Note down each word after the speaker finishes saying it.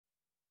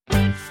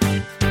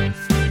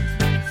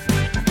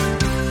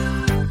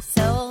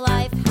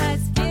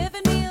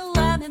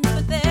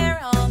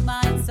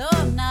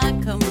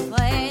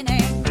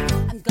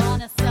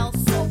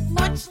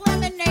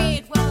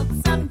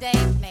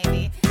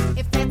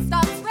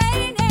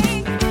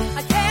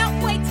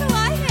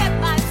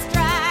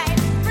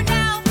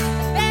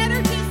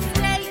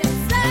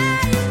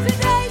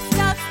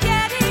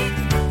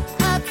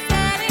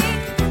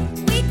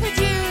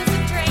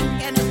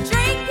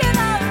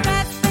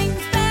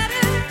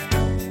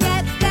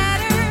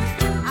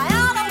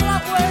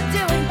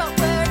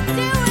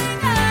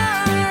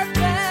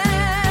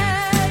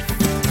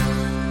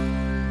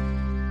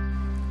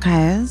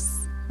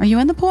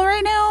in the pool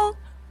right now?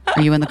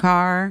 Are you in the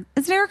car?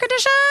 Is it air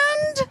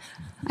conditioned?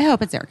 I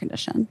hope it's air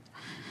conditioned.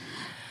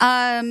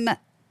 I'm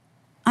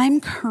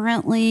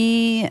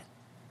currently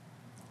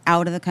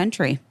out of the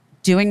country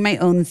doing my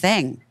own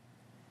thing.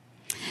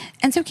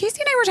 And so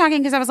Casey and I were talking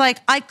because I was like,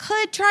 I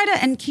could try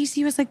to, and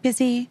Casey was like,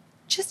 busy,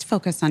 just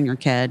focus on your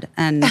kid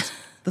and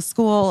the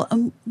school.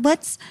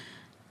 Let's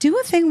do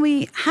a thing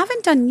we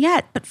haven't done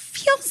yet, but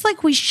feels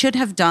like we should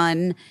have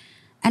done.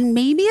 And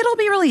maybe it'll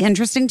be really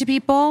interesting to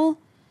people.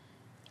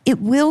 It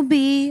will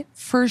be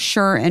for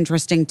sure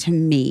interesting to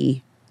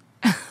me.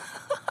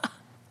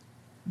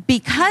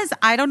 Because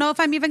I don't know if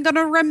I'm even going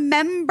to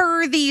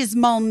remember these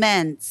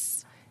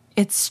moments.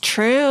 It's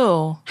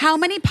true. How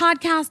many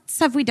podcasts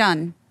have we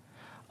done?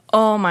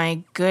 Oh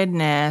my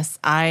goodness.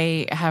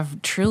 I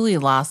have truly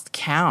lost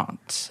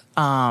count.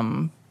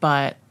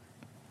 But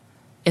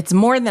it's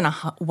more than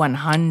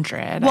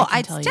 100. Well,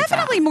 it's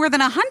definitely more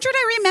than 100.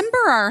 I remember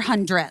our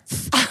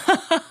 100th.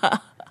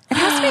 It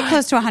has to be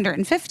close to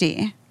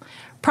 150.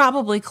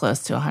 Probably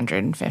close to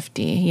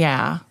 150.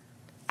 Yeah.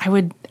 I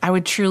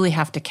would truly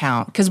have to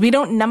count because we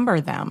don't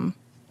number them.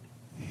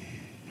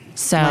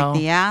 So like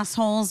the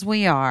assholes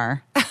we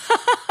are.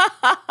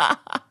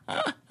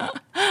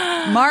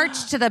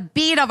 March to the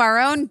beat of our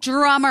own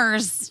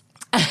drummers.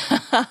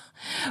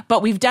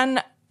 But we've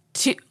done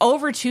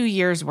over 2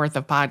 years worth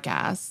of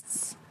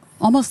podcasts.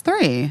 Almost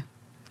 3.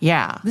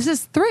 Yeah. This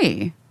is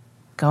 3.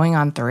 Going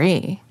on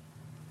 3.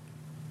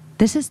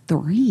 This is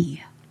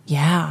 3.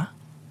 Yeah.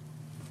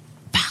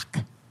 Fuck.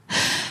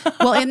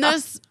 Well, in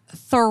those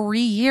 3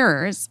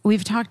 years,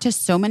 we've talked to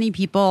so many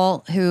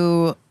people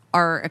who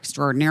are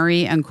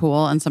extraordinary and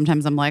cool. And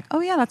sometimes I'm like, oh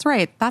yeah, that's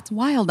right. That's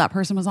wild. That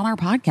person was on our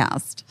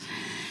podcast.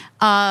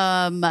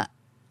 And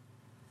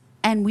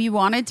we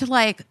wanted to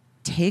like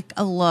take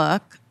a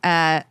look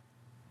at,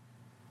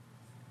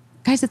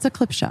 guys, it's a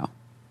clip show.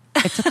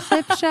 It's a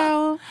clip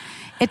show.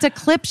 It's a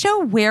clip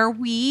show where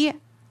we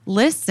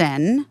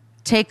listen,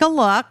 take a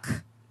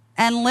look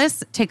and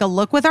take a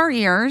look with our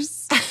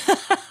ears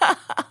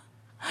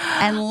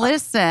and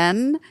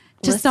listen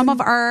to some of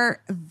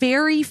our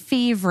very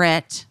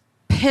favorite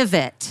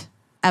pivot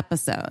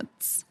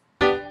episodes.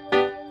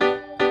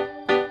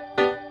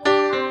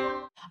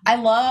 I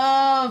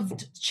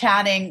loved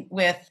chatting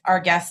with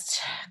our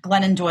guest,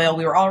 Glennon Doyle.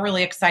 We were all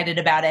really excited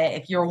about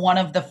it. If you're one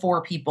of the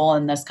 4 people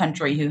in this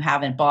country who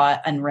haven't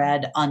bought and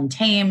read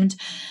Untamed,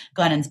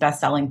 Glennon's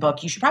best-selling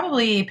book, you should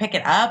probably pick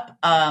it up.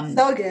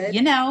 So good.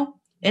 You know,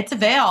 it's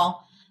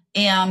available.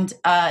 And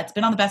it's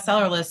been on the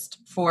bestseller list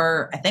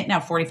for, I think now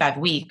 45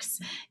 weeks.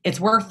 It's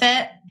worth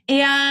it.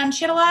 And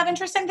she had a lot of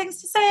interesting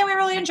things to say, and we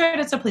really enjoyed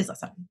it. So please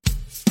listen.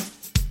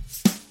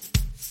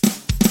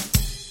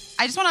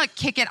 I just want to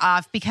kick it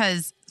off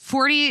because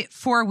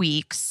 44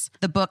 weeks,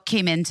 the book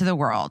came into the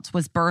world,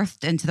 was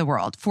birthed into the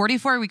world.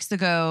 44 weeks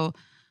ago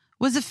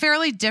was a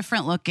fairly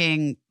different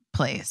looking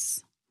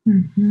place.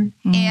 Mm-hmm.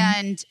 Mm-hmm.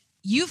 And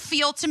you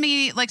feel to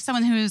me like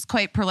someone who's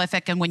quite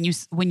prolific. And when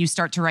you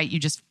start to write, you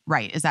just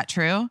write. Is that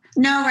true?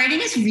 No,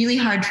 writing is really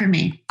hard for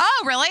me.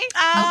 Oh, really?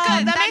 Oh,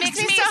 good. That makes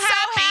me so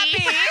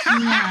happy.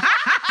 Yeah.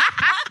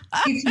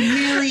 It's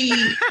really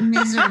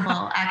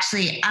miserable,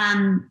 actually.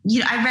 I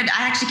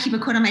actually keep a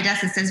quote on my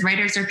desk that says,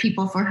 writers are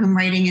people for whom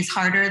writing is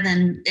harder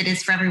than it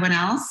is for everyone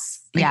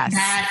else. Like, yes.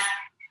 That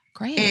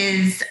great.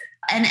 Is,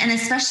 and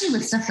especially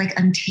with stuff like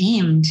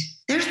Untamed,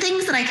 there's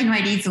things that I can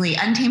write easily.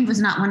 Untamed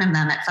was not one of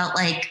them. It felt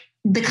like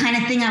the kind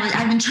of thing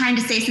I've been trying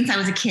to say since I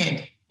was a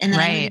kid. And then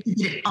I needed to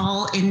get it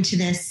all into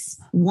this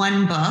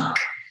one book.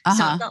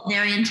 So it felt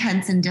very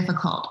intense and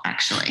difficult,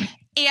 actually.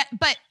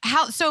 But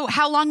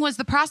how long was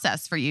the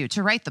process for you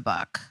to write the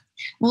book?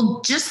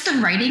 Well, just the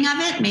writing of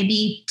it,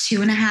 maybe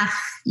 2.5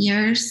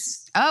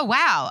 years. Oh,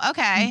 wow.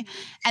 Okay.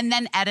 Mm-hmm. And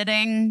then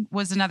editing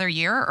was another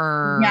year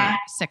or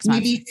 6 months?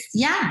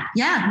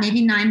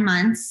 Maybe 9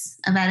 months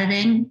of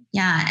editing.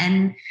 Yeah.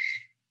 And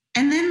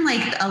then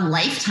like a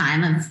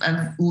lifetime of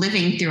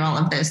living through all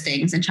of those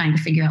things and trying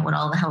to figure out what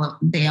all the hell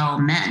they all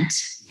meant,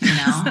 you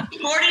know.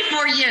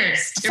 44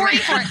 years.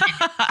 44.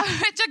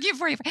 It took you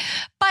 44.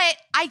 But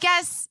I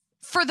guess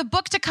for the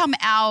book to come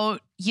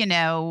out, you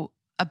know,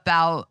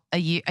 about a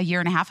year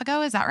and a half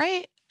ago, is that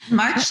right?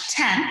 March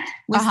 10th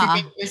was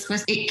the day this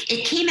was.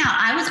 It came out.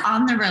 I was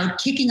on the road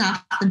kicking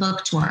off the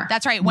book tour.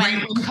 That's right.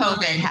 When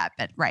COVID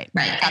happened. Right.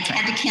 I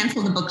had to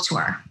cancel the book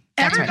tour.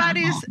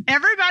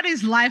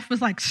 Everybody's life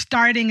was like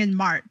starting in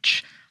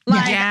March.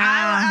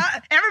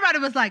 Everybody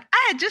was like,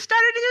 I had just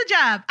started a new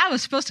job. I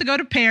was supposed to go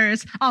to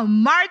Paris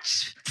on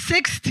March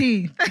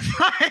 16th.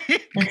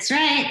 That's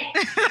right.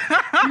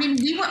 I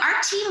mean,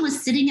 our team was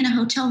sitting in a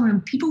hotel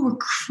room. People were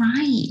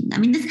crying. I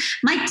mean,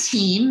 my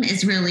team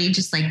is really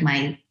just like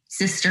my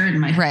sister and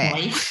my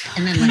wife,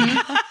 and then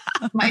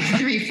like my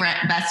 3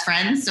 best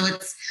friends. So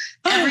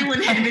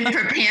everyone had been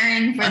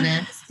preparing for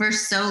this for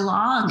so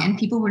long, and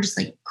people were just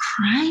like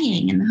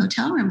crying in the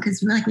hotel room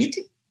because we had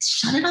to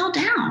shut it all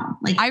down.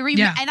 Like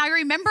and I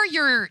remember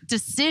your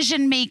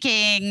decision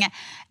making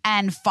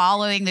and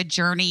following the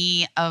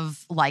journey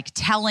of like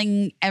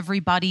telling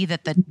everybody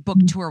that the book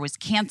tour was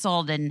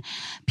canceled and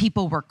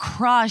people were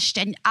crushed.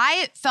 And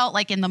I felt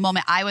like in the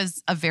moment I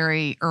was a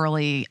very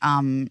early,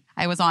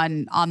 I was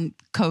on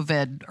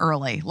COVID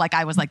early. Like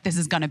I was like, this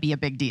is going to be a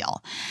big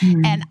deal.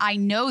 And I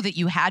know that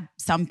you had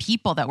some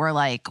people that were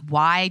like,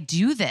 why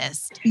do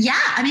this? Yeah.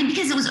 I mean,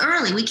 because it was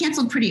early. We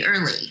canceled pretty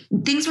early.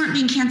 Things weren't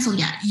being canceled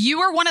yet. You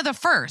were one of the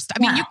first. I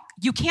mean,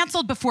 you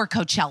canceled before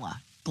Coachella,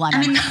 Glennon. I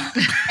mean,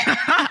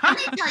 let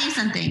me tell you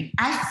something.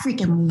 I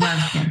freaking love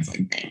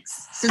canceling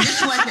things. So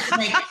this wasn't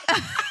like...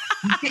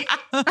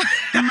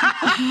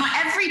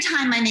 every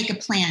time I make a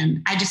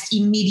plan, I just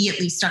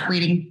immediately start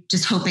waiting,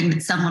 just hoping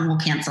that someone will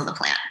cancel the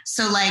plan.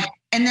 So like,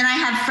 and then I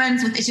have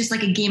friends with, it's just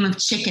like a game of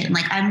chicken.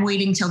 Like I'm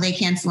waiting till they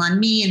cancel on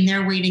me and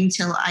they're waiting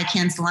till I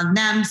cancel on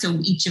them. So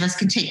each of us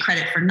can take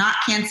credit for not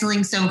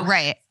canceling. So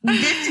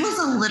this was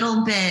a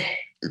little bit,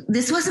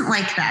 this wasn't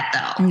like that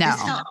though. No.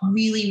 This felt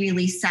really,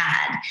 really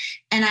sad.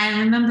 And I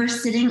remember I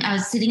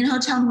was sitting in a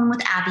hotel room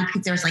with Abby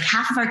because there was like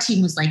half of our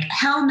team was like,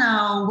 hell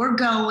no, we're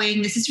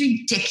going. This is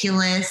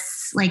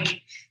ridiculous.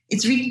 Like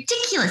it's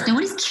ridiculous.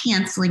 Nobody's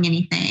canceling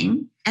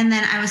anything. And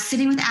then I was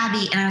sitting with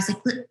Abby and I was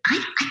like, look,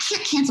 I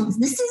can't cancel this.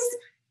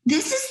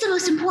 This is the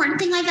most important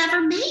thing I've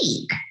ever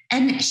made.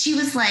 And she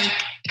was like,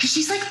 because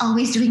she's like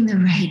always doing the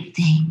right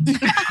thing.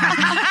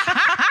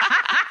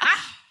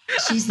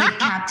 She's the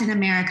Captain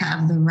America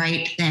of the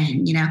right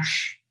thing, you know?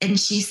 And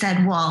she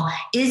said, well,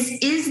 is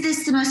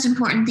this the most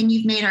important thing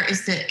you've made, or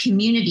is the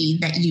community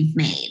that you've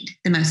made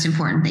the most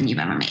important thing you've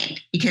ever made?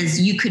 Because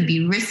you could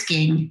be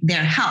risking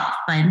their health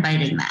by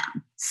inviting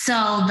them. So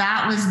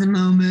that was the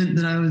moment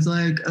that I was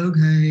like,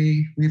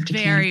 okay, we have to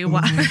very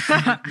wise.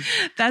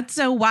 That's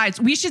so wise.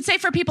 We should say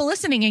for people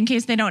listening, in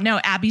case they don't know,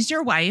 Abby's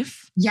your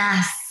wife.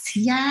 Yes.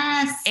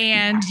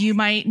 And you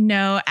might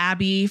know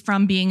Abby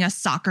from being a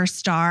soccer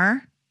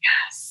star.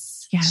 Yes.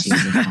 Yes.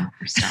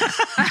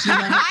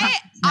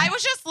 I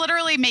was just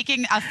literally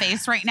making a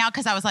face right now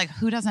because I was like,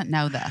 who doesn't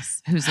know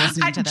this? Who's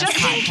listening to this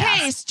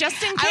podcast?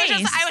 Just in case.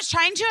 I was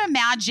trying to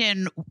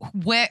imagine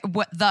what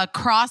the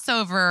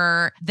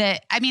crossover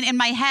that, I mean, in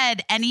my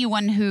head,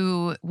 anyone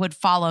who would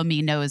follow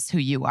me knows who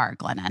you are,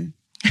 Glennon.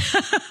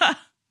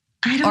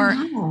 I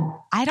don't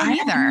know. I don't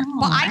either.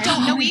 Well, I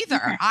don't know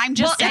either. I'm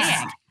just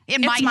saying.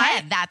 In my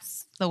head,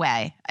 that's the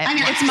way. I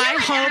mean, it's my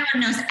hope.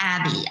 Everyone knows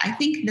Abby. I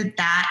think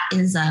that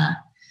is a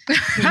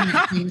thing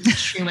that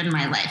seems true in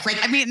my life. Like,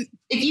 I mean,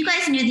 if you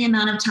guys knew the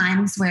amount of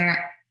times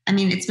where, I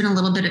mean, it's been a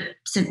little bit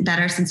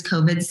better since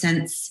COVID,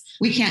 since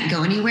we can't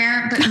go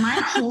anywhere, but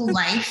my whole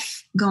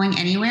life going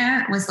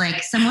anywhere was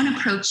like someone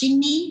approaching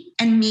me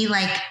and me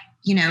like,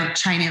 you know,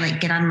 trying to like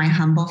get on my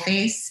humble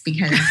face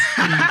because,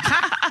 you know,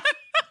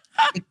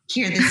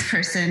 here this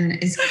person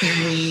is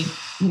clearly,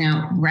 you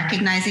know,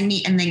 recognizing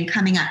me and then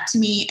coming up to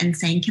me and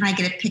saying, can I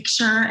get a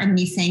picture? And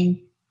me saying,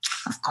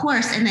 of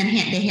course. And then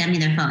they hand me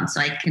their phone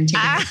so I can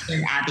take a picture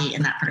of Abby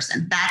and that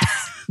person.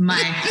 That's my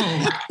whole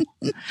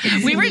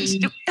life. We were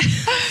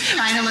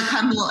trying to look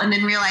humble and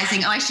then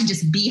realizing, I should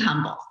just be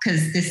humble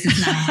because this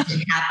is not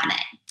actually happening.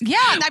 Yeah.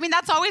 I mean,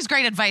 that's always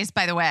great advice,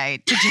 by the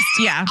way, to just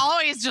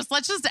always just,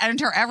 let's just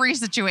enter every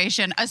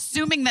situation,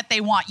 assuming that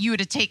they want you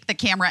to take the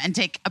camera and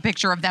take a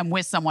picture of them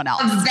with someone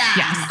else. Of them.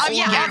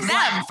 Of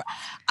them.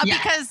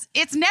 Because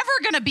it's never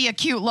going to be a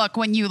cute look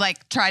when you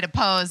like try to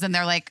pose and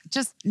they're like,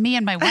 just me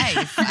and my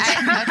wife.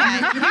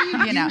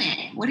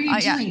 What are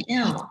you doing?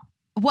 Ew.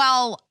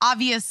 Well,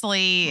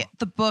 obviously,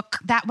 the book,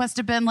 that must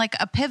have been like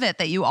a pivot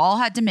that you all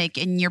had to make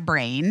in your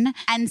brain.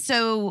 And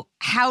so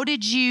how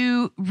did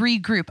you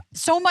regroup?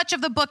 So much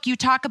of the book, you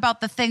talk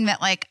about the thing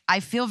that like, I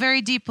feel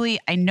very deeply,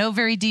 I know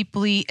very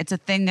deeply. It's a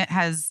thing that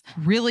has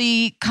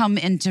really come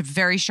into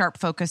very sharp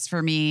focus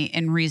for me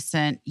in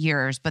recent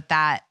years, but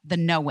that the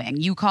knowing,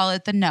 you call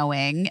it the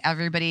knowing.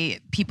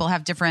 People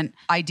have different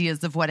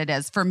ideas of what it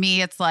is. For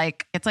me, it's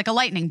like a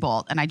lightning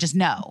bolt and I just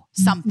know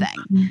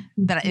something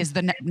that is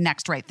the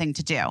next right thing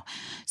to do.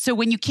 So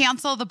when you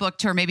cancel the book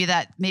tour, maybe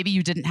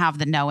you didn't have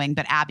the knowing,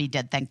 but Abby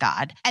did, thank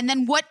God. And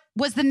then what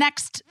was the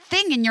next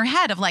thing in your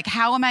head of like,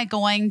 how am I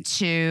going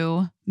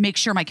to make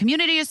sure my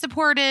community is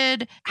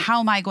supported? How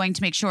am I going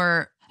to make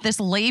sure this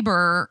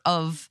labor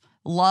of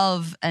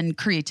love and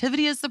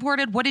creativity is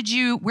supported? Where did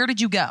you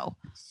go?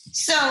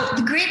 So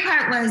the great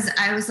part was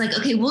I was like,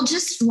 okay, we'll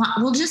just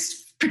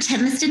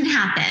pretend this didn't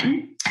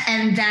happen.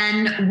 And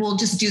then we'll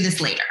just do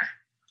this later.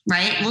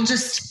 Right. Oh,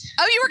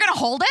 you were going to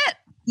hold it?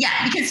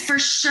 Yeah, because for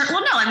sure.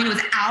 Well, no, I mean, it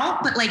was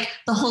out, but like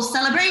the whole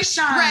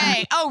celebration.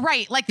 Right. Oh,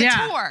 right. Like the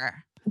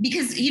tour.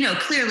 Because, you know,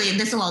 clearly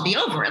this will all be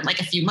over in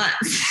like a few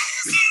months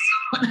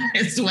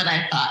is what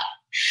I thought.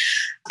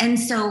 And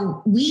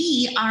so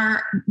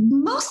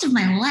most of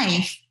my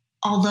life,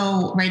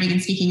 although writing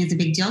and speaking is a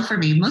big deal for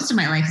me, most of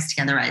my life is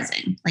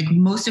Togetherizing. Like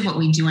most of what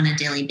we do on a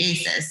daily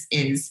basis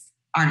is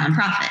our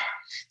nonprofit.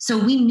 So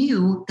we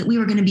knew that we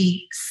were going to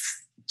be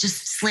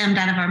just slammed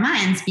out of our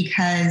minds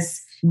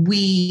because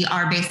we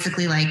are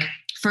basically like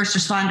first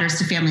responders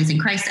to families in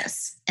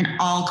crisis. And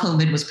all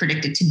COVID was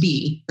predicted to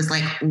be was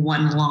like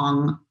one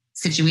long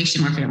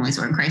situation where families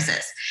were in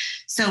crisis.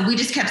 So we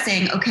just kept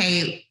saying,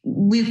 okay,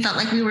 we felt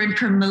like we were in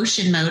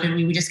promotion mode, and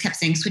we just kept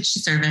saying, switch to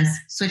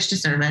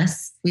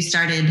service. We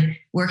started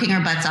working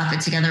our butts off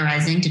at Together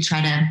Rising to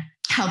try to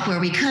help where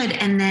we could.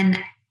 And then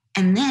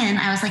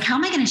I was like, how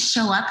am I going to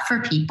show up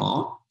for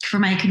people, for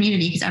my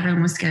community? Because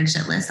everyone was scared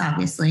shitless,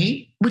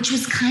 obviously, which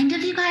was kind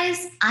of, you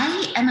guys,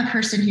 I am a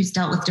person who's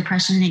dealt with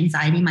depression and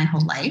anxiety my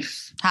whole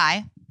life.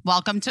 Hi.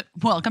 Welcome to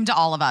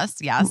all of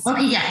us. Yes.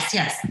 Okay.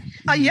 Yes.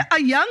 A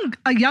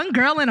young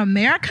girl in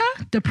America,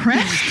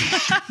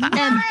 depressed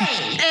and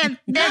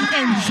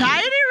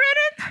anxiety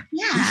ridden.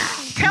 Yeah.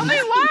 Tell me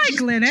why,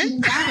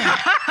 Glennon.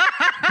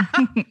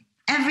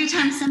 Every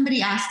time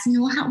somebody asks me,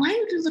 well,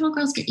 why do little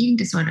girls get eating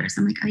disorders?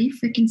 I'm like, are you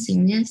freaking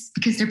serious?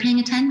 Because they're paying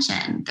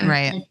attention.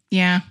 Right. Like,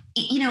 yeah.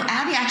 You know,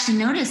 Abby actually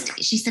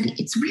noticed. She said,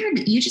 it's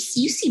weird. You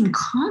seem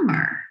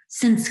calmer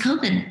since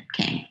COVID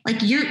came. Like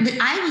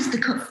I was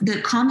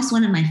the calmest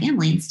one in my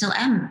family, and still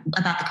am,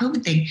 about the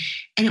COVID thing.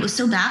 And it was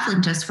so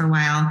baffling to us for a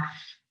while.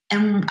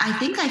 And I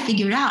think I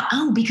figured out,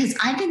 because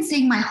I've been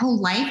saying my whole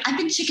life, I've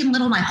been Chicken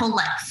Little my whole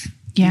life.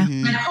 Yeah.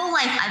 Mm-hmm. My whole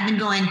life I've been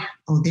going,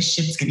 this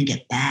shit's going to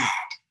get bad.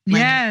 Like,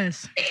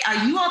 yes.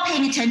 Are you all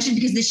paying attention?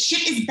 Because this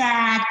shit is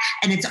bad.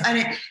 And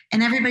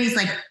everybody's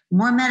like,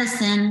 more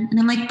medicine. And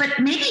I'm like, but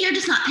maybe you're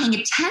just not paying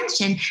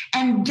attention.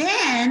 And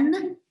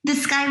then the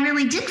sky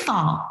really did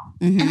fall.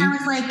 Mm-hmm. And I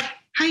was like,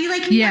 how are you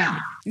liking now?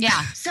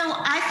 Yeah. So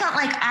I felt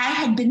like I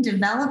had been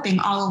developing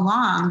all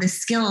along the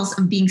skills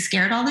of being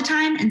scared all the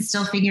time and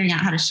still figuring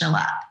out how to show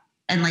up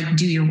and like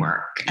do your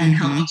work and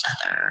help each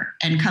other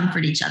and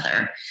comfort each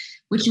other,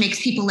 which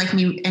makes people like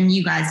me and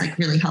you guys like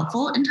really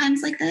helpful in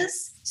times like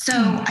this. So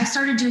I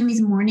started doing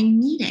these morning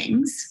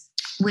meetings,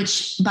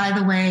 which, by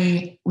the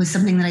way, was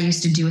something that I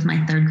used to do with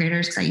my third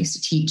graders because I used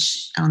to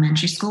teach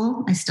elementary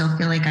school. I still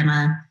feel like I'm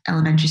a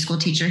elementary school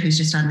teacher who's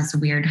just on this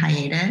weird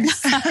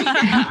hiatus.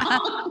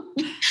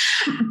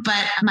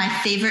 But my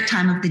favorite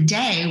time of the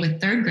day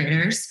with third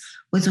graders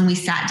was when we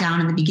sat down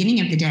in the beginning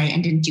of the day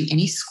and didn't do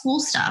any school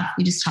stuff.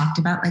 We just talked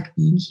about like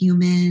being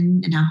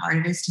human and how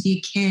hard it is to be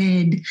a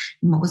kid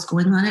and what was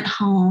going on at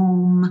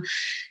home.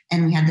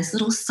 And we had this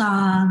little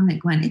song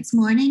that went, it's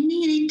morning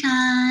meeting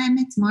time.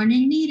 It's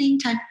morning meeting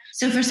time.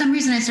 So for some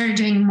reason I started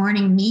doing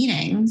morning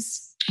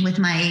meetings with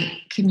my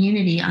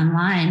community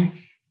online.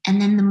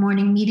 And then the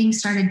morning meetings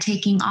started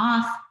taking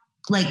off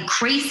like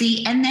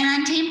crazy. And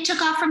then Untamed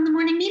took off from the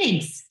morning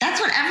meetings.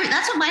 That's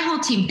what my whole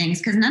team thinks,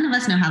 because none of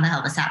us know how the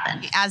hell this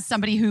happened. As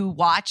somebody who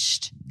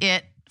watched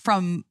it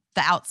from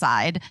the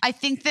outside, I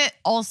think that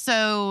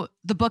also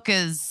the book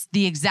is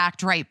the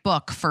exact right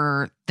book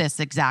for this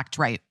exact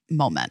right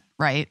moment,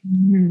 right?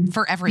 Mm-hmm.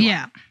 For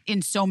everyone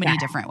in so many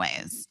different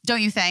ways.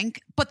 Don't you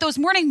think? But those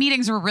morning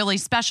meetings were really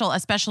special,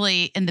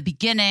 especially in the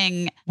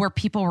beginning where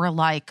people were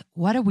like,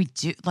 what do we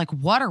do? Like,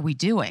 what are we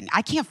doing?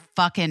 I can't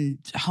fucking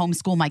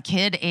homeschool my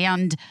kid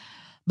and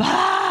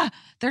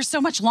there's so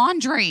much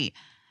laundry.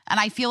 And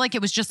I feel like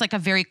it was just like a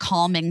very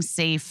calming,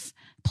 safe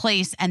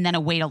place, and then a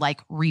way to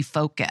like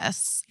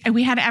refocus. And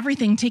we had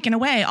everything taken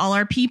away, all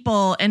our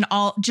people and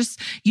all, just,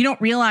 you don't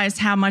realize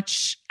how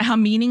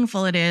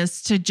meaningful it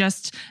is to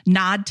just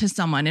nod to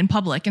someone in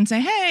public and say,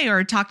 hey,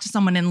 or talk to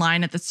someone in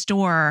line at the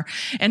store.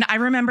 And I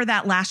remember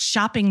that last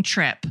shopping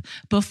trip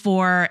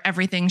before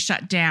everything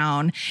shut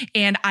down.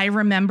 And I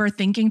remember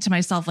thinking to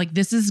myself, like,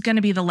 this is going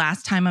to be the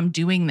last time I'm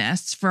doing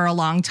this for a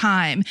long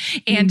time.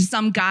 And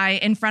some guy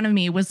in front of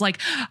me was like,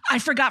 I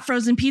forgot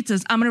frozen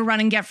pizzas. I'm going to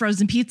run and get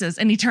frozen pizzas.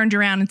 And he turned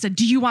around and said,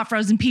 do you want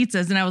frozen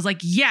pizzas? And I was like,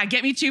 yeah,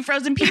 get me 2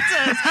 frozen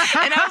pizzas.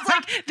 And I was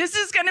like, this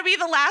is going to be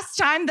the last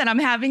time that I'm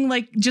having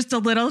like just a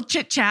little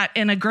chit chat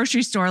in a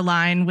grocery store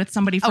line with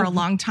somebody for a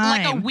long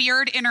time. Like a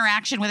weird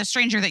interaction with a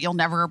stranger that you'll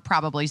never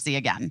probably see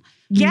again.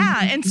 Yeah.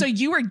 And so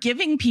you were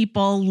giving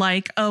people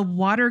like a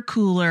water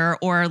cooler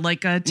or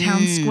like a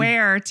town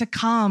square to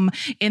come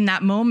in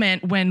that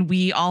moment when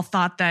we all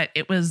thought that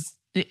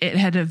it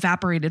had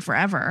evaporated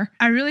forever.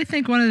 I really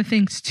think one of the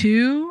things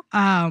too,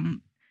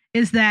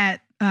 is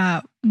that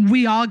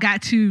we all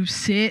got to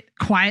sit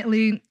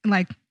quietly,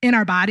 like in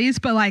our bodies,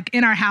 but like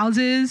in our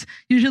houses.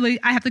 Usually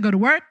I have to go to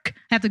work,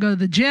 I have to go to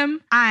the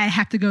gym, I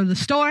have to go to the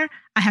store,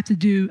 I have to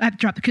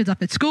drop the kids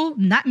off at school.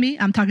 Not me,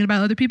 I'm talking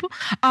about other people.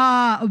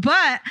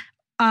 But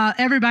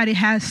everybody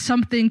has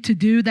something to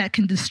do that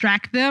can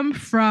distract them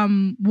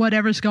from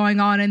whatever's going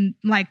on and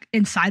like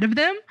inside of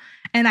them.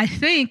 And I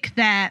think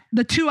that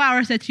the 2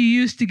 hours that you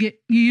used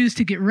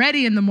to get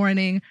ready in the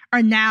morning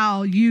are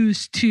now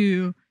used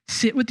to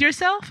sit with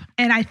yourself.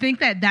 And I think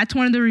that that's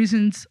one of the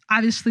reasons,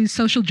 obviously,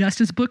 social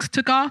justice books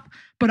took off,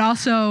 but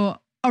also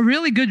a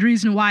really good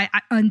reason why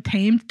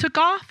Untamed took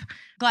off.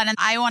 Glennon,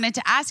 I wanted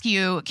to ask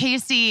you,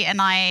 Casey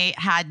and I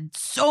had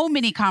so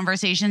many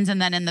conversations,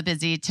 and then in the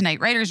Busy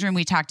Tonight Writers Room,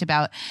 we talked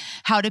about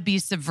how to be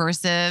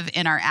subversive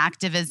in our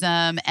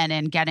activism and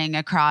in getting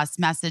across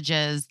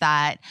messages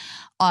that,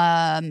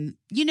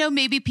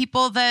 maybe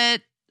people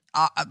that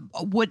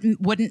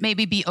wouldn't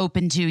maybe be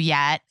open to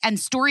yet. And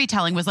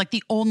storytelling was like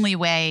the only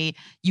way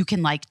you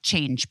can like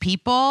change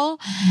people.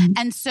 Mm-hmm.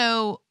 And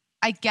so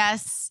I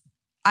guess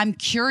I'm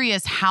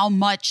curious how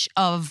much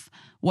of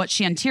what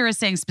Shantira is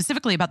saying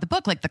specifically about the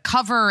book, like the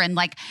cover and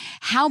like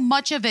how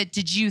much of it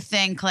did you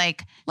think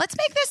like, let's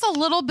make this a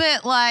little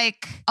bit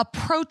like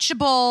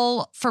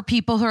approachable for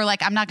people who are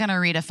like, I'm not going to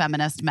read a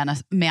feminist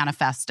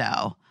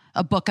manifesto,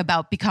 a book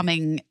about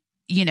becoming,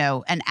 you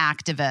know, an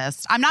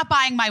activist. I'm not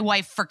buying my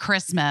wife for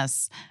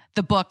Christmas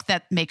the book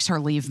that makes her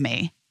leave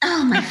me.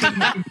 Oh, my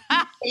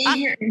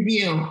favorite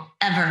review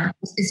ever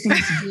is from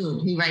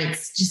Sabood, who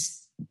writes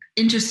just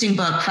interesting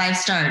book, 5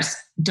 stars.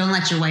 Don't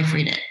let your wife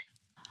read it.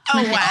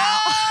 Oh, wow.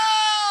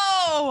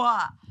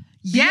 Oh,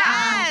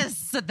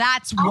 yes.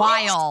 That's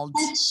wild.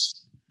 Such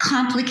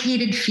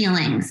complicated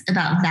feelings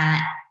about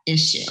that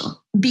issue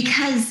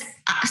because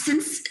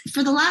since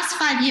for the last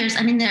 5 years,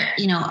 I mean, there,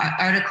 you know,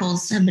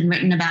 articles have been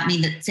written about me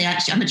that say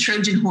I'm a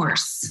Trojan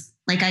horse.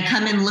 Like I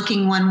come in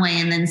looking one way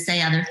and then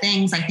say other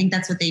things. I think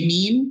that's what they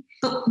mean.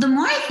 But the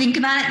more I think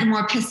about it, the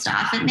more pissed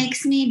off it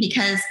makes me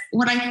because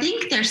what I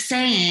think they're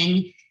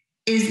saying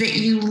is that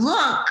you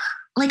look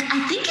like,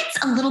 I think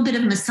it's a little bit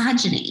of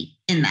misogyny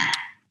in that.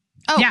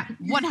 Oh, yeah,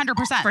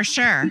 100%. For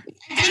sure.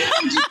 I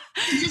think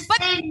just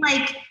saying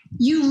like,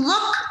 you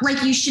look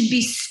like you should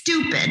be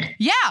stupid.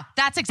 Yeah,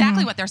 that's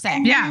exactly what they're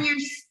saying. Yeah.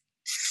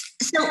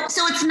 So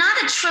it's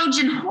not a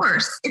Trojan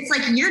horse. It's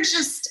like, you're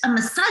just a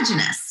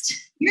misogynist.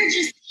 You're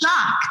just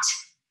shocked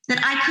that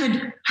I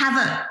could have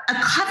a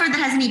cover that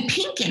has me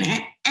pink in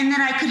it and that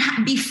I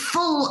could be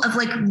full of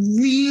like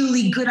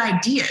really good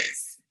ideas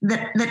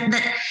that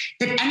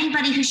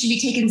anybody who should be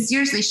taken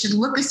seriously should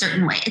look a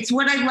certain way. It's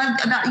what I love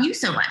about you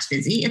so much,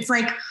 Busy. It's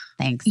like,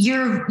 thanks.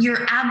 Your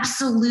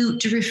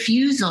absolute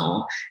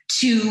refusal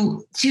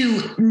to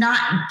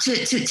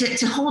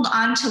hold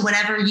on to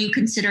whatever you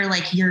consider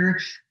like your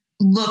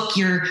look,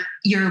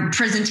 your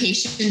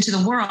presentation to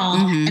the world,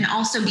 and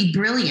also be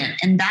brilliant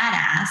and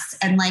badass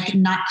and like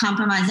not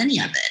compromise any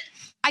of it.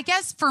 I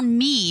guess for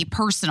me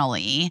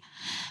personally,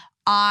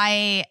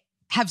 I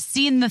have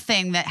seen the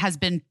thing that has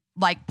been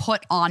like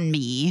put on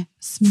me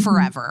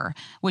forever,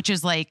 which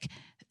is like,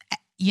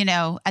 you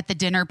know, at the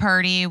dinner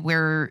party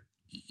where,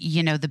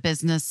 you know, the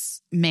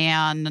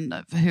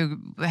businessman who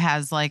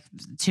has like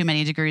too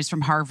many degrees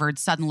from Harvard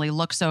suddenly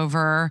looks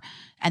over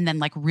and then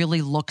like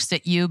really looks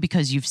at you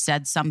because you've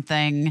said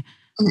something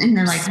and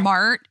they're like,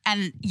 smart.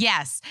 And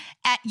yes,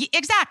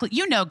 exactly.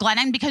 You know,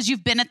 Glennon, because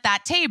you've been at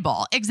that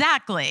table.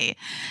 Exactly.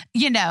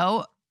 You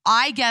know,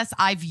 I guess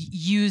I've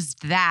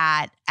used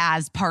that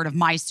as part of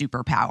my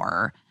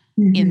superpower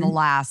in the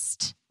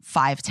last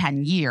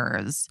 5-10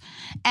 years.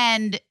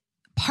 And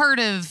part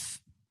of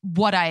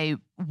what I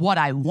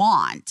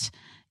want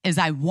is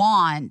I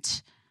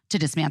want to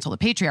dismantle the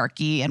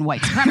patriarchy and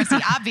white supremacy,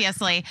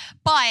 obviously,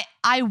 but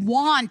I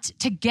want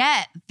to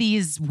get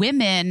these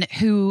women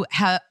who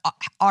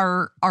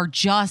are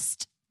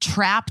just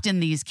trapped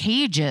in these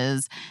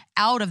cages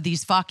out of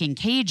these fucking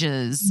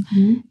cages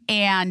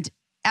and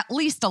at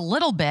least a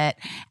little bit.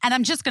 And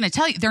I'm just going to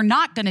tell you, they're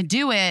not going to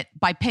do it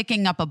by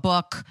picking up a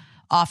book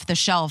off the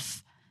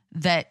shelf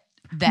that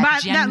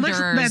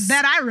genders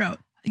that I wrote.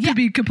 To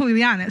be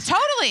completely honest.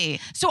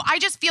 Totally. So I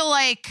just feel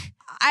like,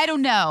 I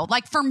don't know,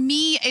 like for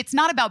me, it's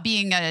not about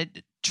being a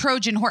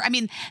Trojan horse. I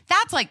mean,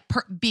 that's like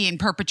being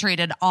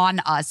perpetrated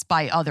on us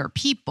by other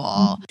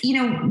people.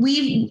 You know,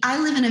 I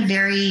live in a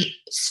very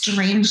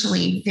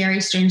strangely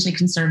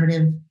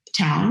conservative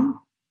town.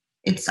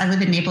 I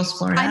live in Naples,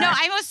 Florida. I know.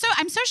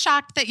 I'm so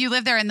shocked that you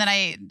live there, and then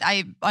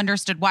I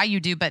understood why you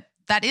do, but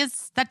that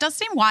does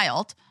seem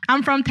wild.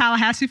 I'm from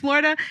Tallahassee,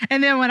 Florida.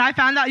 And then when I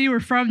found out you were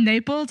from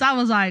Naples, I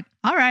was like,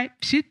 all right,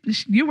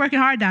 you're working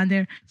hard down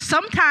there.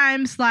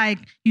 Sometimes like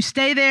you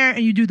stay there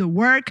and you do the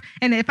work.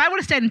 And if I would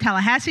have stayed in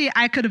Tallahassee,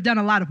 I could have done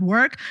a lot of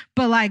work.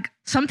 But like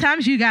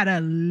sometimes you got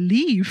to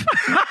leave.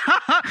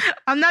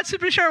 I'm not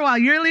super sure why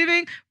you're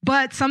leaving,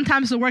 but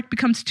sometimes the work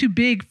becomes too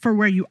big for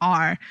where you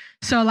are.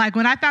 So like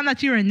when I found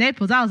out you were in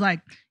Naples, I was like,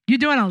 you're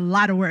doing a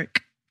lot of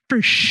work.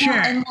 For sure.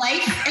 Well,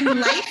 and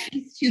life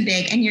is too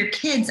big. And your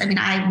kids, I mean,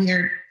 Abby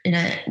and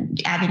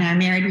I are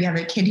married. We have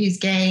a kid who's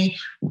gay.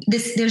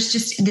 There's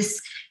just this,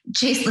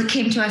 Chase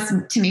came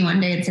to me one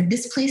day and said,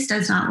 this place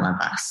does not love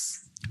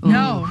us.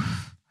 No.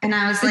 And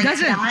I was like,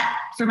 that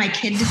for my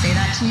kid to say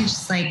that to me,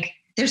 just like,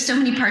 there's so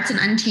many parts in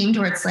Untamed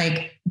where it's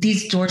like,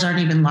 these doors aren't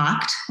even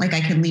locked. Like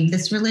I can leave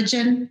this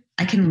religion.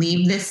 I can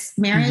leave this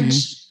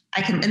marriage.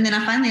 And then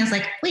I was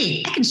like,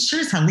 wait, I can sure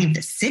as hell leave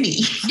the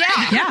city.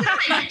 Yeah.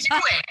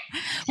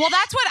 Well,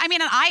 that's what, I mean,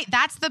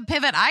 that's the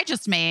pivot I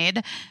just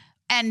made.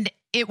 And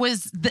it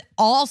was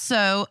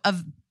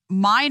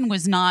mine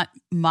was not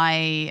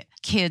my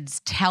kids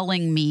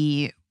telling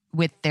me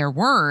with their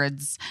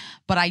words,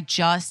 but I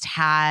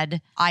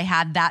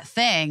had that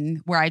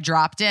thing where I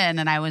dropped in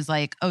and I was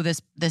like, oh,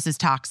 this is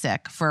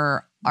toxic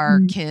for our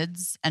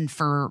kids and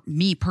for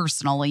me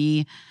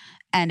personally.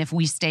 And if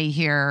we stay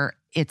here,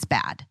 it's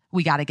bad.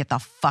 We got to get the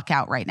fuck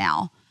out right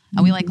now.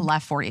 And we like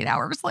left 48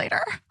 hours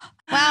later.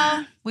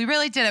 Well, we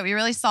really did it. We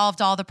really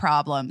solved all the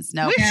problems.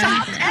 No, we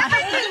solved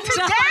everything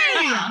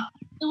today.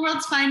 The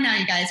world's fine now,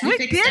 you guys. We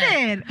did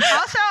it.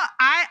 Also,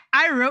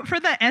 I wrote for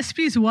the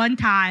ESPYs one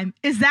time.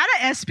 Is that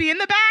an ESPY in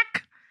the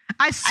back?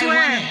 I swear.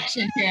 I won it.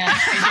 Yeah,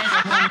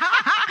 I won it.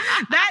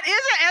 That is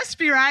an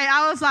ESPY, right?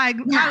 I was like,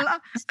 yeah.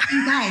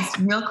 You guys,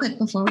 real quick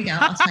before we go,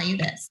 I'll tell you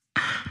this.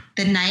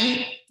 The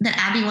night that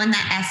Abby won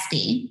that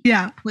ESPY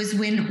was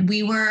when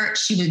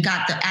she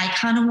got the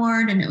Icon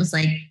Award, and it was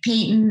like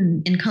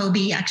Peyton and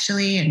Kobe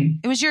actually.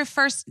 And it was your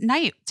first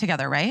night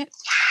together, right?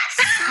 Yes.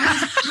 I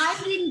was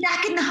hiding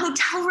back in the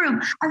hotel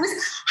room. I was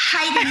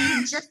hiding.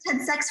 We just had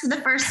sex for the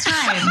first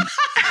time.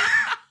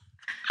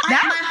 My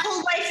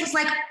whole life was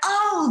like,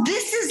 oh,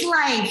 this is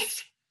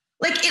life.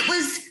 Like it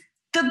was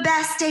the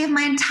best day of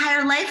my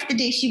entire life the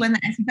day she won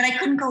that ESPY, but I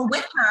couldn't go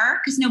with her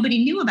because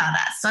nobody knew about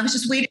us. So I was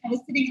just waiting. I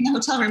was sitting in the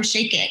hotel room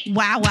shaking.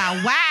 Wow.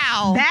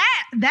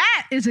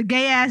 That is a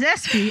gay ass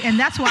ESPY, and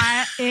that's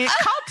why it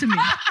called to me.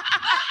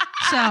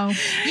 So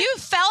you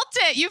felt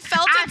it. You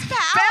felt its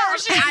power.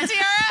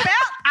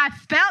 I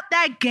felt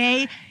that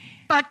gay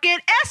fucking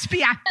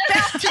ESPY. I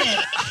felt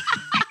it.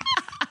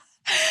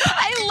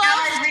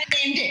 I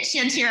renamed it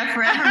Shantira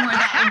forevermore.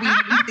 That will be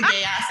the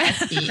gay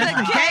ass ESPY.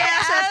 The gay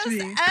ass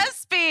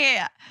ESPY.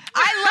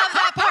 I love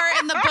that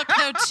part in the book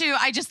though too.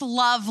 I just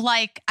love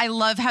I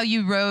love how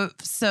you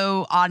wrote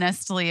so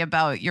honestly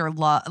about your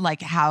love,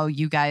 like how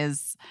you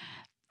guys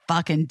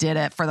fucking did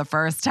it for the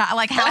first time,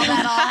 like how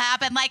that all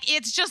happened. Like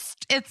it's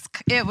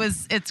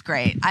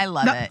great. I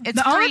love it.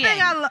 It's the only thing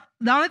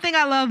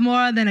I love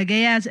more than a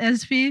gay ass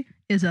ESPY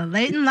is a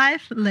late in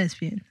life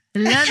lesbian.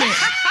 Love it.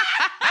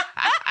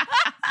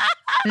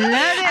 Love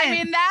it. I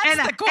mean, that's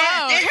the quote.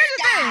 And here's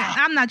the thing.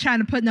 I'm not trying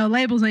to put no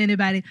labels on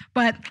anybody,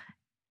 but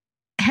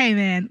hey,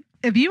 man,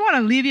 if you want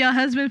to leave your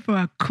husband for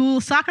a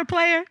cool soccer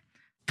player,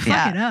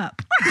 fuck it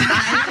up.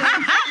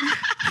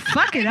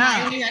 Fuck it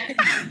up. Fuck it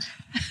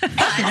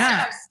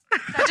up.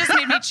 That just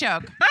made me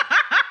choke.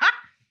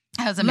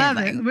 That was amazing.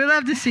 Love it. We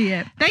love to see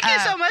it. Thank you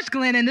so much,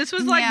 Glennon. This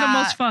was the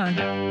most fun.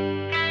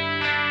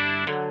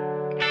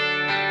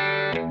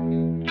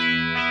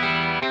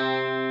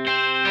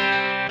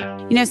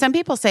 You know, some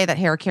people say that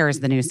hair care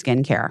is the new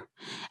skincare.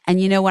 And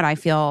you know what I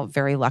feel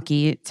very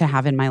lucky to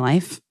have in my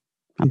life?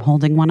 I'm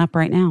holding one up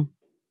right now.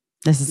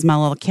 This is my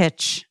little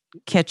Kitsch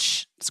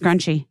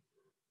scrunchie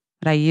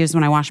that I use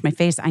when I wash my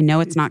face. I know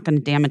it's not going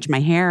to damage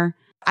my hair.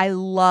 I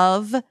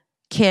love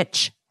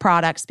Kitsch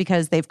products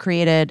because they've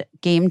created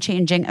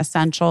game-changing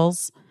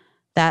essentials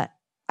that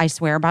I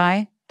swear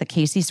by, that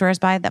Casey swears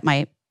by, that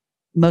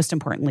most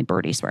importantly,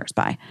 Birdie swears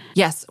by.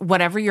 Yes,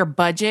 whatever your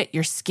budget,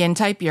 your skin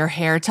type, your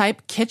hair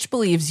type, Kitsch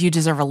believes you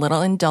deserve a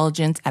little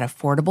indulgence at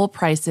affordable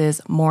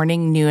prices,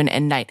 morning, noon,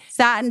 and night.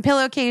 Satin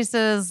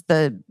pillowcases,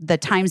 the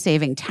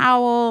time-saving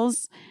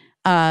towels,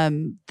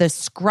 the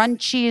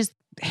scrunchies,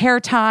 hair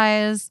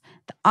ties,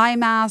 the eye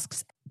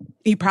masks.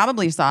 You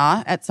probably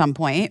saw at some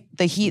point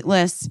the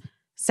heatless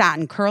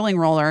satin curling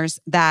rollers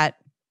that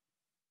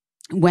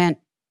went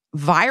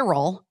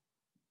viral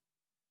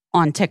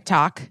on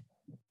TikTok.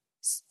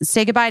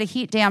 Say goodbye to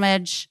heat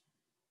damage.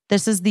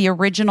 This is the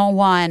original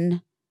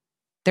one.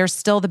 They're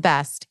still the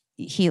best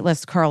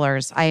heatless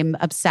curlers. I'm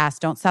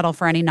obsessed. Don't settle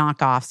for any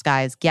knockoffs,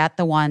 guys. Get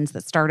the ones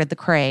that started the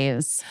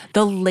craze.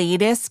 The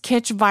latest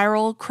Kitsch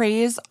viral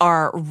craze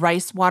are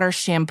rice water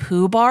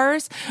shampoo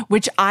bars,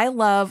 which I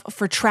love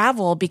for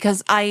travel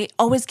because I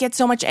always get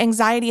so much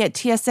anxiety at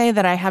TSA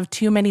that I have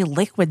too many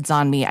liquids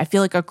on me. I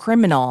feel like a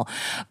criminal.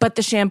 But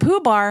the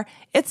shampoo bar,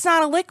 it's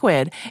not a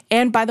liquid.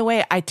 And by the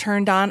way, I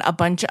turned on a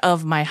bunch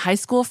of my high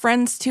school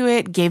friends to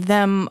it, gave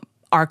them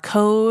our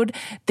code.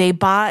 They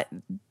bought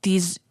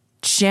these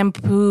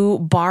shampoo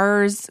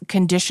bars,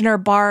 conditioner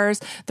bars,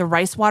 the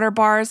rice water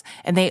bars,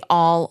 and they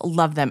all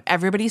love them.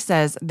 Everybody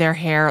says their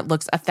hair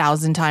looks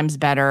 1,000 times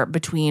better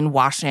between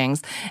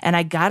washings. And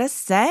I gotta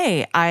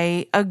say,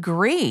 I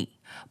agree.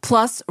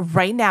 Plus,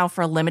 right now,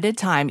 for a limited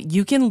time,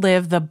 you can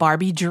live the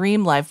Barbie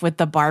dream life with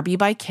the Barbie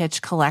by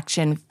Kitsch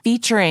collection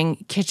featuring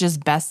Kitsch's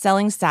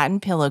best-selling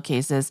satin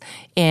pillowcases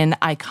in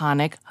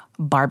iconic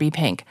Barbie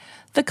pink,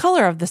 the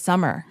color of the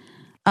summer.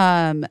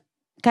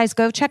 Guys,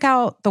 go check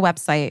out the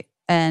website.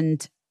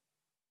 And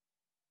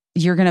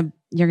you're gonna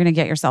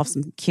get yourself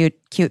some cute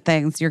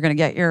things. You're gonna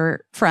get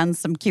your friends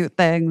some cute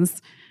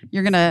things.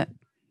 You're gonna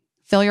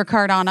fill your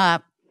cart on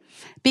up.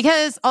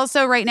 Because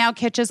also right now,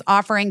 Kitsch is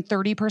offering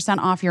 30%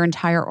 off your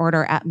entire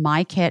order at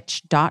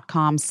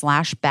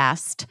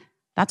mykitsch.com/best.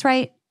 That's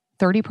right,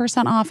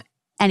 30% off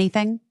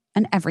anything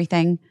and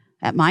everything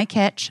at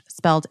mykitsch,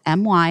 spelled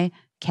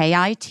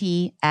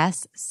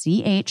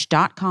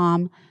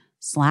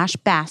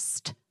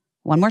mykitsch.com/best.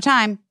 One more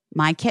time.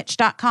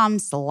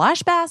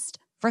 mykitsch.com/best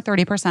for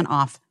 30%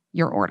 off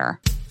your order.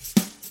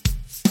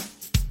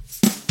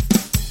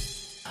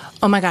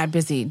 Oh my God,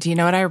 Busy. Do you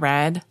know what I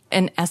read?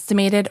 An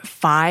estimated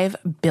 5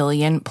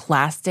 billion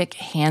plastic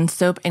hand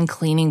soap and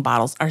cleaning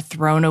bottles are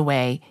thrown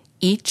away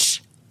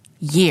each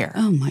year.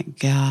 Oh my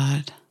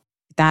God.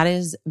 That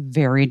is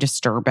very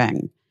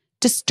disturbing.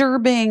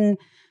 Disturbing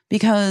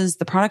because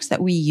the products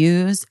that we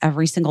use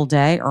every single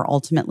day are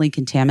ultimately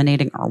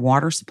contaminating our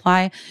water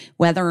supply.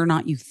 Whether or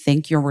not you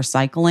think you're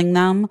recycling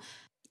them,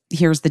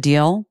 here's the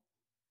deal.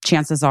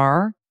 Chances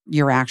are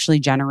you're actually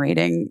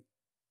generating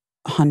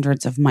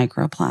hundreds of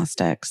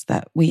microplastics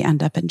that we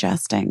end up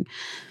ingesting.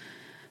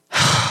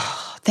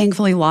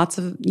 Thankfully, lots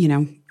of,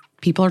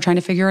 people are trying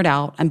to figure it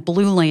out. And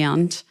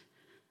Blueland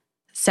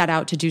set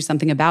out to do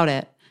something about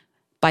it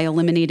by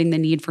eliminating the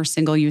need for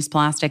single-use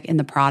plastic in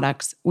the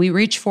products we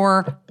reach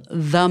for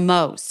the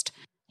most.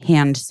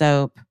 Hand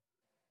soap,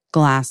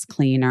 glass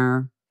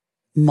cleaner,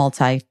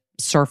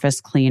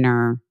 multi-surface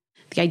cleaner.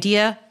 The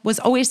idea was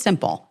always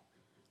simple.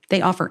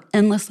 They offer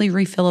endlessly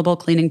refillable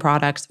cleaning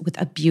products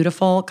with a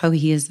beautiful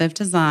cohesive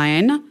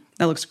design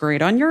that looks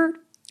great on your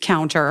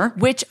counter.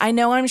 Which I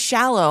know I'm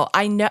shallow.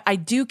 I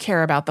do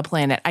care about the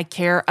planet. I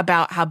care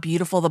about how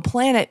beautiful the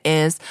planet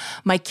is.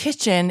 My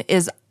kitchen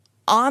is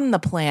on the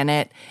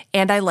planet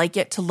and I like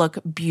it to look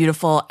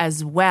beautiful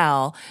as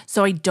well.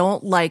 So I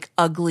don't like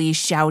ugly,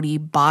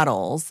 shouty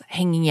bottles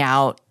hanging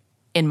out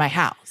in my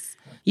house.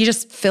 You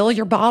just fill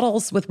your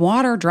bottles with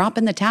water, drop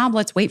in the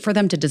tablets, wait for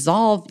them to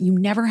dissolve. You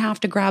never have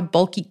to grab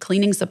bulky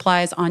cleaning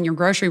supplies on your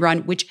grocery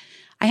run, which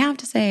I have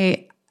to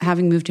say,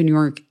 having moved to New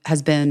York I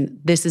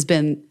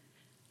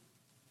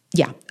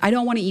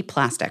don't want to eat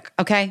plastic,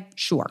 okay?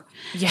 Sure.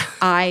 Yeah.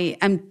 I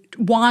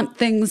want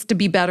things to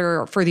be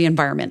better for the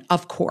environment,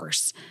 of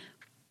course.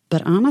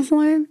 But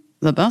honestly,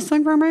 the best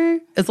thing for me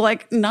is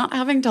like not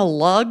having to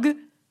lug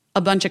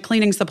a bunch of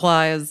cleaning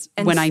supplies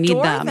when I need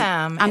them.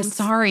 I'm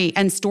sorry.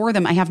 And store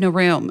them. I have no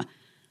room.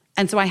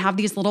 And so I have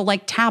these little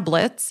like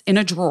tablets in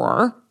a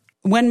drawer.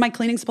 When my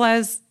cleaning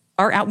supplies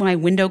are out, when my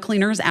window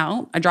cleaner's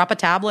out, I drop a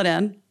tablet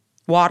in,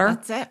 water.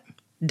 That's it.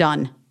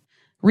 Done.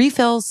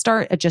 Refills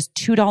start at just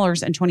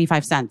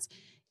 $2.25.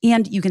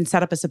 And you can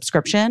set up a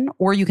subscription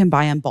or you can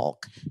buy in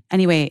bulk.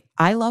 Anyway,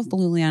 I love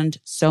Blueland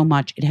so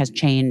much. It has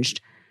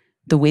changed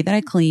the way that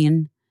I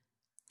clean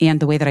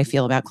and the way that I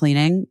feel about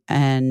cleaning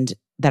and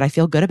that I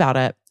feel good about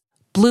it.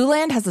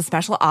 Blueland has a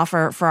special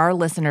offer for our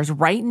listeners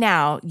right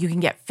now. You can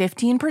get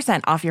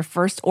 15% off your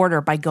first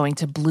order by going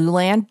to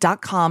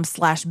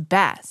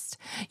blueland.com/best.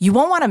 You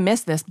won't want to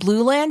miss this.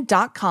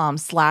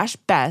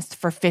 Blueland.com/best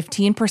for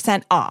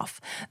 15%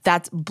 off.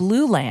 That's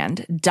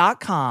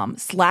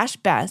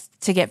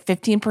blueland.com/best to get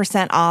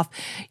 15% off.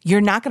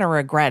 You're not going to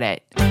regret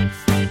it.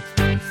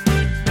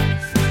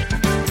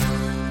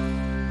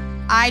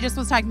 I just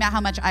was talking about how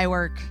much I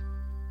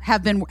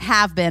have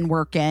been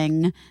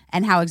working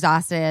and how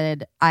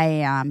exhausted I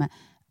am.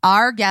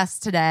 Our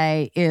guest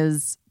today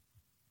is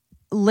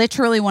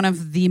literally one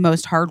of the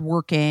most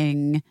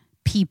hardworking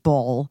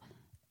people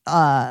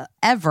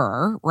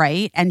ever,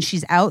 right? And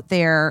she's out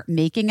there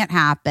making it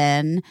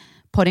happen,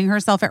 putting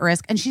herself at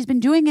risk. And she's been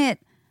doing it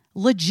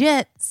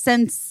legit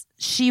since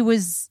she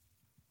was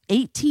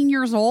 18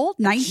 years old,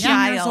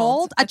 19 years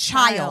old. A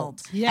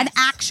child. Yes. An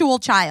actual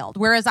child.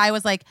 Whereas I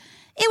was like,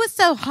 it was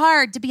so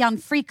hard to be on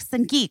Freaks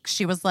and Geeks.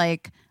 She was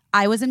like,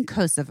 I was in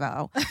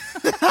Kosovo,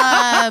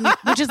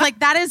 which is like,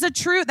 that's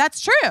true. That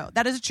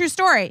is a true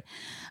story.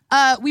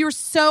 We were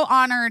so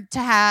honored to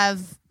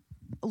have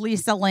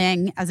Lisa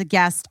Ling as a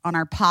guest on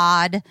our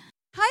pod.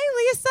 Hi,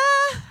 Lisa.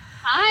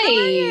 Hi. How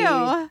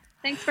are you?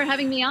 Thanks for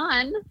having me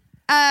on.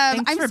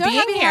 I'm so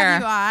happy to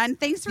have you on.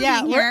 Thanks for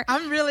being here.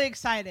 I'm really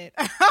excited.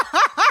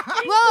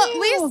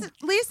 Well,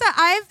 Lisa,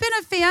 I've been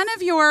a fan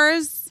of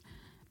yours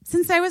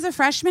since I was a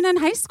freshman in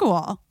high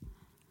school.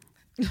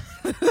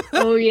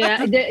 Oh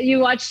yeah, you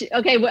watched?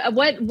 Okay,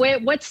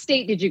 what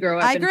state did you grow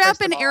up in? I grew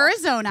up in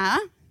Arizona.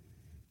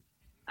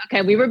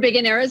 Okay, we were big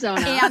in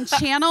Arizona, and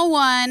Channel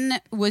 1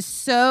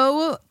 was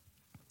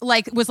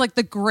was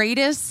the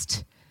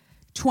greatest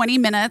 20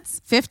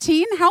 minutes.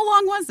 15? How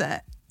long was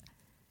it?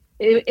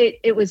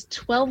 It was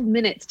 12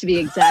 minutes to be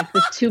exact,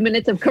 with 2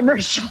 minutes of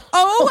commercial.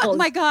 Oh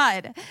my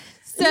God!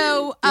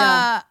 So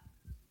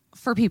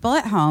for people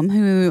at home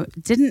who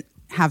didn't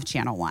have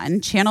Channel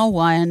 1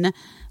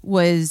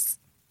 was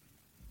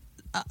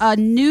a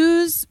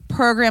news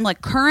program,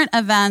 like current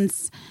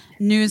events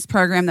news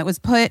program that was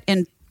put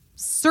in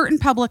certain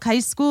public high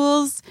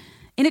schools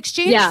in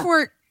exchange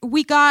for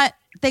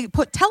they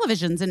put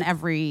televisions in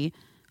every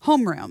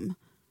homeroom.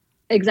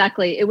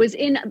 Exactly. It was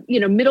in,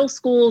 middle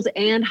schools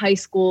and high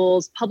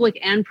schools, public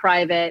and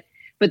private,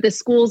 but the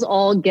schools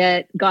all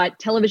got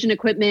television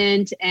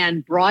equipment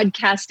and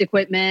broadcast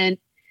equipment.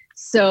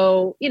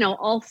 So,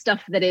 all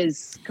stuff that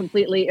is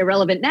completely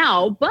irrelevant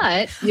now,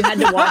 but you had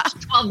to watch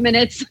 12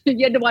 minutes.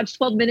 You had to watch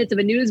 12 minutes of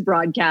a news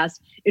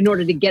broadcast in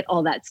order to get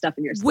all that stuff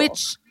in your school.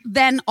 Which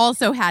then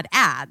also had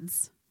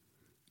ads.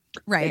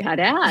 Right. It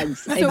had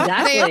ads.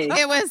 Exactly.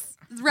 It was,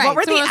 right. What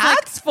were the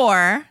ads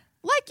for?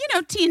 Like,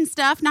 teen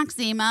stuff,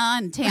 Noxzema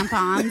and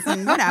tampons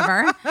and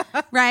whatever.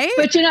 Right.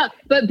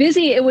 But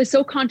Busy, it was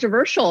so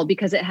controversial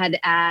because it had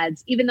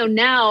ads, even though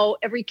now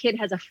every kid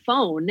has a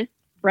phone,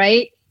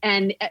 right?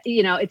 And,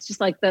 it's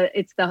just like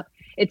it's the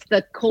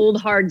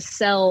cold, hard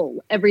sell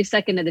every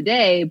second of the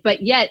day.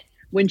 But yet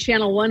when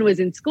Channel 1 was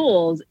in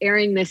schools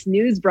airing this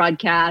news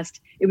broadcast,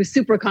 it was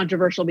super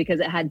controversial because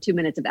it had 2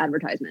 minutes of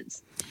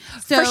advertisements.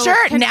 So for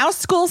sure. Now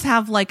schools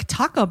have like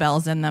Taco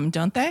Bells in them,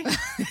 don't they?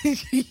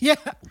 Yeah.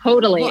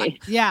 Totally. Well,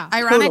 yeah.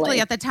 Ironically, totally.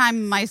 at the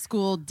time, my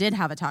school did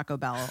have a Taco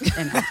Bell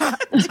in it.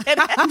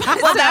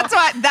 Well,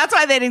 that's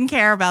why they didn't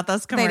care about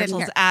those They didn't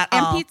commercials care. at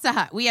And all. Pizza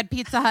Hut. We had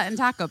Pizza Hut and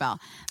Taco Bell.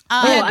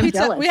 I'm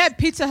jealous. We had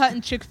Pizza Hut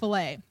and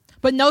Chick-fil-A,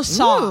 but no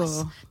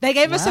sauce. Ooh. They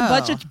gave us a Whoa.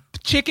 bunch of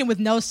chicken with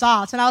no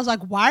sauce. And I was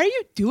like, why are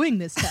you doing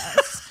this to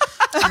us?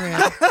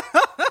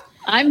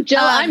 I'm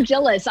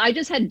jealous. I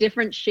just had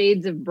different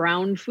shades of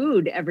brown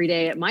food every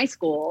day at my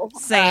school.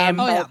 Same.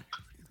 Oh,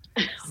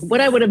 yeah.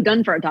 What I would have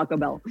done for a Taco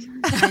Bell.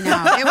 I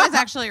know. It was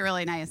actually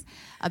really nice.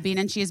 A bean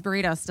and cheese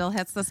burrito still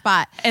hits the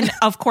spot. And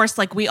of course,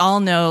 like we all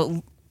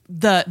know,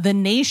 the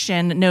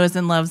nation knows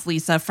and loves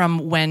Lisa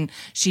from when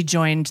she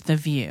joined The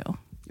View.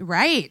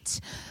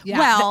 Right. Yeah.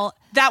 Well,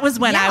 That was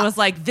when Yeah. I was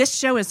like, this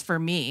show is for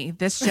me.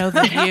 This show,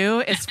 The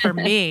View, is for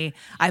me.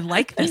 I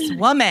like this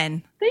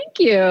woman. Thank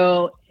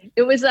you.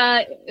 It was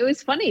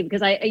funny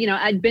because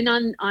I'd been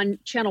on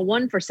Channel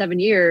 1 for 7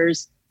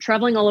 years,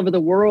 traveling all over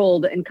the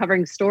world and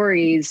covering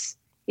stories.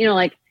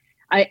 In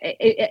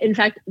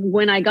fact,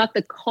 when I got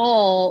the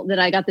call that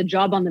I got the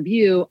job on The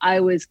View, I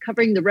was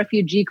covering the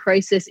refugee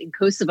crisis in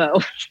Kosovo.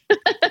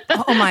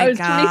 Oh my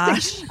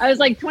gosh. I was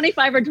like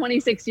 25 or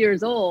 26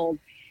 years old.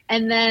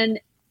 And then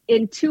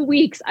in 2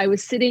 weeks, I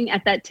was sitting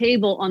at that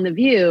table on The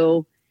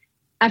View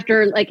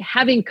after like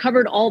having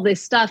covered all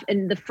this stuff.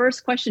 And the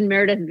first question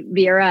Meredith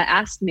Vieira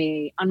asked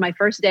me on my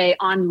first day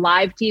on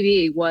live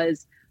TV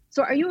was,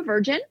 "So are you a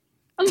virgin?"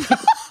 I'm like,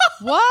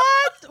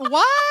 What?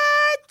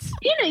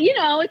 you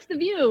know, it's The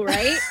View,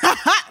 right?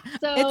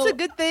 So It's a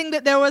good thing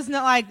that there was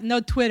no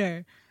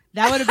Twitter.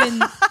 That would have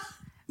been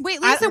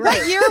wait, Lisa,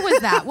 what year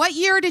was that? What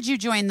year did you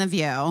join The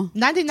View?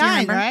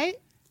 99, right?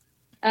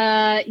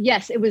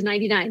 yes, it was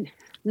 99,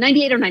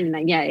 98 or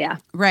 99. Yeah.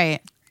 Right.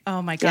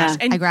 Oh my gosh. Yeah.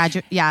 And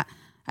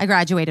I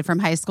graduated from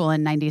high school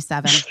in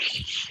 97.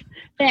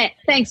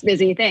 Thanks,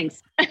 Busy.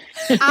 Thanks. No,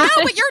 but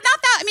you're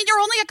not that. I mean, you're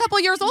only a couple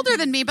years older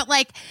than me, but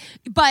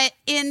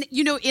in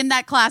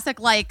that classic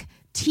like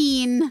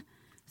teen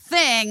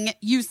thing,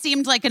 you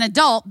seemed like an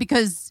adult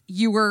because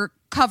you were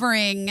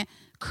covering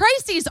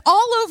crises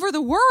all over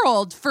the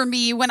world for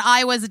me when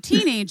I was a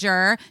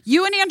teenager.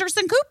 You and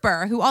Anderson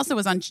Cooper, who also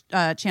was on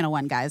Channel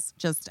 1, guys,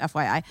 just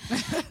FYI.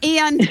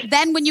 And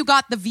then when you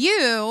got The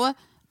View,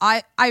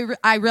 I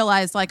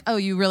realized like, oh,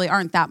 you really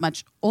aren't that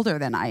much older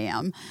than I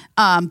am.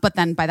 But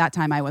then by that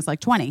time I was like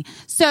 20.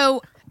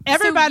 So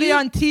Everybody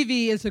on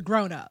TV is a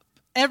grown-up.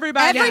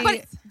 Everybody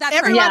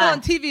Yeah.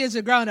 on TV is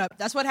a grown-up.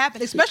 That's what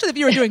happened, especially if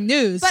you were doing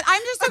news. But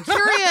I'm just so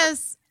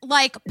curious,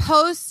 like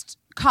post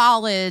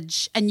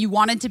college, and you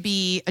wanted to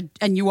be,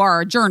 and you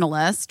are a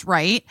journalist,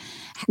 right?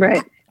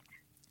 Right.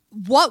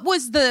 What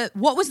was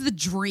the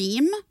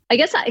dream? I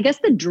guess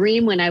the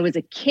dream when I was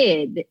a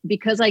kid,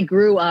 because I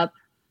grew up,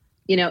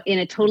 in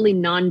a totally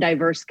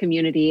non-diverse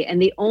community,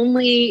 and the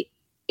only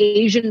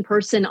Asian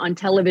person on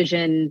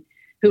television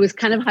who was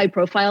kind of high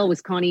profile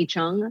was Connie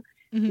Chung.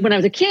 Mm-hmm. When I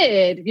was a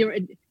kid,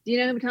 do you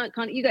know who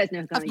Connie? You guys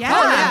know who Connie Chung is.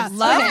 Yeah,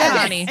 love Okay.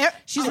 Connie.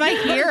 She's my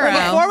hero.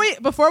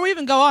 Before we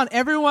even go on,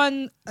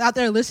 everyone out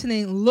there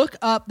listening, look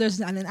up.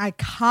 There's an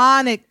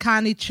iconic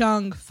Connie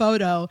Chung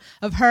photo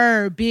of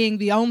her being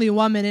the only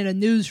woman in a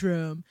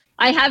newsroom.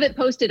 I have it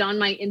posted on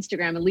my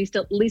Instagram, at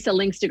Lisa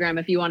Linkstagram,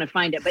 if you want to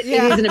find it. But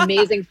it is an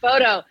amazing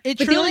photo. It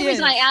but truly the only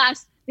reason is.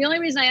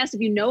 I asked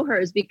if you know her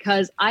is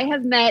because I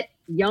have met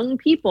young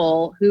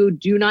people who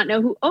do not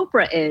know who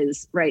Oprah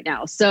is right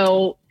now.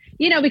 So,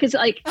 because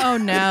like, Oh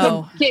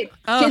no.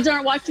 kids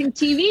aren't watching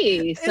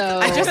TV. So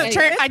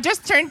I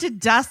just turned to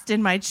dust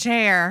in my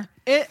chair.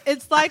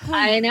 It's like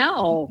I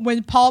know.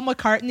 when Paul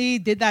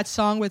McCartney did that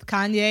song with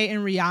Kanye and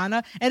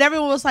Rihanna, and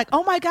everyone was like,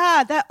 "Oh my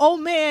God, that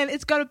old man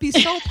is gonna be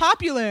so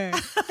popular.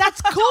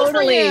 That's cool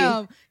Totally. for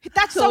him.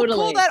 That's so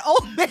cool that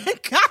old man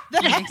got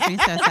that." It makes me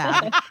so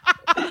sad.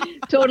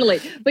 Totally.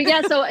 But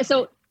yeah,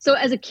 so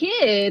as a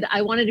kid,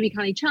 I wanted to be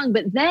Connie Chung.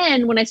 But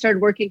then when I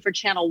started working for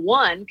Channel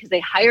 1, because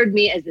they hired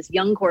me as this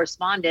young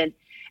correspondent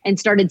and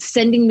started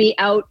sending me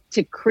out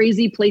to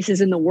crazy places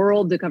in the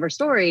world to cover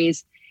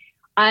stories,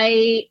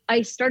 I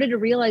started to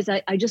realize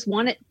I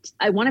want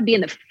to be in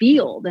the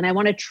field, and I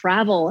want to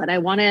travel, and I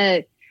want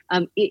to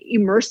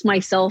immerse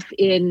myself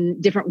in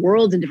different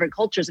worlds and different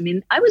cultures. I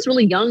mean, I was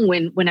really young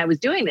when I was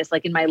doing this,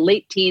 like in my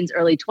late teens,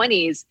 early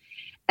 20s.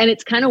 And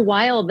it's kind of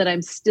wild that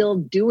I'm still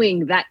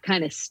doing that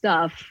kind of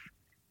stuff,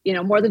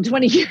 more than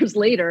 20 years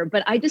later.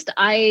 But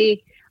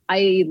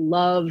I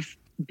love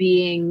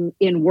being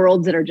in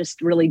worlds that are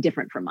just really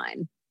different from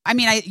mine. I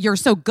mean, you're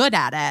so good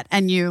at it,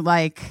 and you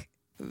like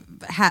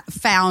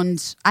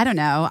found, I don't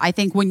know, I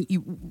think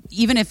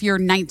even if you're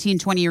 19,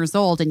 20 years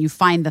old and you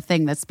find the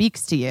thing that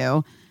speaks to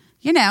you,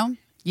 you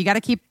got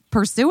to keep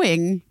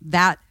pursuing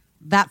that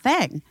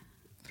thing.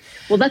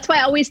 Well, that's why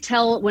I always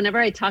tell, whenever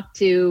I talk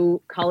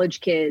to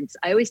college kids,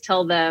 I always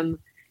tell them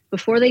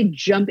before they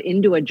jump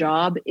into a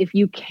job, if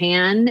you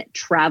can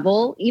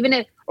travel,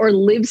 or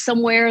live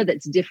somewhere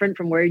that's different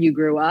from where you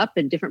grew up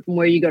and different from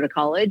where you go to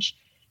college,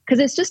 because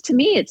it's just, to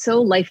me, it's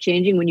so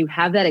life-changing when you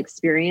have that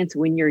experience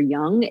when you're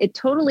young. It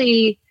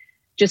totally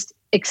just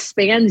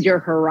expands your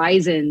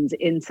horizons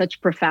in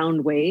such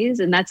profound ways.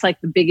 And that's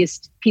like the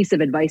biggest piece of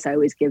advice I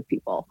always give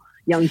people,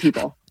 young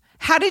people.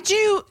 How did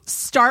you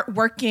start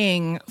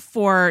working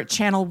for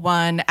Channel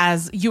One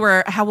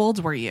how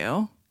old were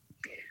you?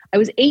 I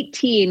was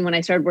 18 when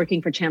I started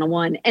working for Channel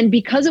One. And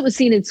because it was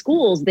seen in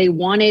schools, they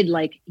wanted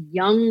like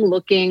young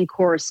looking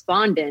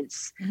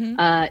correspondents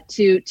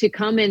to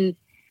come and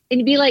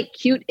be like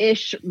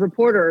cute-ish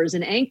reporters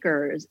and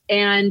anchors.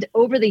 And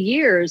over the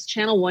years,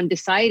 Channel One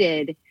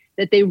decided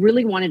that they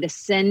really wanted to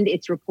send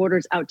its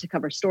reporters out to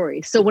cover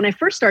stories. So when I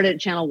first started at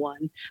Channel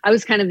One, I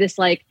was kind of this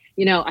like,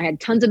 I had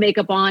tons of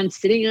makeup on,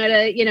 sitting at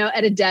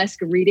a desk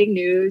reading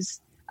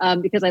news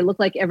because I looked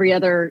like every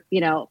other,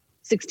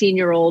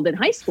 16-year-old in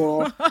high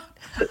school.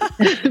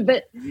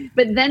 but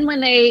then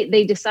when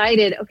they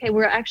decided, okay,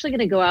 we're actually going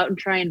to go out and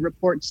try and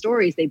report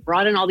stories, they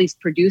brought in all these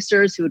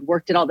producers who had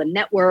worked at all the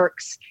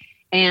networks.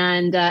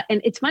 And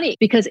it's funny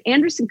because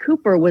Anderson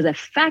Cooper was a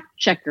fact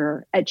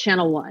checker at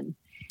Channel One.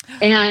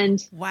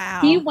 And wow,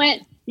 he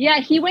went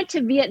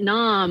to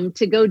Vietnam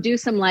to go do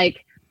some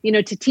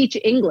to teach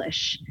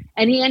English.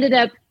 And he ended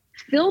up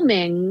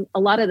filming a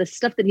lot of the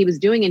stuff that he was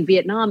doing in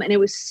Vietnam. And it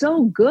was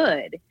so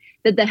good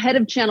that the head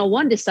of Channel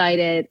One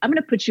decided, I'm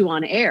going to put you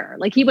on air.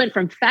 Like, he went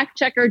from fact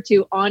checker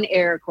to on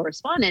air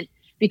correspondent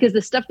because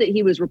the stuff that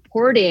he was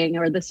reporting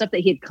or the stuff that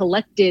he had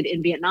collected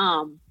in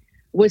Vietnam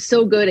was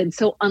so good and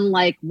so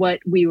unlike what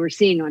we were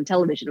seeing on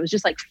television. It was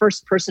just like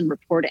first person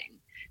reporting.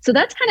 So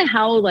that's kind of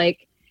how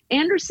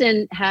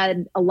Anderson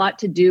had a lot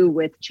to do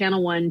with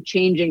Channel One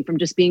changing from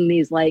just being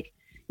these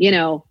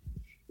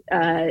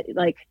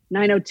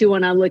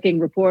 90210 looking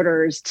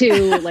reporters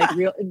to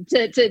real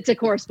to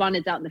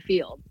correspondents out in the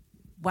field.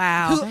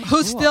 Wow.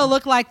 Who still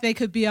look like they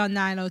could be on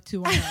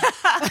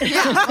 90210.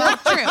 Yeah, well,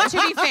 true.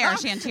 To be fair,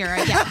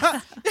 Shantira,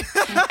 yes.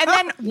 And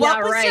then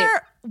what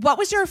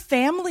was your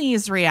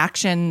family's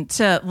reaction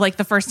to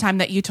the first time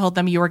that you told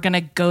them you were going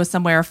to go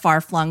somewhere far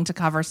flung to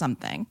cover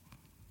something?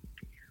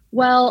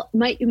 Well,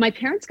 my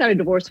parents got a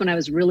divorce when I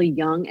was really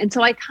young. And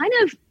so I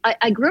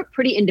grew up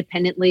pretty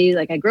independently.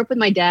 I grew up with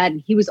my dad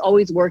and he was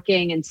always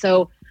working. And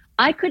so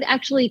I could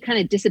actually kind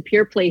of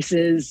disappear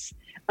places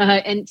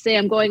and say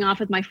I'm going off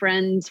with my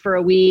friends for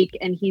a week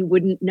and he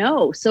wouldn't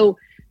know. So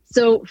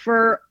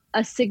for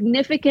a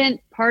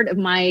significant part of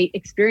my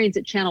experience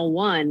at Channel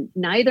One,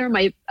 neither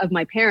of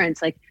my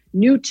parents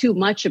knew too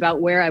much about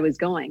where I was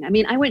going. I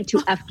mean, I went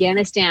to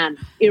Afghanistan,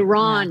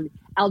 Iran,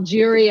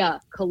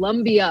 Algeria,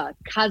 Colombia,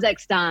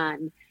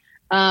 Kazakhstan.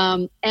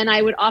 And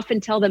I would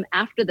often tell them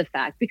after the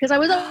fact because I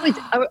was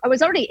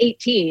already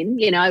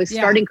 18, I was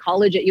starting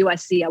college at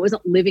USC. I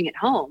wasn't living at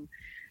home.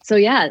 So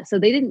so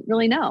they didn't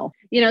really know,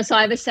 so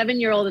I have a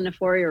 7-year-old and a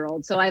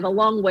 4-year-old. So I have a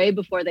long way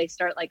before they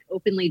start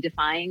openly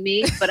defying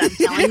me. But I'm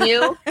telling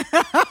you,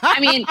 I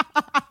mean,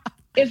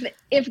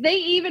 if they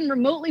even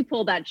remotely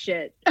pull that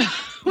shit.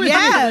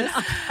 Yes.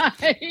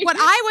 What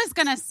I was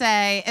going to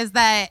say is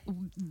that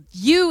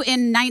you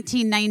in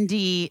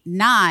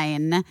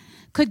 1999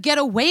 could get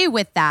away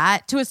with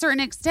that to a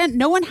certain extent.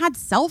 No one had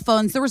cell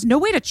phones. There was no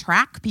way to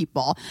track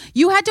people.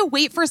 You had to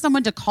wait for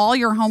someone to call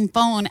your home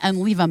phone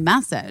and leave a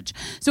message.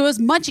 So it was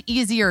much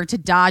easier to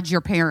dodge your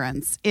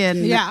parents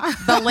in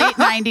the late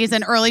 90s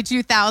and early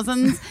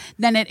 2000s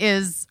than it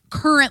is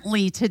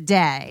currently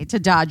today to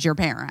dodge your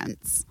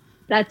parents.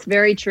 That's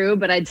very true,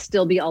 but I'd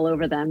still be all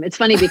over them. It's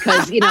funny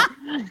because,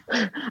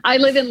 I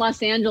live in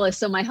Los Angeles.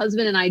 So my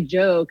husband and I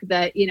joke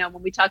that,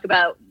 when we talk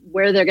about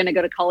where they're going to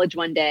go to college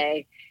one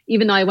day,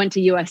 even though I went to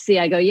USC,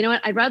 I go, you know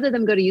what? I'd rather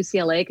them go to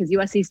UCLA because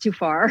USC is too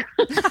far.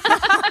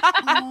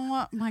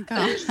 Oh my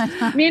gosh.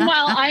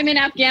 Meanwhile, I'm in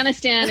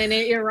Afghanistan and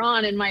in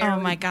Iran in my Oh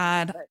my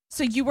God.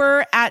 So you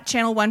were at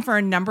Channel One for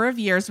a number of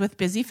years with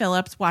Busy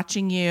Phillips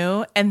watching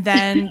you and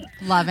then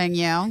loving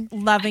you.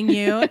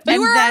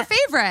 You were our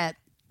favorite.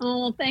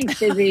 Oh, thanks,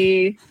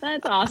 Busy.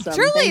 That's awesome.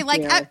 Truly,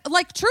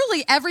 Thank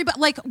truly,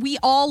 everybody, we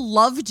all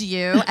loved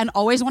you and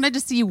always wanted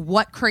to see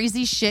what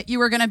crazy shit you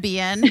were going to be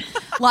in.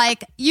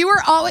 You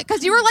were always,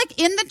 because you were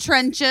in the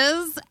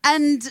trenches,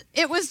 and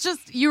it was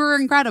just, you were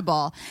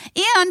incredible.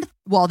 And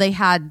well, they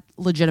had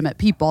legitimate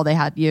people. They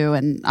had you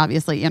and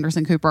obviously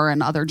Anderson Cooper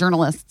and other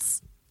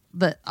journalists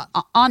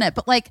on it,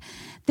 but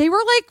they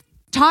were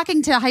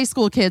talking to high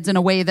school kids in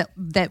a way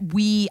that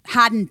we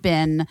hadn't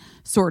been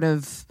sort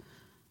of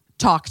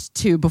talked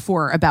to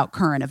before about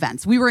current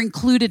events. We were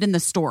included in the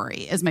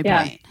story is my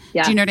point.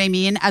 Yeah. Do you know what I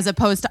mean? As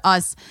opposed to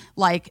us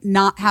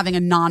not having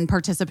a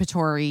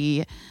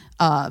non-participatory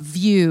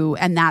view.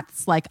 And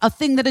that's a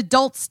thing that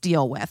adults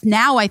deal with.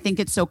 Now I think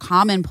it's so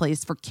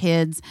commonplace for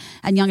kids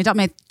and young adults.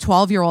 My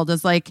 12-year-old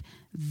is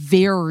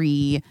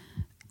very,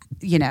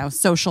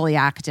 socially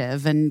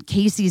active, and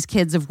Casey's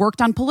kids have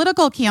worked on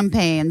political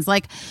campaigns.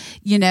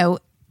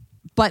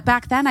 But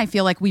back then, I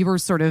feel we were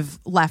sort of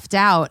left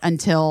out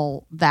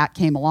until that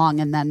came along,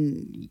 and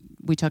then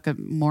we took a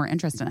more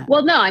interest in it.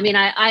 Well, no, I mean,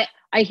 I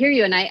hear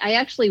you, and I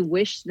actually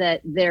wish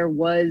that there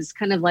was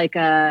kind of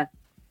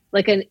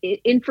like an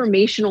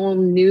informational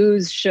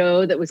news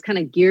show that was kind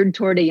of geared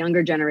toward a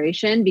younger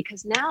generation,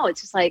 because now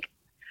it's just like,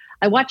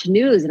 I watch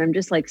news and I'm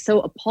just like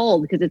so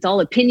appalled because it's all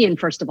opinion,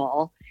 first of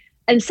all.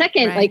 And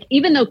second, Right. like,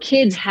 even though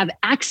kids have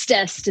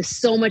access to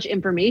so much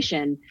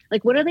information,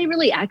 like, what are they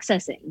really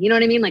accessing? You know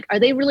what I mean? Like, are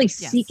they really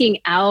seeking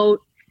out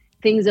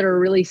things that are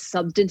really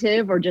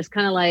substantive, or just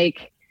kind of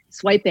like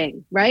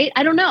swiping? Right?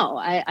 I don't know.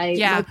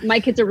 My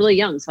kids are really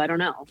young, so I don't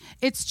know.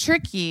 It's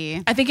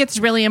tricky. I think it's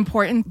really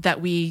important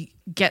that we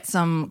get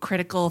some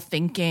critical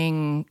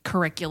thinking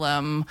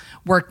curriculum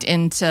worked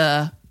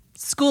into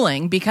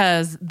schooling,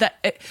 because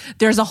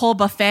there's a whole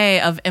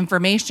buffet of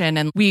information,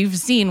 and we've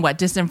seen what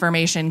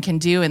disinformation can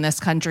do in this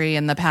country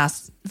in the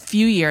past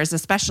few years,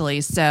 especially.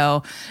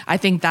 So I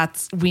think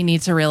we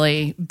need to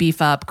really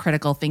beef up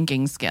critical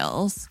thinking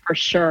skills. For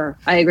sure.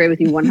 I agree with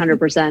you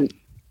 100%.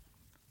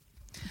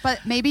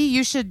 But maybe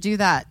you should do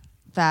that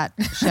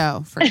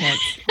show for kids.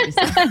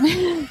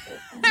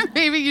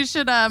 Maybe you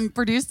should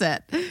produce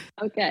it.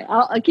 Okay.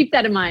 I'll keep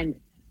that in mind.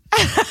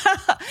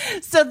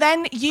 So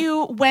then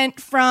you went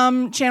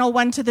from Channel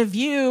 1 to The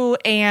View,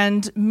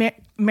 and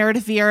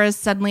Meredith Vieira is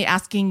suddenly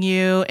asking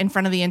you in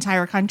front of the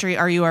entire country,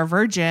 are you a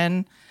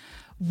virgin?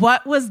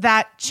 What was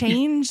that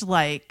change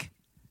like?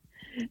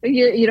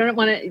 You don't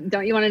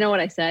you want to know what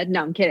I said?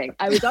 No, I'm kidding.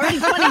 I was already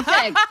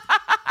 26.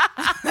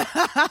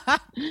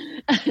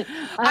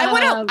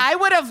 I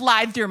would have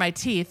lied through my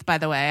teeth, by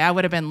the way. I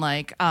would have been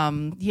like,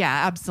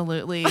 yeah,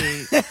 absolutely,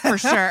 for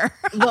sure.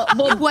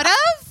 Well, what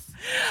if?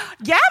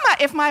 Yeah,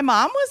 if my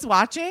mom was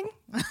watching.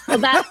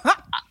 Well,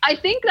 I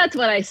think that's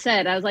what I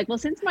said. I was like, well,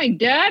 since my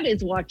dad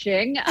is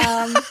watching,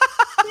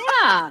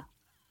 yeah,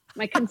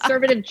 my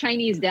conservative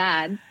Chinese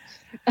dad.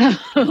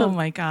 Oh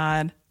my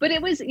God. But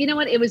it was, you know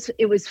what? It was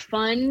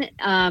fun.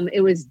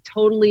 It was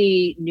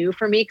totally new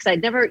for me because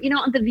I'd never,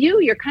 on The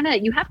View, you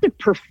have to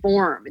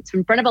perform. It's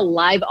in front of a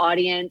live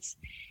audience,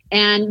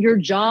 and your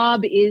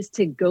job is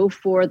to go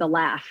for the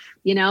laugh.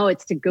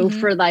 It's to go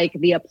for like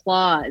the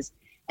applause.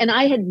 And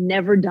I had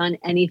never done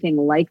anything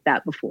like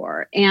that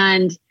before.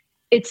 And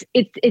it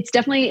was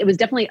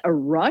definitely a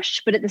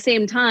rush, but at the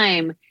same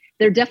time,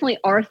 there definitely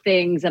are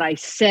things that I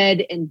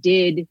said and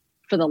did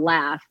for the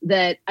laugh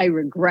that I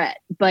regret.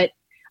 But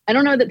I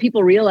don't know that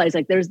people realize,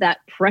 like, there's that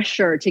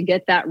pressure to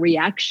get that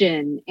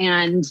reaction,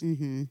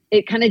 and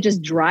it kind of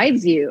just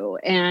drives you.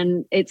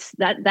 And it's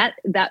that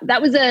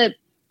was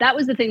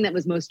the thing that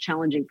was most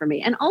challenging for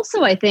me. And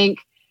also, I think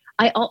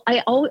I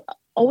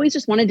always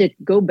just wanted to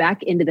go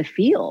back into the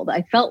field.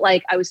 I felt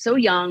like I was so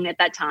young at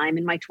that time,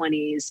 in my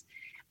 20s.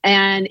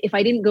 And if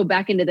I didn't go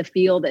back into the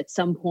field at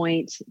some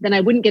point, then I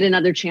wouldn't get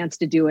another chance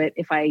to do it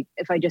if I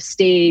just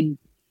stayed,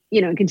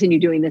 and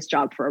continued doing this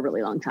job for a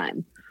really long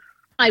time.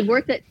 I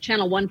worked at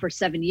Channel 1 for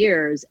 7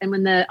 years. And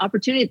when the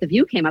opportunity at The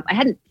View came up, I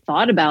hadn't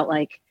thought about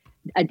like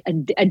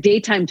a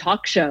daytime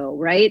talk show,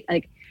 right?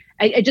 Like,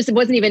 it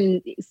wasn't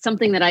even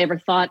something that I ever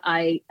thought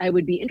I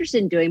would be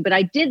interested in doing. But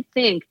I did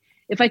think,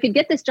 if I could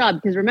get this job,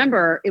 because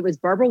remember, it was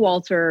Barbara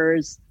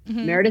Walters,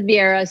 Meredith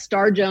Vieira,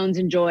 Star Jones,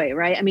 and Joy,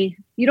 right? I mean,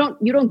 you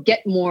don't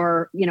get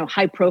more,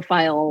 high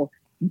profile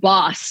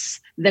boss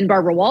than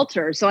Barbara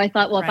Walters. So I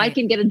thought, well, if I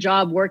can get a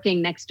job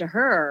working next to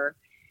her,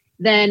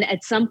 then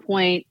at some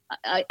point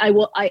I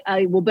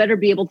will better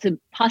be able to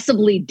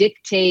possibly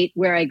dictate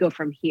where I go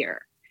from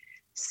here.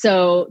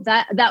 So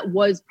that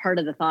was part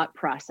of the thought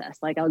process.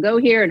 Like, I'll go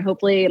here and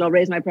hopefully it'll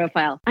raise my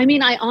profile. I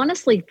mean, I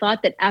honestly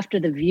thought that after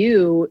The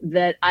View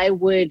that I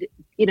would,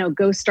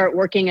 go start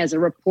working as a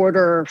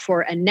reporter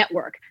for a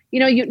network.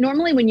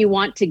 Normally when you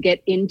want to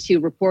get into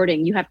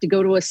reporting, you have to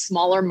go to a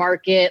smaller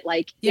market,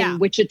 like in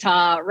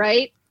Wichita,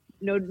 right?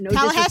 No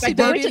disrespect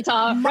to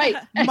Wichita, right?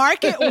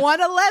 Market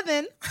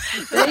 111.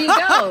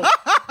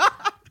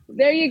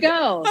 There you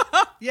go.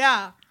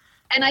 Yeah.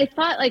 And I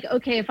thought, like,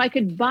 okay, if I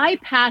could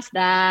bypass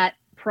that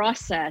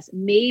process,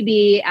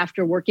 maybe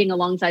after working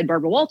alongside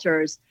Barbara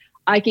Walters,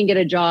 I can get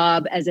a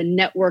job as a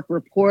network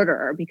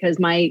reporter because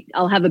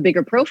I'll have a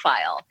bigger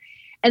profile.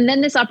 And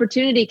then this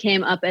opportunity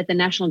came up at the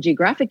National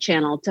Geographic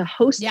Channel to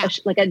host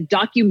a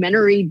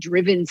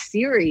documentary-driven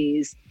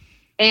series.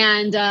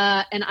 And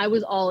I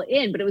was all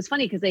in, but it was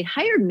funny because they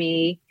hired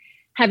me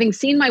having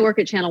seen my work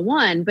at Channel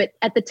 1. But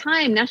at the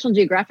time, National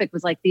Geographic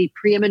was like the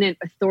preeminent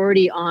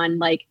authority on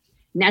like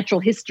natural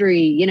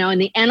history, in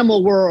the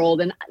animal world.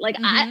 And like,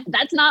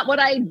 that's not what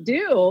I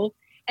do.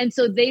 And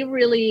so they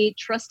really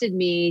trusted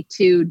me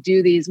to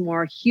do these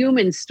more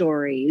human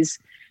stories,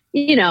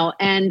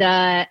 and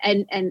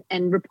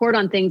report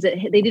on things that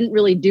they didn't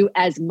really do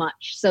as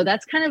much. So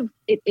that's kind of,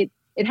 it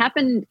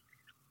happened,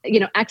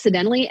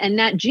 accidentally. And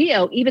Nat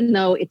Geo, even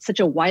though it's such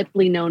a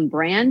widely known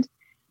brand,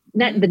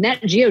 the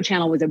Nat Geo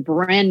channel was a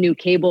brand new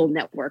cable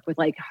network with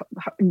like,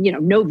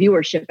 no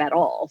viewership at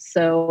all.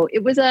 So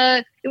it was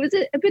a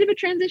bit of a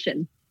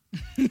transition.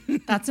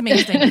 That's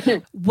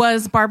amazing.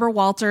 Was Barbara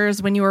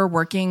Walters, when you were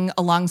working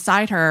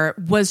alongside her,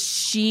 was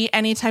she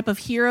any type of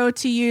hero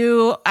to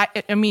you?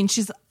 I mean,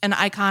 she's an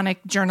iconic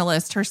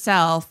journalist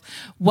herself.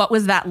 What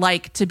was that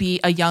like to be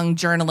a young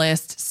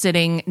journalist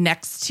sitting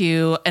next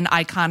to an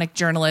iconic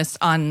journalist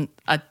on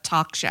a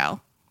talk show?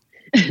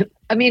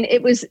 I mean,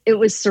 it was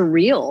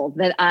surreal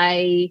that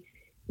I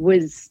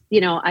was,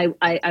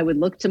 I would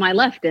look to my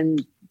left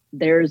and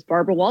there's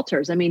Barbara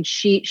Walters. I mean,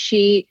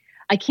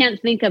 I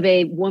can't think of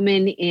a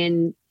woman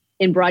in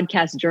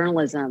broadcast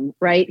journalism,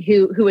 right,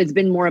 who has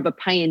been more of a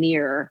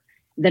pioneer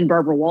than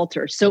Barbara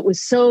Walters. So it was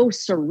so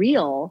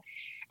surreal.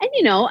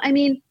 And, I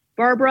mean,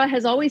 Barbara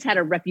has always had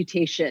a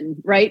reputation,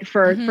 right,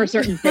 for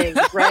certain things,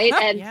 right?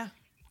 And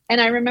And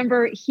I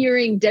remember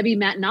hearing Debbie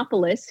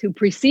Matenopoulos, who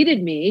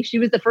preceded me, she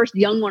was the first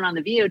young one on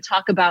The View,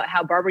 talk about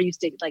how Barbara used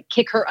to like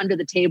kick her under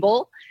the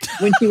table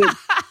when she would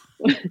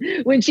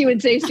when she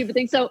would say stupid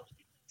things. So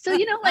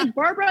like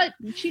Barbara,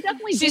 she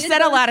definitely she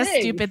said a lot of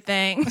stupid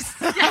things.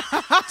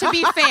 To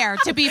be fair,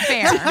 the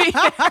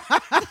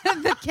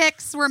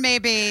kicks were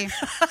maybe,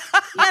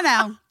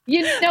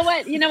 You know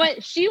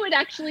what? She would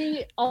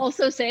actually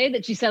also say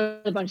that she said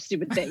a bunch of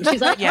stupid things.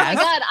 She's like, yes. Oh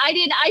my God,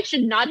 I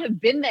should not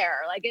have been there.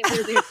 Like it was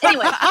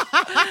anyway.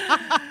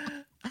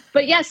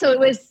 But yeah, so it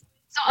was,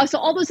 so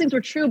all those things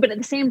were true. But at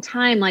the same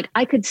time, like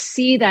I could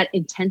see that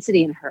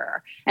intensity in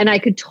her and I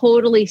could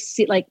totally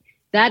see like,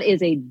 that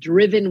is a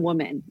driven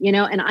woman,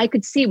 and I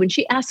could see when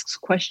she asks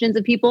questions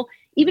of people,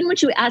 even when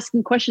she was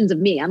asking questions of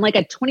me, I'm like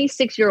a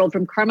 26-year-old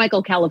from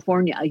Carmichael,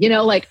 California,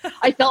 like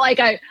I felt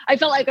like I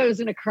was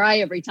going to cry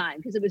every time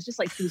because it was just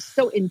like, she was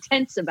so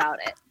intense about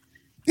it.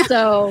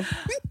 So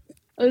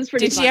it was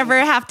pretty Did funny. she ever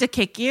have to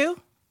kick you?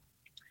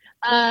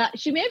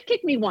 She may have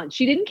kicked me once.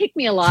 She didn't kick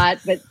me a lot,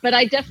 but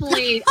I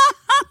definitely,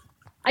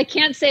 I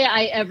can't say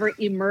I ever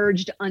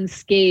emerged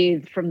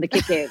unscathed from the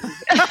kicking.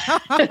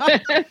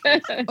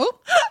 Oh.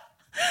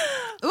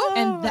 Ooh,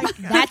 and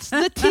that's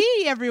the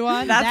tea,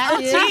 everyone.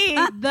 That's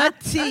the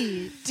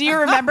tea. Do you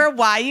remember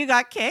why you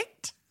got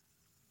kicked?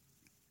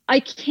 I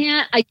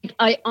can't.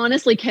 I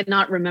honestly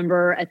cannot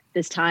remember at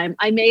this time.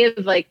 I may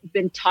have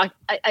been talk.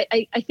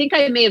 I think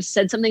I may have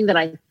said something that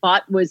I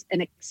thought was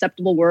an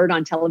acceptable word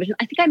on television.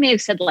 I think I may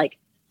have said like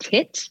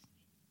tit.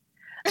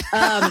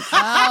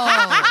 Oh,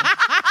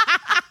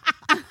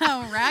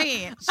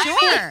 right.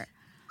 Sure.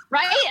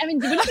 Right? I mean,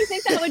 wouldn't you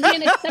think that would be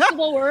an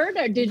acceptable word?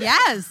 Or did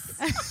Yes.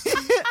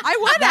 I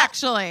would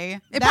actually.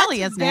 It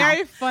probably is now.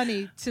 Very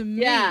funny to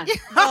me. Yeah.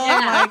 Oh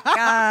my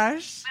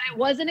gosh. But it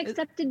wasn't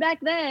accepted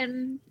back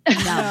then.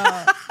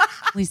 No.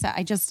 Lisa,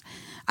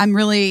 I'm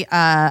really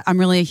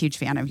a huge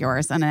fan of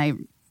yours, and I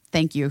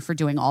thank you for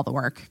doing all the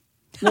work.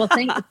 Well,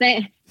 thank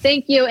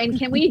you. And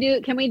can we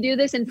do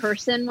this in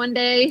person one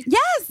day?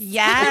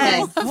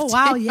 Yes. Okay. Oh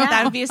wow, yeah.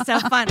 That would be so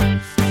fun.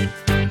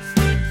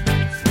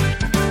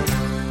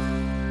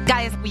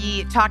 Guys,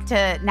 we talked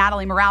to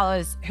Natalie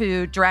Morales,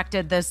 who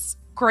directed this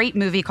great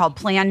movie called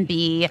Plan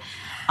B.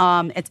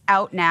 It's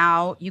out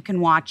now. You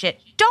can watch it.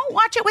 Don't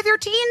watch it with your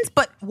teens,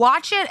 but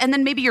watch it, and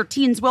then maybe your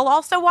teens will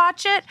also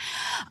watch it.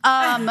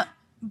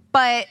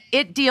 But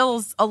it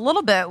deals a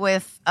little bit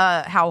with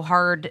how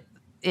hard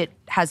it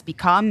has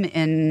become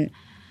in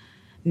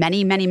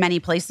many, many,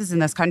 many places in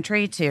this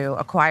country to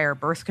acquire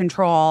birth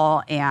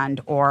control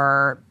and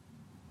or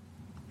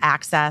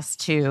access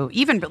to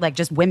even like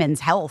just women's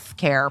health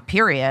care,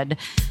 period.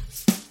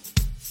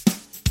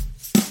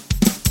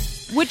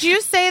 Would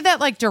you say that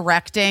like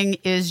directing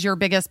is your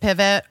biggest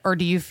pivot, or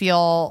do you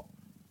feel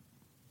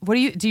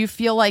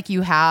like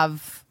you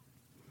have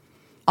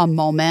a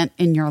moment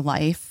in your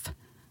life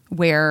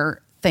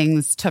where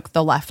things took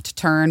the left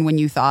turn when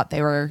you thought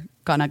they were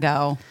gonna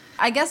go?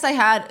 I guess I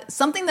had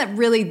something that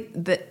really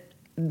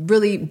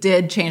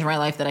did change my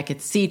life, that I could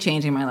see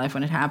changing my life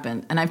when it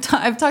happened. And I've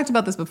talked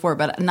about this before,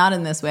 but not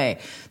in this way.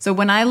 So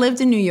when I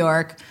lived in New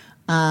York,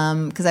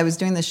 because I was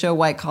doing the show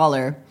White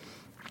Collar,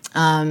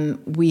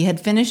 we had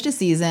finished a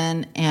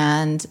season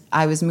and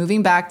I was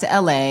moving back to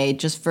LA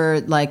just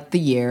for like the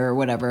year or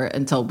whatever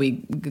until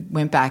we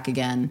went back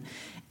again.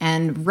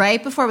 And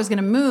right before I was going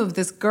to move,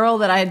 this girl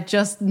that I had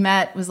just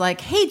met was like,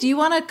 "Hey, do you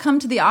want to come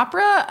to the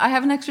opera? I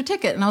have an extra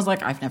ticket." And I was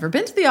like, "I've never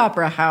been to the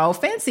opera. How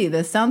fancy.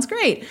 This sounds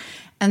great."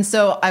 And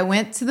so I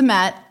went to the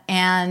Met,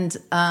 and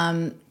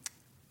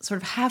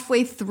sort of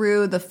halfway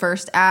through the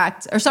first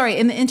act,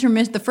 in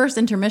the first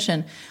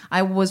intermission,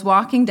 I was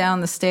walking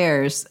down the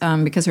stairs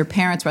because her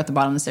parents were at the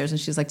bottom of the stairs, and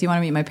she's like, "Do you want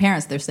to meet my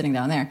parents? They're sitting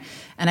down there."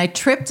 And I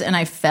tripped and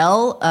I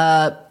fell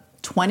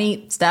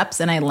 20 steps,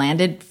 and I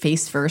landed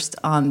face first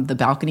on the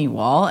balcony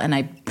wall, and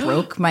I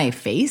broke my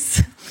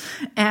face.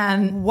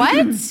 And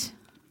what?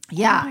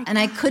 Yeah, and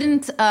I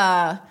couldn't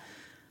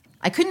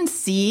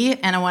see,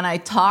 and when I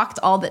talked,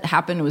 all that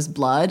happened was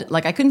blood.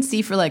 Like I couldn't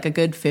see for like a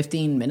good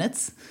 15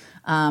 minutes.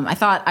 I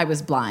thought I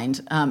was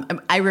blind.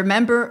 I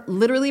remember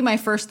literally my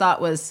first thought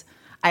was,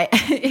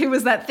 it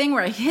was that thing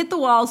where I hit the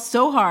wall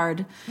so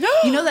hard.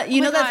 You know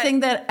that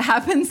thing that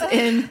happens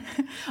in.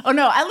 Oh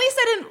no! At least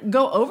I didn't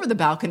go over the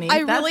balcony. I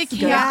really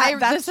can't. Yeah,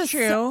 that's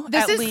true.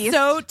 This is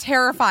so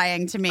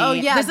terrifying to me. Oh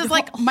yeah, this is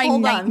like my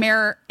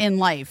nightmare in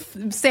life.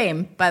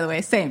 Same, by the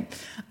way, same.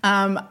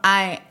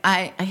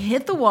 I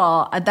hit the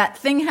wall. That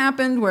thing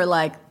happened where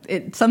like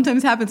it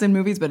sometimes happens in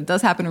movies, but it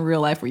does happen in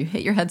real life, where you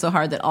hit your head so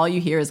hard that all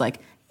you hear is like,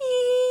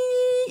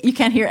 you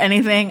can't hear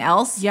anything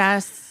else.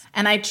 Yes.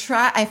 And I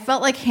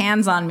felt like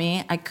hands on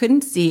me. I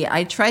couldn't see.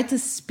 I tried to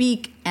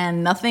speak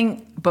and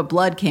nothing but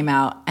blood came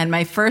out. And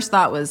my first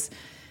thought was,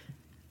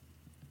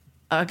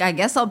 I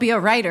guess I'll be a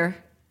writer.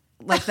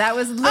 Like that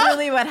was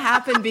literally what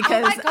happened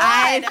because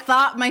I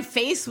thought my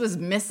face was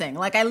missing.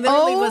 Like I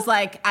literally was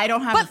like, I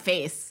don't have a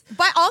face.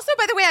 But also,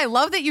 by the way, I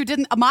love that you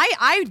didn't.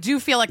 I do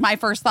feel like my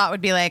first thought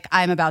would be like,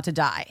 I'm about to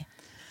die.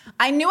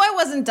 I knew I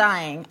wasn't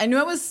dying. I knew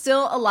I was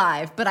still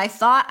alive, but I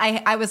thought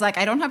I was like,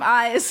 I don't have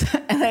eyes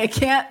and I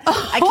can't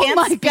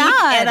speak.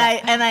 God.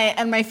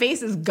 And my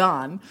face is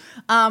gone.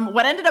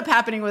 What ended up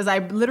happening was I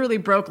literally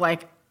broke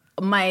like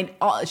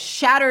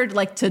shattered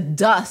like to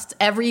dust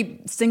every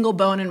single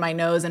bone in my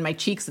nose and my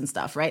cheeks and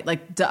stuff, right?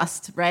 Like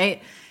dust,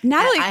 right?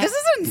 Natalie, this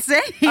is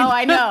insane. Oh,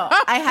 I know.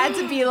 I had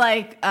to be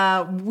like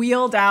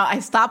wheeled out. I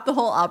stopped the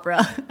whole opera.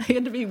 I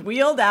had to be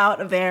wheeled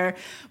out of there.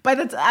 By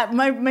the time,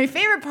 my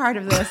favorite part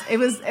of this, it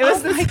was it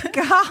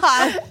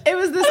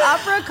was this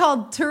opera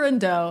called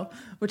Turandot,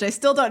 which I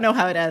still don't know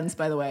how it ends,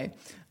 by the way.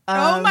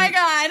 Oh my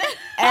God.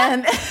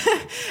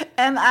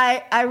 and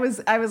I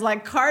was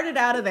like carted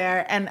out of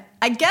there. And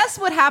I guess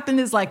what happened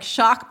is like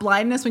shock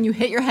blindness. When you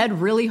hit your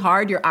head really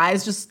hard, your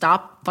eyes just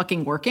stop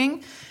fucking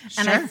working.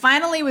 Sure. And I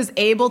finally was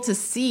able to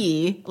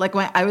see, like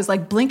when I was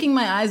like blinking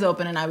my eyes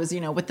open and I was,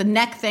 with the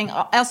neck thing.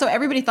 Also,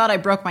 everybody thought I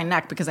broke my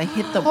neck because I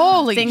hit the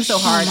thing so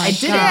hard. I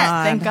didn't.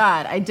 Thank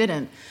God I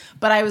didn't.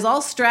 But I was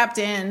all strapped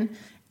in.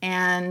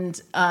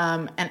 And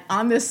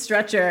on this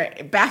stretcher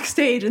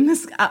backstage, and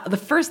the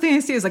first thing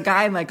I see is a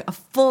guy in like a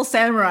full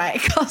samurai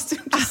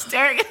costume just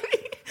staring at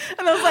me,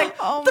 and I was like,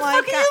 "Oh my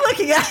God, what are you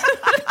looking at?"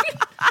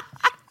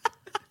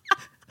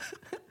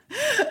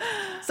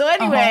 So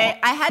anyway,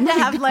 I had to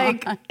have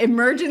like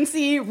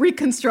emergency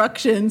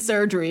reconstruction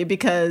surgery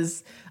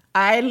because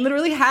I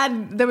literally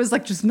there was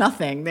like just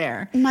nothing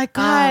there. Oh my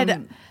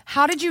God.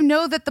 How did you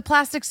know that the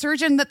plastic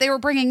surgeon that they were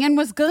bringing in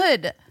was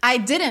good? I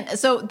didn't.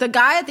 So the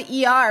guy at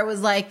the ER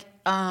was like,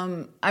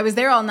 I was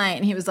there all night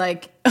and he was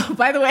like, oh,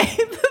 by the way,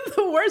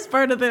 the worst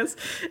part of this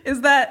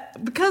is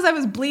that because I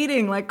was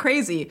bleeding like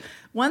crazy,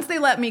 once they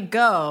let me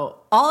go,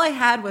 all I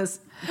had was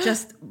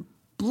just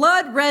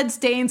blood red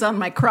stains on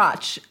my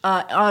crotch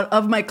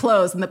of my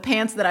clothes and the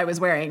pants that I was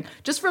wearing,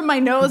 just from my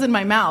nose and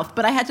my mouth.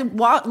 But I had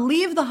to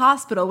leave the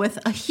hospital with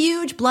a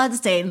huge blood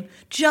stain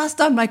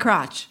just on my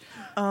crotch.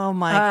 Oh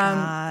my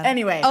God.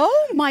 Anyway.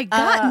 Oh my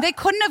God. They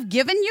couldn't have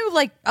given you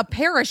like a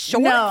pair of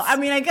shorts? No, I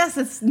mean, I guess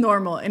it's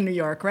normal in New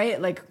York, right?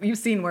 Like you've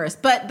seen worse.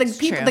 But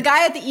the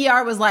guy at the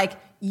ER was like,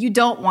 you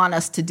don't want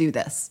us to do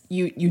this.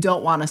 You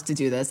don't want us to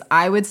do this.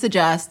 I would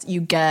suggest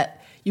you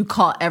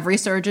call every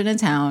surgeon in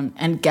town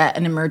and get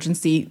an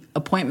emergency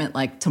appointment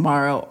like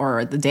tomorrow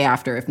or the day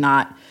after. If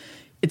not,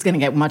 it's going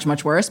to get much,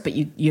 much worse, but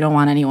you don't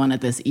want anyone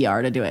at this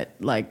ER to do it.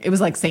 Like, it was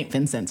like St.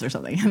 Vincent's or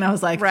something. And I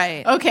was like,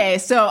 right. Okay.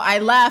 So I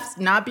left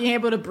not being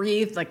able to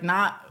breathe, like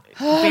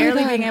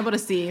barely being able to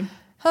see.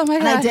 Oh my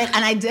God.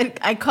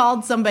 I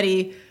called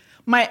somebody.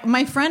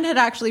 My friend had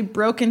actually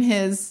broken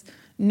his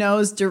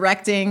nose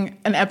directing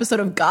an episode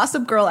of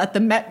Gossip Girl at the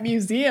Met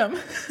Museum.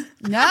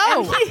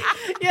 No.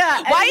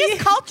 Why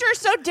is culture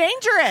so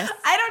dangerous?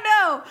 I don't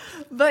know.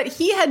 But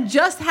he had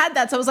just had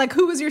that. So I was like,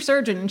 who was your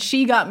surgeon? And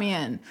she got me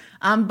in.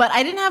 But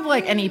I didn't have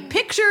like any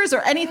pictures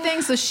or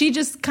anything. So she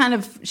just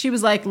she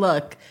was like,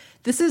 look,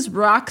 this is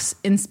rocks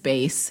in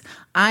space.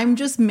 I'm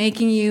just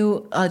making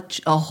you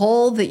a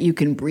hole that you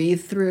can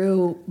breathe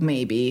through,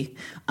 maybe.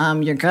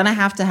 You're going to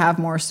have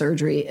more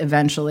surgery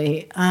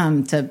eventually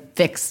to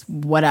fix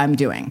what I'm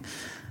doing.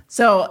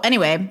 So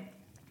anyway,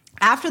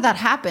 after that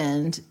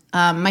happened,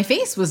 my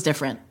face was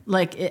different,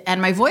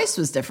 and my voice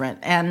was different.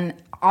 And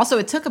also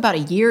it took about a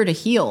year to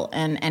heal.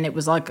 And it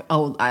was like a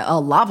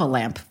lava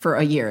lamp for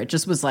a year. It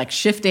just was like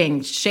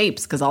shifting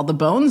shapes because all the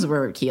bones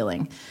were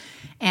healing.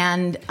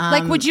 And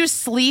like, would you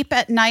sleep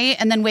at night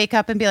and then wake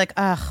up and be like,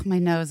 ugh, my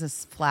nose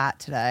is flat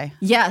today?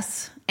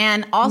 Yes.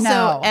 And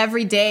also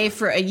every day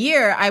for a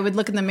year, I would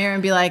look in the mirror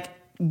and be like,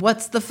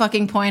 what's the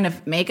fucking point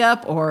of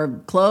makeup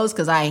or clothes?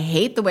 Because I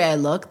hate the way I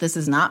look. This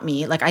is not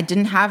me. Like, I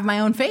didn't have my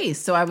own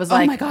face. So I was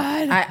like, oh my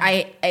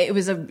God. It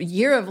was a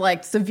year of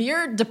like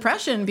severe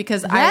depression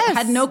because I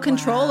had no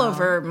control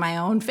over my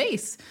own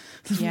face.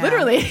 Yeah.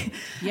 Literally.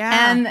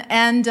 Yeah.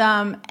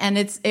 And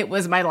it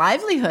was my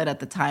livelihood at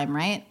the time,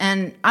 right?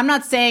 And I'm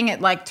not saying it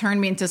like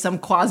turned me into some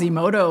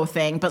Quasimodo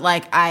thing, but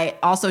like I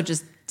also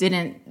just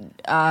didn't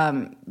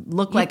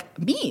look like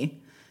me.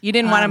 You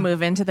didn't want to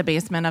move into the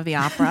basement of the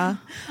opera?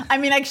 I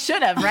mean, I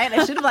should have, right?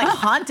 I should have like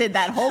haunted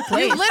that whole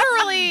place.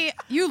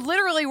 You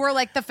literally were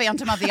like the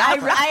Phantom of the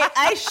Opera.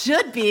 I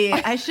should be.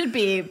 I should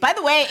be. By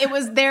the way, it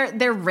was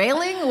their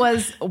railing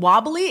was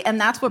wobbly, and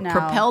that's what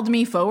propelled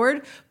me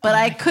forward. But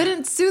I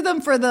couldn't sue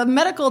them for the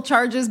medical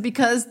charges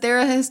because they're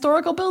a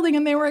historical building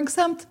and they were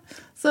exempt.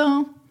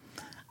 So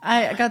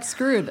I got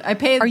screwed. I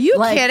paid. Are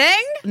you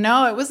kidding?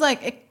 No, it was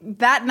like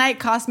that night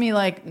cost me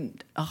like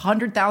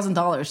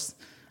 $100,000.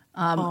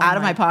 Out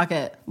of my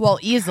pocket. Well,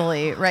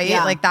 easily, right?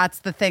 Yeah. Like that's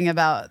the thing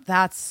about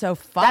that's so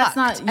fucked.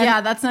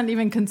 That's not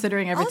even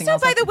considering everything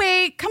also, else. by the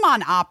way, come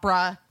on,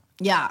 opera.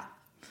 Yeah.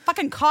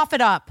 Fucking cough it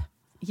up.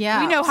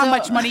 Yeah. We know how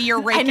much money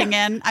you're raking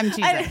in. I'm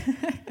teasing.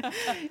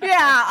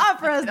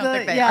 Opera's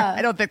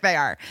I don't think they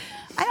are.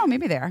 I don't know.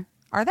 Maybe they are.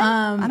 Are they?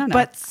 I don't know.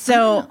 But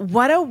so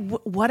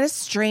what a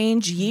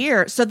strange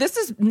year. So this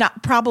is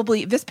not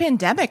probably, this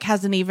pandemic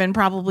hasn't even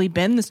probably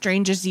been the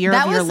strangest year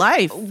of your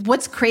life.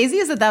 What's crazy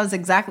is that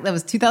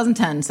was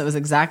 2010. So it was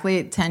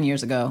exactly 10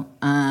 years ago.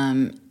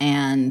 And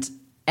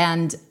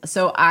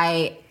so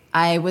I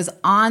was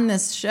on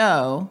this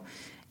show,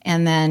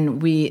 and then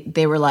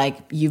they were like,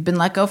 you've been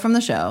let go from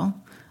the show.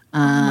 Oh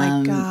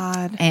my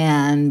God.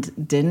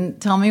 And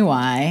didn't tell me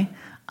why.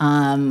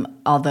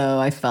 Although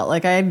I felt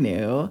like I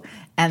knew.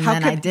 And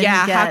then I didn't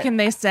get, how can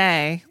they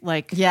say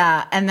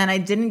and then I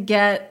didn't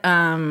get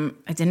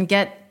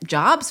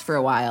jobs for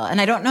a while.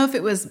 And I don't know if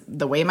it was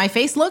the way my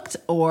face looked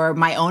or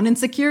my own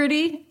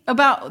insecurity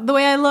about the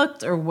way I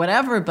looked or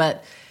whatever,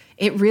 but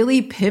it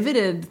really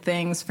pivoted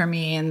things for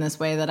me in this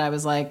way that I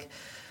was like,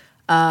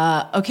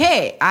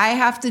 okay, I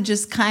have to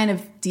just kind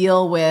of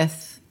deal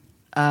with,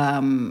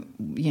 I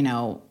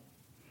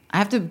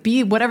have to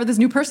be whatever this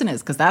new person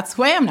is, because that's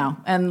who I am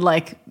now. And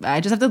like, I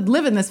just have to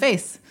live in this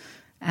face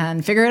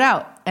and figure it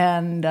out.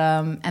 And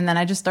then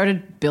I just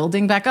started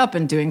building back up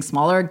and doing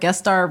smaller guest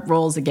star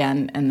roles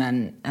again, and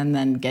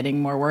then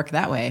getting more work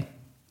that way.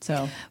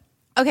 So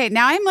okay,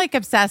 now I'm like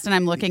obsessed, and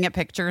I'm looking at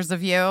pictures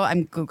of you.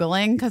 I'm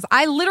Googling because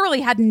I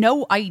literally had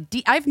no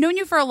idea. I've known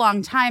you for a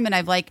long time, and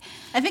I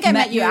think I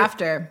met you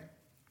after.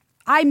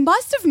 I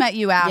must have met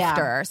you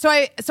after.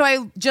 Yeah. So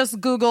I just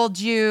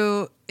Googled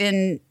you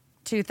in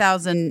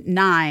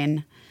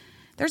 2009.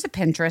 There's a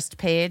Pinterest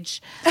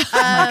page. Oh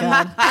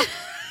my God.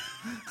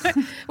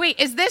 Wait,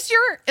 is this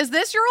your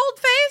old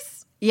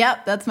face?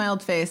 Yep, that's my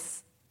old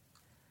face.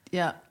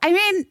 Yeah. I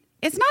mean,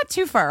 it's not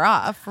too far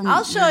off from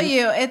I'll show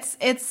you. It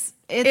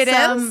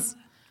is.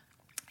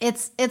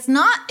 It's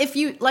not, if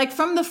you like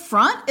from the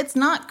front, it's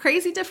not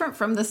crazy different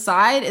from the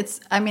side.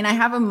 I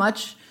have a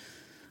much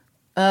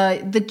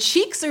the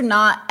cheeks are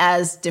not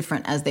as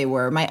different as they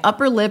were. My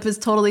upper lip is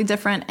totally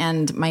different,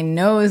 and my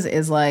nose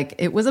is like,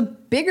 it was a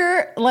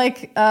bigger,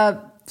 like a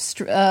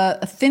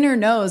thinner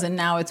nose, and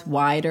now it's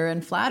wider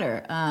and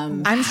flatter.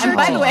 I'm sure.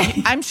 By the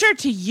way, I'm sure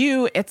to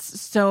you it's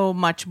so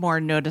much more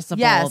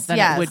noticeable than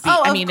it would be.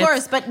 Oh, of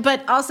course,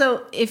 but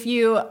also if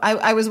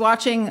I was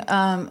watching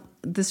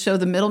this show,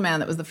 The Middleman.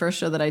 That was the first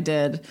show that I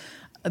did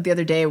the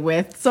other day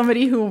with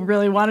somebody who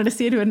really wanted to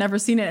see it, who had never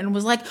seen it, and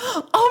was like,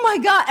 oh my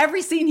God,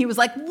 every scene he was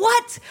like,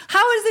 what?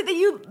 How is it that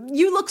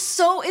you look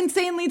so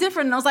insanely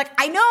different? And I was like,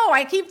 I know,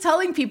 I keep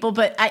telling people,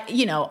 but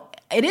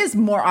it is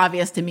more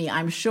obvious to me,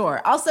 I'm sure.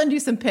 I'll send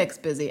you some pics,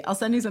 Busy. I'll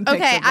send you some pics.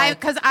 Okay,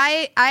 because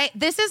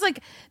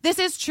this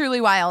is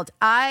truly wild.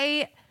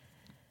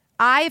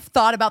 I've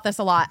thought about this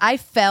a lot. I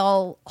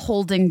fell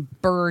holding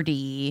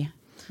Birdie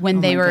when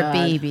they were a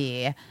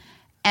baby,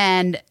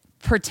 and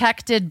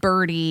protected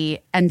Birdie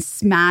and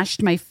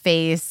smashed my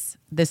face.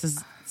 This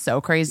is so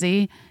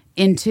crazy,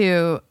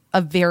 into a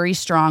very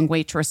strong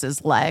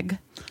waitress's leg.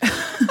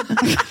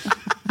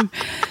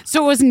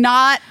 So it was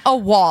not a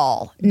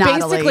wall,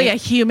 Natalie. Basically a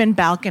human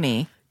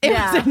balcony. It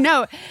was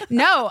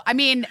no. I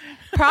mean,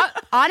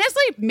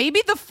 honestly,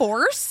 maybe the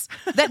force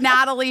that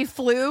Natalie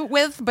flew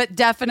with, but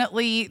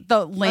definitely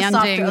the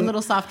landing, a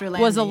little softer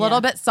landing, was a little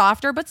bit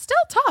softer, but still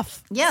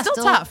tough. Yeah, still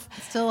tough.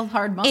 Still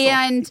hard muscle.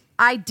 And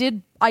I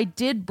did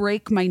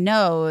break my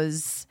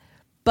nose,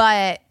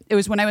 but it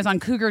was when I was on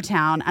Cougar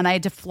Town, and I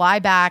had to fly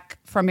back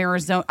from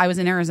Arizona. I was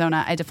in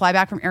Arizona. I had to fly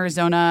back from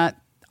Arizona.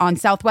 On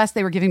Southwest,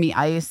 they were giving me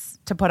ice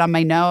to put on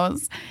my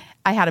nose.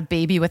 I had a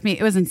baby with me.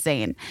 It was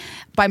insane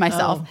by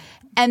myself. Oh.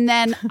 And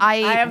then I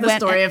have the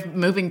story of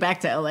moving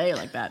back to LA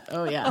like that.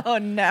 Oh, yeah. Oh,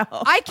 no.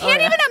 I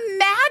can't even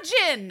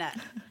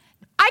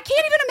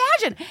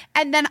imagine.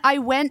 And then I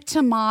went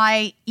to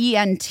my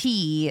ENT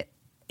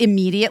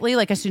immediately,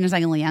 like as soon as I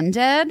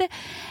landed.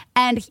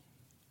 And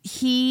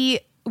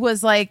he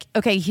was like,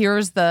 okay,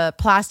 here's the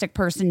plastic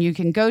person you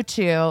can go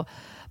to.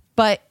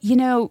 But,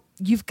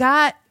 you've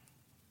got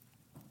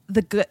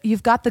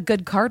the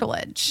good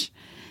cartilage.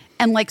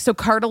 And like, so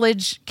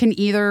cartilage can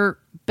either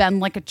bend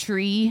like a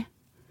tree,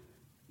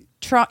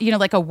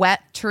 like a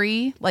wet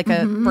tree, like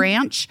a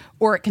branch,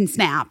 or it can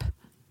snap.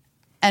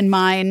 And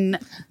mine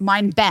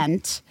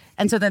bent.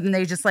 And so then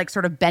they just like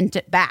sort of bent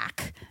it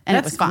back. And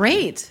that's it was fine.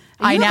 Great.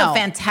 I know. You have a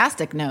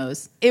fantastic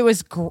nose. It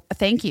was,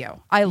 thank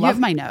you. I love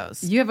my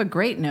nose. You have a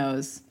great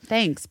nose.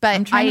 Thanks. But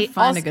I'm trying to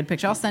find a good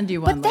picture. I'll send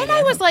you one. But then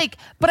I was like,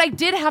 but I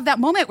did have that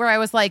moment where I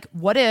was like,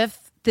 what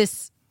if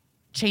this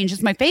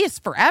changes my face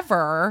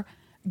forever?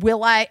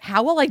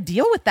 How will I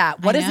deal with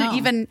that? What is it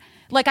even,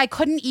 like, I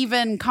couldn't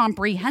even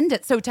comprehend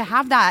it. So to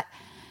have that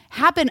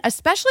happen,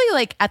 especially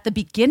like at the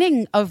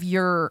beginning of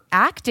your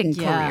acting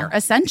career,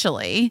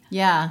 essentially.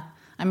 Yeah.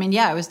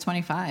 I was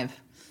 25.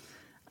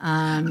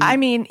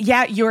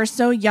 You're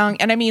so young.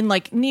 And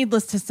like,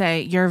 needless to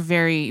say, you're a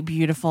very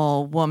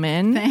beautiful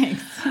woman.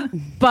 Thanks.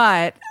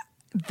 But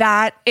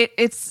that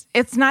it's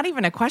not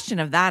even a question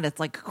of that. It's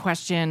like a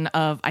question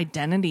of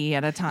identity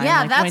at a time.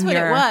 Yeah, like that's what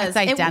it was. It's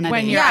identity.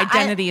 When your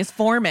identity is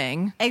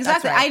forming.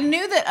 Exactly. Right. I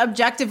knew that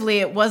objectively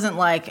it wasn't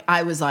like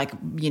I was like,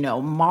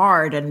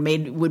 marred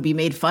and would be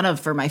made fun of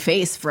for my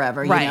face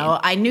forever. Right. You know,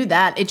 I knew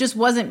that. It just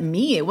wasn't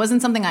me. It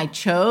wasn't something I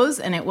chose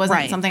and it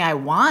wasn't something I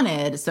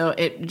wanted. So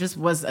it just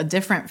was a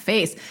different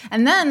face.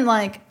 And then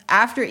like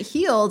after it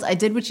healed, I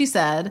did what she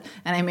said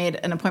and I made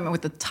an appointment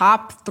with the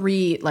top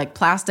 3 like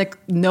plastic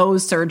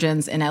nose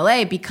surgeons in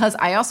LA because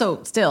I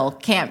also still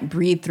can't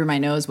breathe through my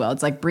nose well.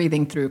 It's like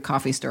breathing through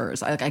coffee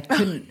stirrers. I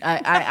couldn't.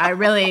 I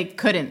really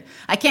couldn't.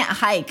 I can't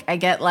hike. I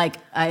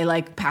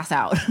pass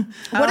out.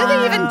 What do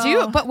they even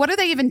do? But what do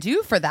they even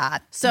do for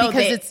that? So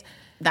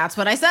that's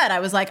what I said.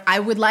 I was like, I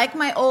would like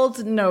my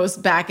old nose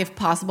back if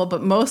possible,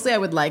 but mostly I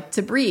would like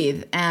to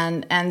breathe.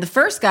 And the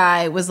first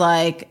guy was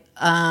like,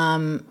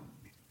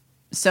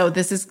 so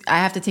I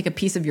have to take a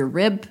piece of your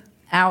rib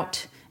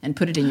out and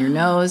put it in your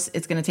nose.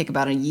 It's going to take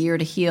about a year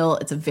to heal.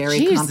 It's a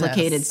very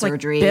complicated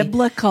surgery. Like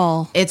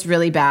biblical. It's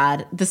really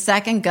bad. The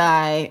second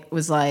guy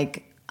was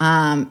like,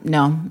 no,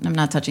 I'm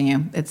not touching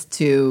you. It's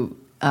too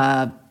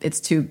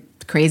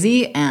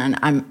crazy. And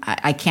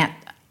I can't,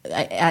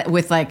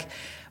 with like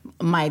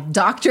my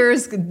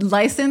doctor's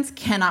license,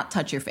 cannot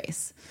touch your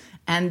face.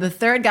 And the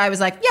third guy was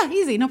like, yeah,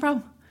 easy, no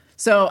problem.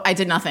 So I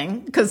did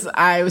nothing because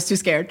I was too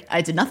scared.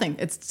 I did nothing.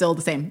 It's still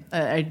the same.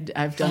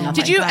 I've done nothing.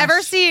 Did you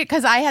ever see,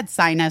 because I had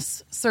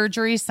sinus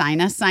surgery.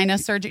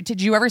 Did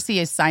you ever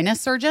see a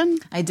sinus surgeon?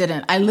 I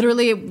didn't. I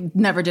literally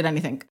never did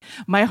anything.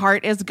 My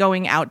heart is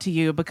going out to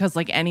you because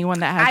like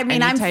anyone that has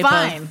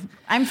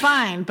I'm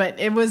fine, but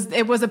it was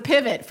a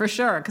pivot for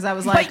sure because I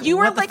was like, but you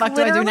were what the like fuck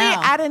do I do literally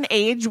now? at an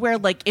age where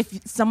like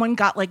if someone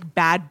got like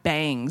bad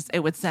bangs,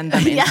 it would send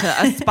them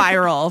into a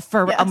spiral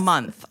for a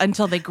month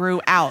until they grew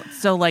out.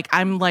 So like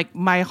I'm like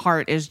my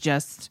heart is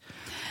just.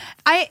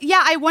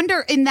 I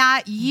wonder in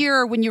that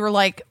year when you were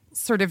like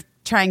sort of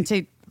trying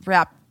to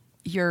wrap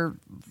your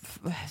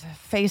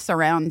face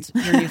around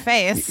your new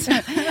face.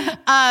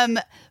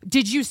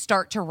 Did you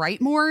start to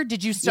write more?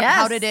 Did you start? Yes.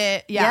 How did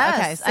it? Yeah. Yes,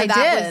 okay. So I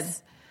that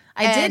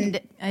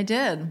did. I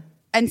did.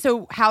 And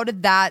so how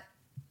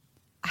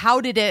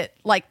did it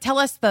like tell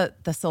us the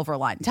silver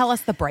line? Tell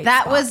us the bright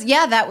That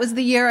spot. that was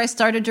the year I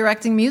started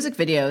directing music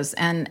videos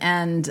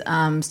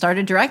and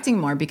started directing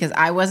more because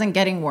I wasn't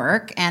getting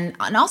work. And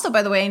also,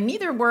 by the way,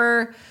 neither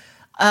were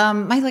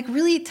my like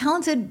really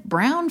talented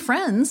brown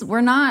friends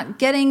were not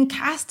getting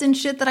cast in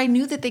shit that I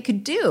knew that they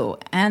could do.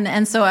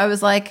 And so I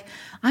was like,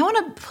 I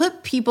want to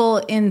put people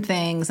in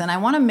things and I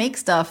want to make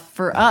stuff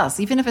for us,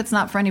 even if it's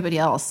not for anybody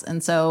else.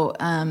 And so,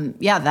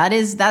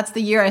 that's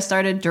the year I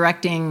started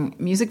directing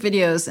music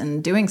videos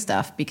and doing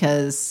stuff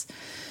because,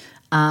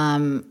 A,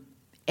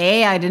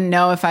 I didn't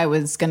know if I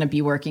was going to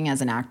be working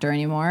as an actor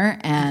anymore.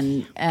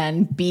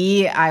 And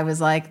B, I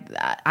was like,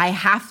 I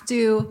have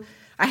to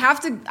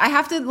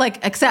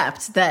like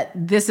accept that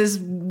this is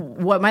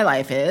what my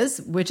life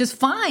is, which is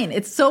fine.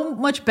 It's so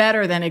much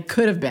better than it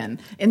could have been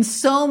in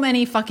so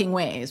many fucking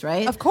ways,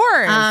 right? Of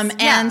course.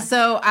 And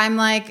so I'm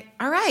like,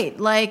 all right,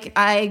 like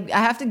I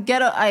have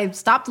to I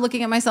stopped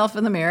looking at myself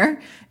in the mirror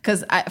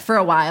for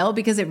a while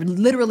because it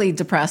literally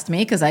depressed me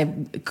because I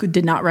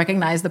did not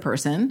recognize the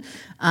person.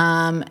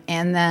 And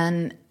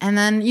then,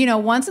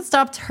 once it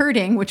stopped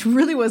hurting, which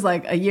really was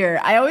like a year,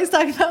 I always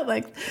talk about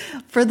like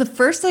for the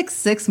first like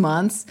 6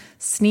 months,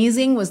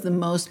 sneezing was the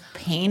most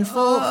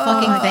painful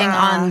fucking thing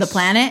on the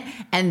planet.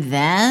 And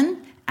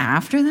then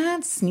after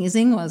that,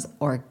 sneezing was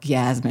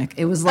orgasmic.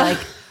 It was like,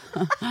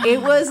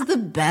 it was the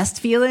best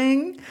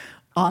feeling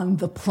on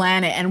the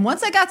planet. And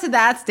once I got to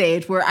that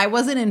stage where I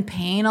wasn't in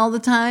pain all the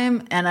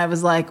time and I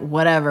was like,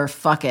 whatever,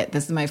 fuck it.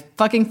 This is my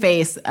fucking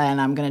face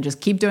and I'm going to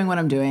just keep doing what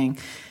I'm doing.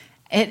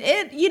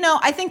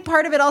 I think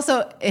part of it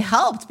also, it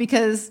helped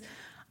because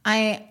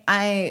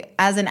I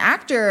as an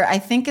actor, I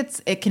think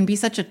it can be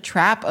such a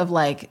trap of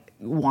like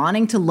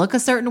wanting to look a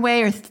certain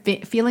way or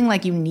feeling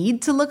like you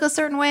need to look a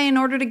certain way in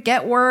order to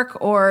get work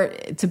or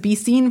to be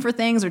seen for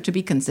things or to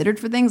be considered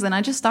for things. And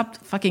I just stopped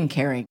fucking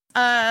caring.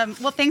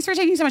 Well, thanks for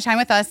taking so much time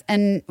with us.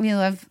 And we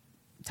love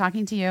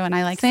talking to you and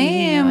I like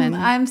seeing you. And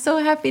I'm so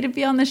happy to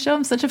be on the show.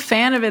 I'm such a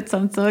fan of it. So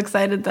I'm so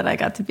excited that I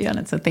got to be on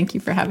it. So thank you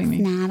for having me.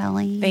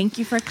 Natalie. Thank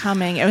you for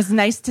coming. It was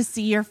nice to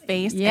see your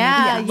face.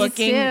 Yeah, and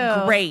looking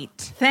great.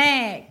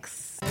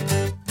 Thanks.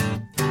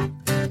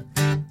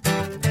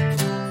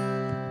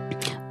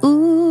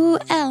 Ooh,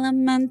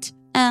 Element,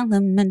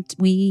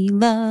 we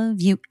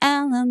love you.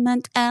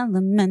 Element,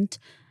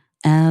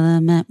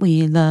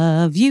 we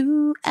love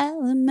you.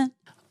 Element.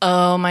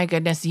 Oh my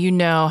goodness. You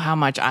know how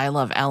much I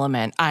love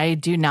Element. I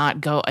do not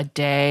go a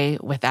day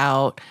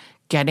without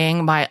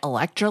getting my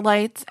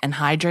electrolytes and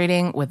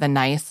hydrating with a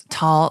nice,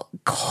 tall,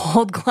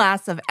 cold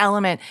glass of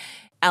Element.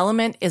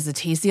 Element is a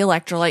tasty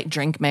electrolyte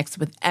drink mix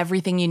with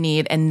everything you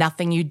need and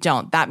nothing you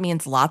don't. That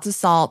means lots of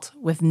salt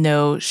with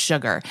no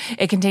sugar.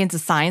 It contains a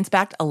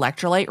science-backed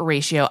electrolyte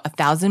ratio,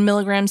 1,000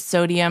 milligrams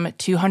sodium,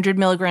 200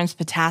 milligrams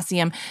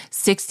potassium,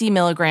 60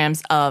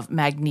 milligrams of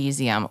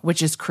magnesium,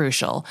 which is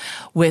crucial,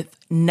 with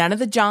none of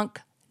the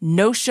junk,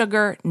 No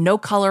sugar, no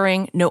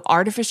coloring, no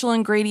artificial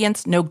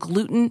ingredients, no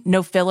gluten,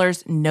 no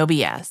fillers, no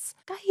BS.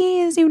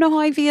 Guys, you know how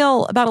I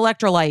feel about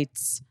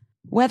electrolytes.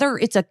 Whether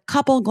it's a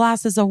couple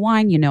glasses of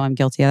wine, you know I'm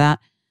guilty of that,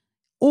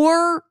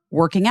 or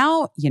working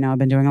out, you know I've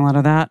been doing a lot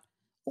of that,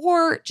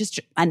 or just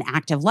an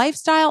active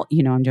lifestyle,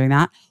 you know I'm doing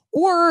that,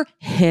 or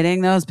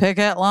hitting those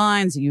picket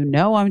lines, you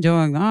know I'm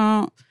doing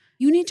that.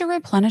 You need to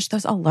replenish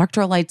those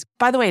electrolytes.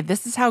 By the way,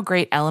 this is how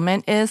great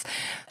Element is.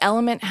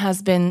 Element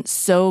has been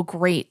so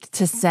great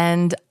to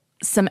send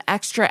some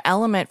extra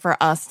Element for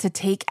us to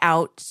take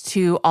out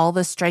to all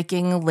the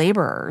striking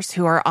laborers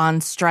who are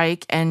on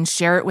strike and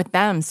share it with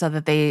them so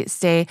that they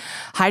stay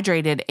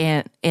hydrated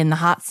in the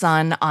hot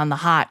sun on the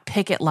hot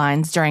picket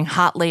lines during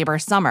hot labor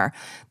summer.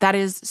 That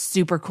is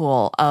super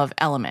cool of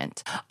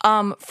Element.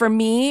 For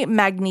me,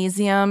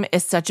 magnesium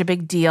is such a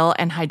big deal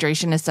and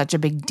hydration is such a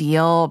big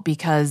deal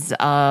because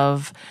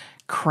of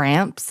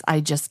cramps. I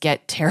just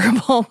get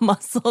terrible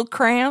muscle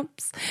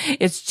cramps.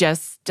 It's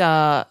just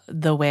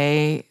the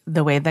way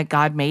that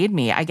God made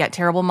me. I get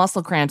terrible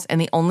muscle cramps, and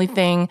the only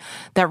thing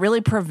that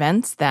really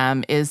prevents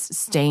them is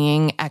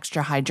staying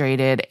extra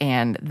hydrated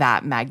and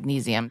that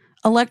magnesium.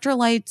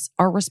 Electrolytes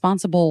are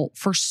responsible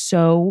for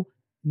so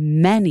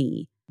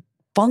many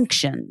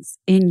functions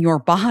in your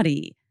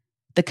body.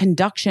 The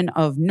conduction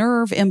of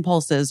nerve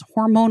impulses,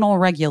 hormonal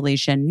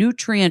regulation,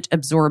 nutrient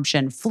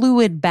absorption,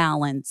 fluid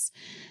balance.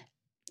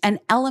 An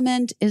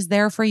Element is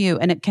there for you,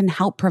 and it can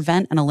help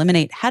prevent and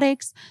eliminate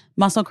headaches,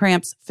 muscle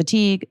cramps,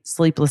 fatigue,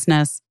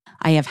 sleeplessness.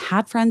 I have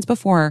had friends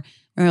before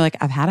where they're like,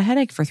 I've had a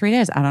headache for 3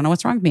 days. I don't know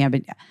what's wrong with me.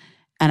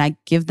 And I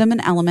give them an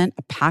Element,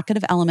 a packet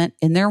of Element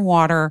in their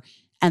water.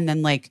 And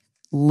then like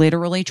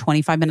literally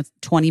 20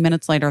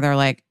 minutes later, they're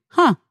like,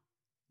 I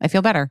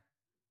feel better.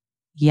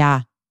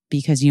 Yeah,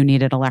 because you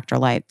needed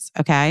electrolytes.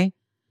 Okay.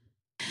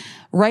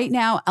 Right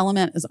now,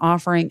 Element is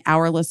offering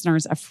our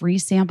listeners a free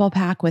sample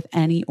pack with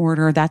any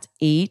order. That's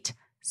 8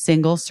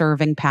 single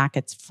serving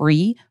packets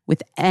free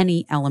with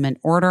any Element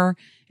order.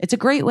 It's a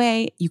great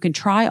way. You can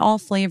try all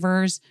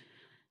flavors,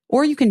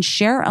 or you can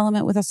share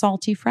Element with a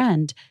salty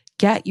friend.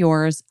 Get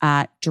yours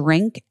at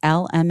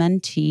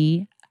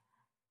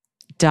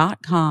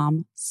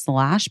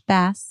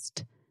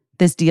drinklmnt.com/best.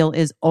 This deal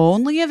is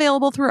only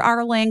available through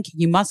our link.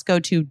 You must go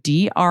to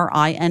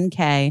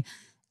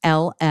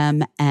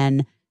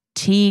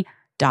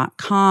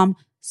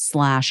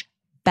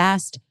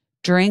drinklmnt.com/best,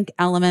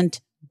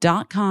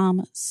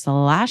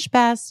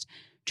 drinkelement.com/best.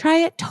 Try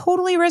it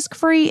totally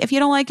risk-free. If you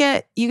don't like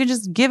it, you can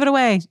just give it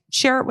away.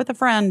 Share it with a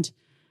friend.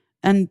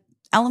 And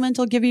Element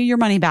will give you your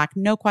money back.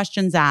 No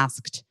questions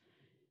asked.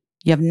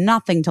 You have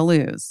nothing to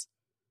lose.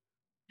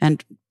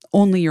 And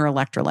only your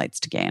electrolytes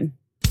to gain.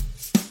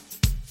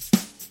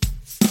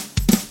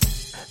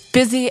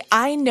 Busy,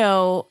 I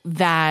know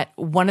that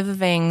one of the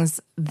things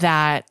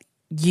that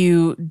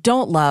you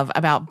don't love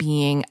about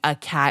being a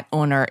cat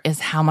owner is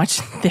how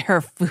much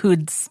their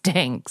food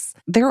stinks.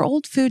 Their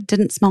old food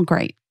didn't smell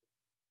great.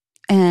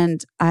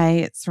 And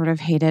I sort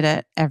of hated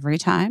it every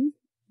time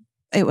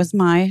it was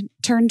my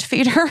turn to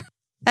feed her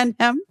and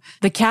him.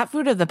 The cat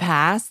food of the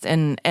past,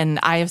 and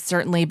I have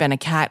certainly been a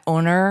cat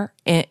owner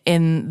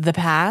in the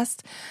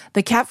past.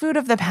 The cat food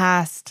of the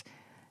past,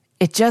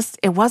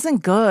 it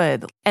wasn't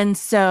good. And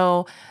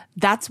so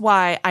that's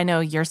why I know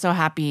you're so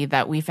happy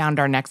that we found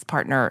our next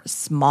partner,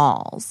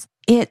 Smalls.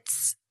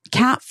 It's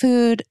cat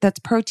food that's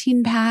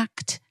protein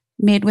packed,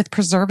 made with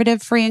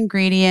preservative-free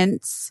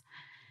ingredients,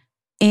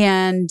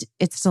 and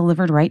it's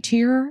delivered right to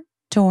your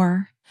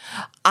door.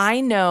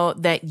 I know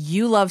that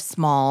you love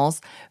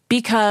Smalls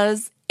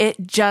because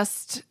it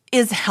just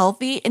is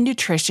healthy and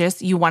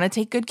nutritious. You want to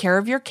take good care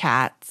of your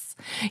cats.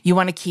 You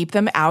want to keep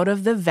them out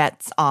of the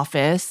vet's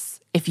office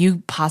if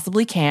you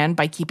possibly can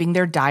by keeping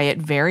their diet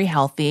very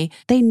healthy.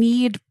 They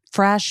need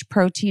fresh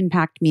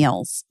protein-packed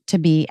meals to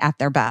be at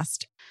their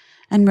best.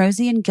 And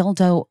Rosie and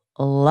Gildo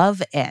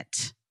love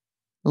it.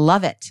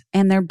 Love it.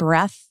 And their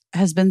breath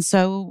has been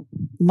so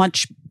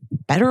much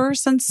better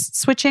since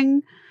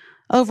switching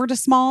over to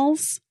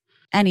Smalls.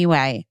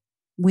 Anyway,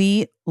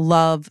 we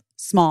love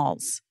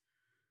Smalls.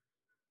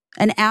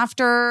 And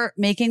after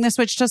making the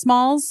switch to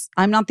Smalls,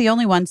 I'm not the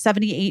only one.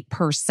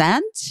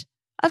 78%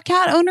 of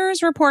cat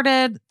owners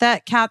reported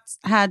that cats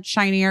had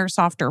shinier,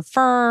 softer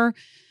fur.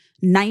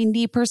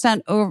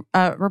 90%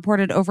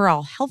 reported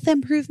overall health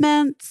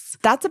improvements.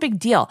 That's a big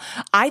deal.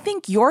 I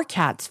think your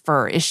cat's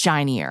fur is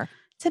shinier.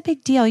 It's a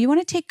big deal. You want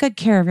to take good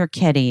care of your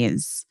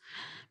kitties.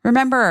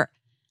 Remember,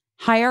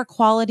 higher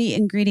quality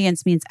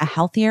ingredients means a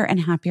healthier and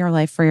happier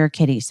life for your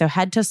kitty. So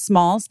head to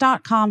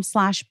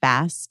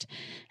smalls.com/best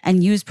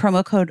and use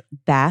promo code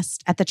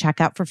BEST at the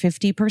checkout for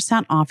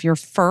 50% off your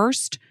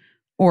first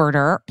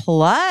order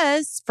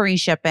plus free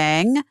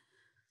shipping.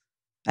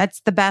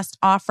 That's the best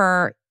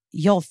offer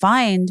you'll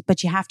find,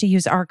 but you have to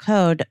use our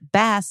code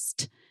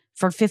BEST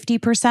for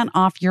 50%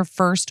 off your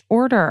first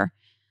order.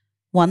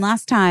 One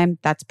last time,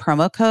 that's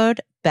promo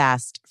code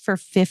BEST for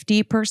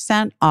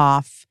 50%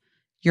 off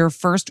your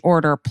first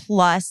order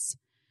plus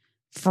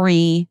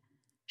free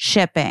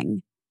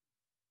shipping.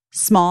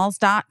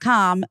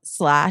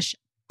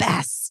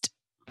 Smalls.com/best.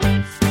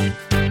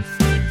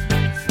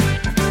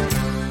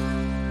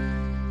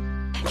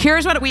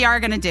 Here's what we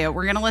are going to do.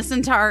 We're going to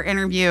listen to our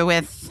interview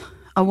with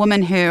a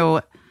woman who,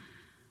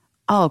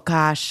 oh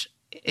gosh,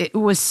 it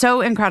was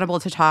so incredible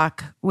to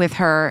talk with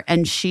her.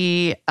 And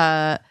she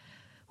was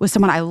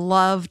someone I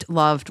loved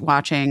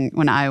watching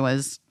when I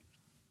was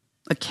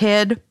a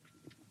kid.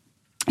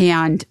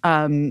 And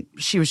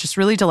she was just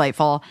really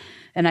delightful.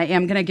 And I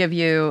am going to give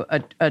you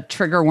a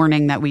trigger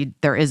warning that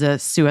there is a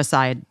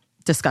suicide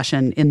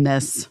discussion in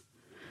this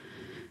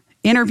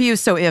interview.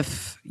 So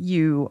if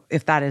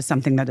that is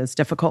something that is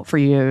difficult for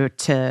you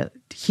to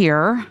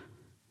hear,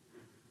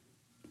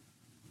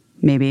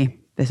 maybe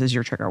this is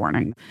your trigger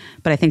warning.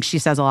 But I think she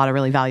says a lot of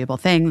really valuable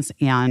things,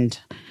 and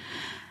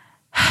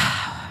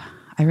I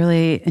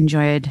really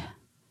enjoyed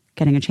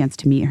getting a chance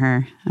to meet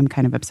her. I'm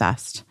kind of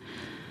obsessed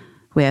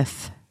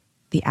with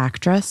the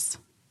actress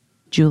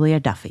Julia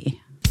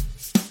Duffy.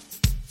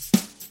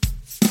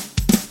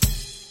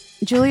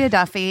 Julia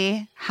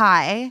Duffy,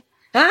 hi.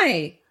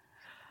 Hi.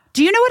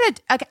 Do you know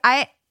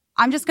what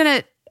I'm just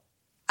going to,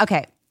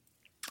 okay.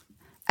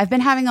 I've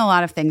been having a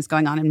lot of things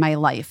going on in my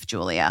life,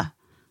 Julia.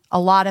 A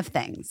lot of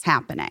things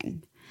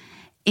happening.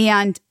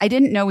 And I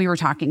didn't know we were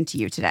talking to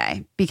you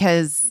today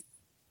because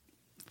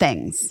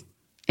things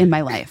in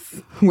my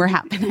life were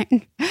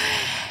happening.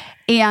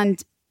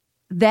 And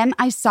then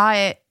I saw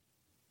it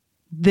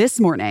this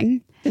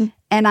morning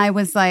and I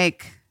was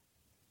like,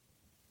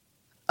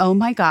 oh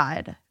my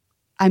God,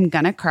 I'm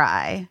going to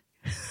cry.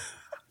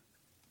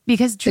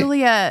 Because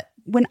Julia,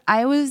 when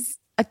I was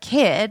a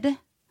kid,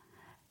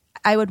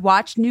 I would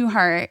watch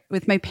Newhart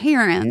with my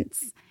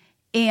parents,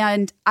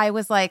 and I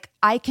was like,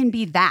 I can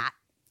be that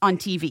on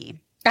TV.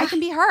 I can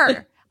be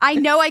her. I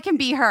know I can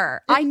be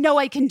her. I know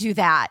I can do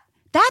that.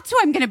 That's who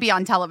I'm going to be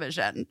on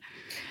television.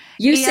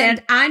 You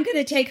said, I'm going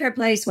to take her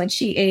place when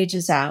she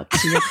ages out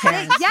to your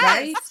parents, yes,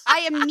 right?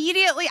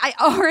 I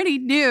already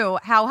knew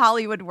how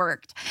Hollywood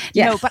worked.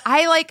 Yeah. No, but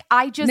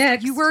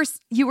Next.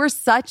 you were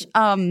such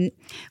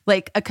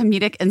like a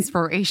comedic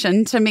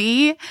inspiration to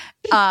me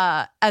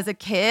as a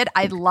kid.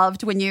 I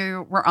loved when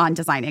you were on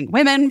Designing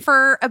Women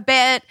for a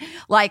bit.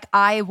 Like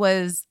I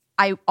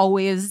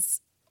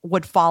always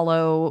would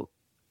follow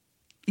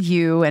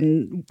you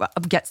and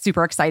get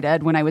super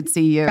excited when I would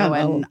see you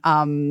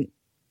and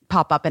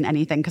pop up in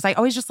anything, because I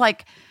always just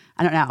like,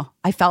 I don't know,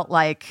 I felt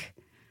like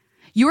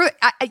you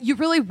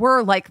really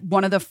were like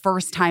one of the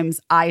first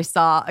times I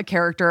saw a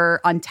character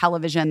on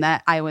television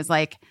that I was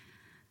like,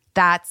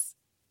 that's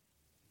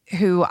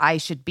who I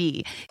should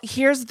be.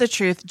 Here's the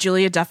truth,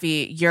 Julia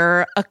Duffy,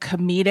 you're a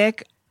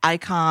comedic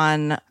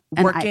icon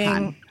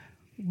working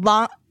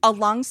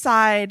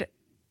alongside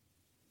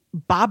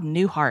Bob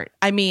Newhart.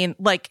 I mean,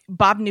 like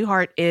Bob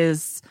Newhart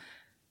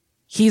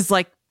he's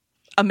like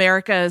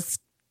America's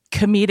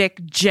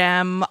comedic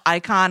gem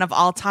icon of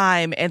all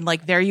time, and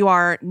like there you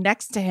are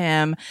next to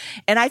him,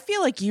 and I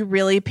feel like you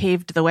really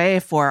paved the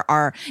way for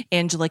our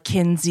Angela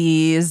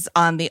Kinseys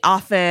on The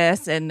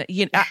Office, and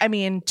I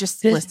mean,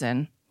 just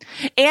listen.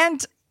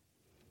 And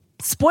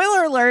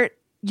spoiler alert,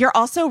 you're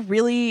also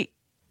really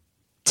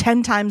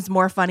 10 times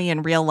more funny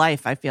in real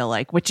life, I feel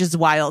like, which is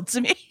wild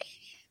to me.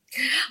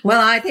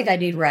 Well, I think I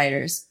need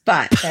writers,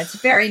 but that's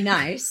very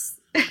nice.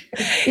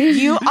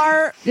 You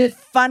are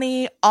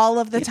funny all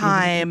of the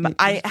time.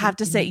 I have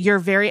to say, you're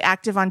very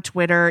active on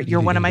Twitter.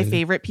 You're one of my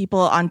favorite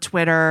people on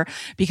Twitter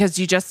because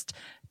you just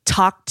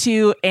talk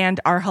to and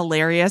are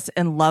hilarious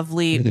and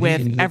lovely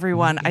with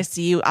everyone. I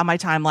see you on my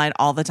timeline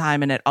all the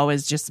time, and it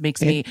always just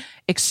makes me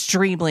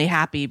extremely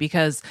happy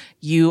because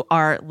you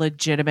are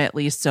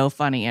legitimately so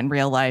funny in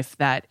real life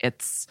that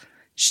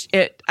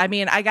I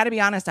mean, I got to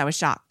be honest, I was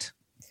shocked.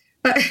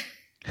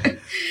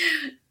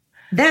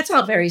 That's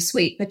all very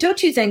sweet, but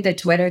don't you think that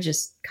Twitter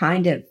just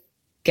kind of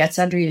gets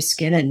under your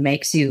skin and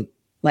makes you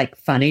like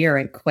funnier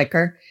and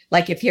quicker?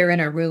 Like if you're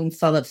in a room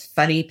full of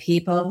funny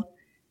people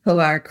who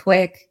are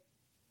quick,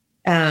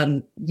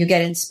 you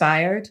get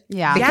inspired.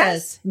 Yeah.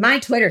 Because my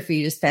Twitter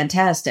feed is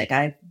fantastic.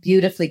 I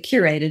beautifully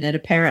curated it,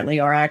 apparently,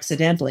 or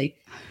accidentally.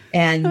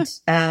 And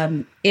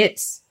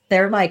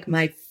they're like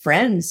my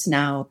friends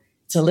now.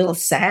 It's a little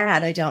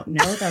sad. I don't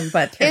know them,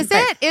 but is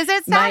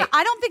it sad?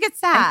 I don't think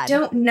it's sad. I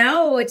don't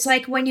know. It's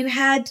like when you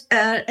had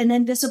an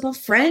invisible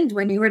friend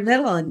when you were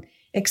little, and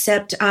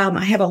except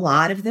I have a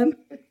lot of them,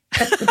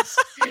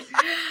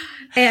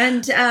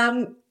 and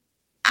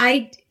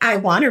I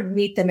want to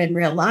meet them in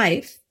real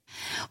life.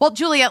 Well,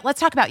 Julia, let's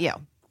talk about you.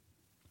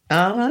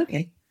 Oh,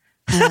 okay.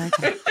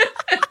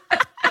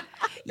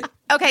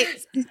 Okay,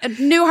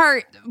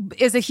 Newhart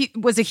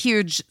was a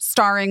huge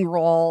starring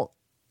role.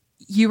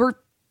 You were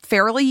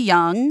fairly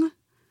young.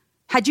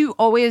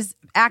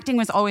 Acting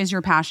was always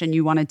your passion?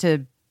 You wanted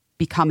to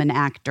become an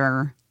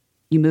actor.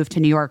 You moved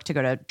to New York to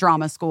go to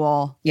drama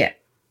school. Yeah.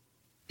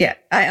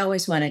 I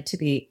always wanted to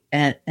be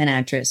an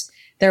actress.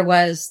 There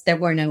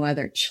were no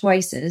other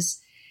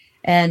choices.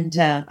 And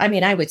I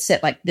mean, I would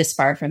sit like this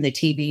far from the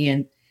TV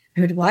and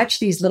I would watch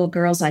these little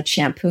girls on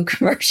shampoo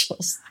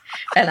commercials.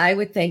 And I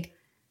would think,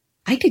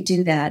 I could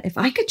do that. If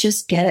I could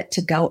just get it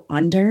to go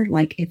under,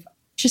 like if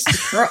just to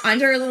curl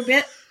under a little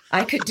bit,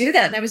 I could do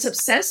that. And I was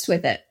obsessed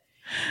with it.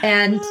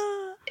 And,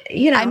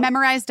 you know. I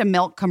memorized a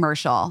milk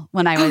commercial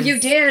when I was. Oh, you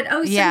did?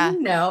 Oh, so yeah.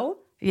 you know.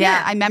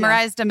 Yeah, I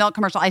memorized a milk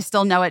commercial. I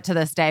still know it to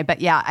this day.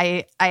 But yeah,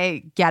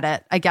 I get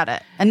it. I get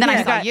it. And then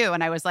I saw you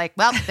and I was like,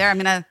 well, that's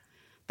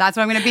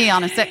what I'm going to be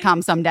on a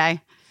sitcom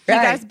someday. You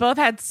guys both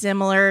had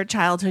similar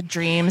childhood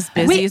dreams.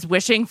 Busy's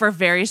wishing for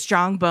very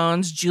strong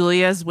bones.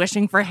 Julia's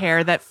wishing for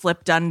hair that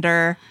flipped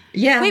under.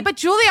 Yeah. Wait, but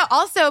Julia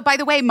also, by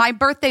the way, my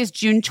birthday's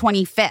June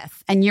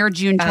 25th and you're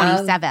June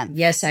 27th.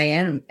 Yes, I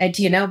am. And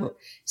do you know,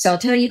 so I'll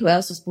tell you who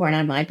else was born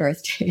on my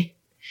birthday.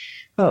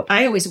 Oh,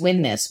 I always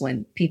win this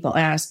when people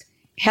ask.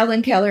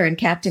 Helen Keller and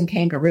Captain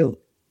Kangaroo.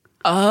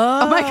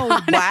 Oh my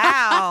God.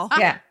 Wow.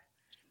 Yeah.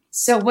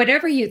 So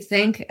whatever you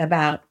think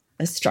about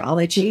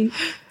astrology,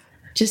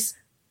 just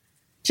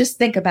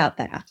think about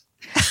that.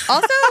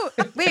 Also,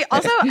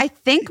 I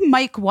think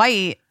Mike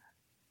White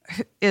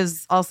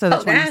is also the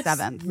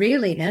 27th.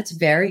 Really? That's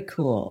very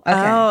cool. Okay.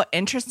 Oh,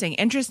 interesting.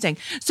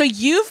 So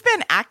you've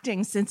been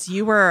acting since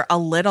you were a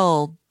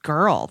little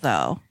girl,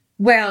 though.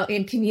 Well,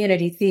 in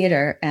community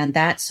theater and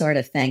that sort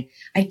of thing.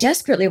 I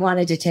desperately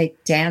wanted to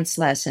take dance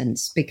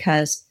lessons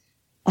because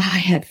I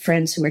had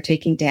friends who were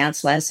taking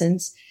dance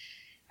lessons,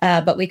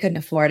 but we couldn't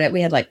afford it.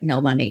 We had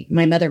no money.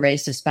 My mother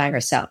raised us by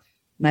herself.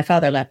 My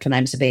father left when I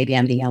was a baby.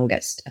 I'm the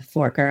youngest of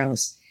 4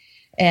 girls.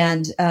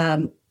 And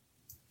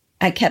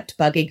I kept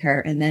bugging her.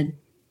 And then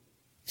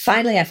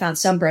finally I found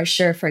some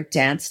brochure for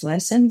dance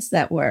lessons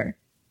that were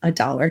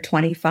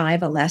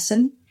 $1.25 a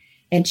lesson.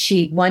 And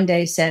she one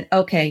day said,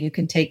 okay, you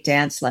can take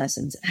dance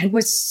lessons. I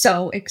was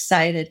so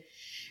excited.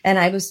 And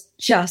I was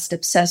just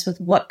obsessed with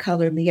what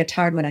color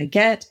leotard would I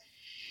get.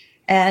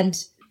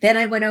 And then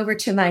I went over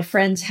to my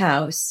friend's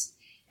house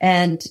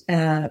and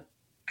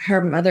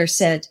her mother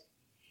said,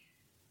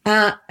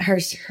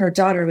 her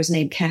daughter was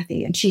named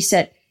Kathy. And she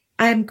said,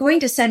 I'm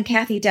going to send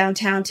Kathy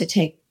downtown to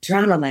take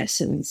drama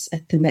lessons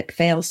at the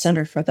McPhail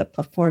Center for the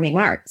Performing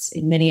Arts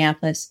in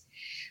Minneapolis.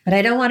 But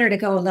I don't want her to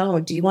go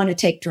alone. Do you want to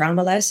take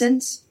drama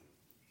lessons?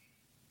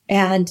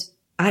 And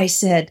I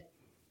said,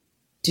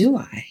 do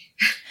I?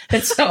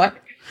 And so,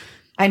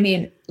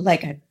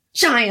 like a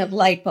giant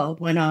light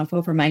bulb went off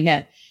over my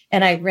head.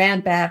 And I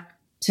ran back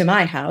to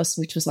my house,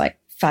 which was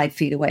 5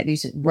 feet away.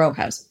 These are row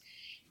houses.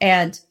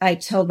 And I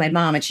told my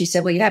mom, and she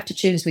said, well, you have to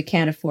choose. We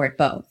can't afford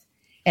both.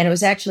 And it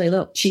was actually a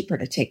little cheaper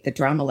to take the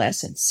drama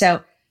lessons.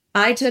 So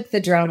I took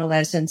the drama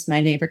lessons. My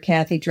neighbor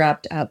Kathy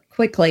dropped out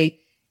quickly,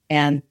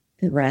 and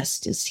the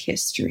rest is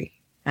history.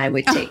 I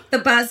would take the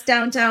bus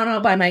downtown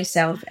all by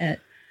myself at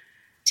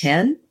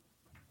 10.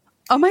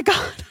 Oh my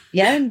God.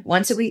 Yeah.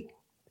 Once a week.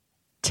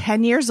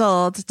 10 years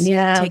old.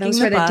 Yeah. Taking those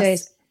the were the bus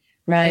days.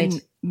 Right.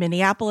 in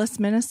Minneapolis,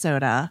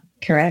 Minnesota.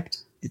 Correct.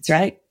 That's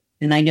right.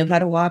 And I knew how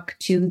to walk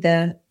to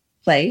the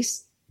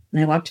place.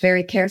 And I walked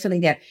very carefully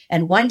there.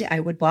 And one day I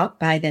would walk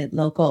by the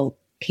local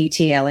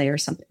KTLA or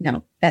something.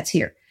 No, that's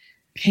here.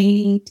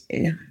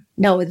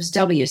 No, it was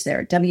W's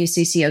there.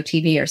 WCCO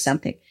TV or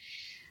something.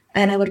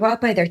 And I would walk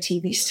by their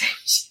TV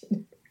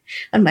station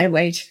on my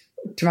way to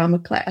drama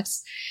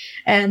class.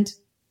 And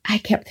I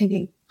kept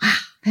thinking, wow,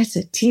 that's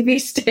a TV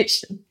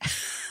station.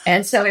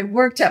 And so I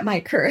worked up my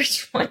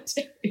courage one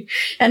day.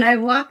 And I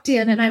walked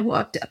in and I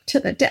walked up to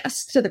the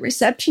desk, to the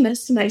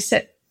receptionist, and I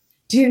said,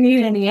 do you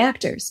need any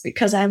actors?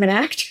 Because I'm an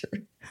actor.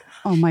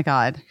 Oh my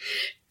God.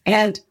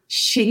 And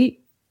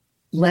she,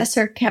 bless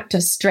her, kept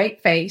a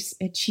straight face.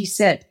 And she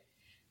said,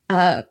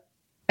 and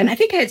I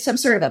think I had some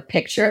sort of a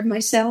picture of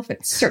myself.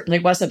 It certainly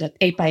wasn't an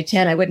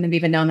 8x10. I wouldn't have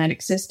even known that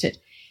existed.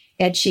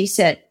 And she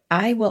said,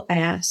 I will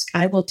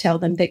tell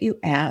them that you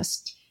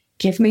asked.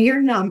 Give me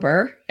your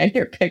number and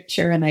your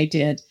picture. And I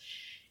did.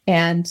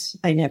 And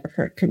I never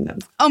heard from them.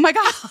 Oh my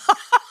God.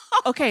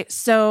 Okay.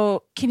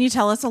 So can you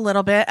tell us a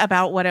little bit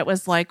about what it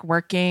was like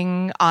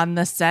working on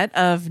the set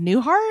of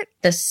Newhart?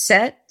 The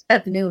set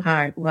of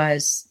Newhart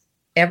was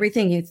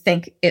everything you'd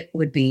think it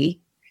would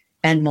be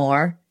and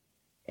more.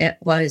 It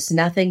was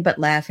nothing but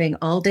laughing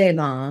all day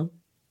long.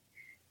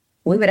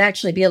 We would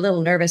actually be a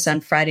little nervous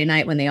on Friday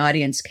night when the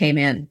audience came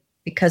in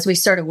because we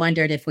sort of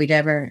wondered if we'd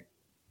ever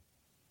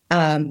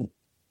gotten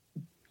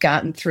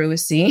through a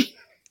scene.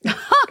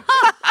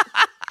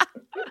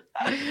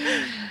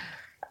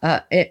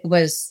 It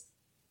was,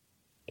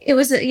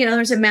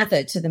 there's a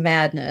method to the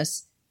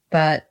madness,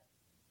 but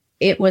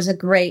it was a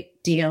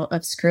great deal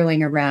of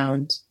screwing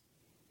around.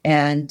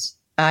 And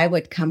I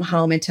would come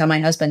home and tell my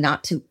husband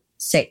not to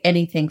say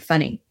anything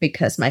funny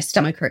because my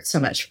stomach hurt so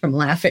much from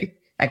laughing.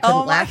 I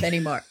couldn't laugh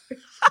anymore.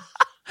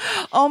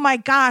 Oh my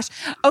gosh.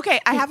 Okay.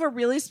 I have a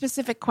really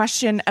specific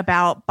question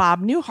about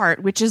Bob Newhart,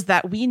 which is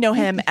that we know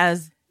him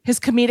as his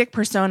comedic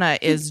persona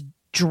is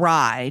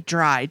dry.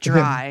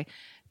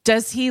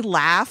 Does he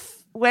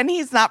laugh when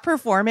he's not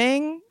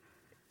performing?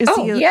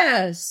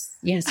 Yes.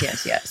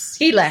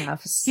 He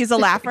laughs. He's a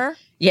laugher?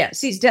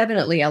 Yes, he's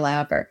definitely a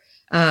laugher.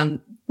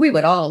 We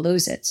would all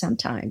lose it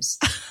sometimes.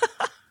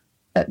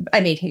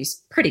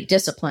 He's pretty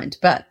disciplined,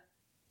 but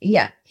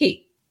yeah,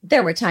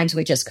 there were times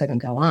we just couldn't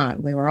go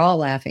on. We were all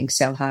laughing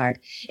so hard.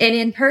 And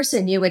in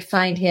person, you would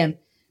find him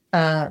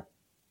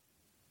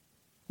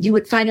you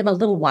would find him a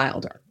little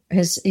wilder.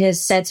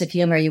 His sense of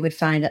humor, you would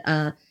find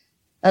a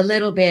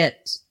little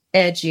bit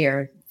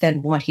edgier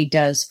than what he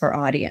does for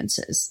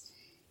audiences.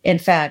 In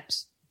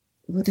fact,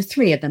 with the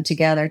three of them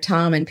together,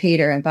 Tom and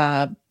Peter and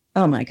Bob,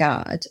 oh my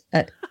God,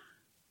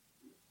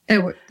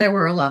 there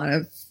were a lot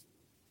of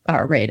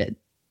R-rated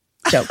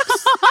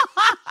jokes.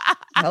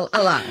 a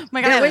lot. Oh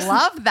my God, I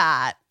love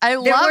that. I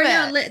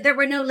love it. There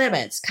were no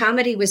limits.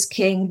 Comedy was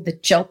king. The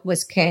joke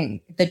was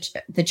king.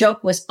 The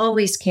joke was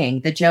always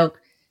king. The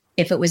joke,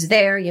 if it was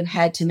there, you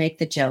had to make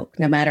the joke,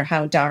 no matter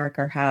how dark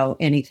or how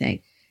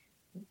anything.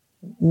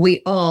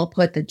 We all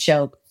put the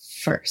joke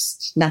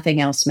first. Nothing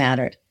else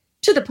mattered.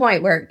 To the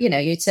point where,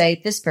 you'd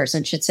say, this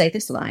person should say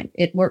this line.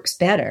 It works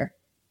better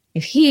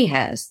if he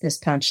has this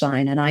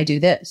punchline and I do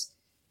this,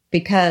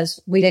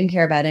 because we didn't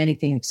care about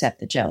anything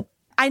except the joke.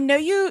 I know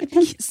you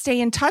stay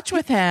in touch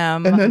with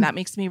him. Mm-hmm. That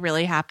makes me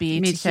really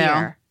happy to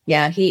hear.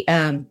 Yeah,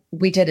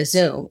 we did a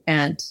Zoom,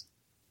 and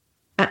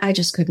I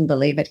just couldn't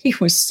believe it. He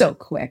was so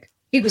quick.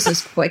 He was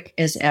as quick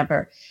as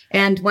ever.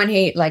 And when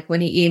he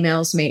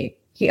emails me,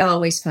 he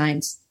always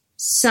finds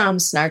some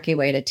snarky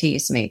way to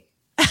tease me.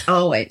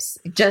 Always.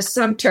 Just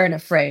some turn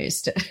of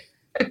phrase to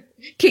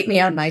keep me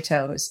on my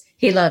toes.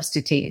 He loves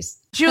to tease.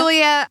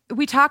 Julia,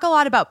 we talk a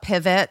lot about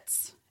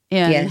pivots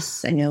in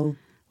yes, I know.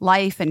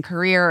 life and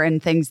career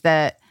and things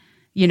that,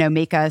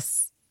 make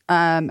us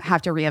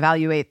have to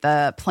reevaluate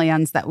the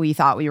plans that we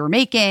thought we were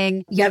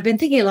making. Yeah, I've been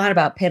thinking a lot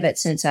about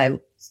pivots since I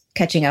was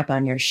catching up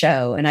on your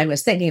show. And I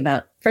was thinking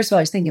about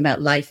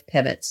life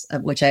pivots,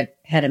 of which I've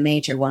had a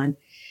major one.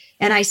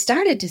 And I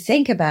started to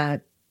think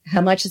about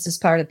how much this is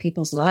part of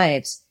people's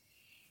lives.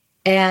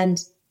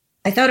 And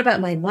I thought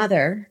about my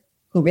mother,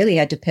 who really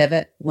had to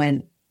pivot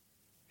when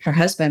her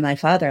husband, my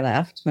father,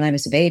 left when I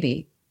was a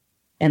baby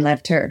and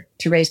left her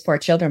to raise 4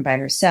 children by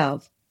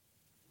herself.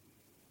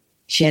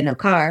 She had no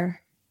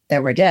car.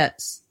 There were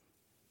debts.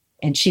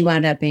 And she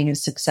wound up being a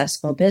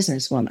successful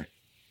businesswoman.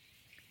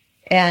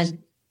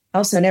 And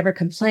also never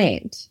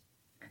complained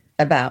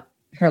about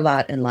her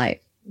lot in life.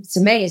 It's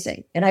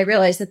amazing. And I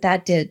realized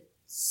that did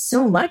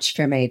so much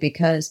for me,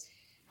 because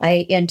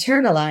I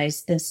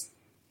internalized this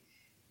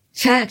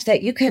fact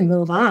that you can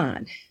move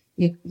on,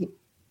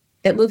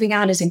 that moving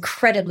on is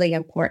incredibly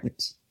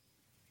important.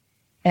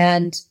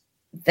 And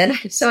then,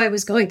 so I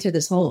was going through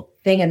this whole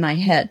thing in my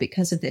head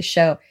because of this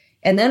show.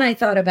 And then I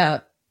thought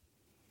about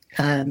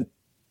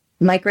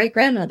my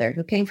great-grandmother,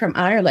 who came from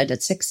Ireland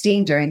at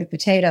 16 during the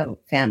potato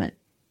famine.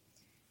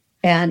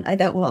 And I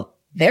thought, well,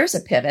 there's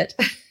a pivot.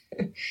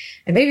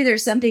 And maybe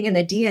there's something in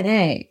the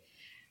DNA.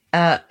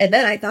 And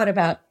then I thought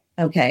about,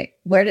 okay,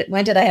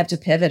 when did I have to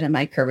pivot in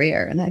my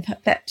career? And I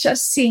thought that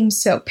just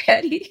seems so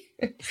petty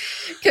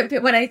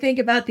when I think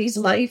about these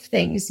life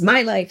things,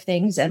 my life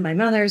things and my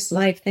mother's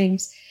life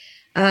things.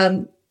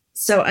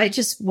 So I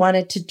just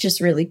wanted to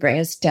just really bring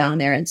us down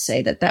there and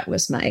say that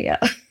was my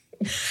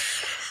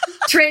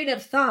train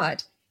of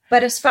thought.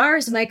 But as far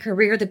as my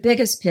career, the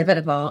biggest pivot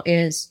of all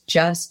is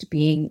just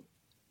being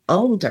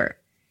older.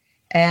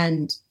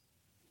 And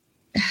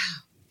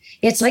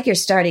it's like you're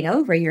starting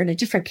over. You're in a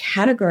different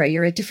category.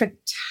 You're a different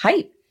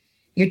type.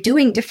 You're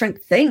doing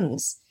different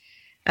things.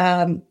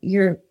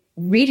 You're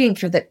reading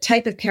for the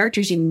type of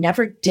characters you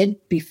never did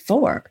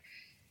before.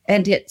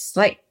 And it's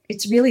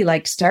really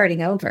like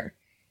starting over.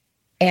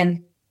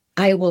 And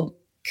I will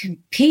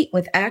compete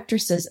with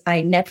actresses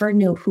I never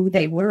knew who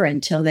they were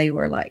until they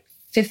were like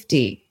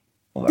 50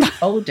 or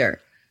older,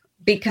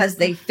 because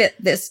they fit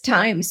this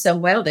time so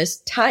well, this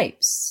type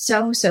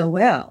so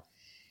well.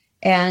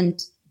 And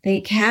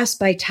they cast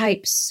by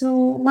type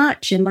so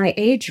much in my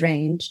age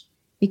range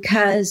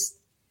because,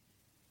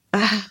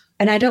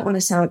 and I don't want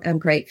to sound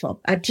ungrateful.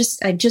 I'm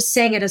just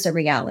saying it as a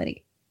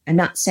reality. I'm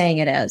not saying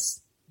it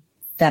as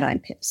that I'm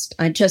pissed.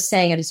 I'm just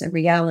saying it as a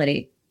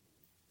reality.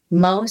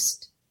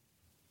 Most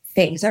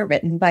things are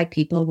written by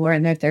people who are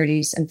in their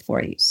 30s and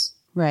 40s,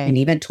 right, and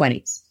even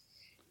 20s.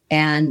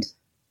 And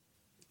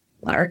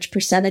large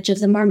percentage of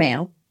them are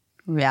male.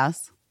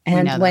 Yes.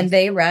 And when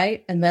they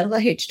write a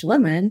middle-aged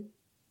woman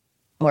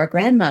or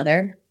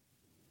grandmother,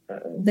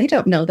 they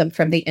don't know them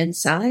from the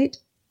inside.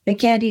 They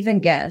can't even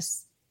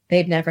guess.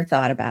 They've never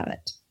thought about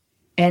it.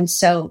 And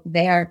so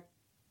they are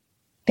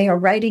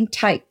writing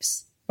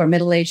types for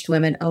middle-aged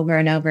women over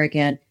and over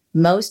again,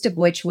 most of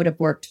which would have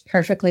worked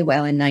perfectly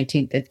well in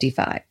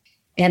 1955.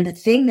 And the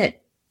thing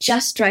that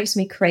just drives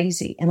me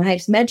crazy, and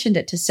I've mentioned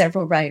it to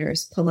several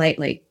writers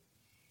politely,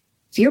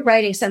 if you're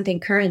writing something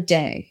current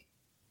day,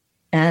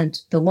 and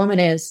the woman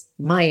is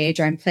my age,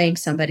 or I'm playing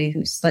somebody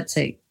who's, let's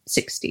say,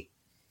 60,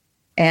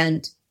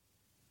 and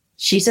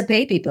she's a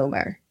baby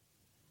boomer,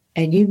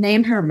 and you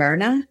name her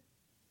Myrna,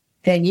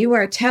 then you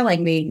are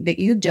telling me that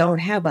you don't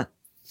have a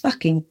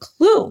fucking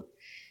clue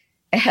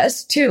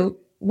as to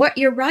what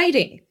you're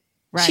writing.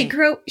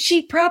 Right.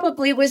 She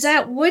probably was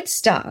at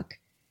Woodstock,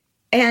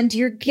 and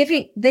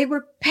they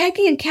were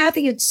Peggy and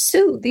Kathy and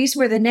Sue. These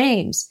were the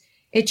names.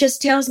 It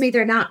just tells me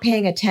they're not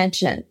paying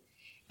attention.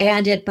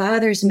 And it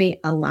bothers me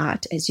a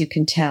lot, as you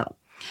can tell,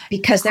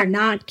 because they're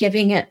not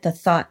giving it the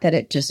thought that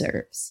it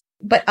deserves.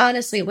 but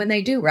honestly, when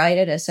they do write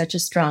it as such a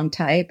strong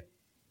type,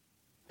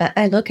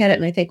 I look at it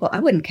and I think, well, I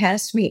wouldn't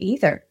cast me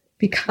either,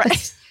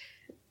 because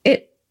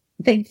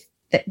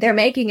they're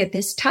making it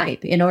this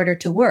type in order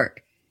to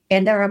work.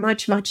 And there are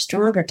much, much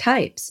stronger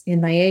types in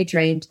my age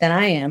range than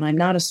I am. I'm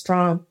not a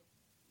strong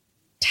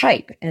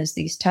type as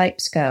these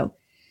types go.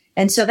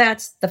 And so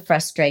that's the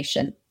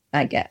frustration,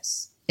 I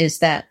guess, is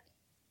that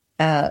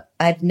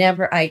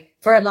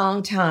for a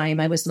long time,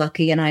 I was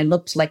lucky and I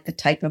looked like the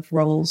type of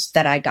roles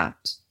that I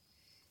got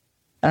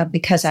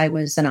because I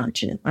was an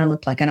ingenue. I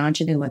looked like an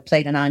ingenue. I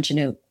played an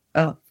ingenue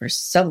for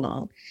so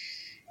long.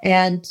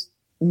 And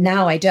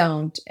now I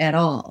don't at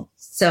all.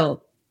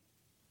 So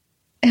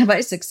have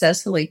I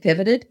successfully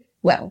pivoted?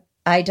 Well,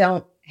 I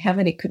don't have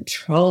any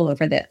control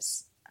over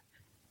this.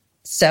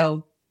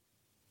 So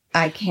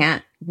I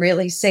can't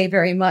really say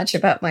very much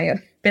about my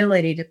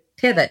ability to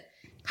pivot.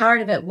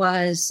 Part of it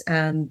was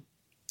doing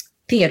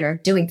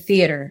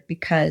theater,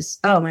 because,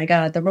 oh my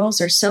God, the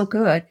roles are so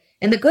good.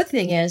 And the good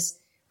thing is,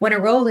 when a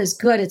role is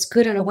good, it's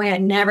good in a way I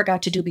never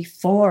got to do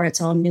before.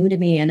 It's all new to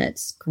me and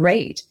it's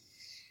great.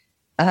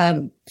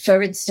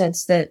 For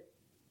instance,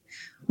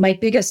 my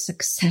biggest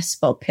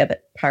successful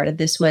pivot part of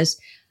this was,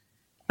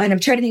 and I'm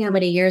trying to think how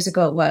many years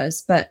ago it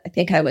was, but I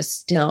think I was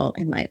still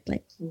in my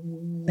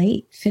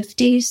late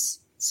 50s.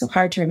 So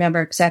hard to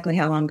remember exactly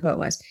how long ago it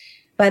was.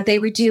 But they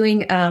were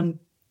doing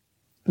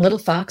Little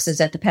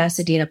Foxes at the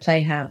Pasadena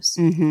Playhouse.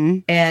 Mm-hmm.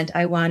 And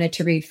I wanted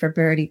to read for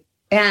Birdie.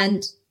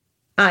 And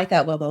I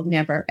thought, well, they'll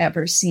never,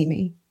 ever see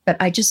me. But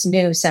I just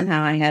knew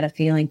somehow I had a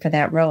feeling for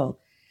that role.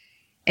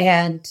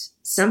 And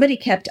somebody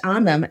kept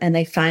on them, and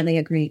they finally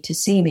agreed to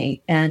see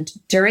me. And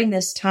during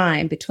this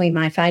time, between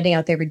my finding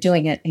out they were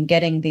doing it and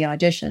getting the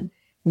audition,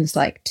 was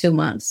like 2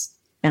 months.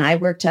 And I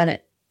worked on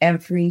it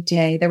every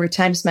day. There were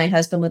times my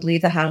husband would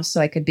leave the house so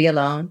I could be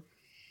alone.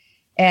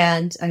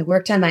 And I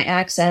worked on my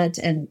accent,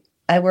 and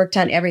I worked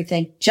on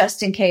everything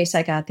just in case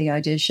I got the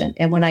audition.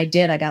 And when I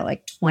did, I got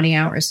like 20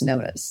 hours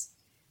notice.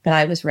 But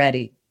I was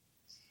ready.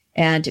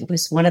 And it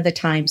was one of the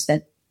times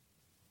that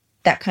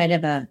kind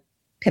of a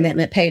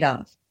commitment paid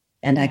off.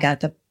 And I got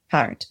the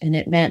part. And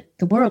it meant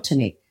the world to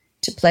me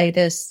to play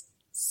this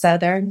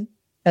Southern,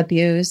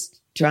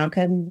 abused,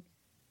 drunken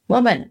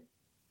woman.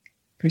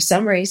 For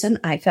some reason,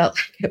 I felt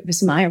like it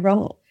was my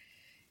role.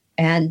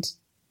 And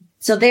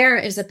so there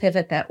is a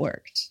pivot that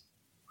worked.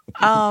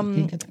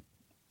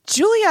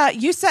 Julia,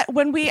 you said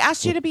when we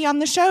asked you to be on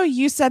the show,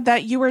 you said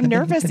that you were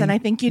nervous, and I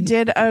think you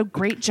did a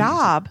great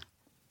job.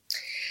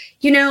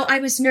 You know, I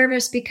was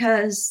nervous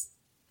because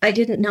I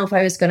didn't know if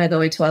I was going to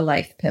go into a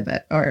life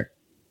pivot or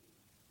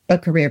a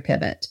career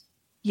pivot.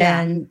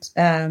 Yeah.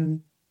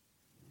 And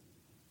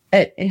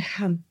it's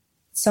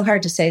so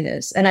hard to say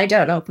this. And I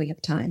don't know if we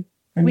have time.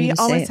 We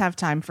always have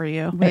time for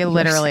you. We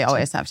literally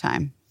always have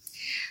time.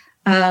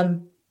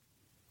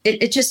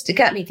 It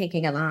got me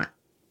thinking a lot,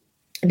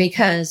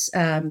 because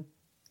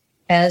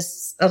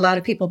as a lot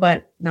of people,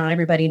 but not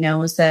everybody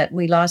knows, that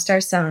we lost our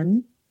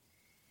son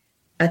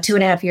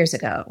 2.5 years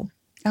ago.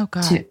 Oh,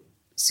 God. To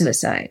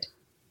suicide.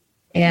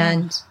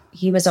 And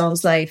he was all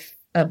his life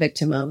a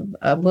victim of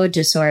a mood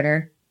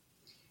disorder.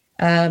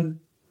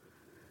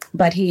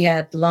 But he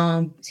had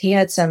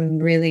some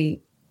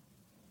really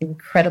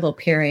incredible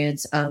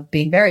periods of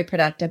being very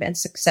productive and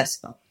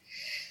successful.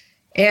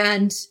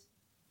 And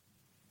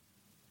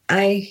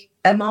I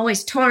am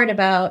always torn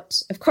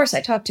about, of course, I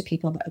talk to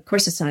people, but of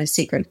course, it's not a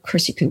secret. Of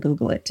course, you can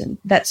Google it and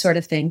that sort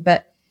of thing.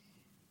 But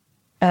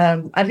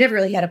I've never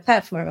really had a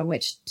platform on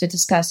which to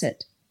discuss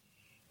it.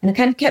 And it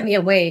kind of kept me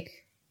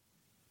awake.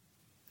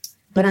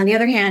 But on the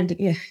other hand,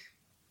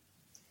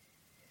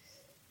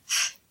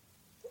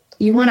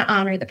 you want to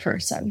honor the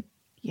person.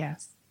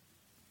 Yes.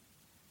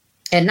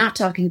 And not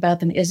talking about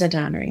them isn't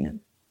honoring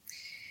them.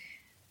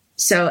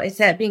 So it's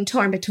that being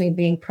torn between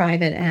being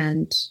private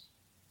and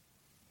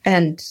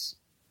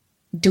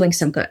doing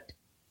some good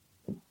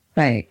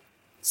by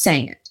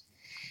saying it.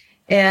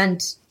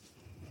 And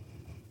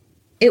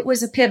it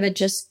was a pivot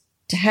just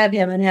to have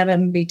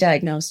him be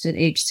diagnosed at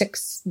age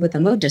 6 with a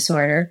mood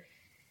disorder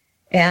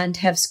and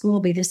have school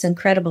be this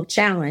incredible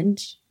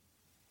challenge.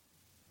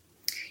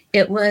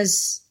 It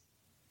was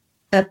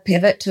a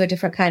pivot to a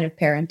different kind of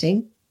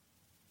parenting.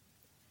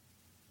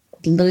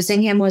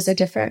 Losing him was a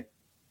different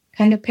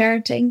kind of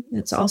parenting.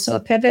 It's also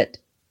a pivot.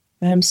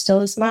 But I'm still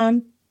his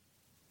mom.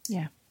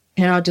 Yeah.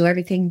 And I'll do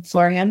everything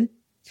for him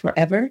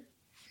forever,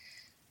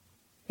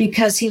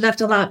 because he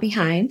left a lot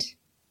behind.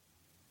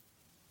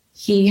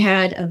 He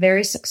had a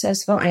very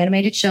successful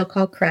animated show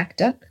called Crack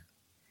Duck,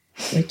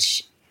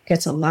 which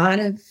gets a lot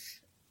of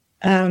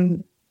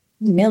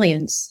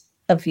millions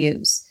of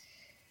views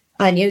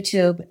on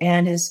YouTube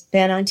and has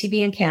been on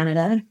TV in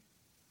Canada.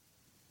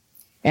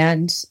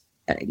 And,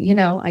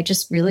 I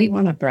just really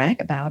want to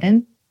brag about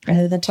him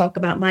rather than talk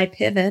about my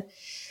pivot.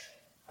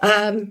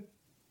 The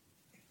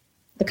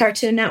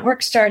Cartoon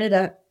Network started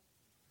a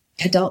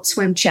Adult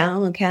Swim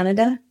channel in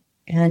Canada,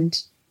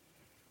 and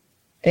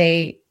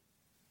they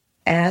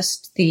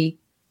asked the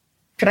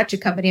production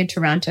company in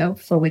Toronto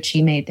for which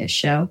he made this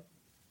show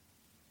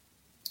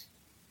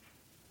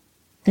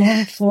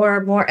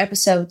for more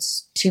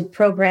episodes to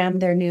program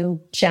their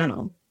new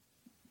channel.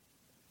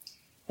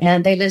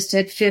 And they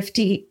listed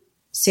 50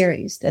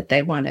 series that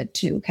they wanted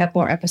to have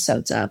more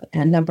episodes of.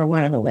 And number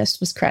one on the list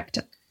was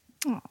Cracktuck.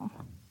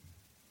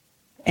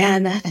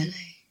 And I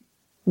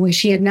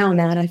wish he had known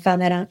that. I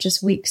found that out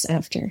just weeks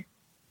after.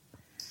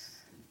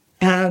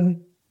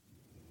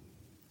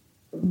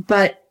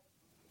 But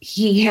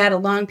he had a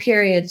long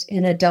period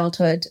in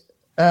adulthood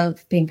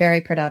of being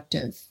very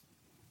productive.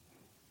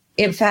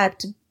 In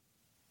fact,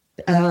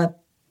 Ben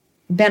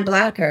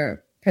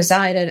Blacker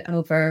presided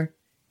over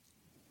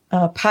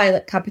a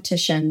pilot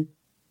competition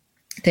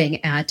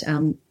thing at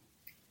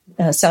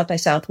South by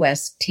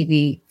Southwest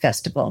TV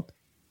Festival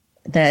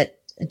that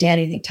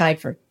Danny, I think, tied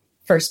for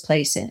first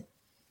place in.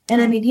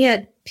 And I mean, he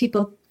had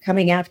people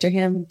coming after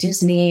him,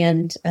 Disney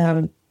and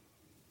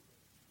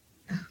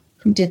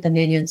who did the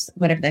Minions,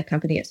 whatever that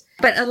company is.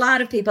 But a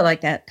lot of people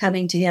like that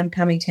coming to him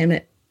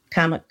at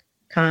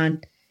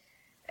Comic-Con.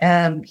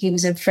 He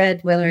was in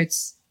Fred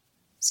Willard's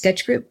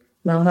sketch group,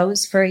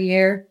 Mohos, for a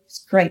year.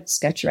 He's a great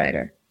sketch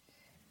writer.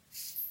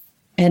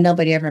 And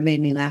nobody ever made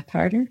me laugh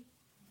harder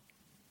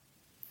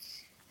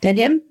than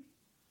him.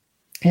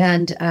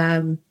 And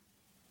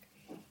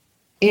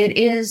it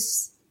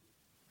is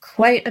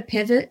quite a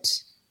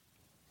pivot.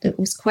 It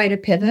was quite a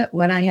pivot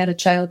when I had a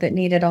child that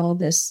needed all of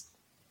this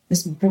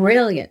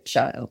brilliant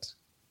child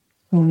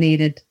who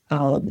needed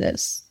all of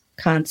this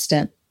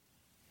constant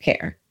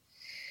care.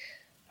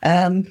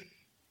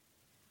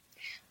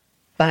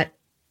 But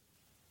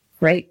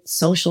great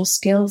social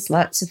skills,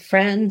 lots of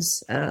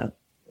friends,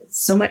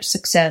 so much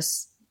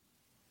success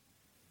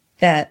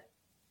that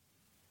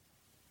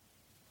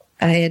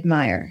I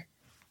admire,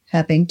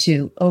 having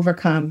to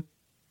overcome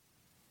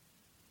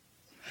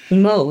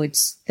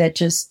modes that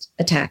just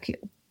attack you.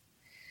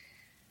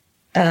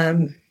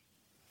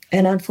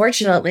 And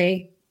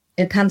unfortunately,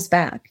 it comes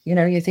back. You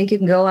know, you think you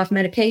can go off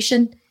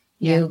medication,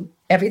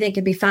 everything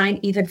can be fine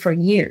even for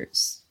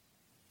years,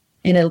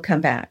 and it'll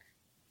come back.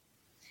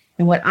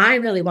 And what I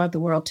really want the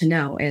world to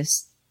know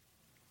is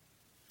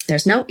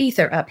there's no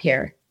ether up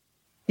here.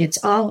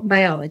 It's all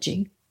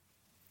biology.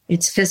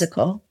 It's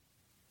physical.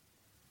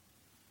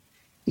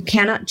 You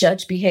cannot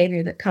judge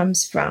behavior that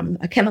comes from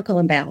a chemical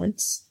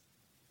imbalance.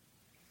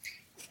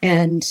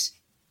 And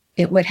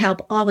it would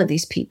help all of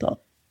these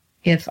people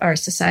if our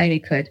society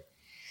could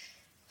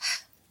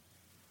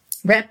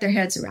wrap their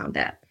heads around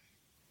that.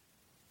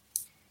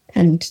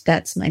 And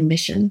that's my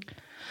mission.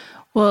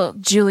 Well,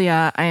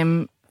 Julia,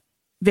 I'm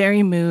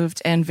very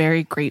moved and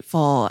very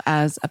grateful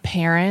as a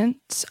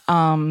parent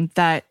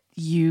that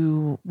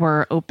you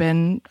were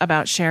open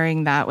about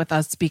sharing that with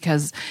us,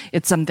 because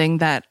it's something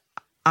that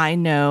I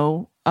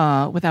know,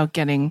 without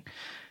getting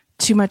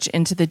too much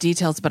into the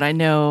details, but I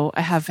know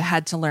I have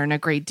had to learn a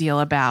great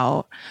deal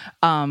about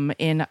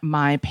in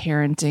my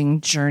parenting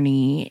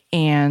journey.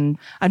 And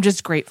I'm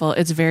just grateful.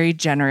 It's very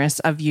generous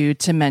of you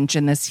to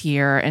mention this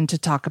here and to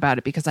talk about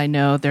it, because I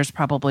know there's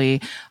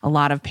probably a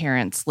lot of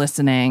parents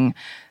listening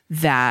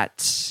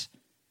that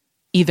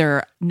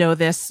either know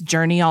this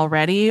journey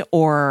already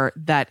or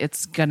that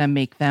it's going to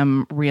make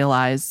them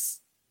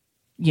realize,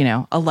 you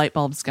know, a light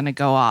bulb's going to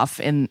go off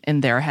in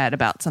their head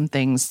about some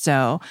things.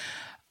 So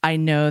I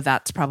know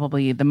that's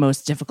probably the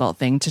most difficult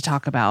thing to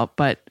talk about,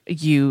 but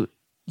you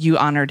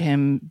honored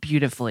him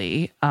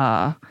beautifully.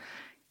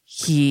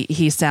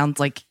 He sounds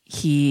like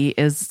he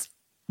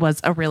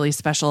was a really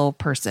special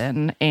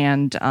person.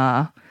 And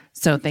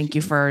so thank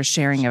you for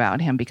sharing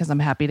about him, because I'm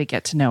happy to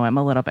get to know him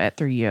a little bit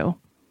through you.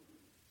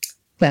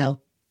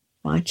 Well,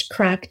 watch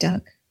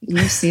Cracktuck.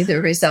 You see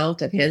the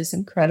result of his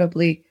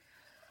incredibly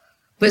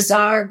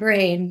bizarre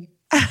brain.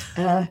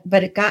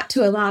 But it got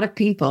to a lot of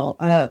people.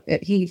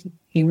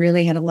 He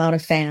really had a lot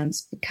of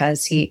fans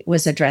because he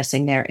was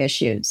addressing their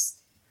issues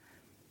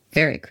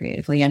very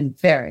creatively and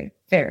very,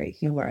 very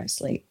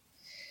humorously.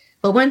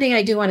 But one thing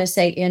I do want to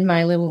say in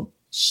my little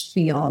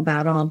spiel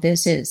about all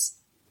this is,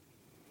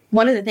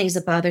 one of the things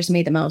that bothers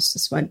me the most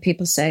is when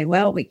people say,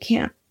 well, we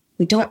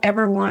don't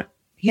ever want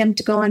him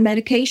to go on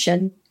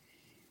medication.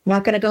 I'm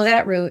not going to go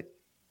that route.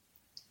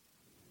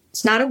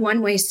 It's not a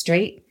one-way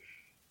street.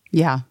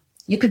 Yeah.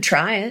 You could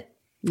try it.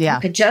 Yeah.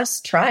 You could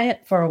just try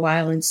it for a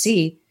while and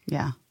see.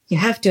 Yeah. You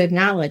have to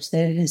acknowledge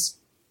that it has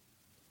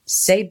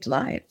saved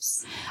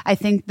lives. I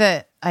think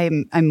that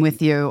I'm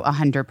with you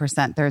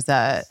 100%. There's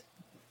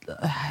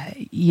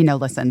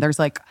listen, there's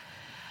like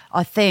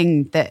a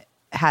thing that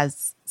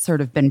has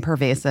sort of been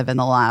pervasive in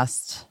the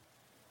last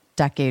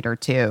decade or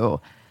two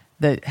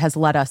that has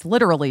led us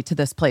literally to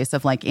this place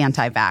of like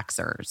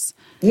anti-vaxxers.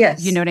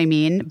 Yes. You know what I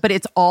mean? But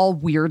it's all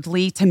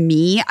weirdly, to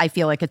me, I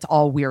feel like it's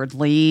all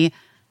weirdly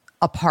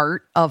a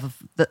part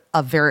of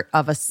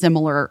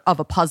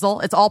a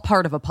puzzle. It's all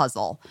part of a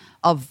puzzle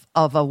of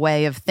a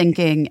way of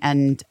thinking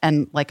and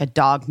like a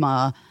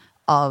dogma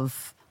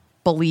of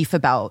belief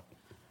about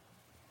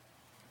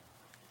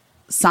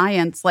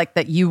science, like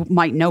that you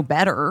might know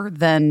better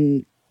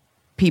than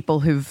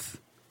people who've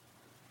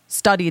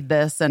studied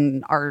this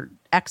and are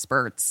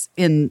experts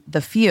in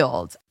the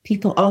field.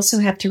 People also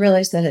have to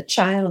realize that a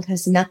child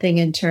has nothing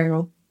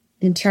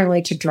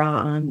internally to draw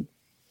on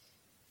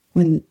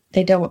when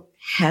they don't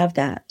have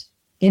that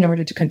in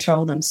order to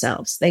control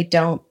themselves. They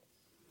don't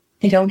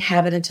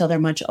have it until they're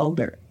much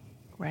older.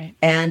 Right.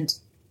 And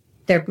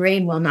their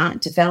brain will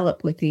not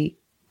develop with the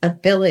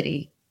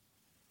ability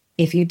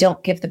if you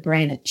don't give the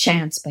brain a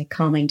chance by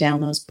calming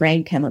down those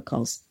brain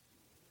chemicals.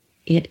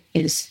 It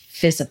is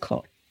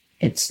physical.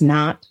 It's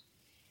not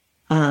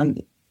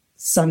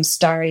some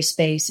starry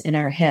space in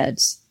our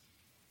heads.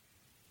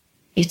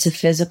 It's a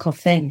physical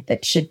thing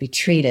that should be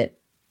treated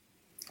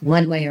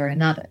one way or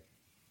another.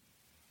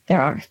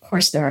 There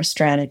are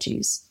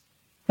strategies,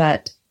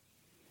 but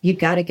you've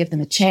got to give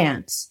them a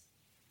chance.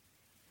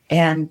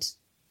 And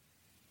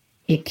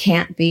it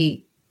can't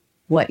be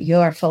what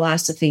your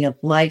philosophy of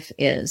life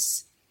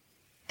is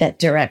that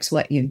directs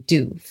what you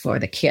do for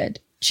the kid.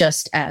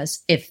 Just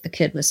as if the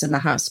kid was in the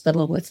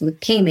hospital with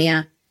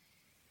leukemia,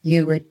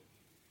 you would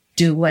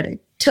do what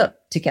it took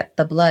to get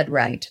the blood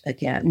right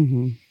again.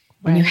 Mm-hmm.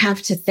 And you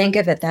have to think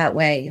of it that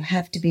way. You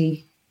have to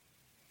be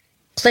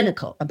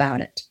clinical about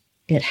it.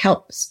 It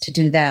helps to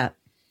do that.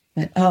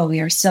 But,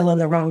 we are still on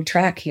the wrong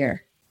track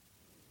here.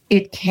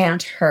 It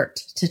can't hurt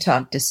to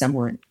talk to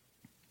someone.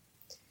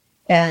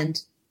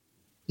 And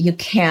you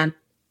can't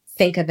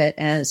think of it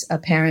as a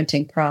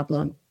parenting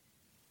problem.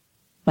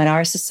 But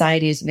our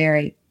society has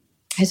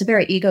a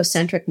very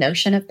egocentric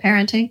notion of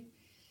parenting.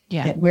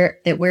 Yeah.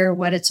 That we're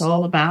what it's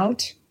all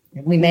about.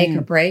 We make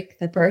or break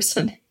the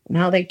person and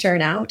how they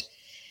turn out.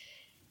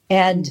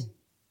 And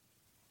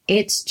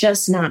it's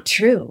just not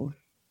true.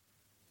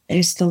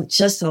 There's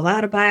just a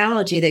lot of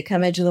biology they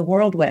come into the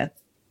world with.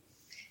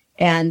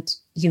 And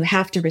you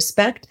have to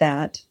respect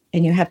that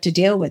and you have to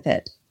deal with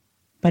it.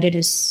 But it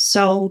is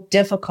so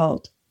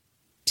difficult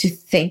to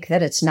think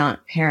that it's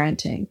not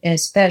parenting,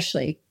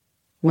 especially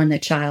when the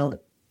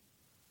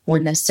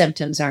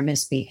symptoms are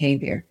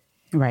misbehavior.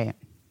 Right.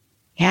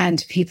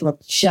 And people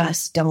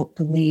just don't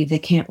believe, they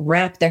can't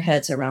wrap their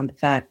heads around the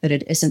fact that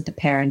it isn't the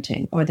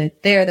parenting, or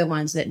that they're the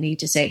ones that need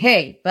to say,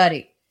 hey,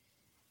 buddy,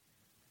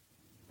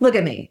 look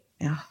at me.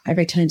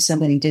 Every time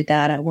somebody did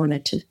that, I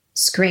wanted to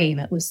scream.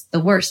 It was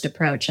the worst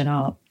approach of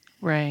all.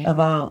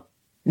 And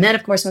then,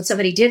 of course, when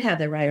somebody did have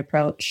the right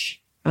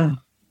approach,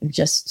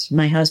 just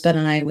my husband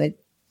and I would,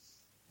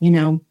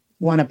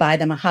 want to buy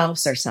them a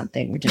house or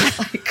something. We're just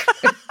like,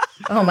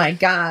 oh my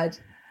God,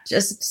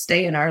 just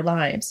stay in our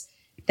lives.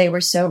 They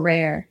were so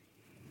rare.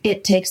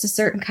 It takes a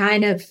certain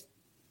kind of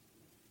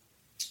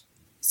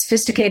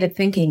sophisticated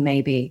thinking,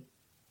 maybe,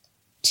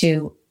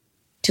 to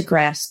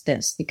grasp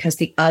this, because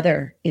the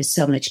other is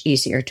so much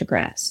easier to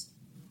grasp.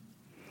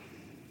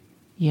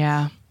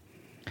 Yeah.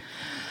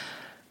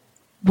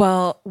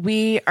 Well,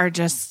 we're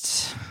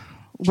just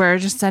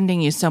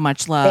sending you so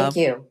much love.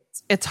 Thank you.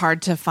 It's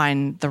hard to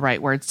find the right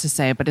words to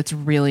say, but it's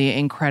really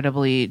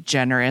incredibly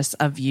generous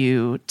of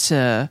you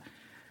to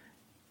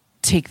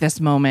take this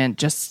moment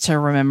just to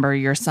remember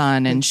your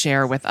son and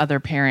share with other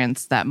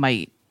parents that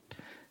might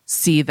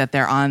see that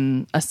they're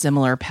on a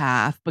similar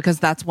path. Because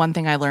that's one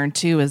thing I learned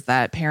too, is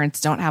that parents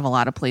don't have a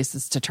lot of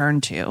places to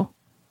turn to.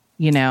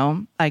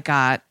 I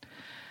got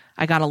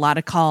a lot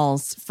of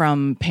calls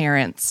from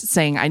parents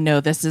saying, I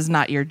know this is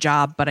not your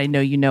job, but I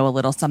know you know a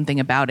little something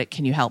about it.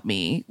 Can you help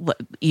me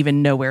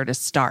even know where to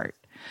start?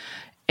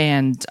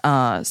 And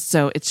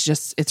so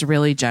it's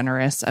really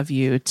generous of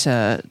you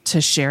to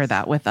share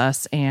that with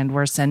us. And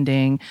we're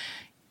sending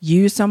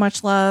you so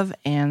much love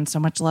and so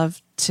much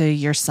love to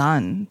your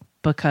son,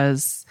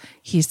 because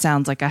he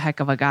sounds like a heck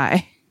of a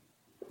guy.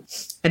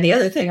 And the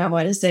other thing I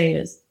want to say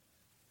is,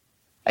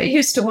 I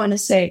used to want to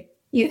say,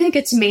 you think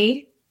it's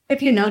me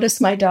if you notice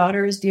my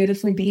daughter is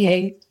beautifully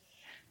behaved?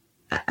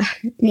 I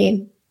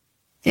mean,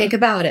 think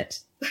about it.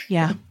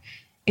 Yeah.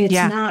 It's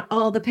not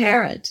all the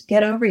parent.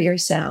 Get over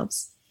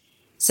yourselves.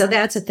 So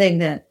that's a thing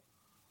that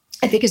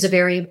I think is a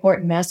very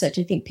important message.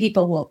 I think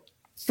people will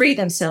free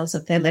themselves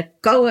if they let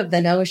go of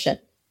the notion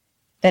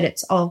that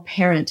it's all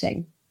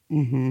parenting,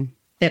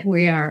 that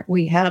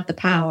we have the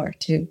power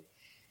to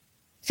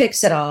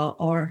fix it all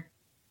or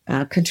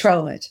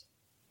control it.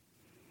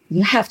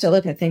 You have to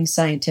look at things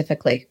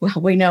scientifically.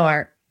 Well, we know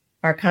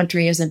our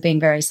country isn't being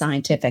very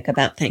scientific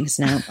about things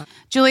now.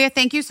 Julia,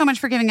 thank you so much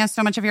for giving us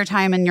so much of your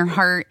time and your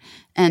heart,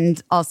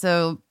 and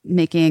also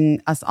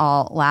making us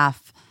all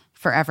laugh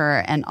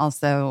forever, and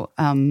also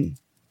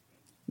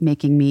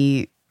making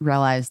me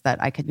realize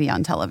that I could be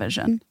on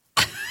television.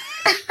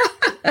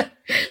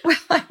 Well,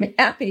 I'm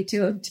happy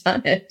to have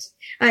done it.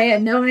 I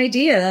had no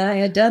idea that I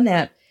had done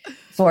that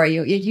for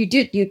you. You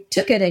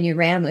took it and you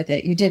ran with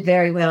it. You did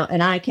very well.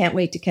 And I can't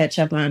wait to catch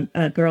up on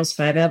Girls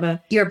 5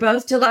 Eva. You're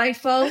both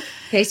delightful.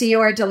 Casey, you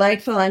are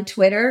delightful on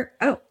Twitter.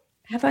 Oh,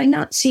 have I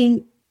not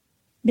seen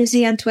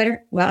Busy on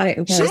Twitter?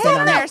 Well, she's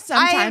on there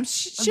sometimes.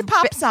 She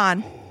pops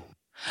on.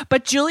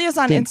 But Julia's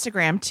on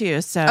Instagram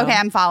too. So okay,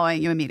 I'm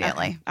following you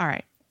immediately. Okay. All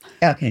right.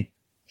 Okay.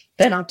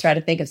 Then I'll try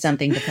to think of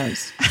something to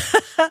post.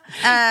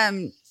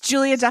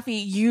 Julia Duffy,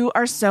 you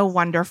are so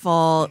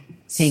wonderful.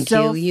 Thank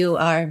you. You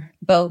are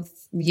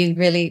both.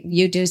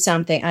 You do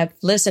something. I've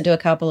listened to a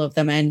couple of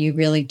them, and you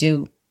really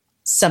do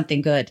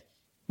something good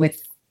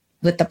with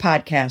the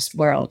podcast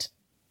world.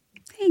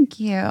 Thank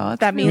you.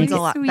 That means a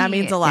lot. That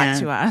means a lot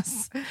to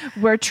us.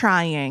 We're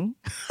trying.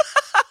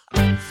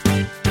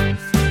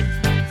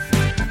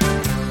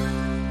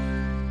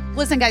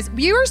 Listen, guys,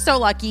 we were so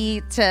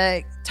lucky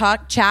to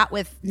chat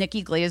with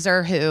Nikki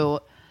Glazer, who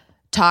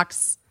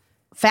talks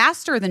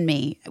faster than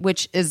me,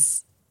 which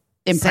is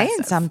impressive.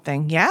 Saying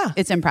something, yeah.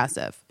 It's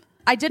impressive.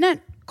 I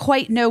didn't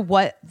quite know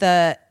what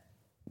the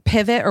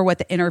pivot or what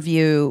the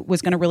interview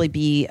was going to really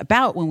be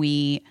about when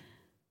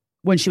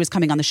she was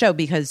coming on the show,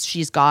 because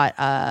she's got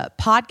a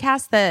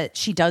podcast that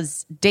she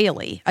does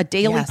daily, a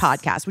daily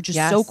podcast, which is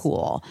so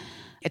cool.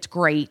 It's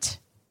great.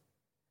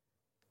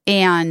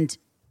 And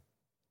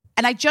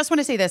I just want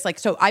to say this, like,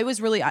 so I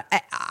was really,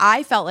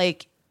 I felt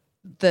like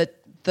the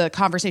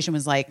conversation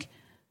was like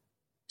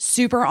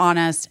super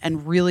honest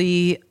and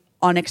really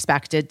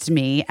unexpected to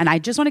me. And I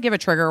just want to give a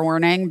trigger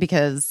warning,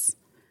 because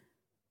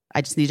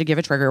I just need to give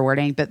a trigger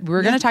warning. But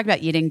we're going to talk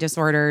about eating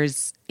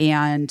disorders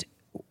and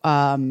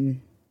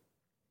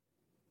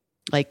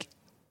like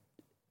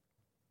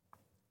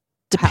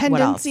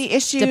dependency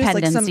issues,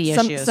 dependency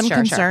like issues. some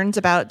concerns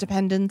about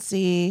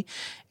dependency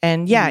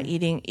and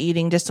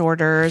eating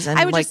disorders. And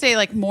I would just say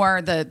like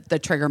more the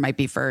trigger might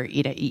be for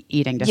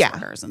eating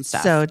disorders and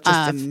stuff. So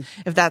just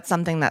if that's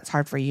something that's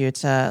hard for you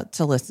to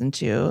listen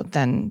to,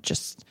 then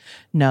just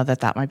know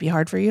that might be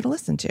hard for you to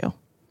listen to,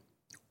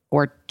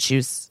 or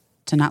choose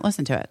to not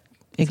listen to it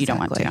if you don't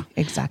want to.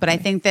 Exactly. But I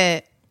think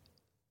that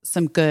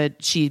some good.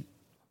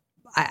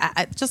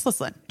 I just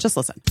listen. Just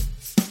listen.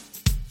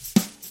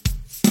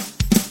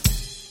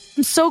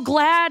 I'm so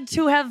glad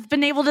to have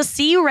been able to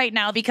see you right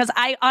now, because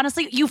I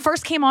honestly, you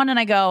first came on and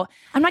I go,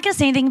 I'm not going to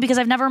say anything because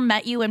I've never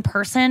met you in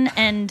person,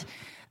 and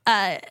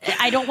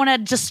I don't want to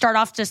just start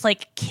off just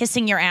like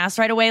kissing your ass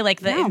right away. Like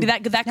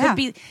that could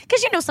be,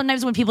 because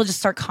sometimes when people just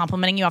start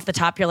complimenting you off the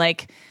top, you're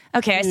like,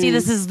 okay, I see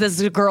this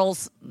is a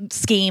girl's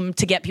scheme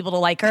to get people to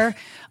like her.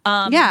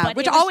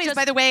 Which always,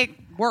 by the way,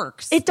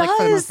 works. It does. Like,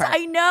 for the most part.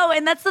 I know.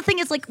 And that's the thing,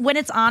 is like when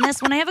it's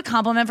honest, when I have a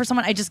compliment for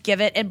someone, I just give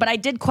it. But I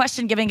did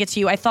question giving it to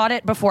you. I thought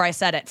it before I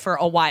said it for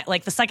a while.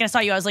 Like the second I saw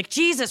you, I was like,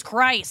 Jesus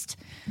Christ.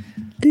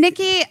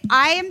 Nikki,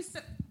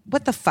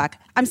 what the fuck?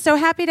 I'm so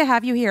happy to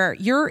have you here.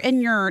 You're in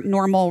your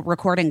normal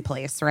recording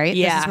place, right?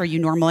 Yeah. This is where you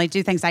normally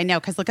do things. I know,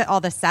 because look at all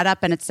the setup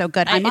and it's so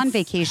good. I'm on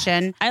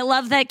vacation. I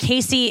love that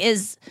Casey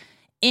is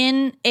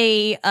in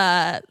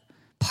a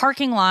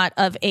parking lot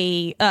of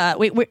a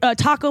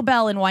Taco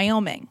Bell in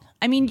Wyoming.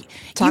 I mean,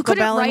 you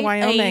couldn't write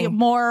a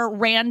more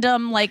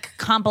random like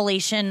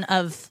compilation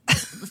of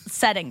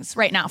settings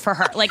right now for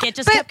her. Like it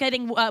just kept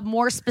getting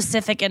more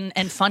specific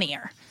and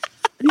funnier.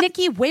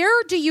 Nikki,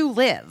 where do you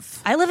live?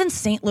 I live in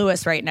St.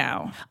 Louis right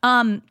now.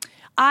 I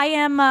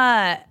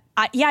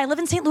live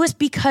in St. Louis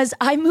because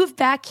I moved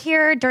back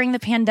here during the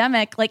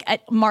pandemic. Like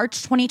at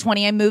March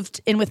 2020, I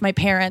moved in with my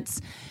parents.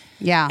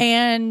 Yeah.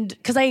 And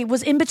because I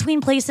was in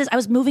between places, I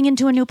was moving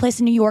into a new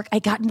place in New York.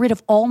 I'd gotten rid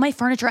of all my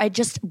furniture. I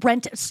just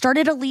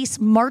started a lease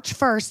March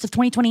 1st of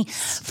 2020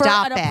 for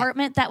an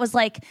apartment that was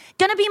like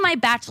going to be my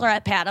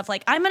bachelorette pad of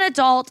like, I'm an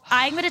adult.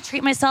 I'm going to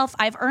treat myself.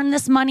 I've earned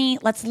this money.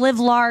 Let's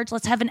live large.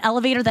 Let's have an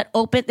elevator that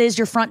is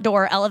your front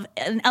door,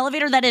 an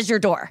elevator that is your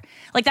door.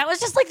 Like that was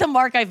just like the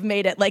mark I've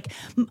made it. Like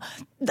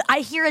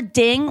I hear a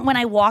ding when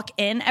I walk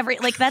in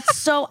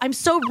I'm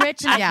so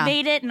rich and I've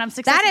made it and I'm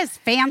successful. That is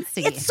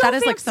fancy. It's so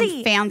fancy. Like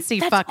some fancy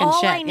That's fucking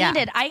all shit. I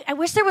needed. I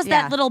wish there was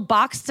that little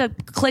box to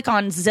click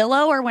on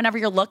Zillow or whenever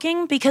you're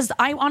looking, because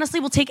I honestly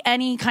will take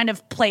any kind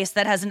of place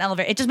that has an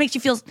elevator. It just makes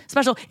you feel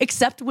special,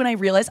 except when I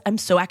realize I'm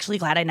so actually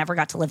glad I never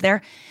got to live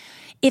there.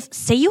 If,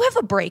 say you have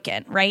a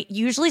break-in, right?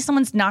 Usually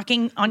someone's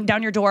knocking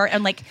down your door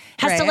and like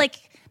has to like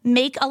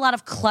make a lot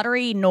of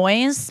cluttery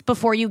noise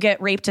before you get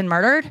raped and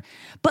murdered.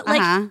 But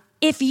like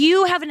if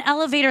you have an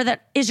elevator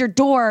that is your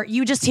door,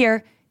 you just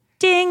hear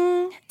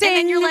ding, ding, and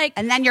then you're like,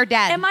 and then you're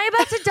dead. Am I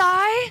about to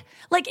die?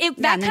 Like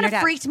that kind of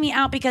freaked me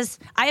out, because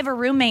I have a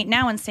roommate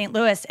now in St.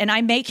 Louis, and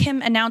I make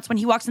him announce when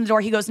he walks in the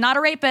door, he goes, not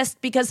a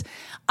rapist, because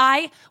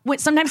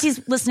sometimes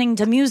he's listening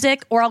to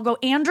music, or I'll go,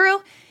 Andrew,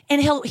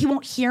 and he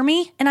won't hear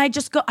me, and I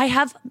just go, I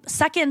have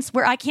seconds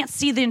where I can't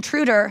see the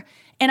intruder,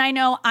 and I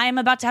know I'm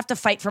about to have to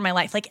fight for my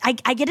life. Like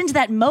I get into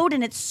that mode,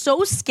 and it's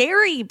so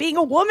scary being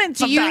a woman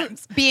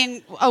sometimes.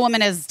 Being a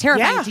woman is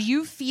terrifying. Yeah. Do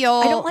you feel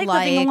I don't like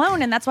living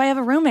alone, and that's why I have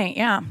a roommate.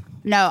 Yeah.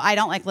 No, I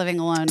don't like living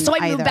alone. So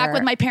I moved back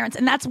with my parents,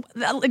 and that's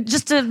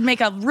just to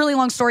make a really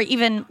long story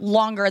even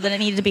longer than it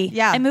needed to be.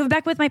 Yeah. I moved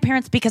back with my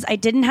parents because I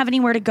didn't have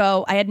anywhere to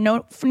go. I had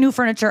no new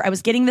furniture. I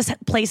was getting this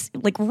place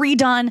like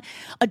redone,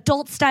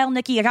 adult style,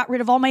 Nikki. I got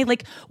rid of all my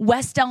like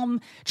West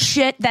Elm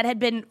shit that had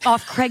been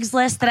off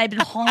Craigslist that I'd been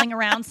hauling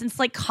around since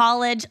like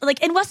college.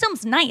 Like, and West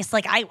Elm's nice.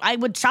 Like I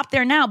would shop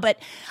there now, but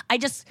I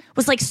just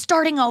was like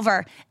starting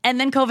over. And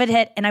then COVID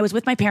hit, and I was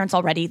with my parents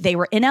already. They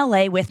were in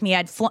LA with me.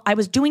 I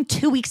was doing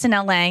 2 weeks in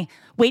LA,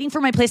 waiting for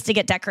my place to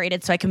get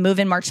decorated so I can move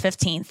in March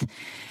 15th.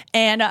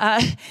 And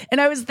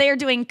I was there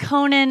doing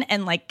Conan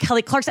and like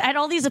Kelly Clarkson. I had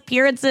all these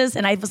appearances,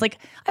 and I always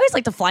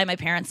like to fly my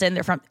parents in.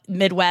 They're from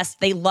Midwest.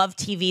 They love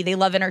TV. They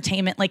love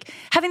entertainment. Like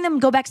having them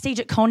go backstage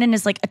at Conan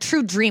is like a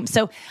true dream.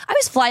 So I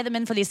always fly them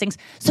in for these things.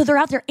 So they're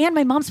out there, and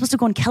my mom's supposed to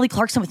go on Kelly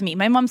Clarkson with me.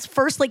 My mom's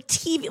first like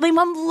TV. My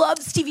mom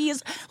loves TV.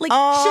 Is like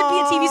should be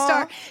a TV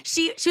star.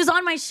 She was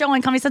on my show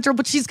on Comedy Central,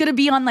 but she's going to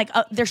be on like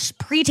they're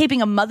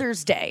pre-taping a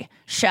Mother's Day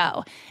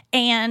show.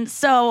 And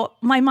so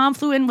my mom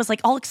flew in, was like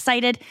all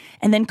excited.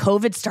 And then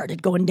COVID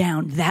started going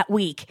down that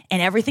week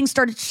and everything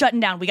started shutting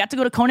down. We got to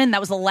go to Conan. That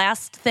was the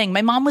last thing.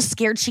 My mom was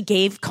scared she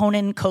gave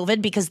Conan COVID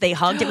because they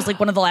hugged. It was like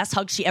one of the last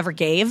hugs she ever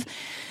gave.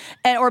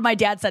 Or my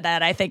dad said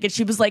that, I think. And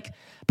she was like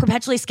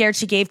perpetually scared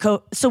she gave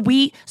So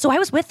I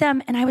was with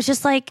them and I was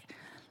just like,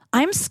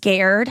 I'm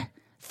scared.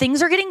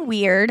 Things are getting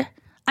weird.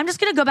 I'm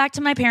just going to go back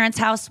to my parents'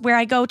 house where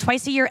I go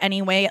twice a year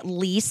anyway, at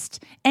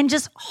least, and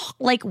just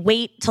like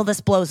wait till this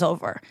blows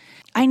over.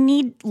 I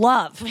need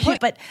love.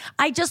 But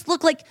I just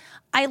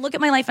I look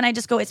at my life and I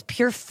just go, it's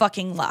pure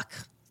fucking luck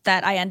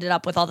that I ended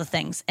up with all the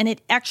things. And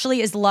it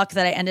actually is luck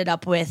that I ended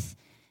up with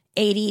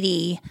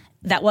ADD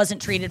that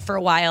wasn't treated for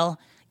a while.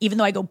 Even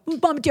though I go,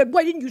 Mom, Dad,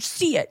 why didn't you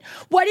see it?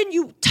 Why didn't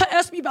you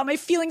ask me about my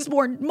feelings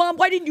more? Mom,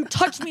 why didn't you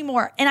touch me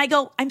more? And I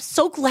go, I'm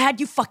so glad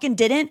you fucking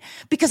didn't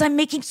because I'm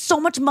making so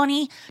much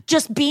money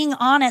just being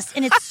honest.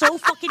 And it's so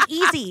fucking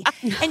easy.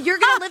 And you're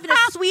going to live in a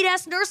sweet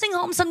ass nursing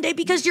home someday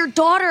because your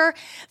daughter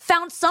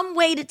found some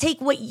way to take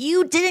what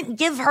you didn't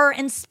give her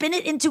and spin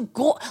it into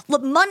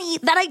money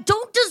that I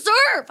don't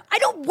deserve. I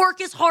don't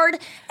work as hard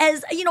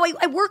as,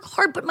 I work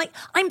hard, but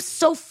I'm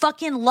so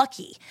fucking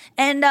lucky.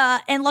 And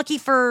lucky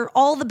for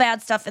all the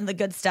bad stuff and the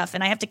good stuff,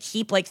 and I have to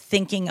keep like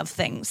thinking of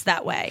things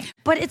that way.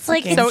 But it's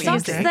like it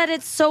sucks that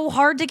it's so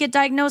hard to get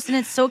diagnosed and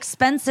it's so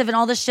expensive and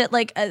all this shit.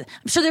 Like I'm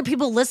sure there are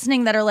people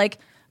listening that are like,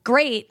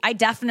 great, I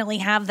definitely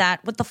have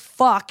that. What the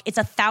fuck? It's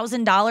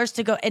 $1,000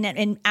 to go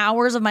in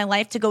hours of my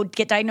life to go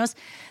get diagnosed.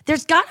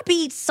 There's got to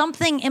be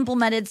something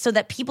implemented so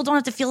that people don't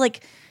have to feel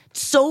like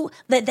so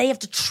that they have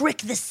to trick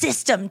the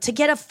system to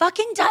get a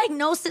fucking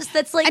diagnosis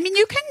that's like,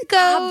 you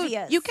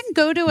can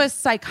go to a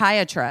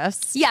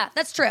psychiatrist. Yeah,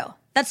 that's true.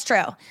 That's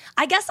true.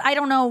 I guess I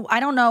don't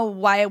know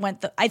why I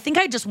went. I think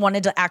I just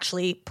wanted to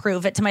actually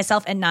prove it to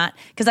myself and not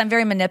because I'm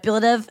very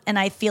manipulative and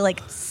I feel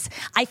like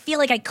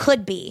I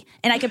could be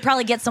and I could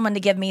probably get someone to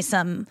give me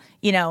some,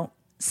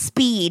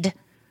 speed,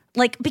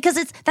 like because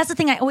that's the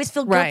thing. I always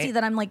feel guilty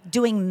that I'm like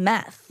doing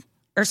meth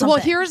or something.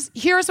 Well,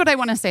 here's what I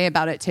want to say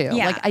about it too.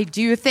 Yeah. Like I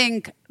do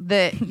think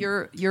that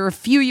you're a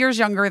few years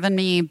younger than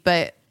me,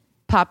 but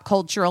pop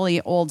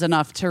culturally old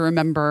enough to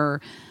remember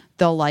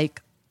the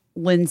like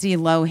Lindsay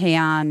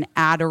Lohan,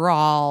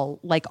 Adderall,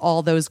 like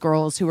all those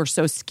girls who were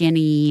so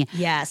skinny.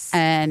 Yes.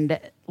 And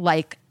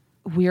like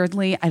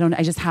weirdly,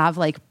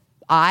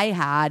 I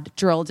had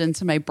drilled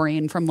into my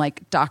brain from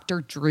like Dr.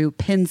 Drew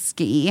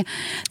Pinsky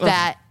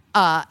that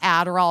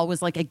Adderall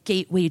was like a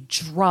gateway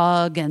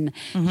drug and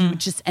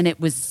and it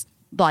was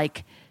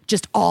like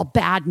just all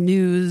bad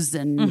news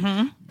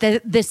and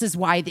this is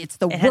why it's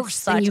the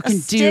worst thing you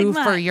can do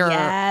for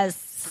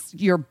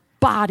your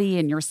body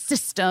and your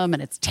system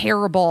and it's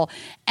terrible.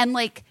 And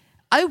like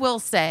I will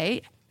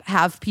say,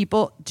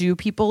 do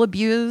people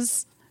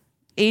abuse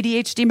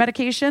ADHD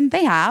medication?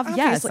 They have.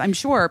 Obviously. Yes, I'm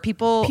sure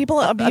people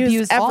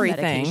abuse everything. All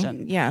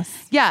medication. Yes.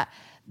 Yeah.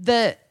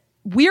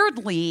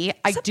 Weirdly,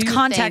 I do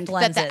contact think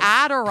lenses. that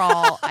the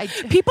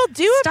Adderall... people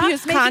do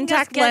abuse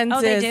contact lenses.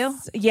 Oh, they do?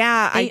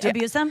 Yeah. They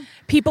abuse them?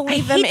 People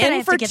leave them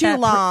in for too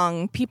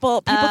long.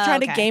 People try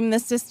to game the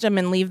system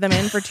and leave them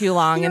in for too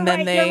long. You're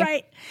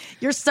right.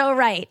 You're so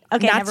right.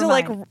 Okay, never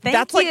mind.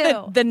 That's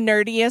like the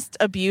nerdiest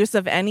abuse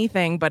of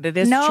anything, but it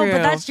is true. No,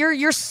 but that's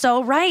you're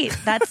so right.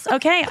 That's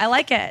okay. I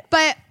like it.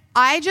 But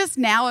I just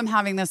now am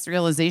having this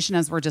realization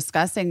as we're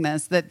discussing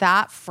this,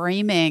 that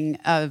framing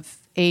of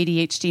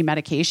ADHD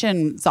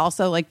medication is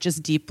also like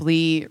just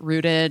deeply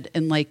rooted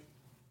in like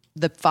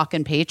the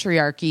fucking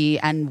patriarchy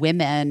and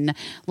women,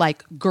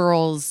 like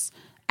girls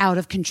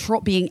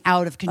being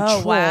out of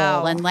control. Oh,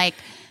 wow. And like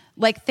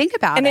think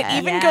about it. And it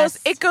even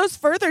goes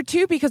further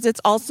too, because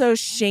it's also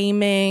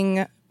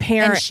shaming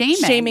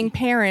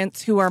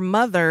parents who are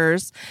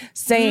mothers,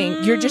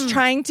 saying you're just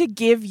trying to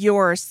give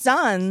your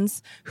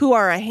sons, who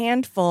are a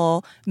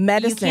handful,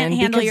 medicine. You can't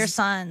handle your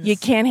sons. You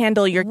can't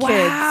handle your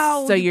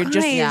kids. So you're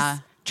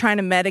just trying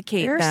to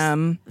medicate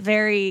them.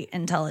 Very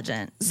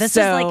intelligent.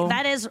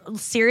 That is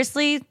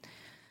seriously,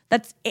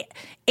 that's it.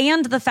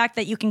 And the fact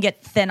that you can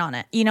get thin on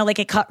it, like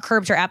it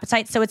curbs your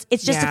appetite. So it's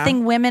just a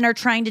thing women are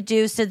trying to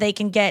do so they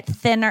can get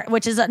thinner,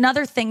 which is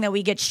another thing that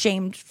we get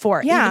shamed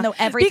for. Yeah. Even though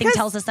everything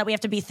tells us that we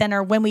have to be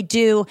thinner. When we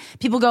do,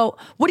 people go,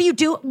 what do you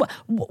do?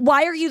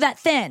 Why are you that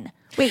thin?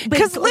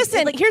 Because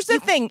listen, here's the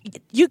thing.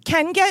 You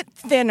can get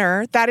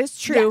thinner. That is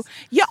true.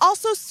 Yes. You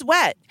also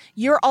sweat.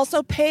 You're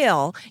also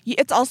pale.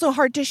 It's also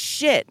hard to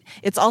shit.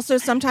 It's also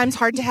sometimes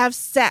hard to have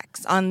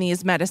sex on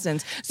these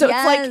medicines. So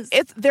it's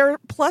like, there are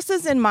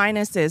pluses and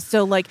minuses.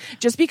 So like,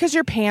 just because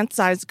your pant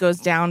size goes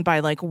down by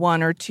like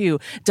 1 or 2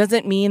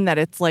 doesn't mean that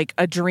it's like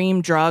a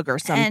dream drug or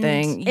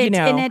something, and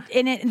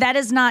that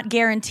is not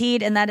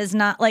guaranteed. And that is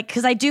not like,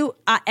 because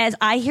as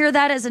I hear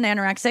that as an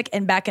anorexic,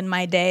 and back in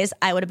my days,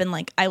 I would have been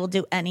like, I will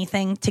do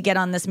anything to get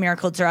on this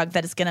miracle drug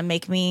that is going to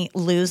make me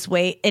lose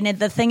weight. And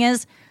the thing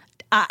is,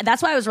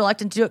 that's why I was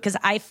reluctant to do it, because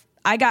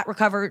I got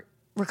recovered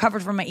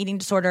from my eating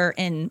disorder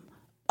in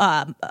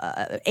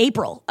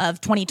April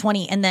of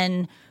 2020, and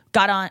then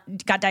got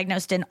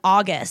diagnosed in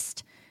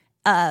August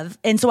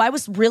and so I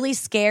was really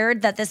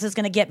scared that this is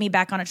going to get me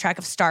back on a track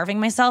of starving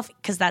myself,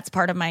 because that's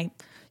part of my,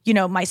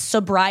 my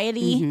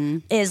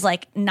sobriety is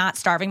like not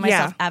starving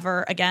myself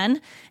ever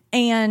again.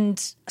 And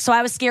so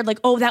I was scared, like,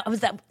 it was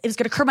going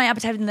to curb my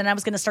appetite, and then I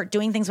was going to start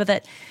doing things with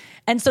it.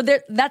 And so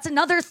that's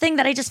another thing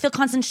that I just feel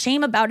constant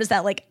shame about, is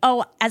that like,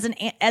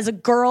 as a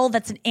girl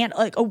that's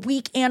like a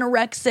weak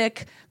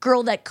anorexic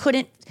girl that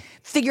couldn't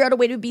figure out a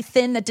way to be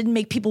thin, that didn't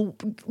make people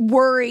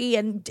worry,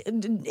 and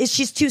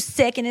she's too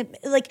sick, and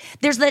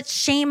there's that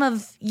shame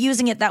of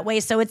using it that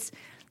way. So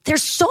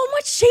there's so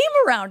much shame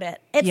around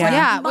it.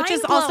 It's which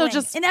is also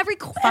just in every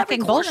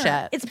fucking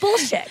bullshit. It's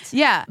bullshit.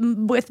 Yeah.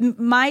 With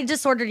my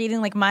disordered eating,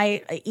 like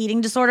my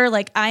eating disorder,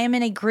 like I am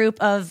in a group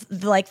of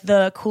like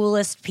the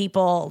coolest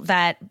people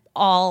that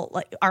all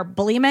like are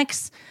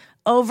bulimics,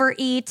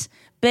 overeat,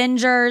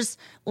 bingers,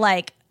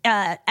 like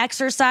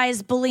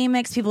exercise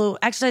bulimics, people who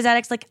exercise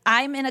addicts. Like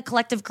I'm in a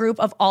collective group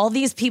of all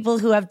these people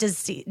who have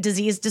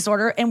disease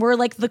disorder, and we're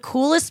like the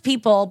coolest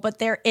people, but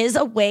there is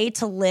a way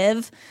to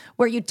live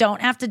where you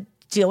don't have to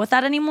deal with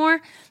that anymore.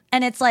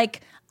 And it's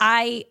like,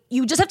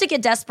 you just have to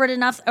get desperate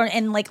enough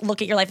and like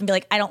look at your life and be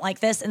like, I don't like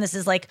this, and this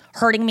is like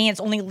hurting me. It's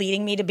only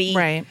leading me to be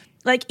right.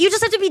 Like, you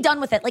just have to be done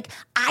with it. Like,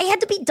 I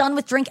had to be done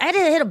with drink. I had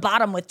to hit a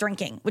bottom with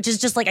drinking, which is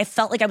just like, I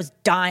felt like I was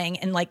dying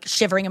and like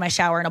shivering in my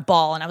shower in a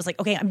ball. And I was like,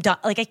 okay, I'm done.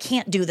 Like, I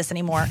can't do this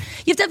anymore.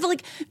 You have to have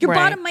like, your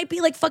bottom might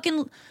be like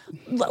fucking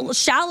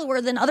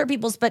shallower than other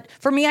people's. But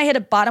for me, I hit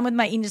a bottom with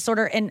my eating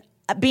disorder, and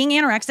being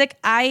anorexic,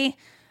 I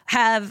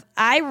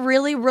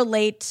really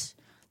relate.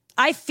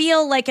 I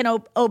feel like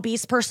an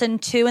obese person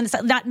too. And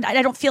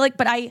I don't feel like,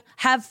 but I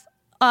have,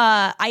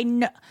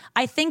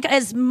 I think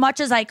as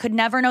much as I could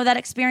never know that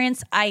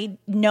experience, I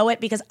know it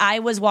because I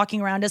was walking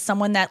around as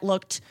someone that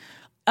looked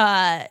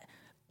like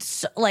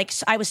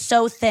I was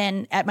so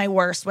thin at my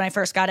worst when I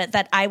first got it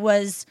that I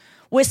was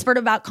whispered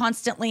about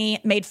constantly,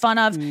 made fun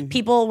of.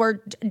 People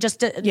were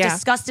just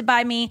disgusted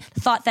by me,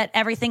 thought that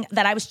everything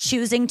that I was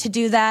choosing to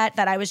do that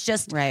I was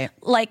just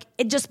like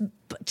it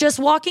just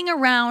walking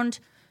around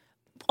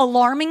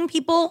alarming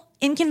people,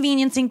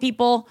 inconveniencing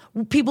people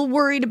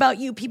worried about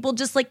you, people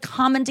just like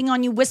commenting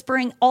on you,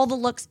 whispering, all the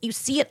looks, you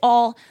see it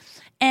all.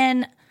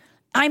 And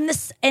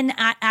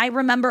I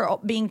remember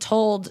being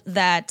told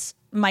that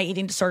my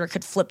eating disorder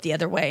could flip the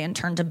other way and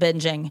turn to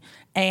binging.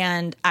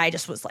 And I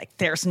just was like,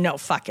 there's no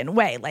fucking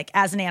way. Like,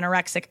 as an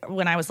anorexic,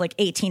 when I was like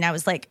 18, I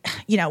was like,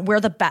 we're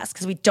the best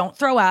because we don't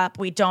throw up.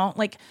 We don't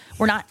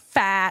we're not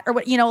fat or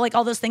what, like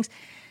all those things.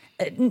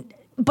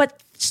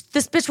 But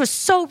this bitch was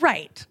so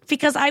right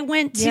because I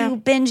went to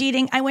binge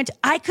eating.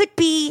 I could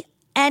be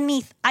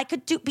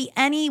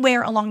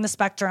anywhere along the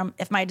spectrum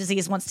if my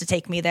disease wants to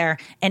take me there.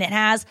 And it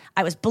has.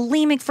 I was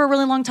bulimic for a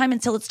really long time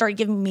until it started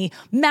giving me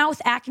mouth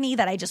acne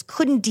that I just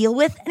couldn't deal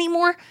with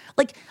anymore.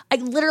 Like,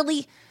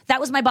 that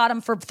was my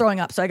bottom for throwing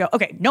up. So I go,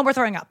 okay, no more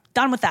throwing up.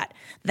 Done with that.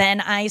 Then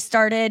I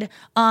started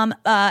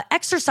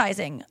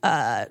exercising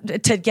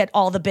to get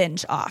all the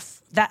binge off.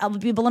 That I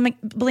would be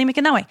bulimic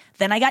in that way.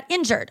 Then I got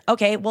injured.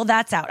 Okay, well,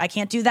 that's out. I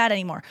can't do that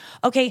anymore.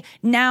 Okay,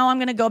 now I'm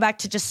going to go back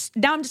to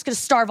now I'm just going to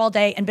starve all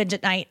day and binge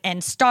at night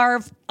and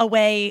starve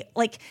away.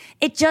 Like,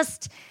 it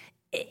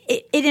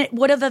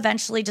would have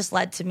eventually just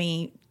led to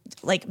me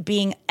like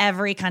being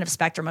every kind of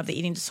spectrum of the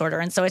eating disorder.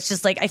 And so it's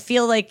just like, I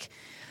feel like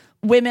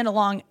women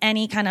along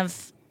any kind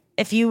of,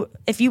 if you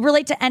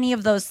relate to any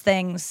of those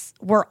things,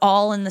 we're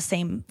all in the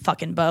same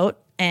fucking boat.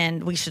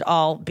 And we should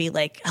all be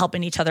like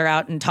helping each other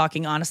out and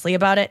talking honestly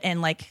about it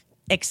and like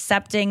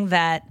accepting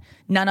that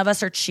none of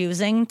us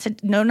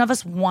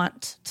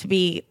want to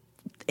be.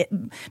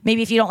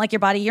 Maybe if you don't like your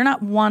body, you're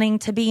not wanting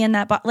to be in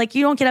that body. Like,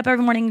 you don't get up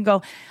every morning and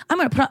go, I'm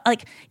going to put on,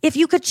 like, if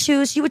you could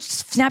choose, you would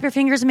just snap your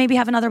fingers and maybe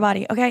have another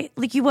body. Okay.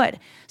 Like, you would.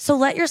 So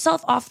let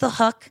yourself off the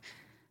hook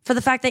for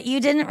the fact that you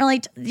didn't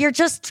really, you're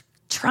just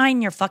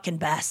trying your fucking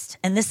best,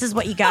 and this is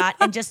what you got,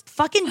 and just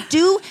fucking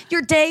do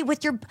your day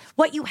with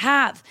what you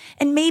have,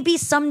 and maybe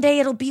someday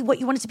it'll be what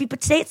you want it to be,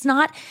 but today it's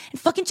not, and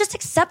fucking just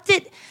accept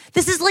it.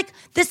 This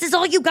is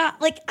all you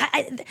got. Like,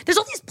 there's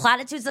all these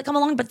platitudes that come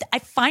along, but I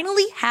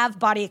finally have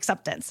body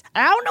acceptance.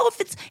 I don't know if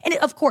it's, and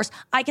of course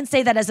I can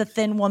say that as a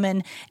thin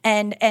woman,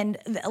 and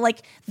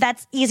like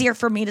that's easier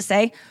for me to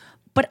say,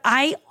 but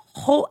I've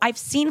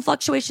seen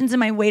fluctuations in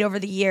my weight over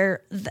the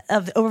year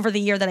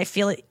that I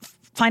feel it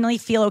finally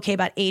feel okay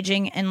about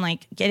aging and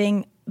like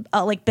getting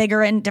like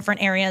bigger in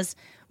different areas,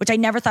 which I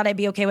never thought I'd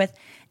be okay with.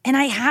 And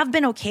I have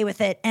been okay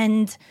with it.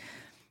 And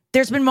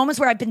there's been moments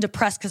where I've been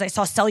depressed because I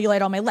saw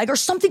cellulite on my leg or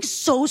something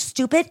so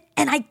stupid.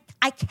 And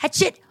I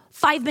catch it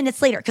 5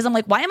 minutes later because I'm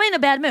like, why am I in a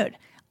bad mood?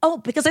 Oh,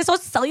 because I saw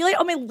cellulite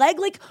on my leg.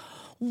 Like,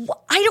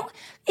 I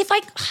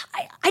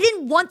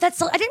didn't want that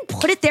cellulite. I didn't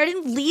put it there. I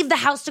didn't leave the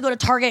house to go to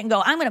Target and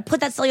go, I'm going to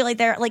put that cellulite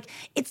there. Like,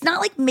 it's not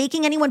like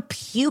making anyone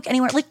puke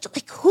anywhere.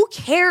 Like who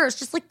cares?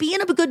 Just like be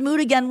in a good mood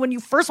again when you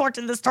first walked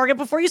into this Target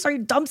before you saw your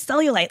dumb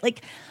cellulite.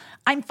 Like,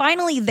 I'm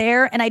finally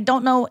there and I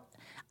don't know.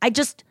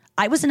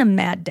 I was in a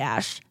mad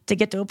dash to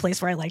get to a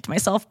place where I liked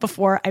myself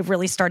before I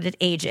really started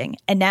aging.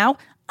 And now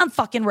I'm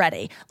fucking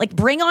ready. Like,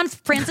 bring on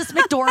Frances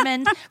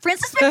McDormand.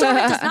 Frances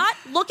McDormand does not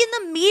look in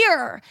the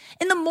mirror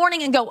in the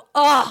morning and go,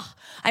 oh,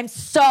 I'm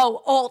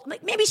so old.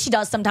 Like, maybe she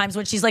does sometimes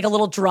when she's like a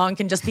little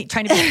drunk and just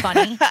trying to be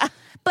funny.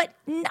 But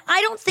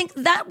I don't think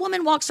that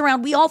woman walks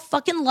around. We all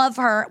fucking love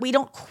her. We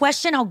don't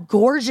question how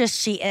gorgeous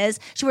she is.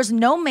 She wears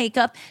no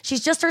makeup.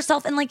 She's just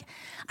herself. And like,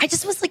 I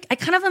just was like, I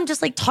kind of am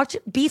just like,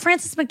 be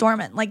Frances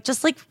McDormand. Like,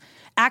 just like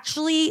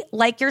actually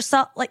like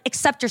yourself, like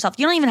accept yourself.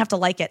 You don't even have to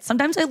like it.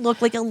 Sometimes I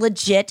look like a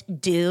legit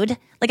dude.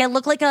 Like I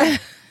look like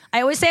I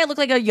always say I look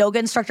like a yoga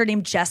instructor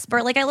named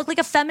Jesper. Like I look like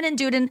a feminine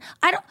dude, and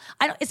I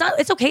don't.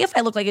 It's okay if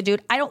I look like a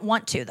dude. I don't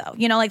want to though.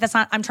 You know, like that's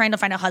not. I'm trying to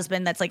find a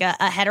husband that's like a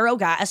hetero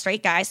guy, a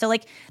straight guy. So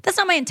like that's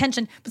not my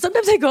intention. But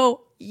sometimes I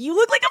go, you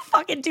look like a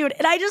fucking dude,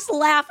 and I just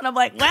laugh, and I'm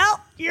like,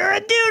 well, you're a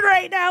dude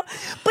right now,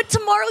 but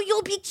tomorrow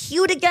you'll be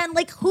cute again.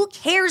 Like who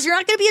cares? You're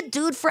not gonna be a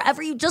dude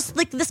forever. You just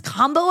like this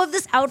combo of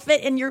this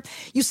outfit, and you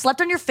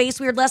slept on your face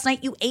weird last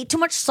night. You ate too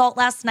much salt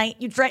last night.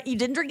 You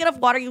didn't drink enough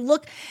water. You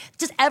look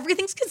just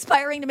everything's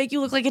conspiring to make you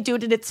look like a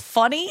dude, and it's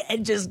funny,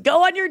 and just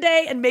go on your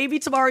day, and maybe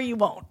tomorrow you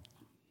won't.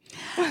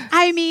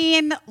 I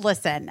mean,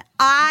 listen,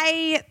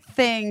 I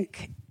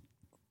think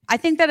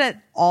that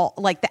at all,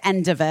 like the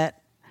end of it,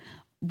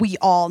 we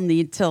all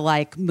need to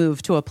like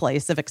move to a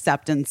place of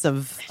acceptance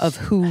of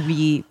who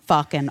we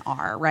fucking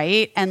are,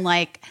 right? And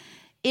like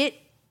it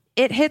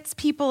hits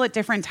people at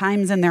different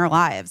times in their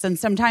lives, and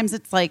sometimes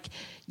it's like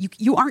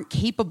you aren't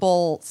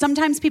capable.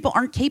 Sometimes people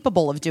aren't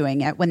capable of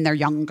doing it when they're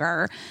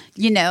younger,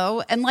 you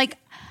know. And like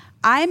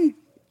I'm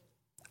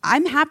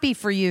happy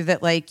for you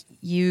that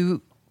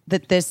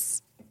that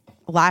this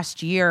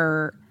last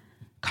year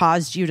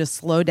caused you to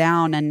slow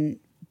down and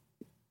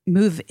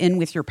move in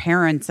with your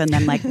parents and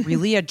then like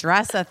really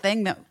address a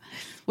thing that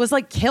was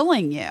like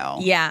killing you.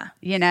 Yeah.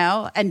 You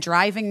know, and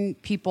driving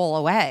people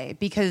away,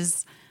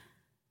 because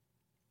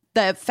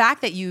the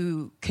fact that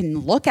you can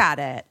look at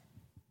it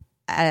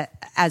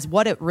as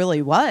what it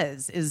really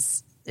was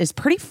is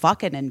pretty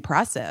fucking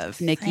impressive,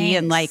 Nikki. Thanks.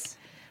 And like,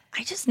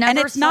 I just never and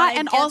it's saw not, it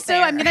and get also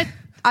there.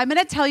 I'm going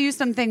to tell you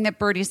something that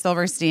Bertie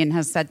Silverstein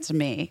has said to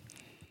me.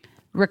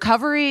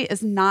 Recovery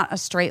is not a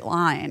straight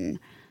line.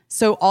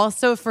 So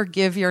also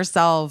forgive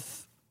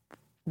yourself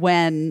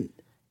when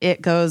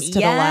it goes to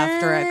the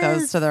left or it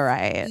goes to the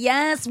right.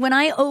 Yes. When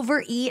I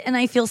overeat and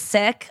I feel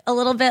sick a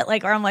little bit,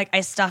 like, or I'm like, I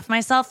stuff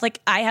myself.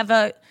 Like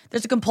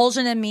there's a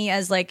compulsion in me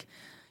as like,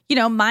 you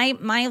know, my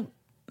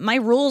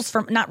rules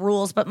not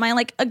rules, but my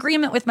like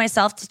agreement with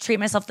myself to treat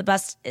myself the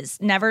best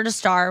is never to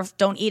starve,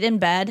 don't eat in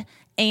bed,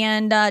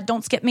 and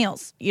don't skip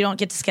meals. You don't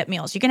get to skip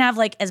meals. You can have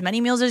like as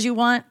many meals as you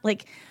want,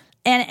 like,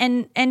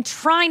 and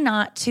try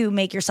not to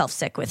make yourself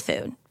sick with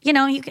food. You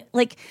know, you can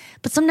like,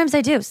 but sometimes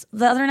I do.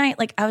 The other night,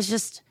 like I was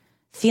just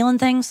feeling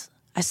things.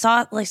 I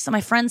saw like my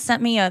friend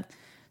sent me a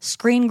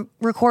screen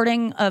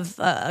recording of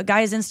a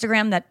guy's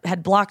Instagram that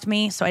had blocked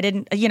me. So I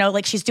didn't, you know,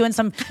 like she's doing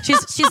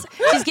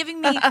she's giving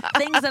me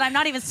things that I'm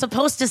not even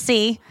supposed to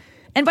see.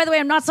 And by the way,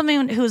 I'm not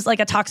someone who's like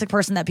a toxic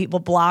person that people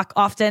block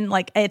often.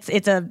 Like it's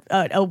a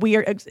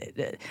weird,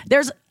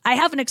 I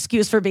have an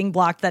excuse for being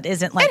blocked that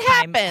isn't like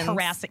I'm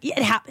harassing. It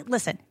happens.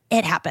 Listen,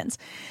 it happens.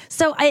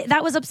 So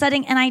that was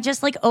upsetting, and I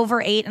just like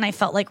overate, and I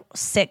felt like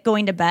sick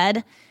going to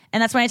bed.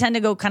 And that's when I tend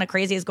to go kind of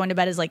crazy, is going to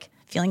bed is like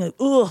feeling like,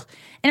 ugh.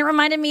 And it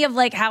reminded me of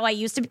like how I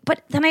used to be.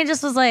 But then I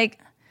just was like,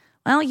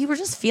 well, you were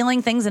just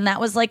feeling things, and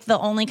that was like the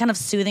only kind of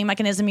soothing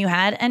mechanism you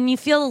had. And you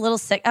feel a little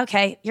sick.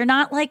 Okay, you're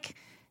not like,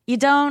 you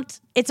don't,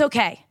 it's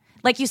okay.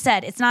 Like you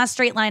said, it's not a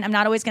straight line. I'm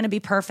not always going to be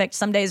perfect.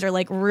 Some days are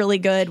like really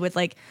good with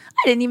like,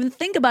 I didn't even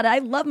think about it. I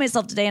love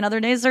myself today. And other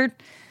days are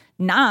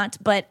not.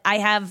 But I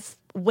have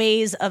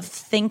ways of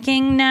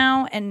thinking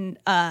now and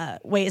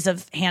ways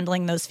of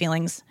handling those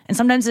feelings. And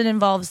sometimes it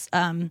involves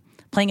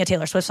playing a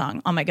Taylor Swift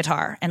song on my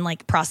guitar and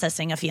like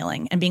processing a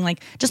feeling and being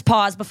like, just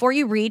pause before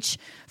you reach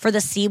for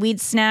the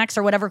seaweed snacks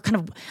or whatever kind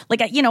of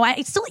like, you know,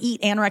 I still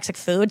eat anorexic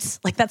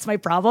foods. Like that's my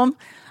problem.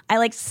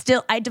 I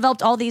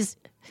developed all these.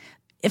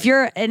 If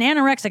you're an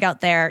anorexic out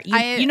there,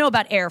 you know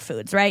about air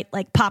foods, right?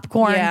 Like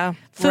popcorn,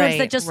 foods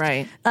that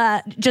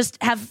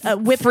just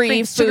have whipped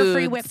cream,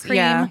 sugar-free whipped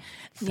cream,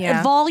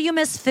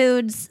 voluminous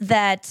foods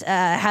that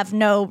have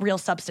no real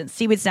substance.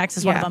 Seaweed snacks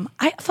is one of them.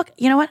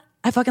 You know what?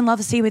 I fucking love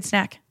a seaweed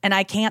snack, and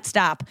I can't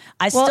stop.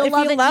 I still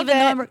love it,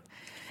 even though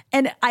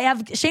and I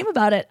have shame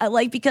about it.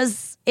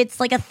 Because it's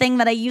like a thing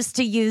that I used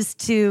to use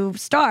to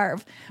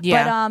starve.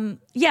 Yeah. But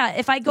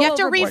if I go You have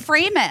to overboard-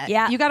 reframe it.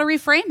 Yeah. You got to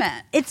reframe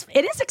it.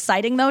 It is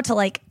exciting though to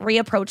like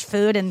reapproach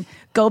food and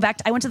go back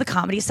to, I went to the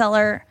Comedy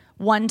Cellar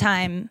one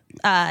time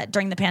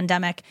during the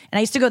pandemic, and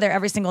I used to go there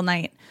every single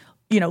night,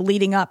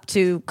 leading up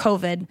to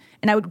COVID,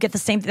 and I would get the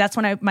same. That's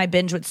when my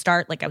binge would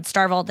start. Like I would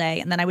starve all day,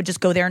 and then I would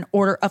just go there and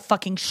order a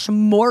fucking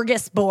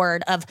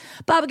smorgasbord of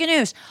baba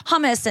ganoush,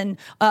 hummus, and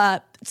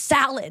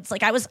salads.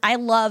 Like I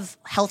love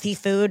healthy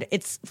food.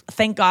 It's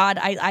thank God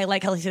I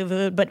like healthy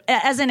food. But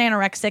as an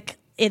anorexic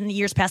in the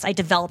years past, I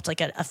developed like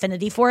an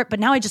affinity for it.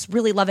 But now I just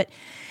really love it,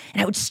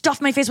 and I would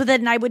stuff my face with it,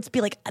 and I would be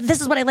like,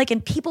 "This is what I like,"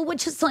 and people would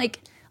just like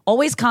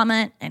always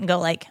comment and go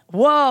like,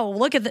 whoa,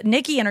 look at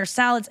Nikki and her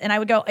salads. And I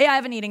would go, yeah, I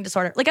have an eating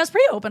disorder. Like I was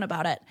pretty open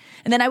about it.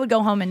 And then I would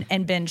go home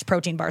and binge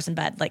protein bars in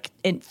bed, like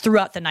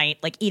throughout the night,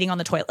 like eating on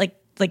the toilet, like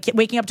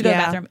waking up to go to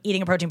the bathroom,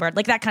 eating a protein bar,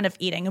 like that kind of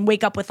eating, and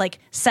wake up with like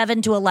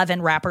 7 to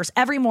 11 wrappers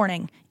every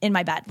morning in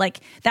my bed. Like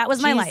that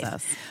was my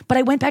life. But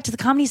I went back to the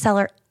Comedy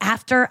Cellar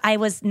after I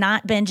was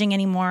not binging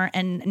anymore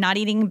and not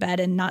eating in bed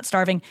and not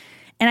starving.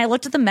 And I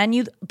looked at the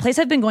menu, the place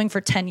I've been going for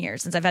 10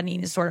 years since I've had an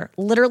eating disorder,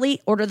 literally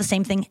order the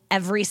same thing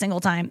every single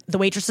time. The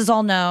waitresses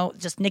all know,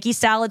 just Nikki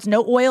salads,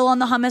 no oil on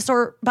the hummus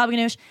or baba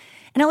ganoush.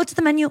 And I looked at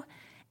the menu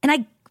and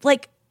I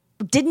like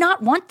did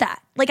not want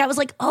that. Like I was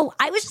like, oh,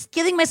 I was just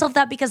giving myself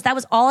that because that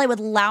was all I would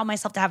allow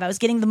myself to have. I was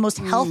getting the most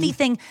healthy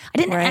thing. I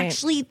didn't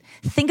actually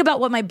think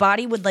about what my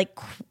body would like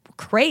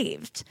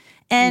craved.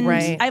 And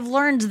I've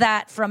learned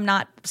that from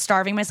not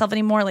starving myself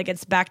anymore. Like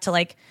it's back to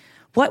like,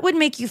 what would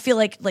make you feel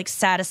like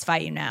satisfy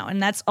you now?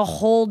 And that's a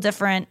whole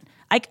different,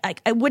 I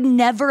would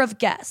never have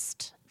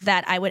guessed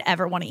that I would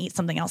ever want to eat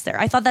something else there.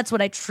 I thought that's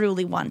what I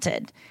truly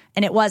wanted,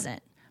 and it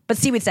wasn't. But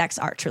seaweed stacks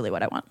are truly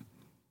what I want.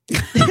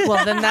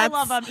 Well, then that's, I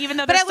love them, even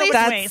though they're so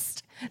much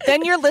waste.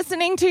 Then you're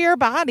listening to your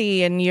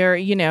body, and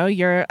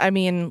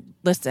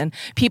listen,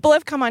 people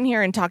have come on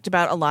here and talked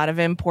about a lot of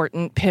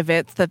important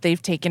pivots that they've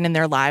taken in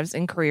their lives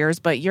and careers,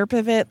 but your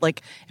pivot,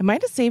 like, it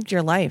might have saved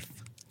your life.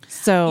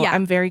 So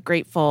I'm very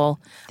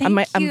grateful. I'm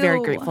very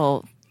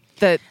grateful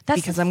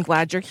because I'm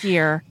glad you're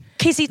here.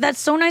 Casey, that's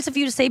so nice of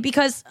you to say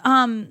because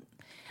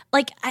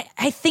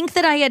I think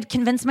that I had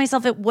convinced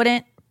myself it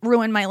wouldn't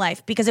ruin my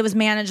life because it was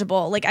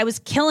manageable. Like I was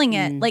killing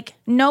it. Like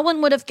no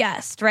one would have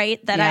guessed,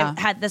 right? That I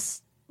had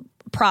this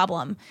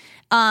problem.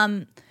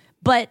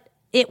 But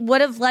it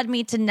would have led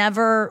me to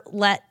never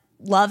let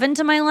love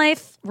into my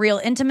life, real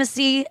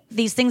intimacy,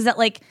 these things that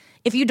like,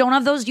 if you don't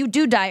have those, you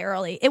do die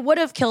early. It would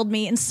have killed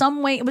me in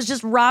some way. It was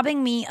just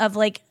robbing me of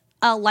like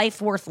a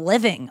life worth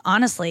living.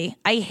 Honestly,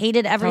 I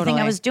hated everything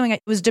I was doing.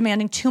 It was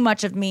demanding too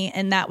much of me.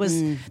 And that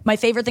was my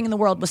favorite thing in the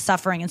world was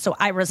suffering. And so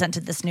I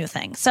resented this new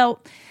thing. So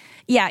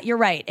yeah, you're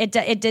right.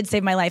 It did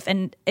save my life.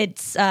 And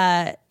it's,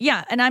 and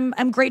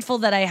I'm grateful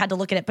that I had to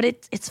look at it, but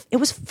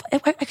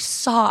I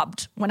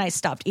sobbed when I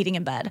stopped eating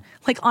in bed.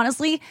 Like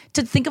honestly,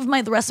 to think of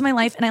the rest of my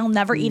life and I'll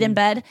never eat in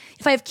bed.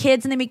 If I have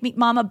kids and they make me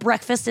mama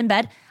breakfast in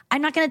bed,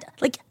 I'm not gonna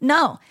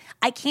no,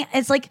 I can't.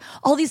 It's like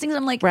all these things.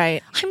 I'm like,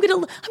 I'm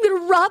gonna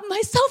rob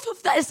myself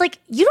of that. It's like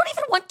you don't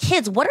even want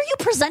kids. What are you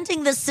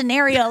presenting this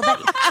scenario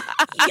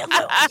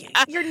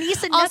that your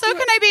niece and also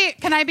nephew?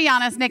 Can I be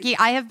honest, Nikki?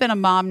 I have been a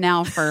mom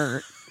now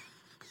for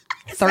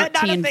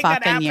 13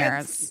 fucking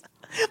years.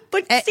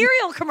 But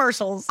cereal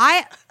commercials,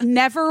 I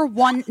never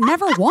once.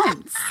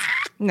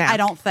 No, I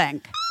don't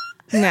think.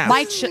 No,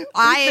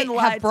 I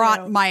have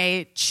brought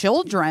my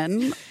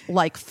children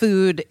like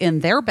food in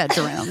their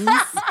bedrooms,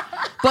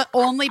 but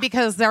only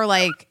because they're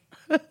like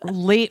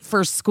late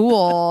for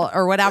school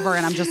or whatever,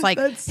 and I'm just like,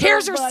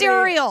 here's your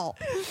cereal.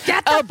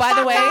 Get the by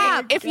the way,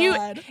 up.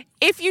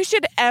 if you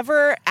should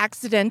ever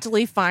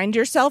accidentally find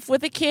yourself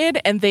with a kid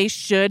and they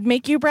should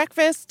make you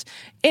breakfast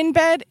in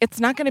bed,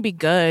 it's not going to be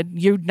good.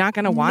 You're not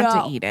going to want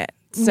to eat it.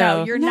 So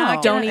no, you're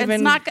not. Don't even.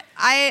 It's not.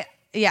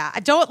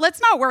 Let's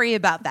not worry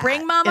about that.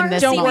 Bring mama her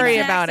don't worry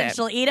about it.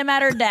 She'll eat them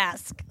at her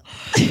desk.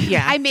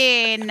 Yeah. I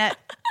mean,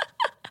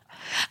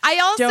 I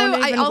also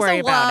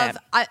love.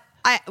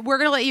 We're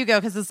gonna let you go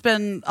because this has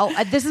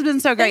been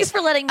so great. Thanks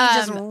for letting me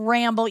just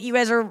ramble. You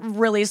guys are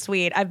really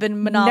sweet. I've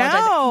been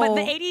monologizing, but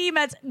the ADD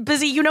meds,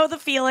 busy. You know the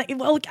feeling.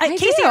 Well,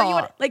 Casey,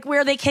 are you like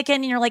where they kick in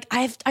and you're like,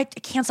 I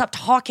can't stop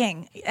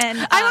talking.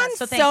 And I'm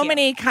on so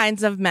many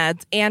kinds of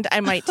meds, and I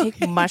might take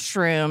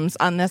mushrooms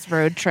on this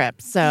road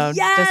trip. So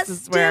yes,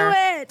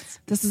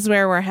 this is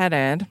where we're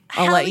headed.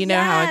 I'll let you know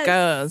how it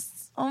goes.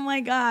 Oh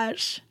my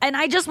gosh. And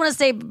I just want to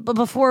say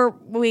before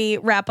we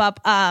wrap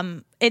up,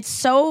 it's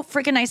so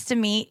freaking nice to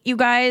meet you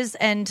guys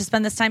and to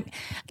spend this time.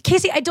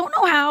 Casey, I don't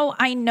know how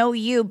I know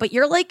you, but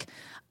you're like,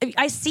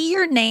 I see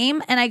your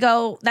name and I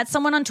go, that's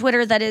someone on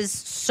Twitter that is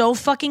so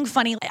fucking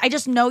funny. I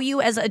just know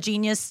you as a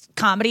genius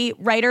comedy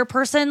writer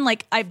person.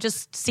 Like I've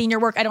just seen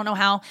your work. I don't know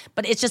how,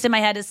 but it's just in my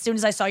head. As soon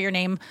as I saw your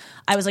name,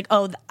 I was like,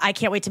 oh, I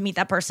can't wait to meet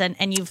that person.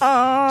 And you've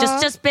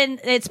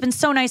it's been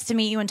so nice to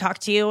meet you and talk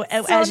to you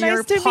as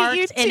you're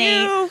parked in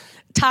a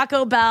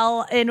Taco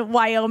Bell in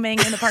Wyoming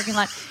in the parking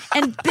lot.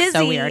 And Busy,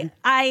 So weird.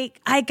 I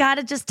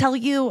gotta just tell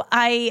you,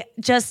 I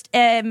just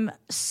am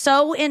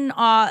so in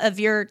awe of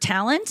your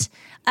talent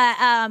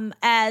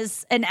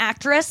as an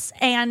actress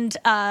and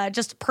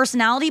just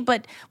personality.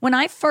 But when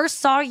I first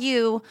saw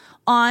you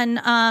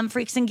on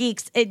Freaks and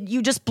Geeks,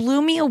 you just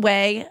blew me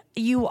away.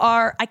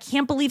 I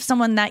can't believe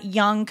someone that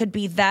young could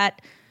be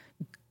that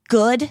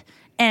good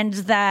and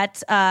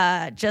that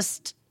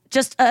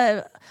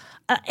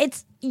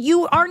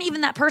you aren't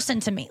even that person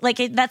to me. Like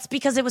that's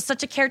because it was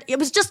such a character. It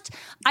was just,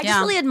 I just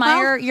really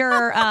admire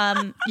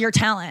your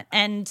talent.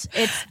 And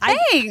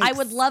I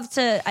would love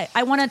to,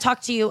 I want to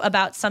talk to you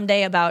about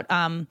someday about,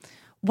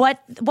 what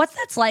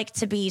that's like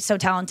to be so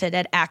talented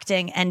at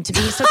acting and to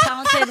be so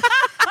talented.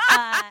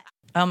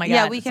 Oh my God.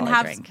 Yeah, we can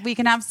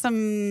have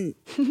some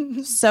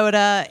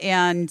soda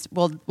and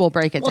we'll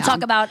break it down. We'll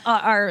talk about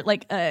our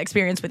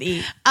experience with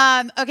E.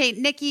 Okay,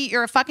 Nikki,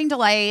 you're a fucking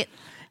delight.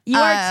 You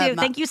are too.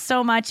 Thank you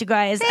so much, you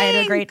guys. Thanks. I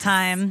had a great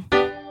time.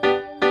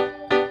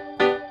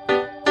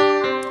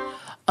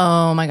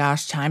 Oh my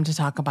gosh, time to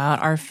talk about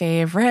our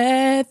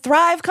favorite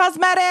Thrive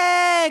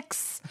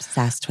Causemetics.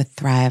 Obsessed with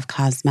Thrive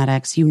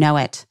Causemetics. You know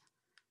it.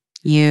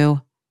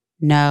 You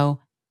know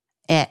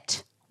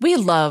it. We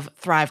love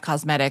Thrive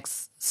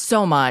Causemetics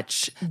so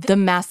much. The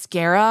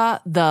mascara,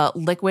 the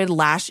Liquid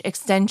Lash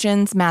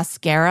Extensions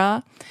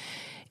mascara,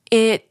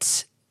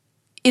 it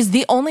is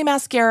the only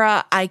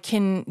mascara I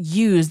can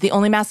use, the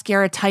only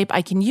mascara type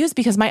I can use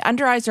because my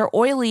under eyes are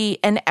oily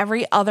and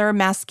every other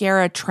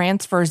mascara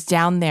transfers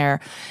down there.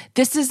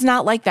 This is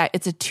not like that.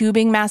 It's a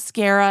tubing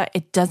mascara.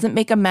 It doesn't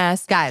make a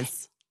mess.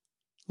 Guys,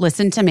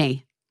 listen to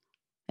me.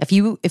 If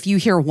you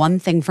hear one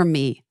thing from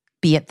me,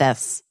 be it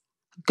this.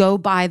 Go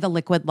buy the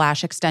Liquid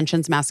Lash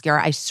Extensions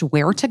mascara. I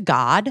swear to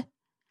God,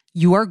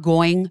 you are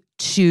going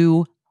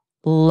to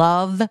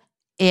love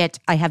it.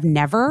 I have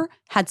never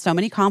had so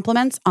many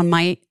compliments on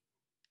my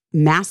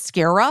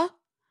mascara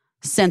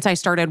since I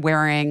started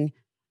wearing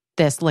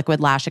this Liquid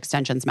Lash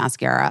Extensions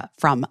mascara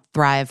from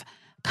Thrive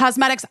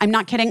Causemetics. I'm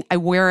not kidding. I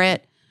wear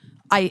it.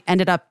 I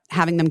ended up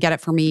having them get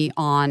it for me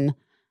on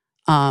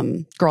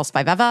Girls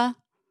 5 Eva.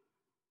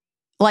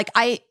 Like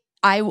I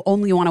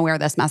only want to wear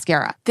this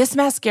mascara. This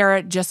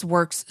mascara just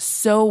works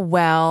so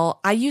well.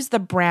 I use the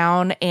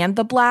brown and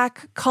the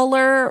black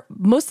color,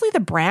 mostly the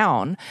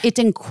brown. It's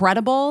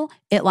incredible.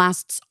 It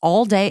lasts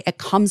all day. It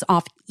comes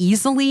off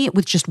easily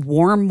with just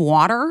warm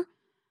water.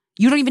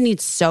 You don't even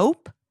need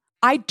soap.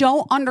 I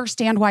don't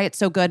understand why it's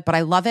so good, but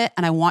I love it.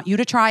 And I want you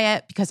to try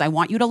it because I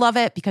want you to love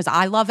it because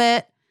I love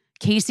it.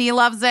 Casey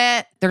loves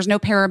it. There's no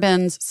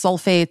parabens,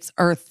 sulfates,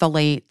 or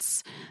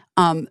phthalates.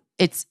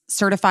 It's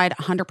certified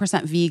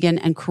 100% vegan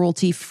and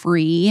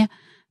cruelty-free.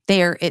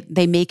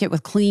 They make it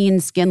with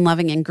clean,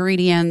 skin-loving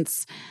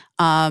ingredients.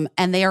 And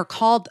they are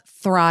called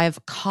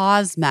Thrive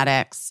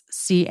Causemetics,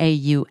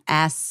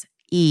 C-A-U-S-E,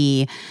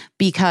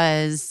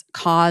 because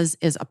cause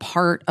is a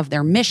part of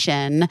their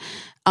mission.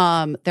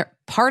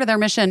 Part of their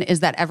mission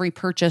is that every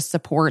purchase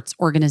supports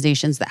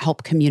organizations that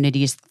help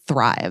communities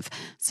thrive,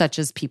 such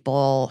as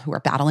people who are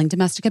battling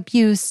domestic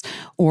abuse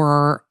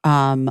or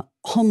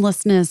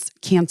homelessness,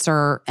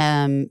 cancer,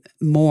 and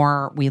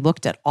more. We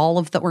looked at all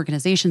of the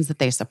organizations that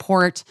they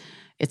support.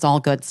 It's all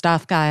good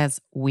stuff,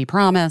 guys. We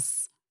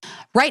promise.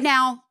 Right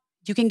now,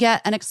 you can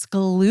get an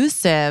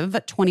exclusive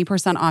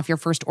 20% off your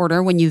first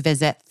order when you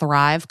visit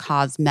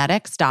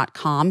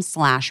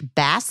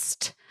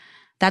thrivecausemetics.com/best.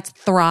 That's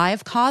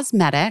Thrive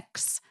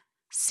Causemetics,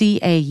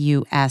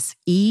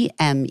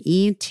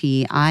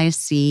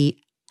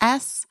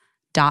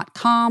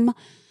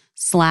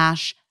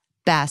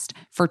 CAUSEMETICS.com/best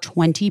for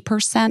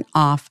 20%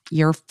 off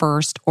your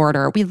first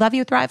order. We love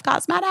you, Thrive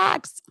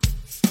Causemetics.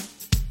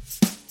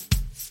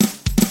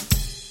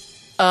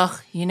 Ugh,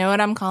 you know what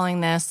I'm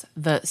calling this?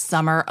 The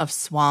summer of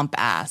swamp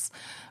ass.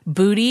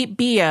 Booty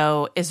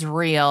BO is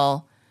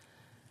real.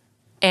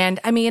 And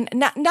I mean,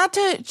 not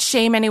to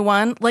shame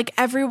anyone,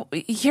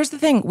 here's the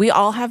thing. We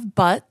all have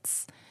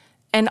butts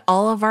and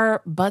all of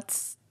our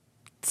butts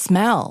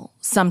smell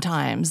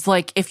sometimes.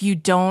 Like if you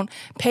don't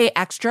pay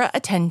extra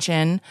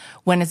attention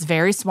when it's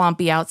very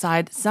swampy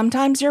outside,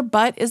 sometimes your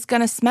butt is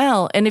going to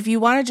smell. And if you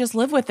want to just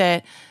live with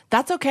it,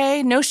 that's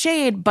okay. No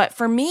shade. But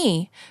for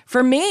me,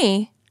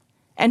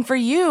 and for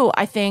you,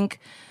 I think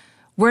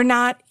we're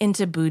not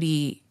into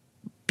booty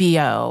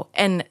BO.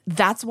 And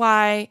that's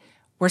why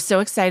we're so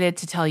excited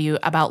to tell you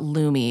about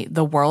Lume,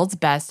 the world's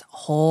best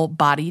whole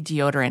body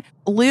deodorant.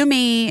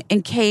 Lume,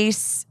 in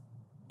case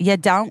you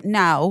don't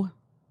know,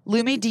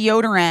 Lume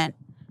deodorant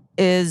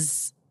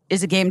is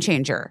a game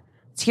changer.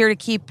 It's here to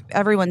keep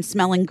everyone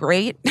smelling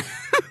great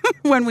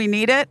when we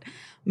need it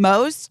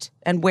most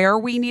and where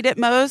we need it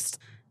most.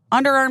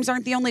 Underarms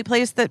aren't the only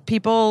place that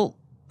people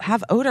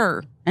have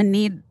odor and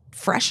need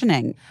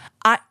freshening.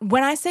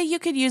 When I say you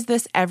could use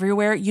this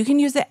everywhere, you can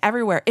use it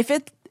everywhere. If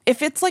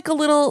if it's like a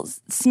little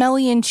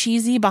smelly and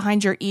cheesy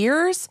behind your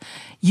ears,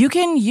 you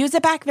can use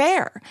it back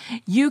there.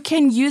 You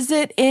can use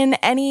it in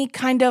any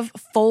kind of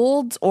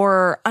folds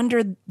or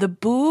under the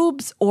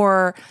boobs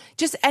or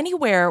just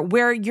anywhere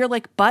where your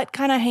like butt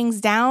kind of hangs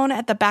down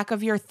at the back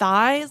of your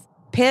thighs.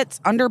 Pits,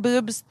 under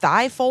boobs,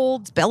 thigh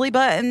folds, belly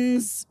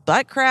buttons,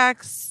 butt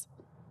cracks,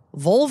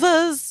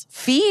 vulvas,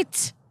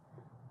 feet.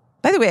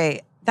 By the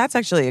way, that's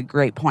actually a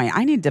great point.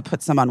 I need to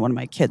put some on one of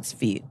my kids'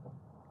 feet.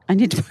 I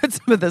need to put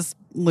some of this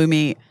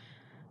Lume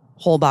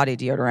whole body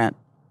deodorant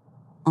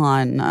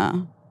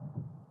on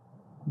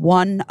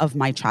one of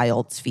my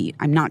child's feet.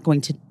 I'm not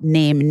going to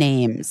name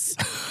names.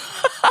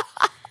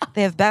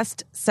 They have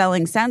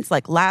best-selling scents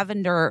like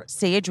lavender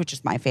sage, which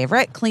is my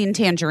favorite, clean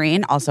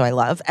tangerine, also I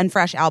love, and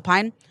fresh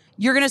alpine.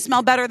 You're going to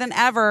smell better than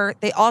ever.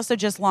 They also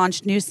just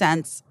launched new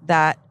scents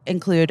that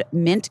include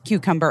mint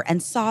cucumber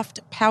and soft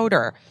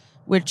powder,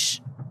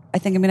 which I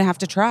think I'm going to have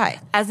to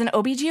try. As an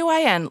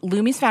OBGYN,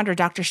 Lume's founder,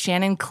 Dr.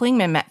 Shannon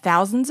Klingman, met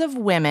thousands of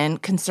women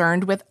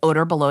concerned with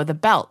odor below the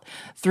belt.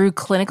 Through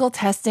clinical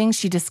testing,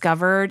 she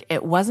discovered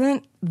it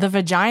wasn't the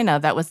vagina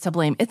that was to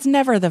blame. It's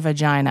never the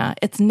vagina.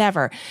 It's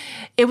never.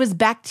 It was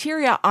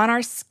bacteria on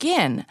our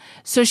skin.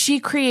 So she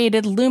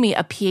created Lume,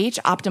 a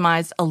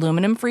pH-optimized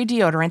aluminum-free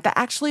deodorant that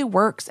actually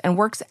works and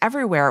works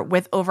everywhere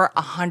with over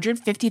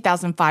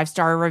 150,000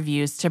 five-star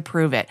reviews to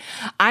prove it.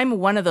 I'm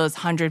one of those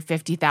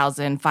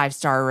 150,000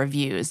 five-star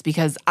reviews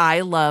because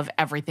I love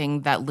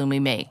everything that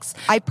Lume makes.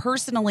 I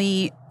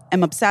personally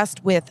am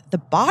obsessed with the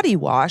body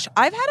wash.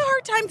 I've had a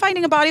hard time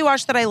finding a body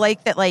wash that I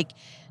like that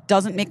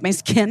doesn't make my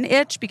skin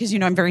itch because,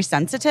 I'm very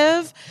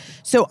sensitive.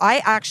 So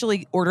I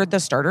actually ordered the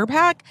starter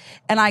pack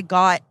and I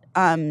got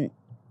a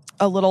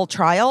little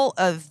trial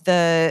of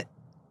the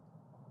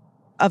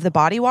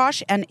body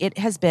wash and it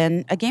has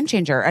been a game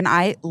changer and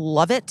I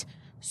love it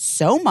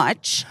so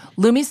much.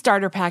 Lume's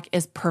starter pack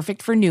is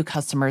perfect for new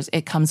customers.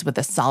 It comes with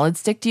a solid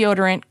stick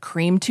deodorant,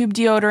 cream tube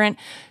deodorant,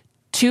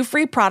 2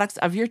 free products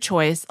of your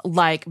choice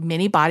like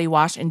mini body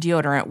wash and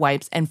deodorant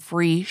wipes and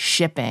free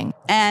shipping.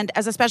 And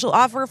as a special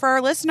offer for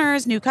our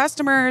listeners, new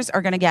customers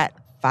are going to get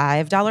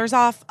 $5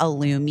 off a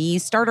Lume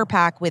starter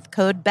pack with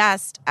code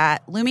BEST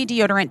at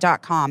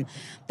LumeDeodorant.com.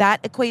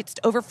 That equates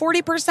to over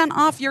 40%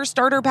 off your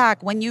starter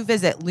pack when you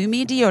visit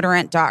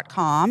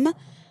LumeDeodorant.com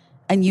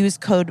and use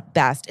code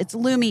BEST. It's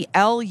Lume,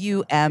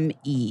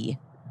 L-U-M-E,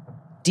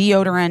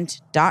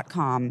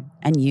 deodorant.com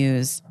and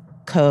use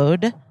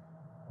code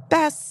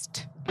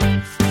BEST.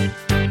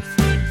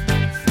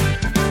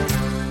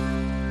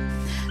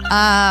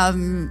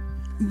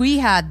 We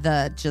had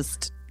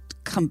the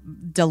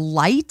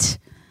delight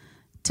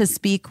to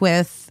speak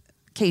with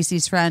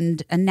Casey's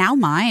friend and now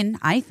mine,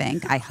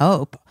 I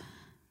hope,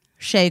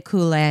 Shea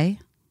Coulee.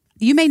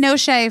 You may know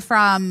Shea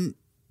from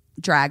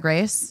Drag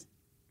Race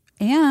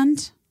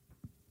and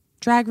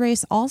Drag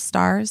Race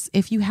All-Stars.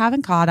 If you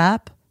haven't caught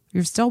up,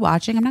 you're still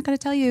watching. I'm not going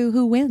to tell you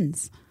who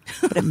wins,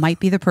 but it might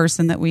be the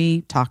person that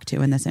we talk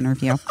to in this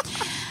interview.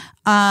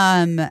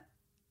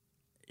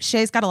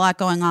 Shea's got a lot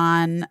going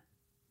on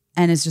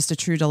and is just a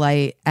true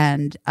delight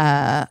and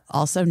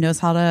also knows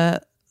how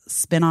to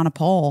spin on a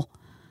pole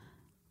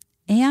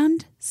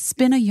and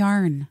spin a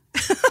yarn.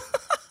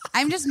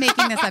 I'm just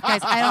making this up,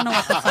 guys. I don't know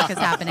what the fuck is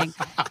happening.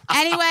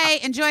 Anyway,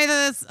 enjoy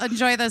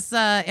this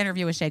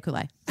interview with Shea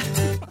Coulee.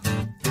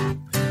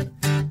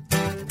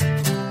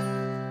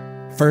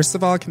 First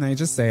of all, can I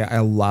just say I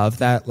love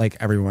that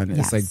everyone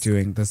is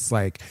doing this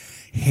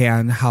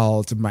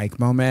handheld mic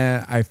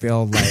moment. I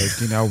feel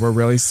we're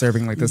really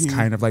serving this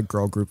kind of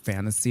girl group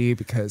fantasy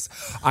because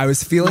I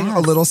was feeling a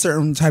little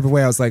certain type of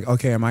way. I was like,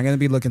 okay, am I going to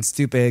be looking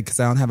stupid because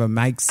I don't have a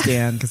mic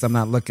stand because I'm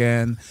not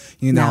looking,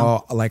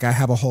 I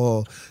have a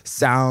whole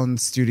sound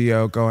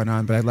studio going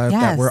on, but I love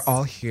that we're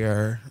all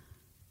here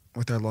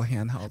with our little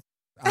handheld.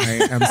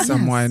 I am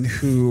someone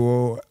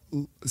who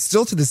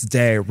still to this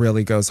day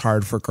really goes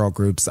hard for girl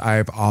groups.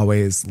 I've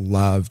always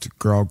loved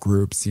girl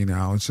groups,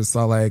 it's just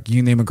all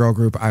you name a girl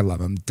group, I love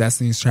them.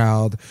 Destiny's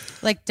Child.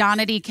 Like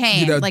Donna D.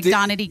 Kane.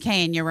 Donna D.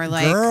 Kane, you were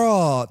like...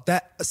 Girl,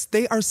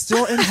 they are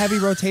still in heavy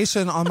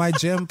rotation on my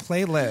gym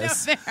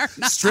playlist.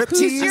 No,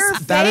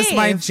 Striptease, that is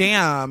my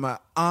jam.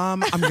 I'm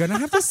going to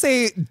have to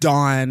say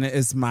Dawn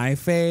is my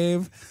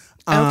fave.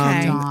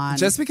 Okay. Dawn.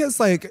 Just because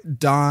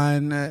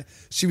Dawn,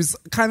 she was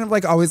kind of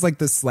always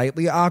the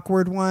slightly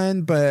awkward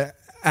one, but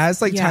as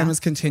time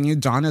has continued,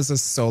 Dawn is a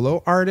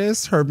solo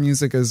artist. Her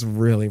music is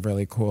really,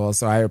 really cool.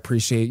 So I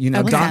appreciate,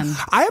 Dawn.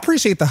 I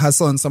appreciate the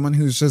hustle and someone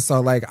who's just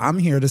so I'm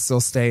here to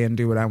still stay and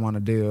do what I want to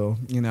do,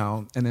 and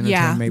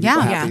entertain maybe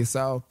happy.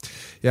 So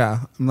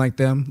yeah, I'm like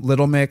them.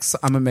 Little Mix.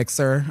 I'm a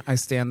mixer. I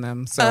stand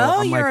them.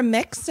 So you're a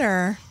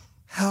mixer.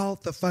 Hell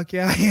the fuck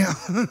yeah, I am.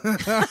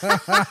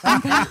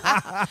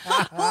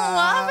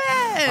 Love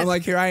it.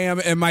 I'm here I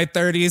am in my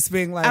 30s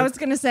being I was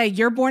going to say,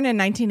 you're born in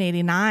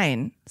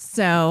 1989.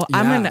 So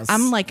yes.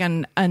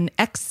 I'm an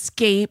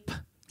Escape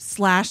 /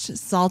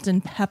 Salt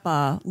and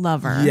Pepper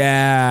lover.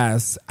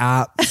 Yes,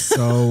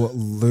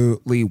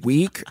 absolutely.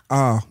 Weak.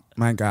 Oh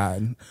my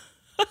God.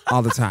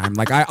 all the time.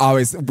 Like I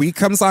always, week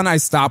comes on, I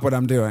stop what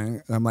I'm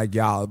doing. And I'm like,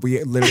 y'all,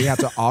 we literally have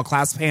to all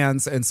clasp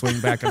hands and swing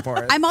back and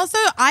forth.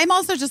 I'm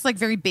also just like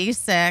very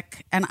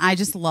basic, and I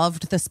just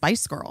loved the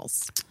Spice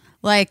Girls.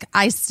 Like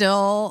I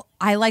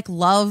like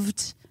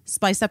loved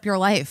Spice Up Your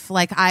Life.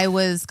 Like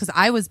because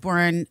I was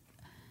born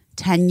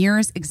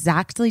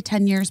exactly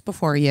 10 years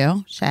before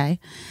you, Shay.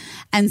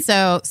 And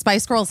so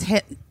Spice Girls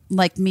hit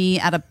like me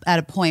at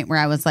a point where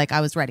I was like,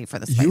 I was ready for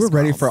the Spice Girls. You were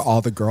ready for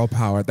all the girl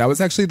power. That was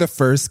actually the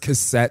first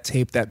cassette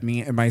tape that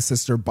me and my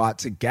sister bought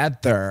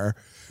together.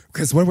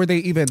 Because what were they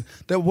even?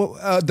 The full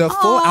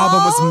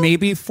album was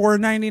maybe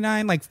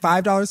 $4.99, like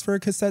 $5 for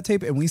a cassette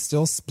tape, and we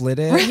still split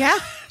it. Yeah,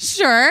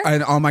 sure.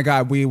 And oh my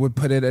God, we would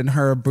put it in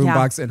her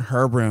boombox in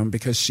her room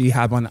because she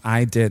had one,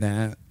 I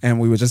didn't,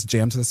 and we would just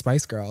jam to the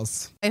Spice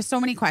Girls. I have so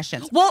many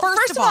questions. Well,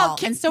 first of all,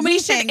 and so many we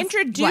should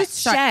introduce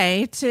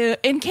Shay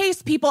in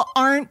case people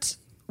aren't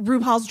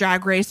RuPaul's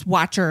Drag Race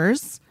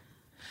watchers.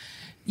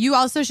 You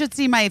also should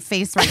see my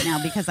face right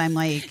now because I'm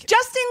like,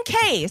 just in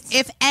case.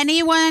 If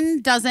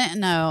anyone doesn't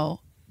know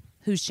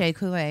who Shea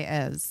Coulee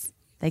is,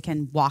 they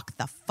can walk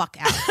the fuck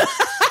out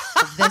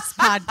of this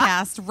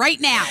podcast right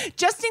now.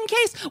 Just in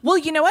case. Well,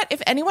 you know what?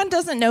 If anyone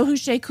doesn't know who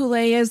Shea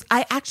Coulee is,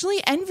 I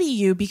actually envy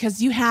you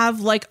because you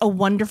have like a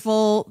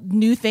wonderful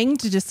new thing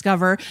to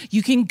discover.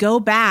 You can go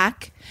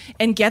back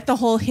and get the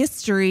whole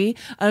history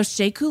of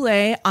Shea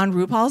Coulee on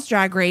RuPaul's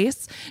Drag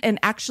Race. And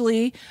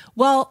actually,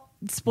 well,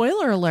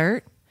 spoiler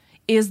alert,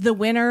 is the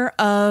winner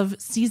of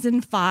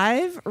season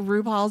 5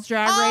 RuPaul's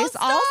Drag Race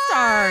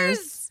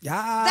All-Stars. Yeah.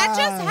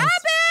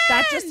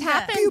 That just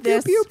happened. Pew,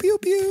 pew, pew, pew,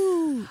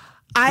 pew.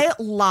 I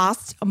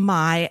lost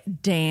my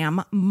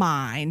damn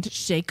mind,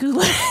 Shea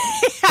Coulee.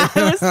 I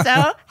was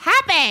so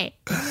happy.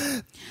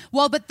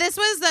 Well, but this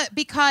was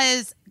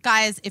because,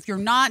 guys, if you're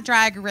not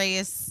Drag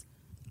Race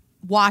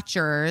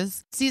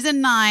watchers, season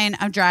 9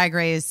 of Drag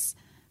Race,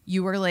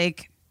 you were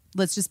like,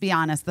 let's just be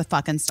honest, the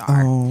fucking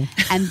star. Oh.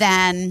 And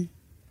then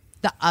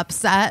the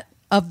upset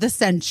of the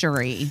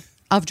century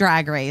of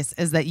Drag Race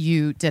is that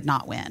you did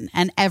not win.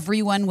 And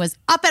everyone was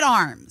up at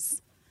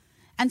arms.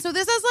 And so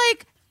this is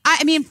like,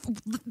 I mean,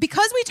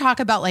 because we talk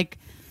about like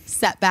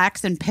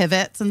setbacks and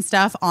pivots and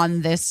stuff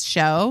on this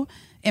show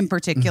in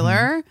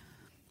particular,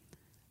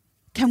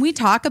 can we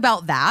talk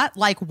about that?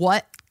 Like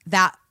what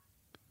that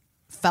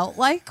felt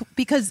like?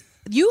 Because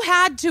you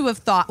had to have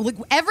thought, like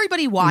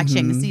everybody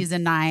watching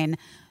season 9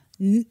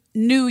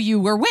 knew you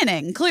were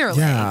winning, clearly.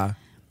 Yeah.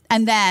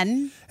 And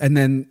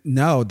then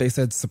no, they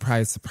said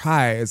surprise,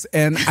 surprise.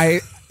 And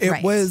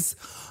it was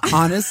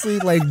honestly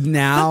like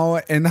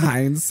now in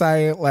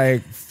hindsight,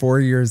 like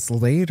 4 years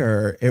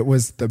later, it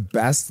was the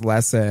best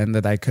lesson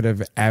that I could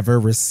have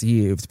ever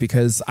received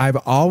because I've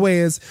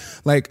always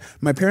like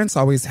my parents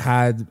always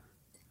had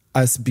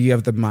us be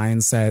of the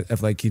mindset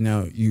of like, you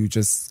know, you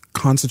just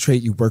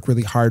concentrate, you work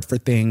really hard for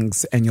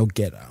things and you'll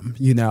get them,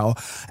 you know?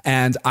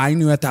 And I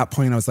knew at that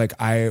point, I was like,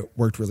 I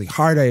worked really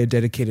hard. I had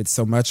dedicated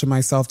so much of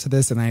myself to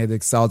this and I had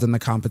excelled in the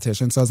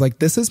competition. So I was like,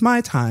 this is my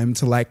time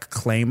to like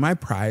claim my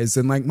prize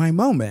and like my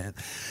moment.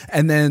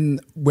 And then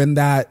when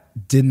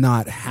that did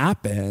not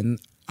happen,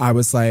 I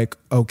was like,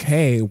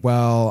 okay,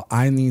 well,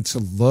 I need to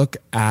look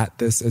at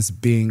this as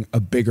being a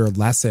bigger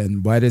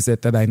lesson. What is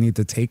it that I need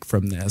to take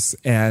from this?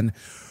 And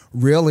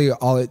really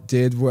all it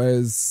did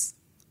was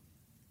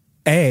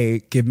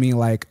give me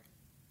like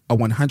a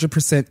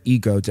 100%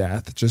 ego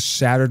death, just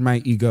shattered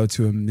my ego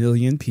to a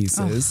million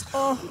pieces,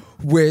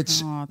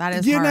 which, that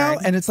is you hard. know,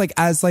 and it's like,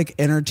 as like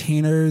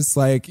entertainers,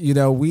 like, you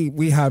know,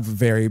 we have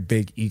very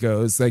big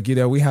egos, like, you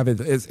know, we have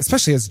it,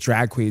 especially as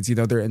drag queens, you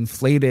know, they're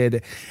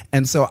inflated.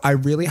 And so I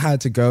really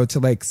had to go to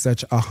like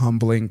such a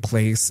humbling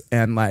place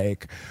and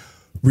like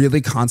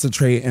really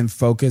concentrate and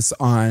focus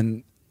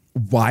on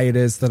why it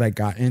is that I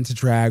got into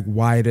drag,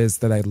 why it is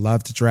that I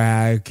loved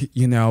drag,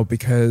 you know,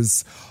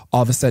 because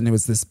all of a sudden it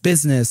was this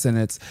business and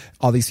it's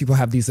all these people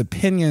have these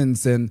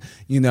opinions and,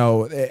 you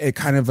know, it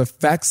kind of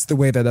affects the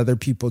way that other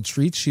people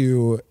treat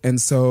you.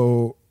 And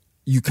so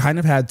you kind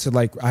of had to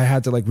like, I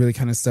had to like really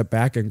kind of step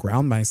back and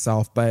ground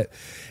myself, but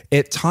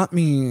it taught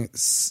me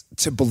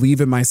to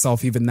believe in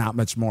myself even that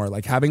much more.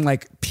 Like having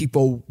like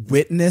people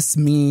witness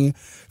me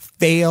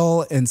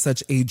fail in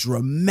such a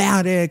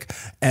dramatic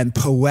and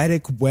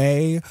poetic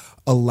way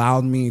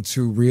allowed me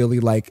to really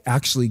like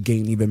actually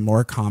gain even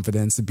more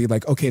confidence and be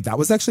like, okay, that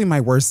was actually my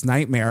worst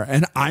nightmare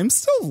and I'm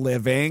still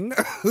living.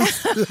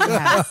 Yes.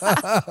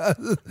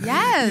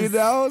 You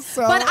know,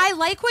 so. But I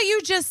like what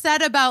you just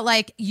said about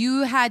like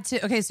you had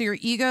to, okay, so your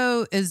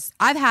ego is,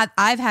 I've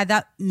had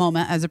that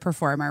moment as a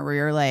performer where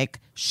you're like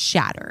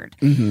shattered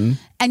and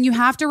you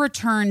have to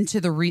return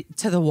to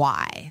the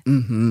why.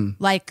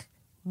 Like,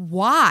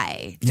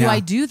 why do I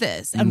do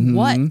this? And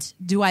what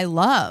do I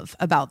love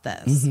about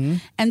this?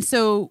 And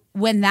so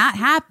when that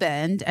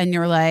happened and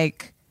you're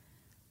like,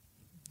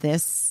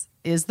 this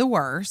is the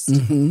worst,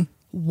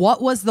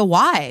 what was the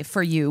why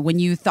for you when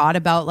you thought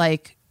about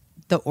like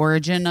the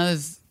origin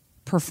of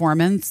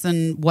performance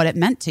and what it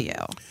meant to you?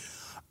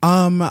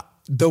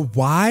 The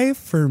why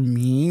for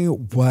me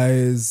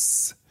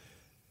was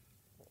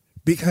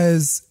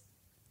because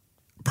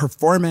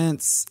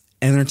performance,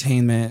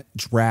 entertainment,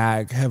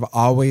 drag have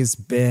always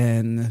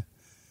been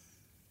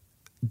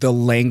the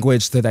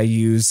language that I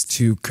use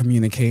to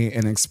communicate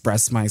and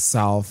express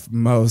myself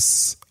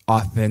most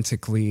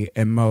authentically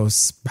and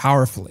most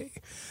powerfully.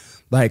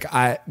 Like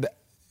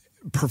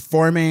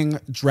performing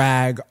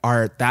drag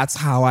art, that's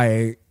how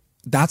I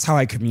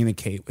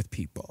communicate with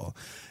people.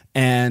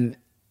 And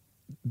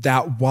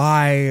that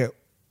why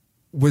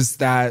was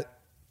that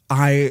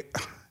I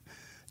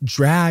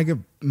drag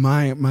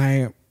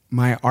my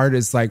art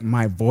is like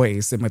my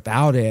voice, and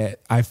without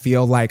it, I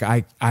feel like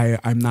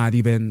I'm not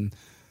even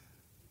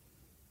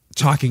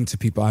talking to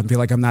people. I feel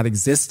like I'm not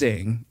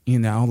existing, you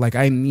know? Like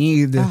I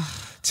need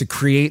to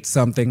create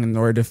something in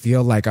order to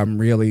feel like I'm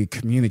really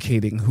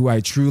communicating who I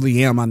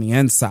truly am on the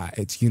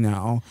inside, you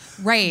know?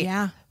 Right.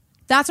 Yeah.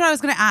 That's what I was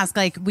going to ask.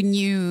 Like when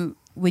you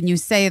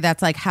say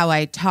that's like how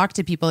I talk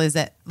to people, is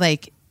it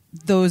like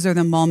those are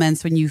the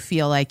moments when you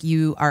feel like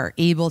you are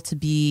able to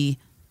be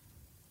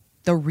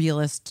the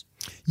realest,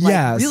 like,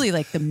 yes, really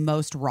like the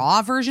most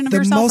raw version of the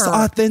yourself, most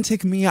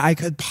authentic me I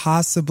could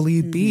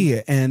possibly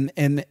be. And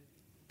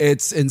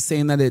it's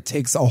insane that it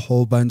takes a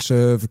whole bunch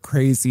of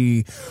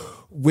crazy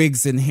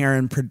wigs and hair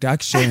and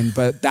production,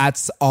 but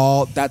that's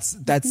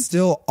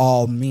still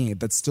all me.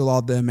 That's still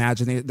all the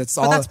imagination.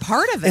 That's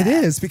part of it. It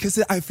is,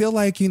 because I feel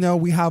like, you know,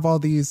 we have all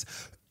these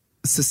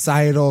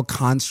societal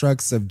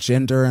constructs of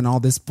gender and all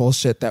this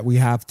bullshit that we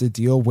have to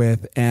deal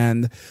with,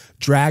 and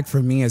drag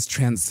for me is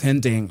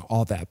transcending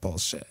all that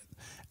bullshit.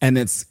 And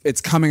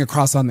it's coming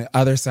across on the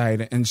other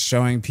side and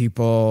showing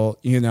people,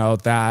 you know,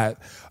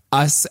 that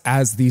us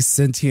as these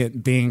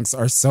sentient beings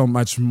are so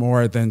much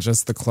more than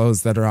just the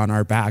clothes that are on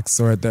our backs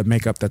or the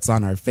makeup that's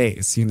on our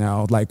face, you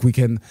know? Like we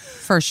can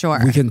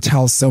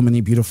tell so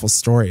many beautiful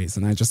stories.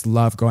 And I just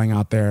love going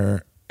out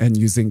there and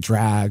using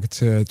drag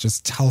to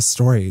just tell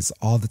stories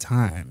all the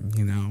time,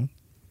 you know?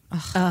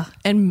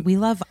 And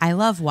I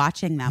love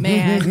watching them.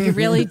 Man, you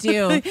really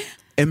do.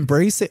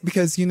 Embrace it,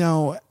 because, you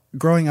know,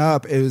 growing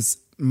up,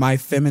 my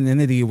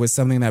femininity was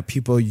something that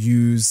people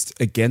used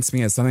against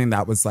me as something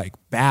that was like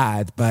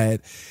bad, but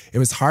it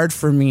was hard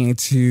for me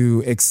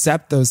to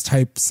accept those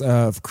types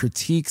of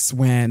critiques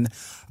when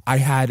I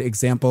had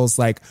examples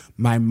like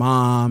my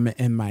mom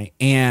and my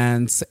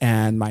aunts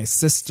and my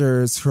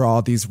sisters who are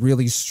all these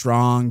really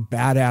strong,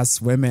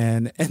 badass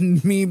women,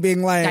 and me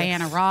being like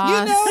Diana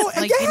Ross, you know,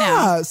 like, yeah. You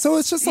know. So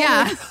it's just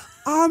like,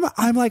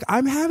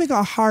 I'm having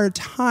a hard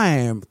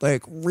time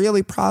like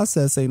really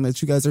processing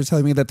that you guys are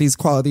telling me that these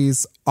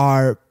qualities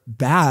are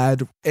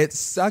bad. It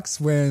sucks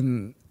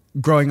when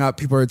growing up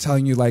people are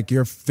telling you like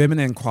your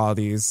feminine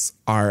qualities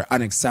are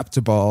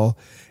unacceptable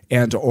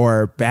and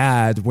or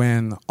bad,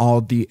 when all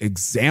the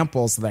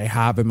examples that I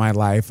have in my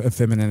life of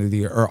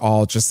femininity are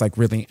all just like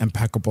really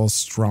impeccable,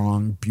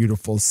 strong,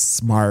 beautiful,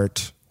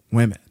 smart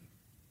women.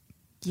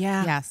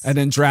 Yeah. Yes. And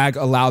then drag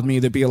allowed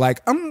me to be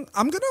like, I'm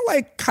going to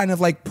like kind of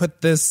like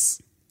put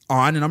this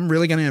on, and I'm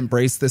really going to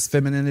embrace this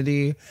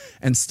femininity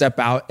and step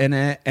out in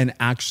it and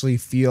actually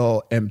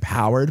feel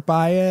empowered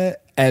by it.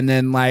 And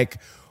then like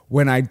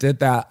when I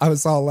did that, I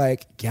was all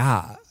like,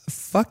 yeah,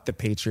 fuck the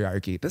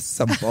patriarchy. This is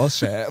some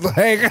bullshit.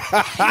 Like,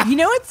 you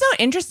know what's so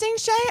interesting,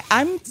 Shay?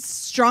 I'm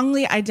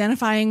strongly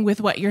identifying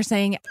with what you're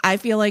saying. I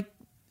feel like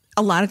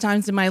a lot of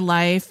times in my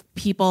life,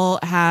 people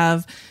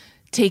have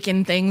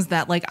taken things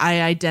that like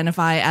I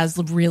identify as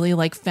really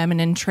like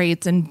feminine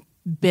traits and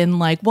been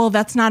like, well,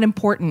 that's not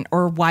important,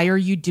 or why are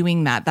you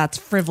doing that? That's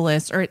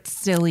frivolous, or it's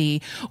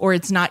silly, or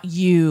it's not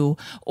you,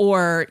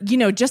 or, you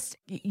know, just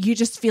you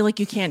just feel like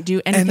you can't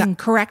do anything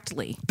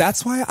correctly.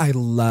 That's why I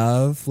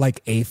love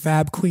like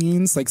AFAB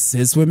queens, like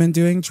cis women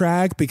doing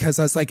drag, because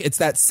I was like, it's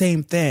that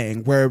same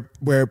thing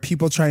where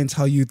people try and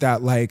tell you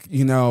that like,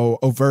 you know,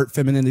 overt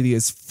femininity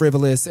is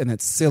frivolous and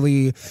it's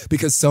silly,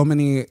 because so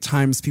many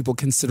times people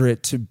consider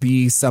it to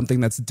be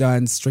something that's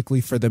done strictly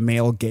for the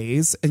male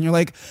gaze. And you're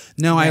like,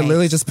 no, right. I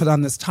literally just put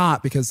on this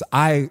top because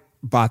I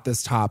bought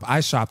this top,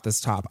 I shopped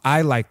this top,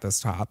 I like this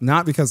top,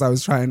 not because I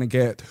was trying to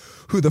get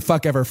who the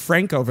fuck ever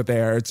Frank over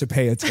there to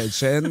pay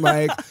attention.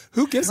 Like,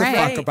 who gives a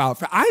fuck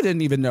about I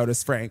didn't even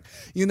notice Frank,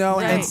 you know?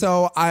 Right. And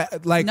so I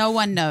like, no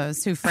one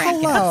knows who Frank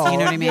is, you know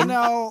what I mean? You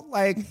know,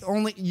 like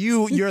only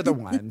you're the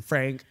one,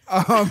 Frank.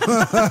 But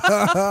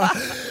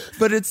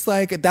it's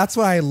like, that's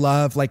why I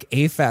love like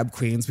AFAB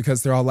queens,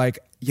 because they're all like,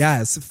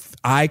 yes,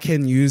 I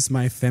can use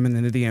my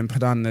femininity and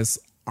put on this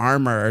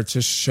armor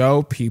to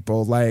show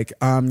people like,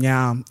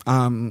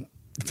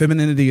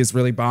 femininity is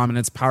really bomb and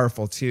it's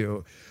powerful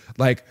too.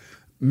 Like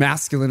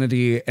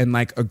masculinity and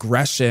like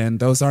aggression,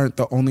 those aren't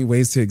the only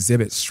ways to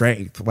exhibit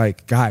strength.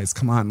 Like, guys,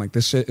 come on. Like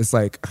this shit is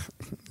like,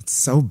 it's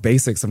so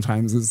basic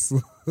sometimes. It's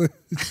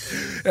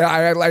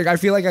I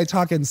feel like I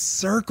talk in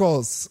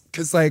circles,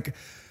 because like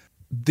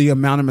the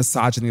amount of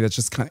misogyny that's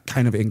just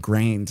kind of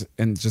ingrained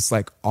in just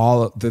like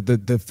all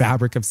the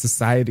fabric of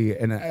society.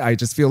 And I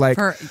just feel like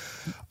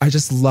I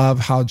just love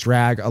how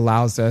drag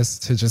allows us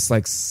to just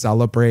like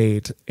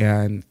celebrate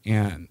and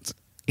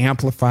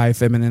amplify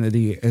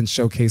femininity and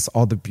showcase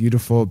all the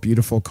beautiful,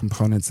 beautiful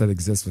components that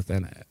exist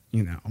within it.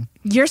 you know.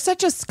 You're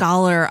such a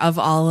scholar of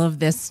all of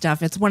this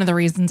stuff. It's one of the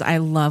reasons I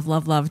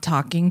love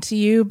talking to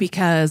you,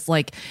 because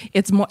like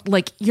it's more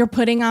like you're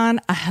putting on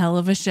a hell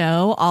of a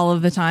show all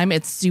of the time.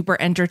 It's super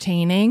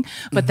entertaining.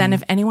 But then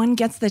if anyone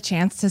gets the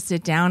chance to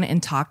sit down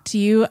and talk to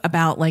you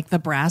about like the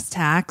brass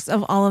tacks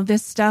of all of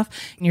this stuff,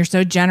 and you're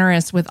so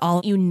generous with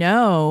all you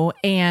know,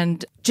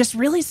 and just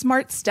really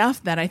smart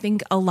stuff that I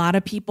think a lot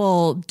of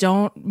people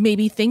don't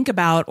maybe think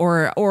about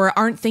or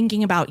aren't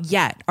thinking about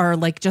yet, or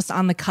like just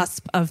on the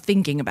cusp of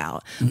thinking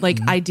about, like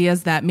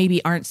ideas that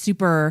maybe aren't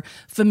super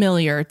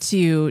familiar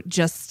to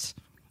just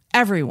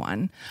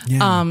everyone.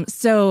 Yeah.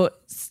 So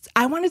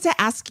I wanted to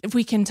ask if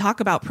we can talk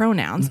about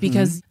pronouns,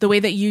 because the way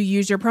that you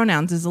use your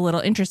pronouns is a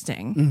little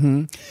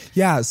interesting.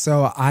 Yeah,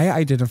 so I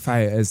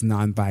identify as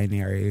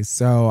non-binary.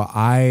 So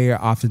I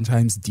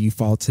oftentimes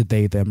default to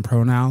they, them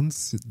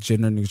pronouns,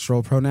 gender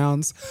neutral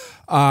pronouns.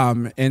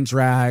 In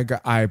drag,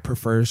 I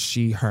prefer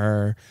she,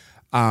 her.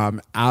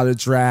 Out of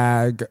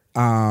drag,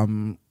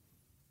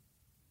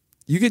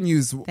 you can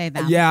use they,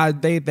 them. Yeah,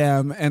 they,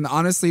 them. And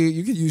honestly,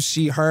 you can use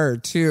she, her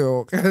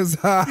too. Because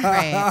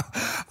I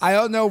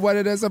don't know what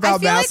it is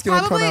about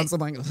masculine pronouns. I'm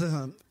like,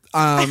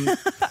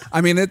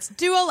 I mean, it's.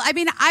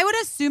 I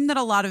would assume that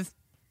a lot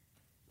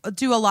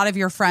of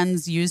your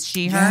friends use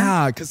she, her?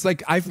 Yeah, because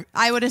like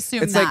I would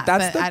assume it's that, like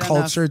that's the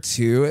culture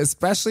too,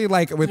 especially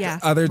like with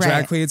other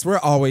drag queens. We're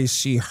always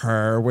she,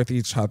 her with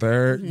each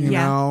other, you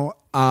know?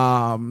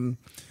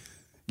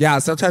 Yeah,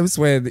 sometimes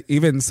when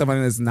even someone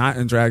is not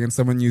in drag and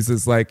someone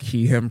uses like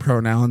he, him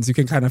pronouns, you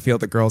can kind of feel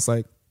the girls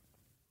like.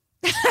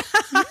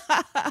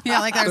 Yeah,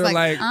 like they're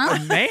like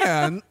a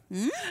man.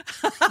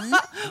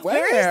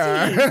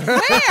 Where?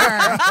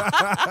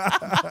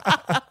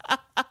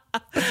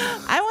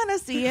 I want to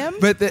see him.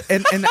 But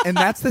and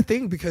that's the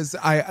thing, because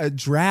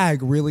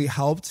drag really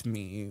helped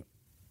me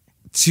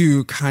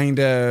to kind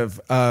of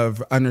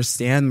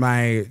understand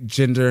my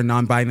gender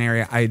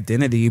non-binary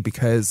identity,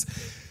 because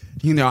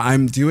you know,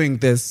 I'm doing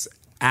this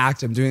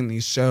act, I'm doing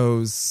these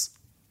shows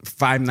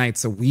 5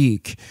 nights a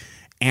week,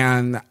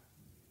 and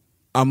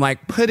I'm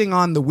like putting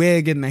on the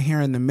wig and the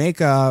hair and the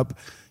makeup,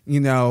 you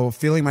know,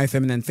 feeling my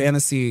feminine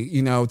fantasy,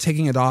 you know,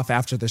 taking it off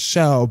after the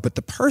show. But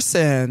the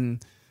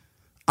person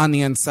on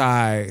the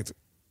inside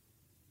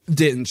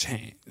didn't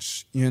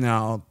change, you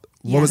know.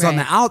 Yeah, what was on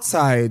the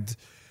outside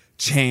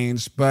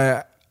changed,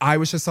 but I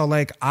was just all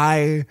like,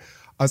 I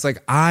was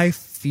like, I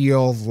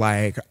feel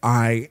like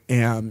I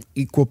am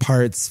equal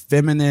parts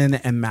feminine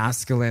and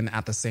masculine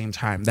at the same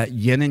time, that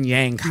yin and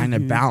yang kind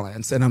of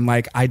balance. And I'm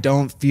like, I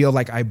don't feel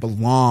like I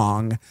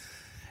belong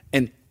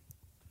in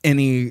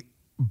any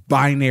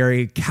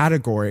binary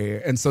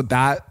category. And so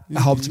that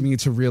helped me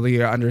to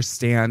really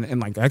understand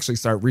and like actually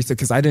start research,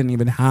 because I didn't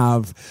even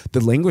have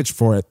the language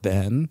for it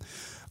then.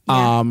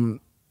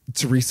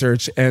 To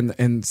research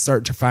and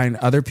start to find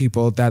other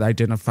people that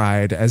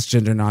identified as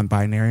gender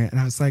non-binary. And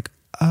I was like,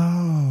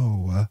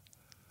 oh,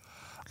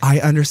 I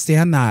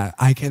understand that.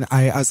 I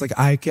was like,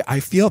 I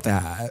feel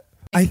that.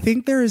 I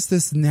think there is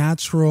this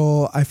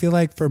natural, I feel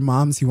like for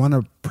moms, you want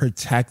to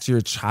protect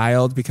your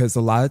child, because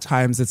a lot of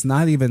times it's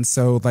not even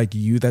so like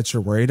you that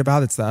you're worried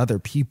about, it's the other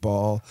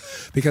people.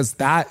 Because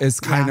that is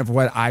kind of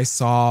what I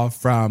saw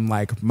from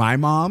like my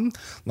mom,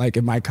 like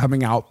in my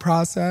coming out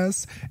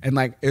process. And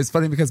like, it was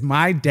funny because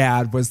my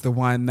dad was the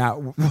one that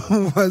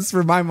was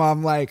for my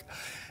mom like,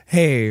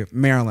 hey,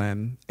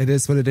 Marilyn, it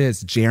is what it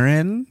is.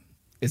 Jaren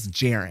is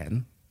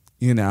Jaren,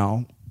 you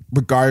know?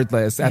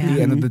 Regardless, at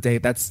the end of the day,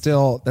 that's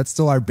still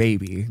our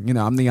baby. You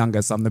know, I'm the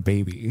youngest, I'm the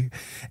baby.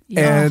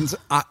 Yeah. And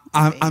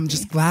I'm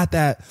just glad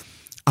that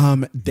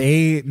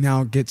they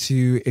now get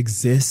to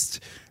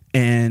exist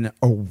in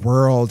a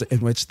world in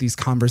which these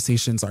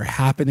conversations are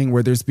happening,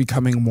 where there's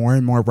becoming more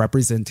and more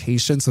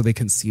representation, so they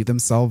can see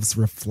themselves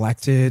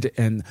reflected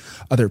in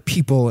other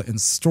people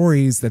and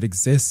stories that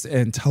exist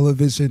in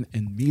television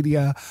and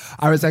media.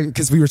 I was like,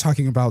 because we were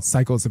talking about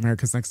Cycles,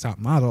 America's Next Top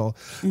Model.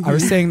 I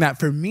was saying that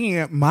for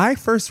me, my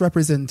first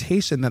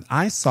representation that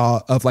I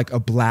saw of like a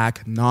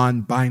Black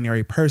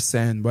non-binary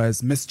person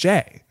was Miss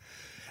J.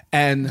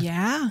 And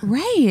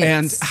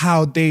and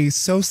how they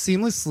so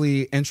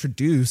seamlessly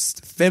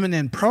introduced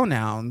feminine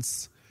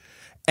pronouns,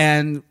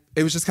 and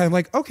it was just kind of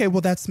like, okay,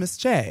 well, that's Miss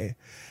J.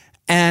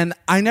 And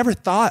I never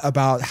thought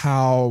about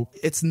how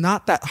it's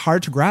not that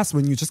hard to grasp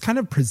when you just kind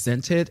of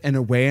present it in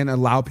a way and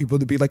allow people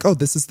to be like, oh,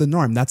 this is the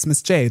norm, that's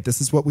Miss J, this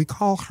is what we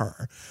call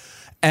her.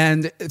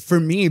 And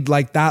for me,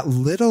 like that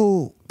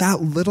little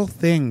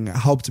thing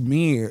helped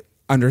me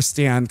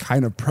understand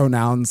kind of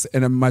pronouns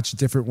in a much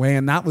different way.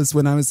 And that was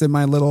when I was in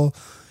my little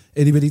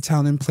itty bitty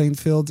town in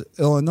Plainfield,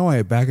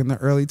 Illinois, back in the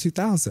early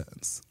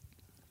 2000s.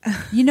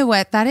 You know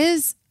what? That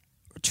is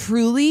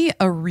truly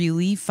a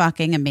really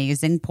fucking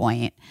amazing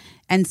point,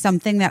 and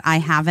something that I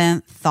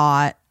haven't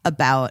thought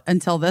about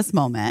until this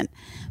moment.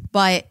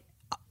 But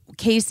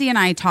Casey and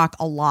I talk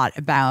a lot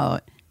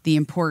about the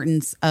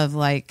importance of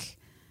like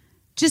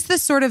just the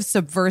sort of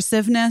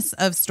subversiveness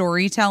of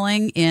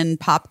storytelling in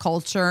pop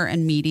culture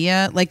and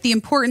media. Like the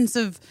importance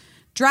of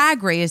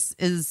Drag Race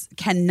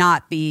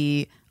cannot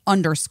be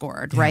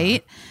underscored,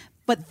 right?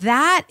 But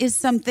that is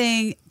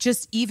something,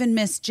 just even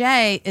Miss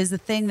J is the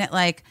thing that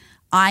like,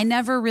 I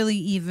never really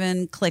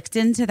even clicked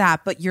into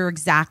that, but you're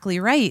exactly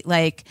right.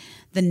 Like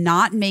the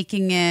not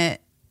making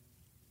it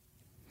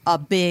a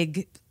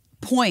big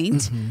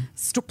point,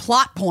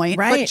 plot point,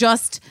 but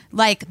just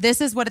like,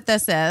 this is what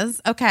this is.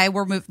 Okay,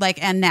 we're moved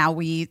like, and now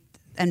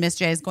Miss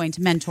J is going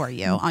to mentor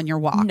you on your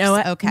walks. No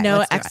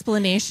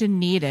explanation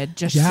needed.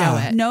 Just show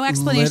it. No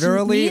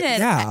explanation needed.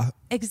 Yeah.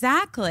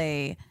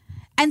 Exactly.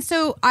 And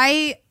so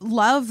I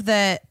love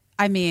that.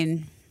 I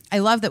mean, I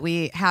love that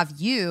we have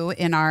you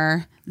in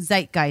our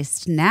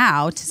zeitgeist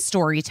now to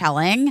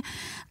storytelling.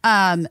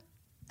 And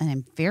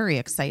I'm very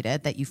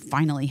excited that you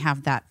finally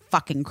have that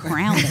fucking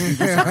crown that you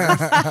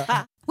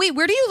deserve. Wait,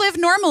 where do you live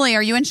normally?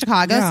 Are you in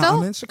Chicago still?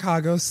 I'm in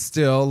Chicago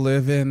still,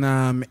 live in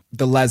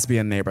the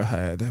lesbian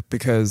neighborhood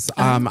because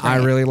I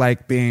really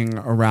like being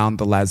around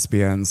the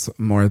lesbians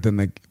more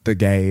than the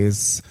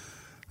gays.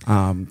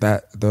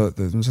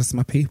 Those are just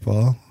my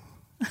people.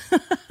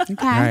 Okay.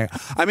 Right.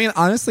 I mean,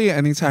 honestly,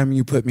 anytime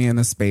you put me in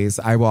a space,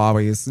 I will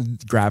always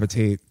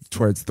gravitate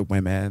towards the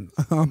women.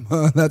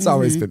 That's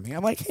always been me.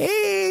 I'm like,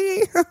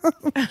 hey.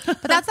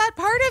 But that's that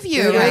part of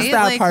you, it right? Is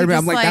that like, part of me.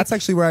 I'm like, that's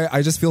actually where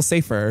I just feel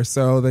safer.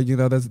 So that, you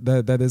know,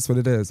 that is what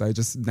it is. I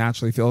just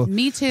naturally feel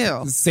me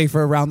too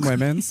safer around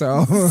women.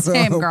 So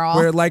same girl.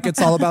 Where like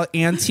it's all about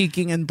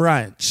antiquing and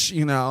brunch,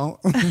 you know.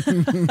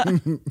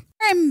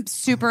 I'm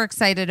super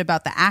excited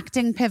about the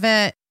acting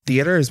pivot.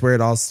 Theater is where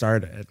it all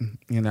started,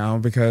 you know,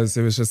 because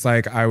it was just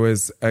like I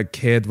was a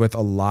kid with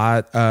a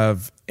lot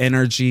of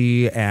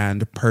energy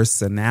and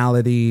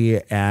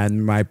personality.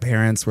 And my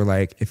parents were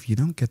like, if you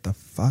don't get the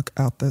fuck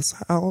out this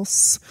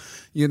house,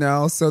 you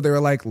know, so they were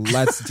like,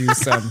 let's do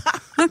some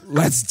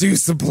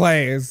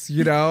plays,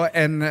 you know.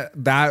 And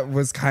that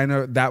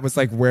was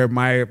like where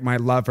my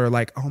love for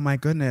like, oh my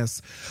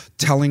goodness,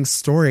 telling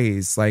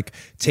stories, like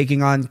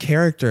taking on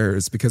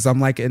characters, because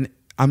I'm an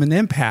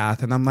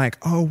empath, and I'm like,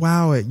 oh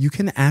wow, you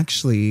can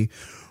actually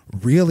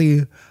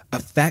really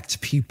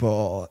affect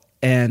people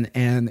and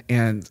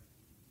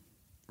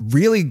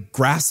really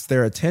grasp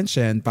their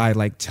attention by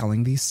like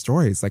telling these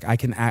stories. Like I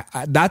can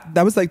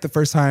that was like the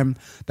first time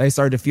that I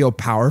started to feel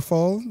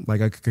powerful,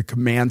 like I could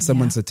command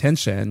someone's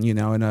attention, you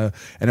know, in a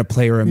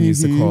play or a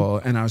musical.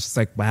 And I was just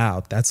like,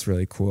 wow, that's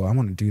really cool. I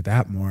want to do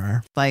that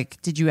more. Like,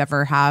 did you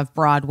ever have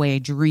Broadway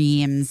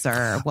dreams,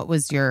 or what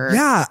was your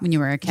when you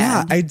were a kid?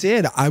 Yeah, I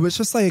did. I was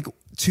just like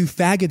too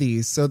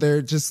faggoty, so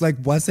there just like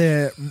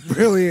wasn't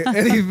really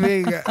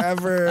anything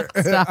ever.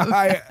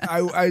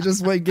 I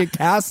just wouldn't get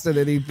cast in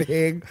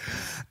anything.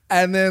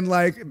 And then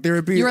like there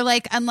would be, you were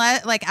like,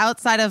 unless like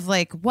outside of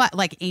like what,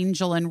 like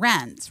Angel and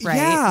Rent, right?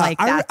 Yeah, like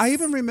I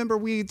even remember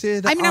we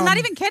did. I mean, I'm not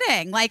even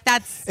kidding. Like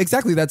that's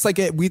exactly, that's like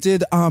it. We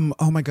did. Oh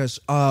my gosh.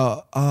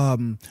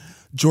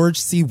 George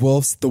C.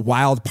 Wolfe's The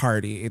Wild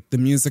Party, the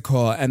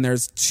musical, and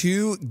there's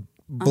two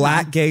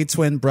Black gay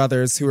twin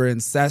brothers who are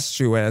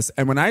incestuous.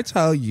 And when I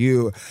tell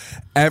you,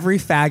 every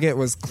faggot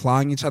was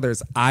clawing each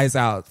other's eyes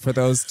out for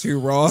those two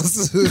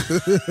roles.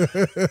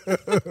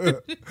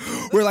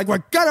 We're like,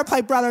 we're gonna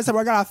play brothers and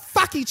we're gonna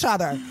fuck each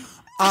other.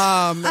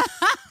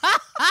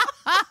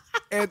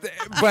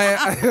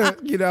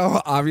 But you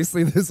know,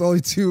 obviously there's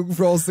only two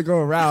roles to go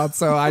around,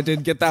 so I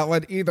didn't get that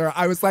one either.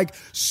 I was like,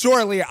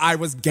 surely I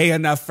was gay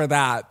enough for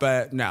that,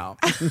 but no.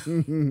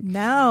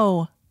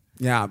 No.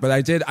 Yeah, but I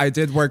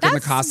did work in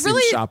the costume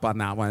shop on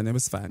that one. It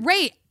was fun.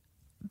 Right.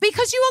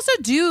 Because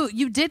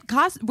you did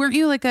weren't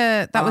you like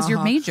that was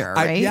your major,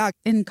 right?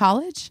 In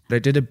college? I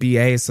did a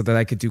BA so that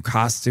I could do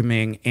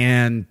costuming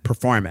and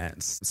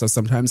performance. So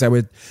sometimes I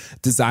would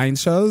design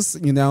shows,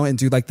 you know, and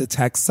do like the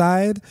tech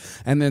side.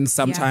 And then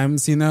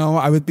sometimes, you know,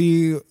 I would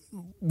be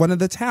one of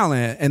the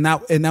talent. And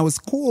that was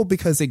cool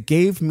because it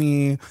gave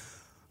me,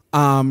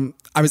 I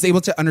was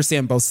able to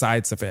understand both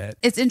sides of it.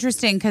 It's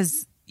interesting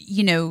because,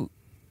 you know,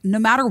 no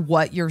matter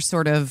what you're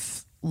sort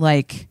of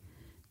like,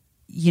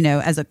 you know,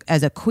 as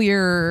a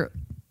queer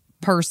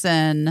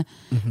person,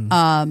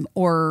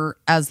 or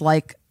as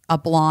like a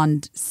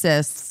blonde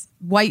cis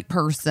white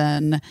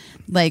person,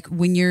 like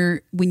when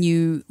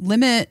you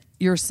limit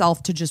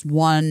yourself to just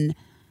one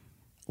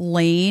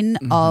lane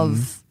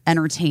of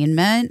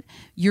entertainment,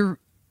 you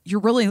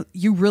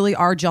really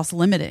are just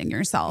limiting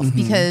yourself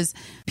because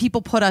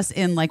people put us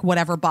in like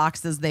whatever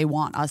boxes they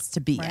want us to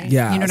be in.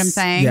 Yes. You know what I'm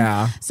saying?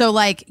 Yeah. So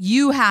like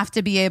you have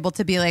to be able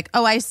to be like,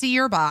 oh, I see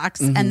your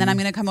box and then I'm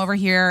going to come over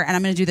here and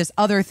I'm going to do this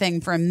other thing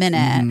for a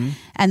minute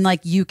and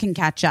like you can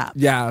catch up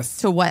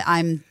to what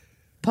I'm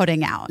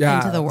putting out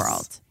into the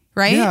world.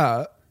 Right?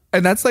 Yeah.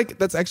 And that's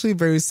actually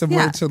very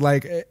similar to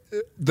like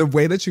the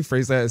way that you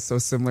phrase that is so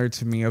similar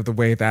to me of the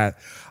way that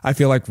I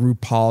feel like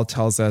RuPaul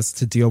tells us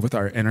to deal with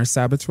our inner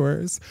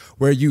saboteurs,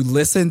 where you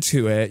listen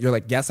to it. You're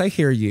like, yes, I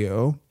hear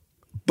you,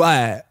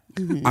 but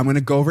I'm going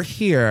to go over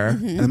here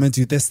and I'm going to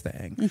do this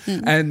thing.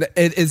 And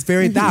it is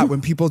very that when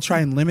people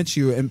try and limit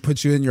you and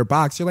put you in your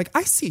box, you're like,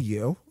 I see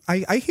you.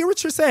 I hear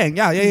what you're saying.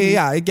 Yeah.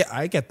 I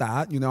get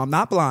that. You know, I'm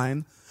not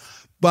blind,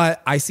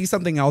 but I see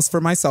something else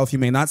for myself. You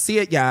may not see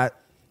it yet.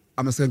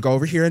 I'm just going to go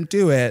over here and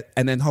do it.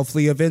 And then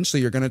hopefully eventually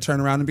you're going to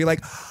turn around and be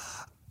like,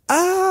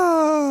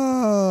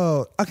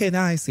 Oh, okay.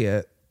 Now I see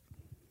it.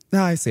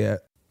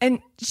 And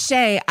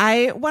Shay,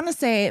 I want to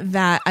say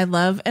that I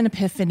love an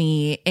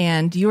epiphany.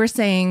 And you were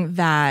saying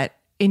that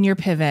in your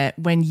pivot,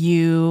 when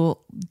you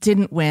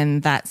didn't win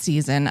that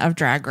season of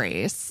Drag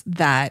Race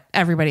that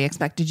everybody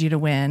expected you to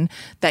win,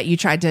 that you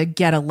tried to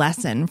get a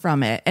lesson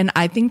from it. And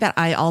I think that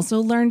I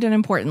also learned an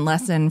important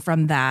lesson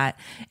from that.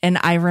 And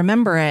I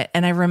remember it.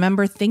 And I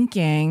remember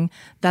thinking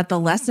that the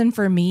lesson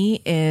for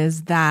me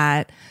is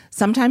that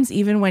sometimes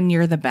even when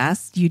you're the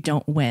best, you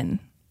don't win.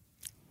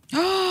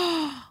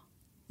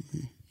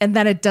 And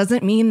that it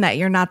doesn't mean that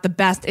you're not the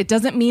best. It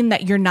doesn't mean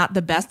that you're not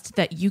the best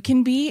that you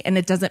can be. And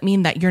it doesn't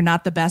mean that you're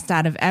not the best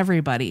out of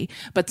everybody.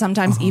 But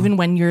sometimes even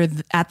when you're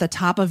at the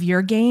top of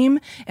your game,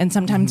 and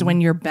sometimes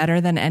when you're better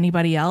than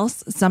anybody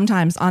else,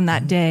 sometimes on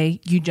that day,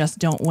 you just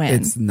don't win.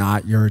 It's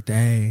not your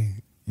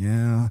day.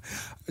 Yeah.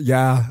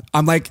 Yeah.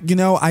 I'm like,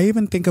 I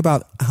even think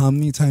about how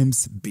many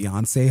times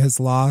Beyonce has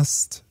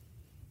lost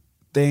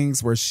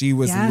things where she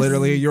was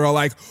literally, you're all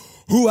like,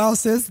 who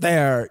else is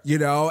there?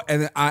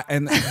 And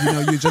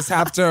you just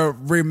have to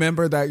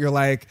remember that you're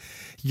like,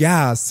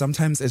 yeah,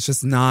 sometimes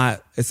it's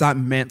not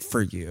meant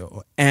for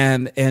you.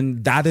 And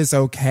that is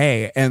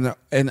okay. And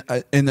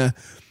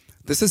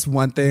this is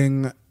one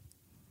thing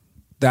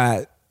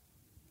that,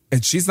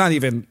 and she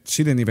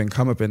didn't even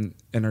come up in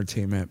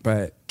entertainment,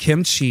 but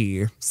Kim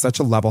Chi, such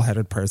a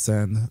level-headed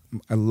person.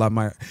 I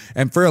love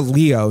and for a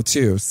Leo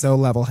too, so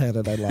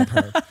level-headed. I love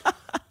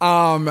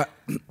her.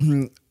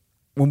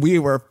 When we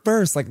were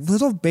first, like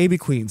little baby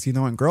queens,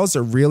 and girls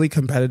are really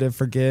competitive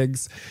for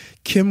gigs,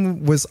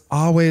 Kim was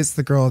always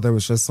the girl that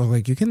was just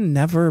like, you can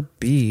never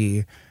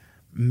be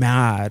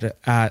mad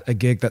at a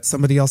gig that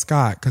somebody else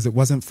got because it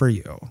wasn't for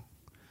you.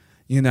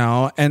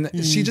 And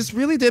she just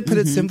really did put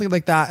it simply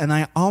like that. And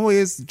I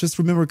always just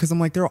remember, because I'm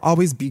like, there'll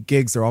always be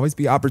gigs, there'll always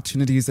be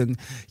opportunities. And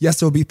yes,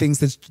 there'll be things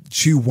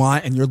that you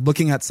want. And you're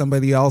looking at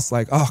somebody else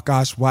like, oh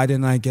gosh, why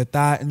didn't I get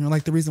that? And you're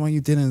like, the reason why you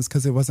didn't is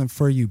because it wasn't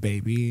for you,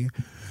 baby.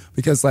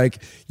 Because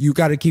like, you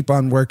got to keep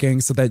on working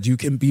so that you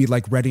can be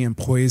like ready and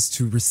poised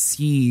to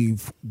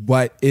receive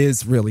what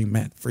is really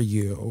meant for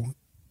you.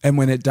 And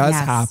when it does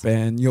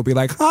happen, you'll be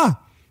like,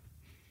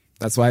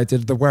 that's why I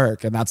did the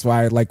work. And that's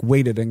why I like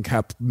waited and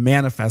kept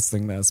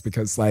manifesting this,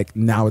 because like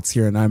now it's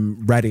here and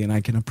I'm ready and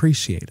I can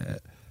appreciate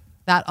it.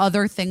 That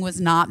other thing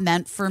was not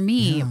meant for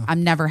me. Yeah.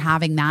 I'm never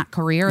having that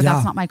career. Yeah.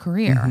 That's not my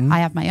career. I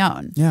have my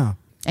own. Yeah.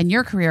 And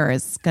your career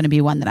is going to be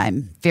one that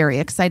I'm very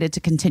excited to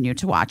continue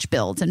to watch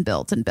build and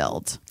build and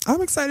build.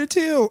 I'm excited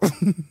too.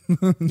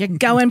 You're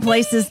going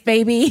places,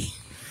 baby.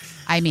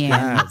 I mean,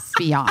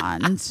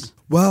 beyond.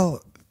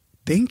 Well,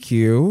 thank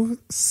you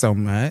so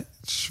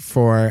much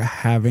for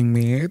having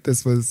me.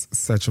 This was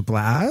such a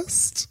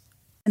blast.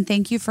 And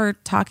thank you for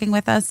talking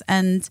with us.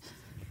 And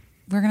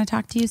we're going to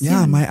talk to you soon.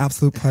 Yeah, my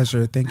absolute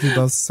pleasure. Thank you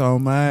both so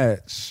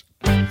much.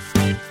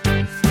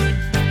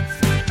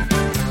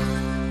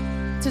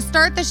 To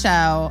start the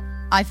show,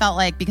 I felt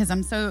like, because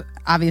I'm so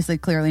obviously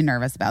clearly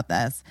nervous about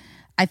this,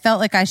 I felt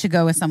like I should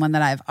go with someone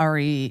that I've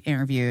already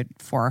interviewed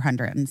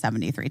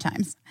 473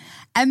 times.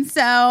 And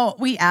so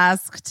we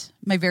asked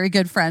my very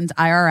good friend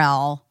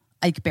IRL,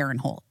 Ike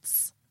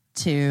Barinholtz,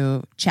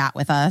 to chat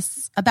with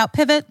us about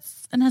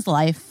pivots in his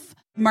life.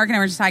 Mark and I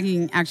were just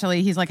talking,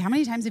 actually. He's like, how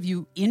many times have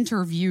you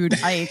interviewed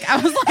Ike? I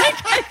was like,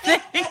 I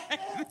think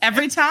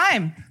every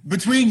time.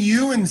 Between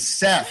you and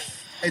Seth,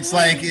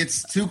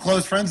 it's two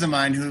close friends of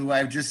mine who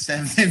I've just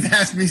said, they've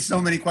asked me so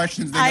many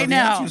questions. They know the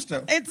answers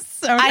to. It's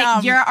so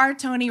dumb. You're our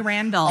Tony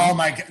Randall. Oh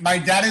my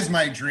God. That is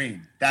my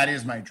dream. That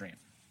is my dream.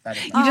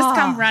 You just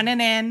come running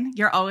in.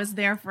 You're always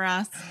there for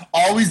us.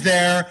 Always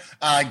there.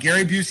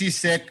 Gary Busey's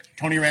sick.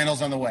 Tony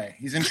Randall's on the way.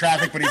 He's in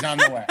traffic, but he's on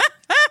the way.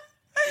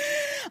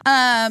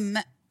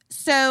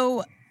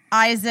 So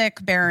Isaac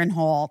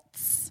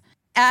Barinholtz,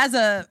 as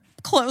a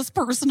close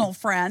personal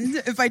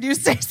friend, if I do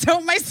say so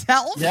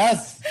myself.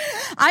 Yes.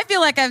 I feel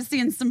like I've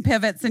seen some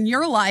pivots in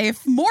your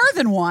life, more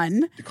than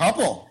one. A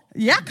couple.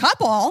 Yeah,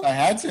 couple. I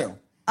had to.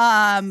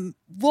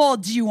 Well,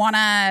 do you want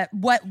to,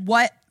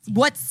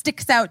 what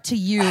sticks out to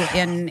you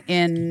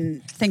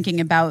in thinking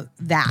about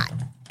that?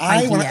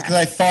 Because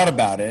I thought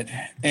about it,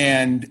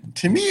 and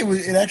to me,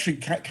 it actually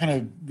kind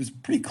of was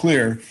pretty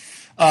clear.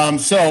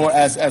 So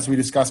as we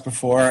discussed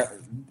before,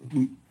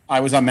 I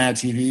was on Mad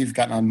TV. I've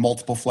gotten on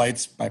multiple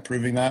flights by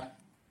proving that.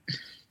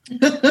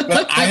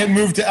 But I had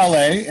moved to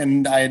LA,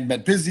 and I had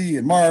met Busy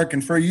and Mark,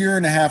 and for a year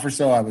and a half or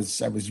so, I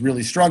was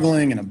really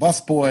struggling and a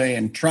busboy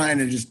and trying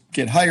to just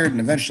get hired. And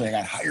eventually, I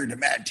got hired to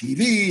Mad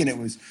TV, and it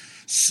was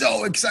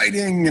so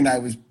exciting. And I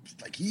was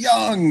like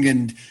young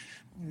and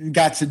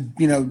got to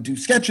do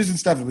sketches and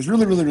stuff. It was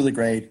really, really, really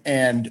great.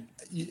 And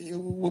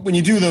when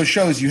you do those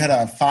shows, you had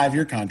a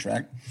 5-year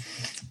contract,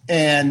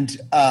 and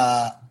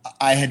I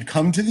had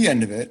come to the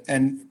end of it.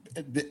 And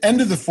at the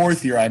end of the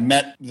 4th year, I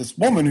met this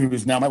woman who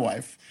is now my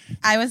wife.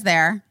 I was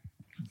there.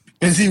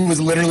 Busy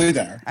was literally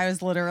there. I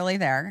was literally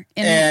there.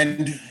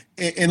 In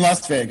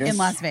Las Vegas. In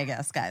Las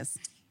Vegas, guys.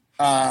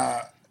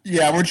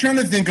 Yeah, we're trying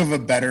to think of a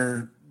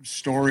better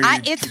story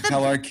to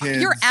tell our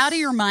kids. You're out of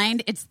your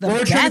mind. It's the best.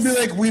 We're trying to be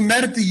like, we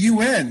met at the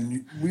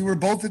UN. We were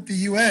both at the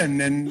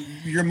UN, and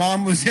your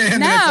mom was in.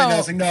 No. And I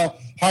was like, no,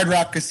 Hard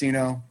Rock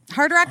Casino.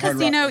 Hard Rock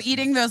Casino,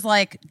 eating those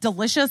like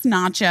delicious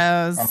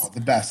nachos. Oh,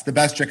 the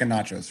best chicken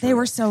nachos. They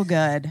were so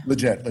good.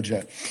 Legit.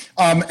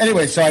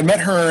 Anyway, so I met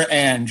her,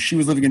 and she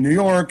was living in New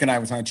York, and I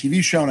was on a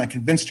TV show, and I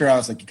convinced her. I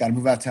was like, you got to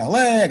move out to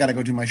LA. I got to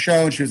go do my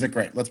show. And she was like,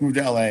 great, let's move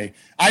to LA.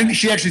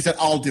 She actually said,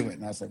 I'll do it.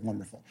 And I was like,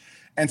 wonderful.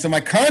 And so my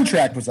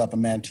contract was up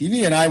on Mad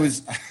TV, and I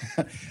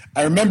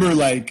remember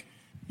like,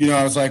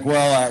 I was like,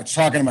 well, I was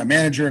talking to my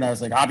manager, and I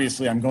was like,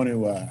 obviously I'm going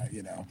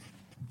to,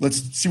 let's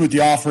see what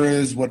the offer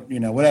is,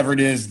 whatever it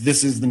is,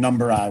 this is the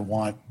number I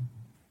want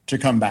to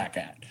come back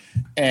at.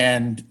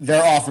 And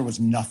their offer was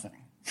nothing.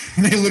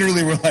 They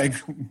literally were like,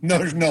 no,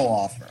 there's no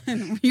offer.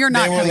 You're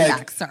not coming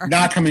back, sir.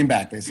 Not coming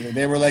back, basically.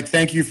 They were like,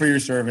 thank you for your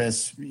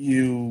service. I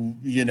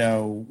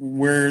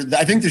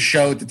think the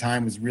show at the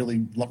time was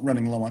really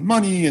running low on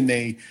money,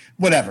 and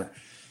whatever.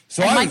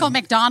 So Michael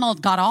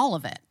McDonald got all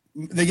of it.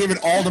 They gave it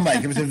all to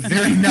Mike. It was a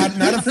very not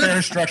a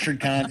fair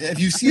structured con. If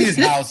you see his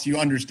house, you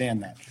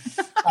understand that.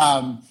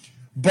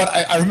 But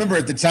I remember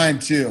at the time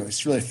too.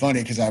 It's really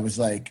funny because I was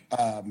like,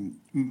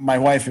 my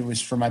wife. It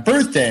was for my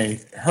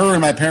birthday. Her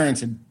and my parents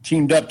had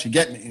teamed up to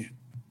get me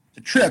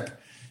a trip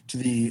to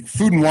the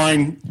Food and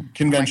Wine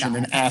Convention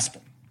in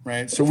Aspen.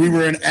 Right. So we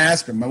were in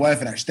Aspen. My wife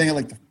and I were staying at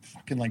like the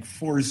fucking like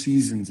Four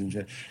Seasons and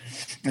shit.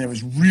 And it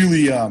was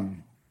really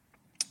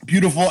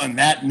beautiful. And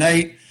that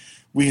night,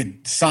 we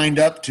had signed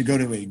up to go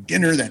to a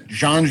dinner that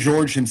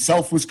Jean-Georges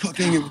himself was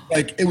cooking.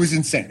 It was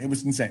insane. It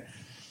was insane.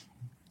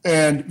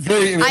 And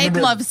Ike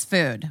loves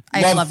food.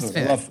 Ike loves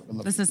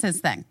food. This is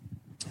his thing.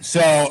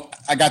 So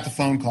I got the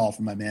phone call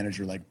from my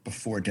manager like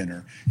before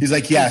dinner. He's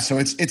like, yeah, so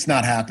it's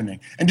not happening.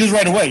 And just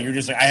right away, you're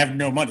just like, I have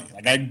no money.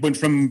 Like I went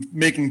from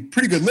making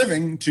pretty good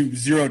living to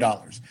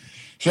 $0.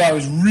 So I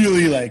was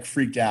really like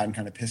freaked out and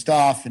kind of pissed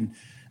off. And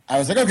I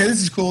was like, okay,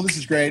 this is cool. This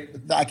is great.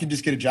 I could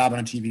just get a job on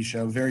a TV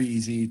show. Very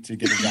easy to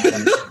get a job on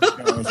a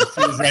TV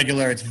show. It's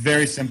regular. It's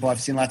very simple.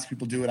 I've seen lots of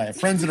people do it. I have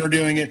friends that are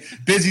doing it.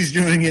 Busy's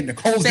doing it.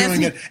 Nicole's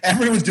doing it.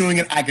 Everyone's doing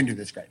it. I can do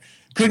this. Great.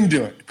 Couldn't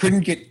do it. Couldn't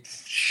get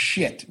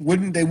shit.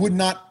 They would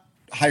not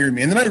hire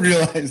me. And then I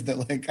realized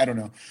that, like, I don't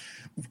know.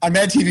 On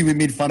Mad TV, we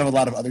made fun of a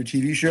lot of other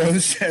TV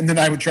shows, and then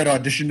I would try to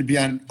audition to be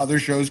on other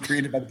shows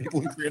created by the people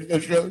who created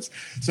those shows.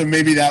 So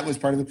maybe that was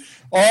part of it.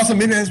 Also,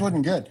 maybe I just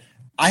wasn't good.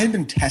 I had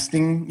been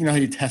testing, you know how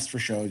you test for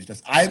shows.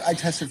 I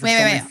tested for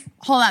Wait.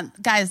 Hold on.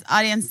 Guys,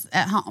 audience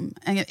at home,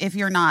 if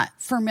you're not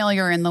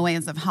familiar in the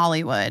ways of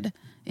Hollywood,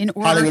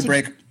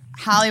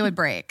 Hollywood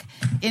break,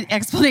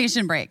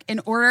 explanation break.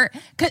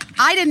 Cause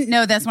I didn't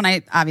know this when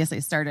I obviously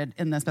started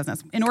in this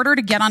business. In order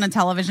to get on a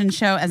television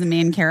show as a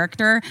main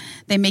character,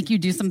 they make you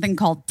do something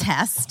called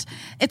test.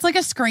 It's like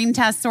a screen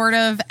test sort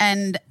of.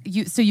 And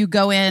you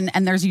go in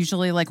and there's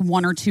usually like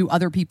one or two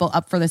other people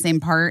up for the same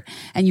part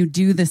and you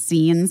do the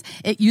scenes.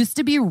 It used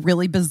to be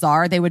really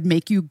bizarre. They would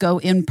make you go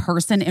in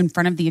person in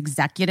front of the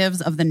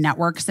executives of the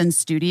networks and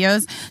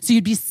studios. So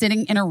you'd be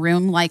sitting in a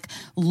room, like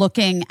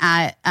looking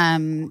at,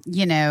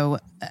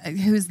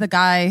 who's the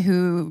guy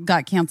who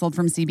got canceled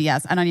from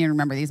CBS? I don't even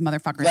remember these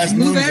motherfuckers. That's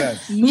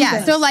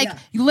Yeah. So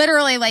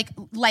literally like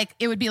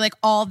it would be like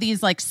all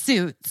these like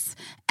suits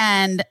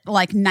and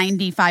like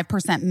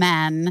 95%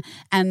 men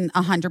and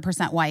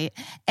 100% white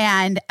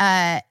and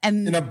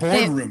in a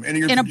boardroom and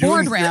you're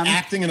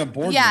acting in a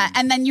boardroom. Yeah.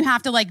 And then you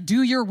have to like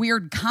do your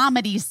weird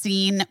comedy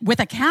scene with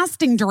a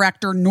casting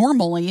director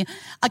normally.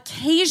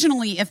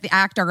 Occasionally, if the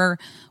actor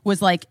was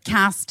like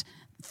cast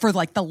for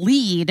like the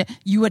lead,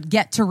 you would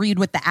get to read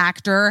with the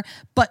actor,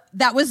 but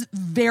that was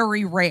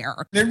very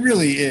rare. It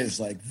really is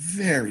like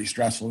very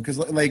stressful because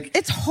like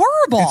it's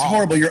horrible. It's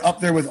horrible. You're up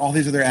there with all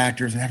these other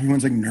actors and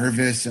everyone's like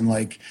nervous and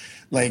like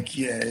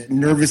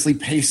nervously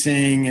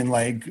pacing and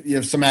like you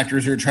have some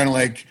actors who are trying to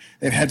like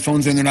they have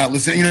headphones in, they're not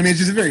listening. You know what I mean? It's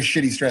just a very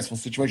shitty, stressful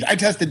situation. I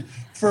tested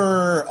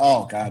for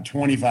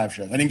 25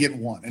 shows. I didn't get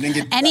one. I didn't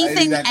get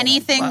anything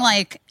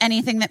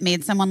that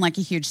made someone like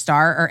a huge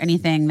star or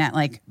anything that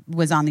like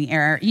was on the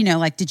air. You know,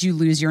 like did you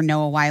lose your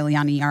Noah Wyle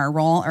on ER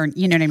role or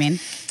you know what I mean?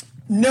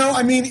 No,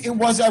 I mean it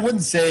was. I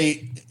wouldn't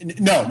say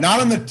no. Not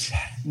on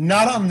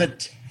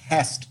the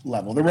test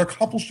level. There were a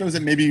couple shows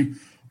that maybe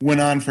went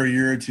on for a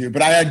year or two,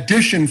 but I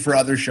auditioned for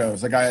other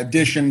shows. Like I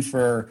auditioned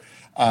for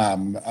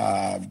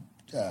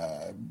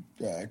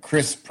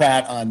Chris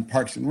Pratt on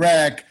Parks and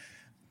Rec.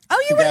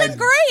 Oh, you would have been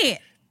great.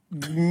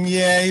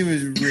 Yeah, he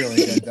was really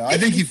good though. I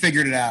think he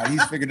figured it out.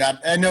 He's figured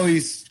out. I know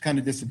he's kind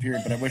of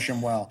disappeared, but I wish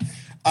him well.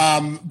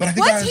 But I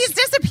think he's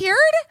disappeared?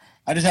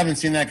 I just haven't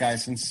seen that guy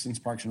since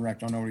Parks and Rec.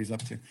 Don't know what he's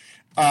up to.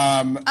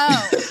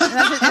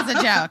 That's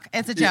a joke.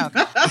 It's a joke.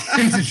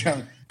 It's a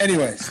joke.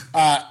 Anyways,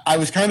 I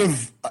was kind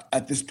of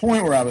at this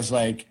point where I was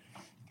like,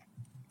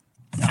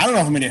 I don't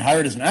know if I'm going to get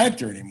hired as an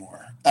actor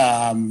anymore.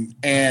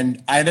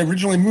 And I had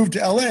originally moved to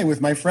LA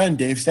with my friend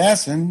Dave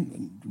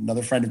Stassen,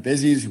 another friend of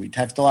Busy's who we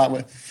text a lot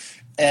with.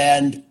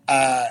 And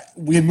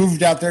we had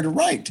moved out there to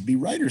write, to be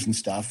writers and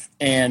stuff.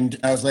 And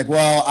I was like,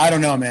 well, I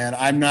don't know, man.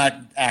 I'm not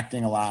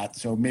acting a lot,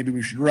 so maybe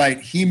we should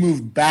write. He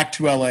moved back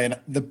to LA, and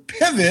the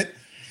pivot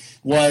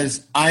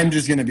was, I'm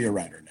just going to be a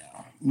writer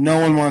now. No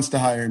one wants to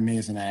hire me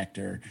as an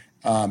actor,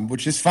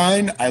 which is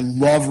fine. I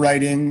love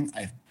writing.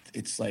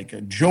 It's like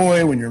a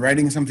joy when you're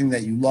writing something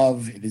that you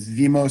love. It is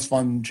the most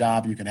fun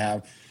job you can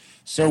have.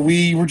 So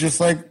we were just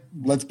like,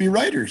 let's be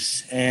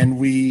writers. And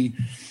we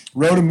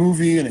wrote a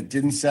movie, and it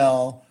didn't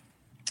sell.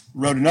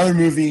 Wrote another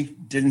movie,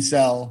 didn't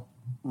sell.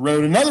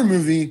 Wrote another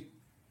movie,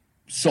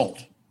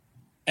 sold.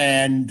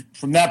 And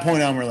from that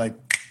point on, we're like,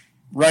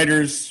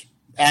 writers,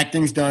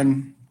 acting's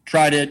done,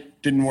 tried it,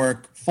 didn't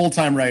work,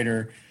 full-time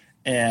writer.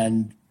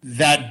 And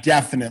that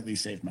definitely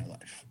saved my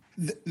life.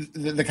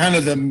 The kind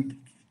of the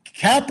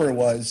capper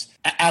was,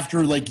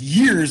 after like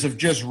years of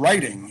just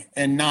writing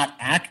and not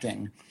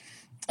acting,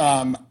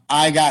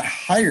 I got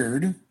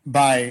hired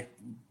by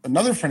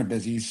another friend of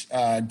Busy's,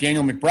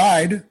 Daniel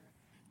McBride,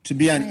 to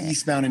be on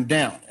Eastbound and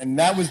Down, and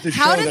that was the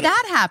show. How did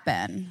that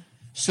happen?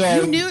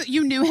 So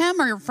you knew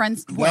him, or your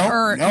friends,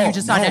 or you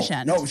just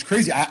auditioned? No, it was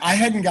crazy. I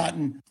hadn't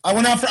gotten. I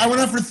went out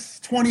for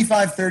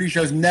 25, 30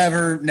 shows.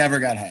 Never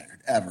got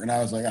hired ever, and I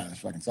was like, this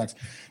fucking sucks.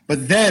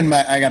 But then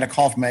I got a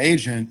call from my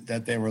agent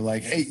that they were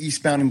like, hey,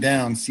 Eastbound and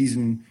Down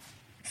season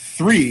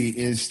 3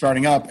 is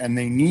starting up, and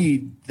they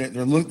need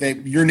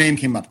your name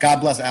came up. God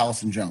bless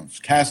Allison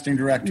Jones, casting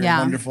director,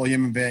 wonderful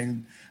human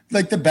being,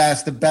 like the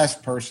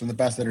best person, the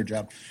best at her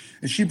job.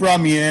 And she brought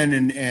me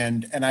in,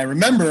 and I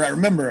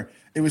remember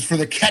it was for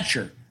The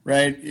Catcher,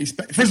 right?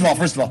 First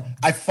of all,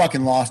 I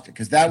fucking lost it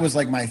because that was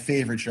like my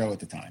favorite show at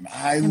the time.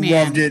 I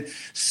loved it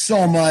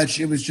so much.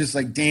 It was just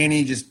like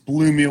Danny just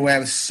blew me away. I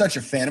was such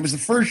a fan. It was the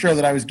first show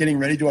that I was getting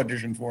ready to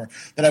audition for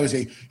that I was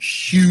a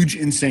huge,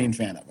 insane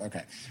fan of.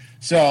 Okay.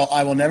 So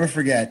I will never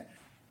forget,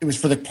 it was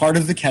for the part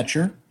of The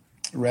Catcher,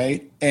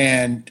 right?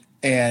 And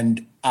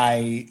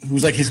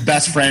who's like his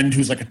best friend,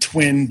 who's like a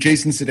twin,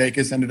 Jason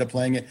Sudeikis ended up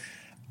playing it.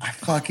 I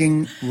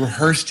fucking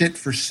rehearsed it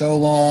for so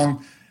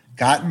long,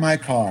 got in my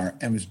car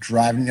and was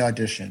driving the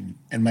audition,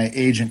 and my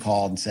agent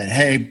called and said,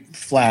 hey,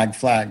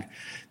 flag,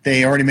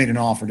 they already made an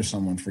offer to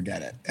someone,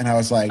 forget it. And I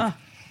was like,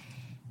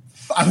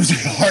 I was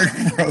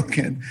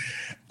heartbroken.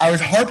 I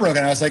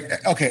was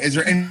like, okay, is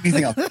there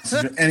anything else? Is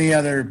there any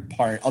other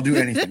part? I'll do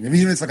anything. Even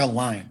if it's like a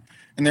line.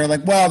 And they're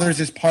like, well, there's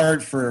this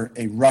part for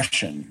a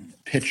Russian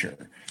pitcher,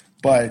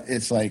 but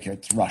it's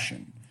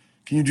Russian.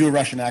 Can you do a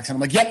Russian accent? I'm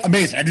like, yep,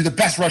 amazing. I do the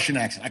best Russian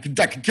accent. I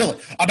could kill it.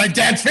 My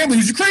dad's family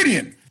was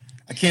Ukrainian.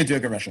 I can't do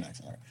a good Russian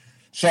accent. Right.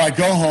 So I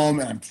go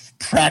home and I'm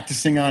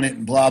practicing on it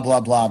and blah,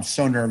 blah, blah. I'm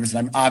so nervous, and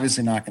I'm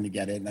obviously not going to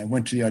get it. And I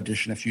went to the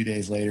audition a few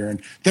days later,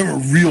 and there were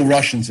real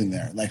Russians in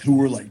there, like who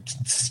were like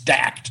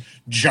stacked,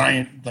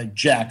 giant, like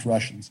jacked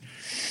Russians.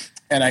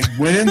 And I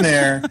went in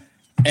there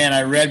and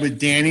I read with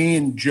Danny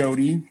and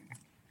Jody,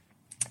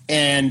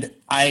 and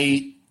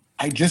I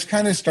just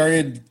kind of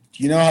started.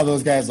 You know how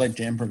those guys like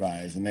to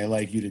improvise, and they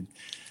like you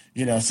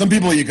to, some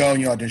people you go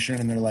and you audition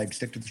and they're like,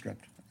 stick to the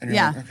script. And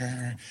you're like, okay,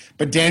 all right.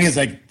 But Danny's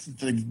like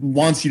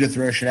wants you to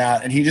throw shit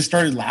out. And he just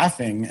started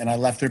laughing, and I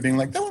left there being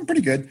like, that went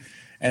pretty good.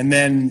 And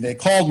then they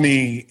called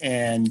me,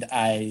 and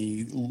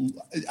I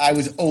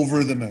was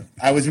over the moon.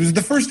 It was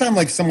the first time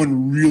like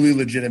someone really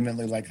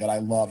legitimately like that I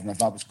loved and I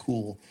thought was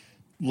cool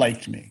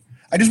liked me.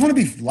 I just want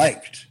to be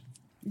liked.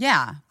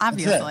 Yeah,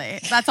 obviously.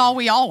 That's all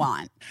we all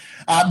want.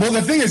 Well,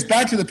 the thing is,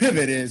 back to the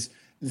pivot is,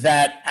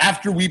 that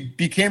after we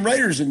became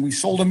writers and we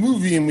sold a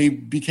movie and we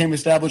became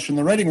established in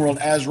the writing world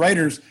as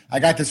writers, I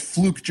got this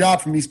fluke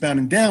job from Eastbound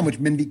and Down, which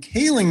Mindy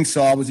Kaling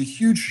saw,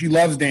 she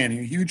loves Danny,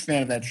 a huge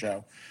fan of that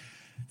show,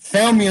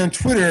 found me on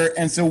Twitter.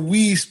 And so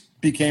we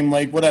became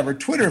like,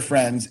 Twitter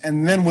friends.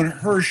 And then when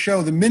her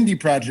show, The Mindy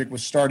Project,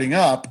 was starting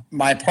up,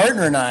 my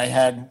partner and I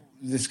had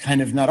this kind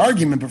of not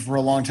argument, but for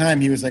a long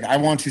time, he was like, I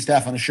want to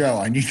staff on a show.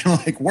 I need to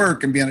like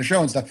work and be on a show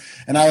and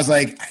stuff. And I was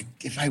like,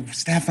 if I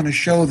staff on a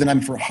show, then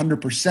I'm for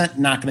 100%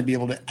 not going to be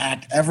able to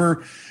act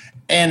ever.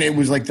 And it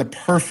was like the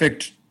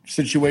perfect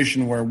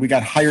situation where we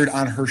got hired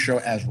on her show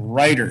as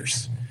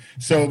writers.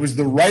 So it was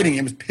the writing,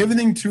 it was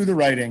pivoting to the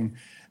writing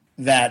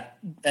that,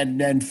 and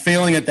then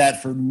failing at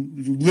that for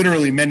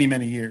literally many,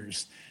 many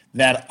years,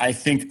 that I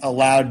think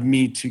allowed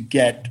me to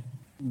get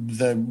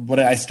what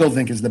I still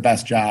think is the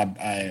best job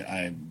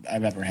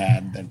I've ever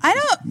had.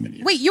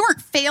 Wait, you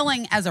weren't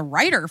failing as a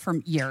writer for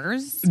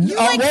years. You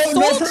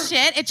sold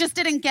shit. It just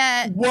didn't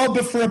get. Well,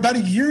 but for about a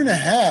year and a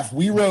half,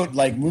 we wrote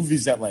like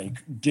movies that like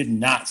did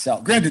not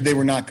sell. Granted, they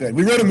were not good.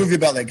 We wrote a movie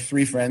about like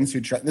three friends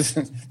who tried. This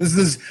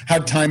is how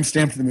time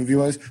stamped the movie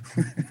was.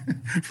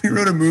 We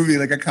wrote a movie,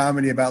 like a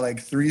comedy about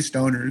like three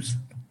stoners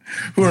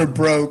who are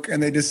broke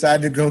and they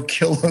decide to go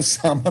kill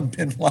Osama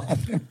bin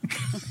Laden.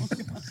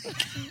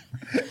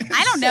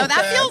 I don't know.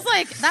 That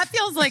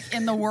feels like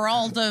in the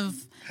world of.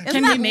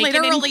 Isn't that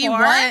literally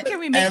what? Can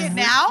we make it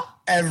now?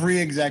 Every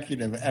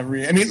executive,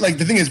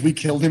 the thing is, we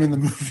killed him in the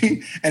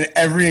movie, and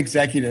every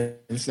executive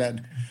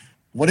said,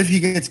 what if he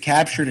gets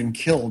captured and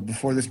killed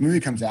before this movie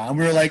comes out? And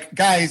we were like,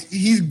 guys,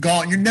 he's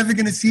gone. You're never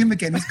going to see him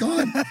again. He's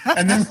gone.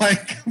 And then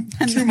like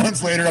 2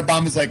 months later,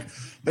 Obama's like,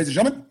 ladies and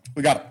gentlemen,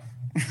 we got him.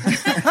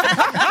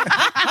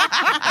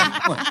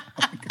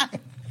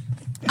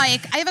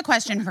 Ike, I have a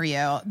question for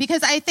you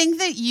because I think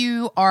that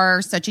you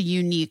are such a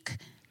unique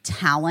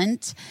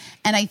talent.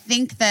 And I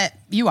think that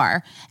you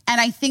are.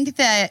 And I think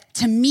that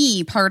to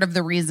me, part of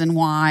the reason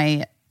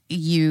why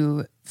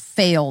you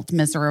failed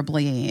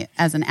miserably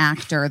as an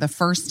actor the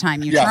first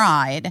time you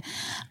tried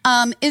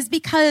is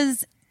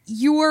because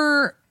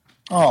your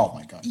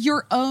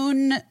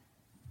own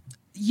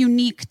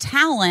unique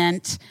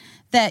talent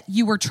that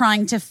you were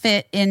trying to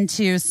fit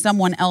into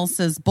someone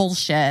else's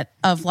bullshit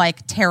of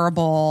like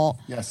terrible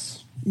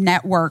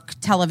network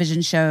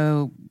television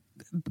show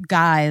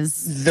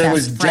guys. There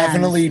was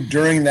definitely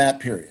during that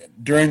period,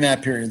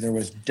 there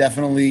was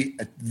definitely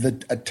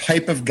a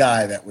type of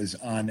guy that was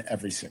on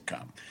every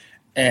sitcom.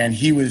 And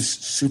he was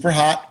super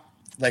hot,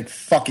 like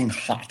fucking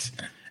hot,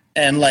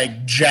 and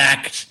like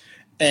jacked,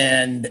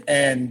 and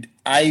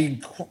I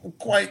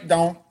quite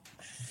don't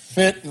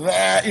fit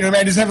that. You know,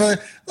 I just have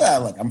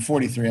look, I'm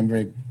 43. I'm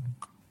very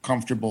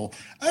comfortable.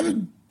 I have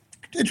an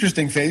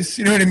interesting face.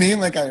 You know what I mean?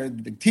 Like I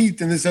have big teeth,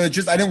 and so it's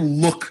just I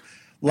don't look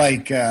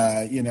like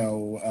Jeff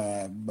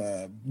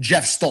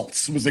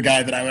Stoltz was the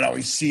guy that I would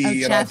always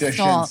see at auditions.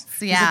 Stoltz,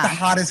 He's like the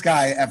hottest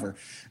guy ever.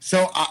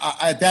 So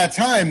at that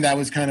time, that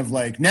was kind of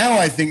like, now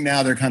I think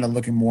now they're kind of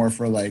looking more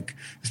for like,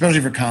 especially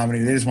for comedy,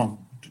 they just want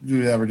to do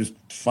whatever, just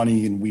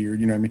funny and weird,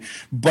 you know what I mean?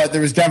 But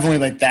there was definitely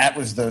like, that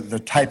was the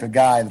type of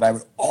guy that I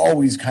would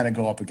always kind of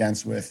go up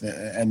against with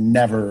and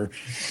never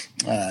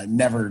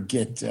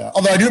get,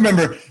 although I do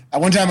remember at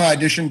one time I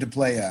auditioned to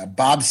play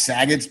Bob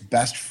Saget's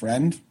best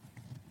friend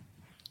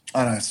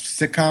on a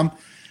sitcom.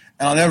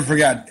 And I'll never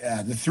forget,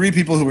 the three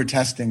people who were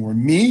testing were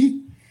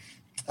me,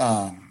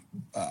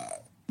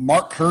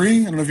 Mark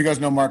Curry. I don't know if you guys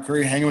know Mark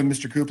Curry, Hanging with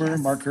Mr. Cooper. Yes.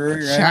 Mark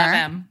Curry, right? Sure. Love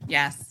him.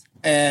 Yes.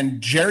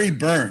 And Jerry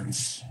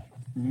Burns.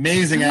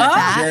 Amazing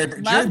actor.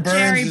 Jerry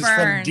Burns is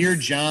from Dear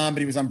John,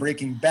 but he was on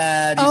Breaking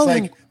Bad.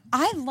 He's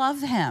I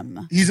love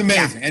him. He's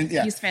amazing. Yeah. And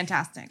he's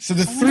fantastic. So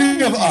the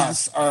three of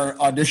us are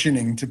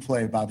auditioning to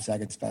play Bob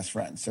Saget's best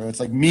friend. So it's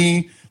like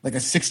me, like a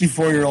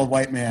 64-year-old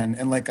white man,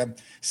 and like a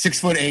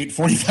 6'8",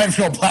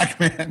 45-year-old black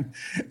man.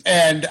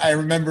 And I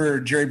remember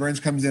Jerry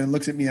Burns comes in and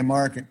looks at me and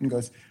Mark and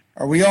goes,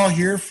 "Are we all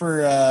here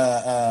for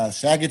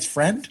Saget's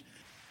friend?"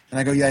 And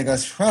I go, "Yeah." He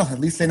goes, "Well, at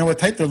least they know what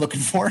type they're looking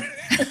for."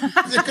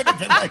 It could have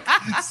been like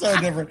so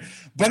different.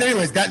 But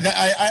anyways,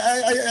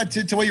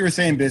 to what you were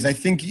saying, Biz, I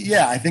think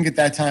at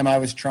that time I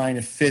was trying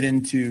to fit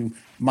into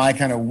my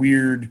kind of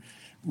weird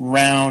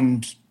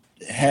round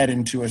head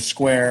into a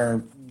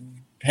square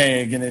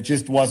peg, and it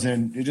just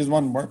wasn't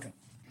working.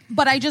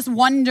 But I just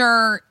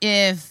wonder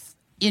if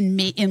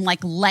in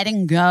like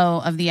letting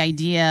go of the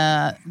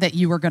idea that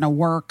you were going to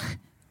work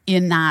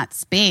in that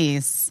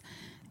space,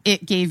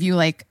 it gave you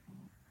like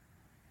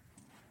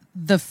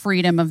the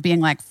freedom of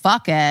being like,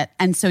 fuck it.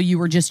 And so you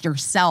were just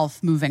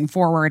yourself moving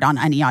forward on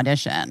any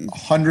audition.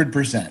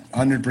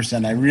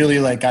 100%. I really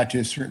like got to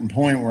a certain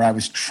point where I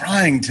was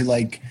trying to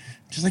like,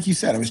 just like you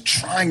said, I was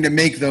trying to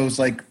make those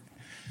like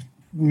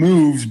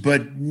moves,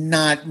 but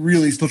not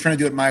really, still trying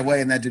to do it my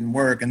way. And that didn't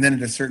work. And then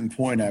at a certain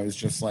point I was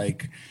just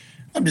like,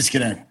 I'm just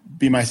going to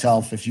be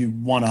myself. If you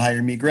want to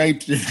hire me,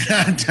 great. If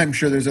not, I'm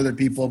sure there's other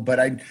people, but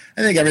I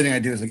think everything I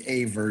do is like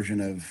a version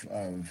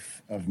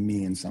of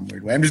me in some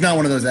weird way. I'm just not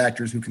one of those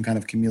actors who can kind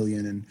of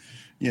chameleon and,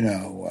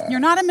 you're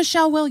not a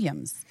Michelle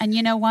Williams. And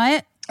you know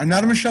what? I'm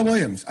not a Michelle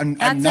Williams. I'm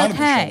not a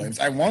Michelle Williams.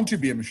 I want to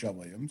be a Michelle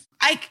Williams.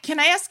 Can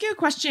I ask you a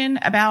question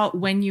about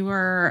when you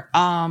were,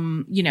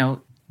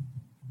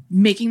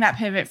 making that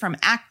pivot from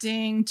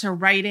acting to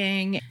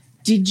writing?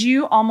 Did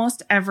you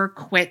almost ever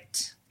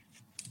quit?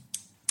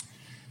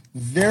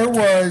 There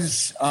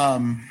was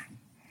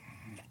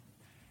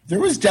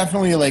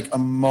definitely like a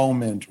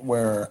moment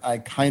where I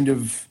kind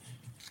of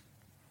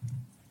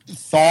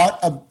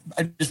I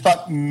just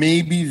thought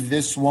maybe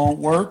this won't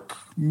work.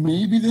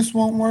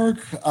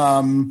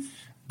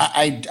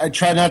 I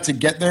try not to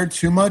get there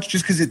too much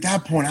just because at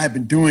that point I've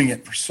been doing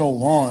it for so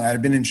long.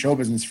 I'd been in show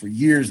business for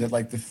years that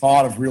like the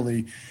thought of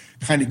really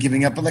kind of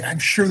giving up. But like I'm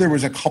sure there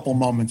was a couple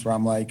moments where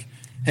I'm like,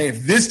 hey,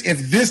 if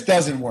this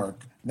doesn't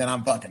work, then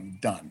I'm fucking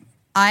done.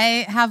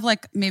 I have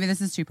like, maybe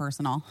this is too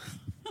personal.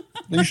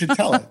 Then you should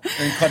tell it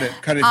and cut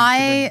it.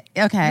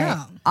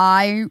 Yeah.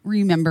 I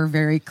remember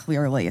very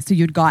clearly. So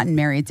you'd gotten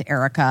married to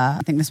Erica.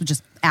 I think this was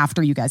just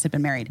after you guys had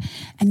been married.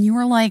 And you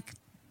were like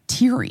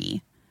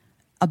teary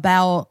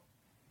about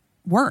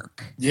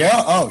work.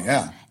 Yeah. Oh,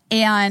 yeah.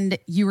 And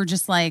you were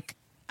just like,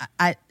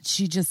 I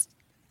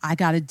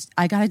gotta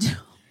do.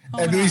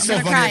 It'd be so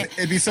funny.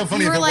 It'd be so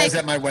funny if it was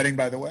at my wedding,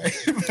 by the way.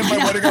 At my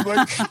wedding, I'm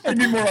like, I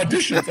need more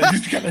auditions. I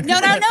just gotta No.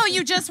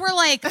 You just were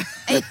like,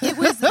 it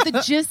was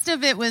the gist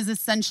of it was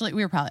essentially,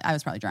 I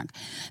was probably drunk.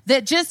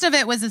 The gist of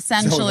it was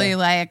essentially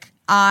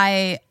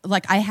I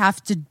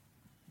have to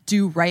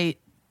do right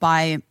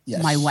by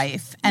my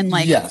wife. And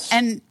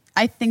and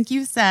I think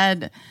you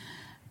said,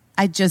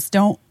 I just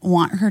don't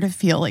want her to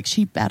feel like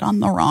she bet on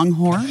the wrong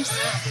horse.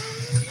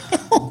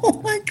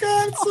 Oh my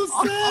God, it's so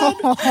sad.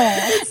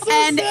 It's so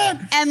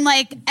sad.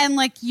 And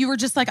like you were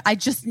just like,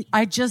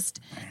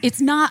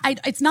 it's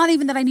not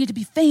even that I need to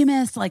be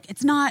famous. Like,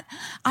 it's not,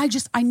 I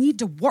need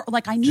to work.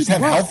 Like, I need just to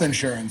have work. health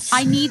insurance.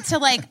 I need to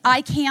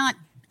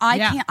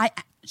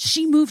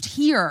she moved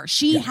here.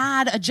 She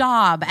had a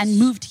job and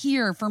moved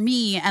here for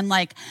me. And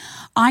like,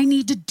 I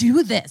need to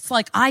do this.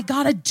 Like, I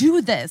gotta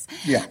do this.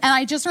 Yeah. And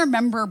I just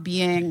remember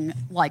being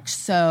like,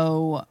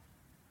 so,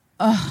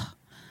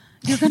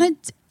 you're gonna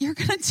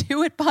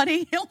do it,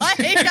 buddy. Like,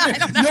 I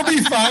don't know. You'll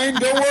be fine.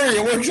 Don't worry.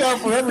 It works out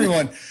for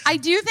everyone. I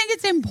do think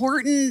it's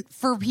important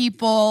for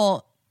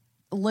people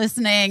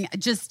listening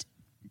just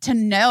to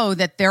know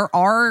that there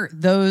are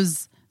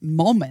those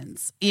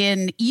moments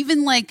in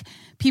even like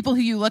people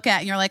who you look at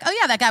and you're like, oh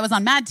yeah, that guy was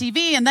on Mad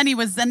TV, and then he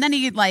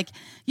like,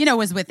 you know,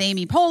 was with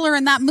Amy Poehler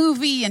in that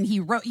movie, and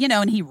he wrote, you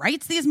know, and he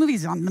writes these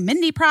movies on the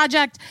Mindy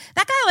Project.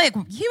 That guy, like,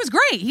 he was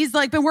great. He's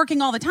like been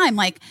working all the time.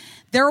 Like,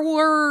 there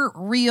were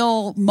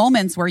real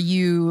moments where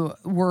you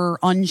were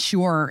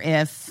unsure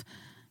if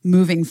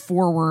moving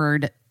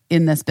forward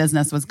in this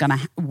business was going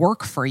to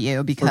work for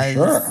you because. For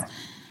sure.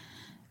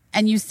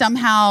 And you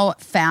somehow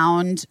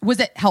found, was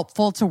it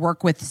helpful to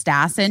work with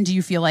Stassen? Do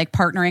you feel like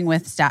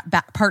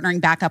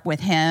partnering back up with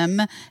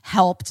him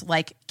helped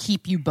like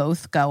keep you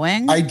both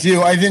going? I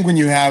do. I think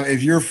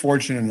if you're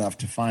fortunate enough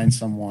to find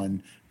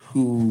someone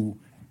who,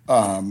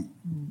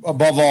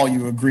 above all,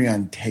 you agree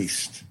on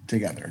taste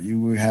together,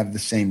 you have the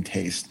same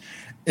taste.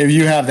 If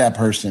you have that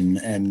person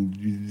and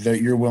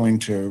that you're willing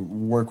to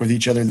work with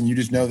each other, then you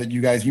just know that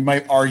you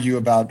might argue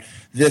about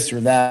this or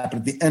that, but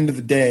at the end of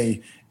the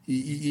day,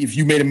 if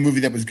you made a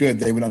movie that was good,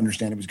 they would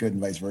understand it was good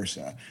and vice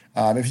versa.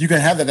 If you can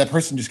have that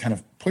person just kind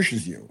of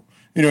pushes you.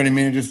 You know what I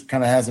mean? It just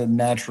kind of has a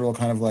natural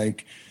kind of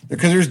like,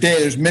 because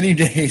there's many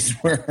days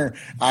where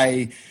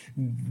I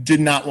did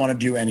not want to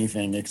do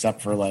anything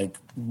except for like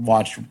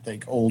watch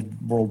like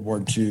old World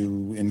War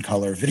II in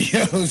color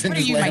videos. And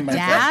what are you, my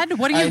dad?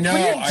 What are you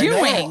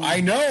doing?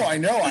 I know.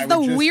 It's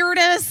the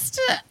weirdest.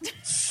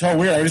 So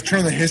weird. I just turn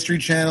on the History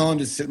Channel and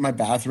just sit in my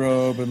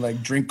bathrobe and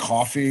like drink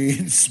coffee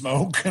and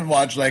smoke and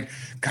watch like,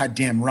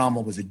 goddamn,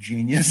 Rommel was a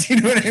genius.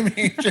 You know what I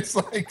mean? Just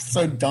like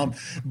so dumb.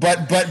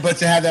 But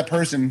to have that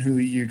person who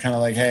you kind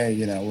of like, hey,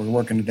 you know, we're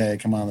working today.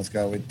 Come on, let's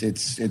go.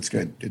 It's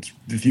good. It's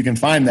if you can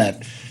find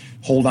that.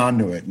 Hold on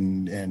to it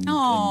and use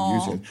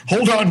it.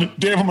 Hold on,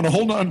 Dave. I'm going to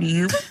hold on to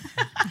you.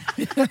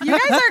 You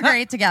guys are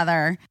great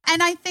together,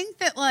 and I think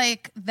that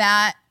like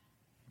that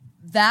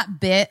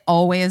bit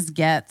always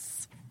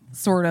gets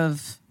sort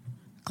of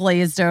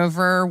glazed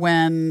over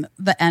when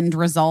the end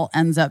result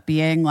ends up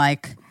being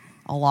like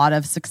a lot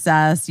of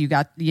success. You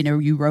got, you know,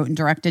 you wrote and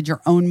directed your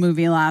own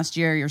movie last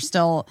year. You're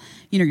still,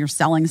 you know, you're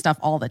selling stuff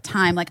all the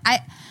time. Like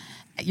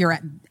you're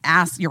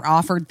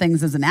offered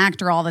things as an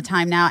actor all the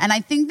time now. And I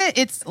think that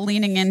it's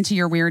leaning into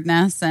your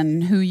weirdness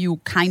and who you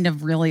kind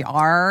of really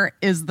are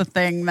is the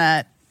thing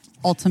that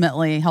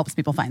ultimately helps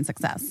people find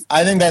success.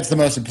 I think that's the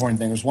most important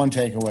thing. There's one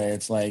takeaway.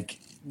 It's like,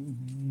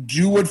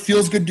 do what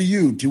feels good to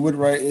you. Do what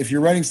right. If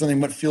you're writing something,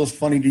 what feels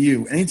funny to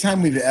you.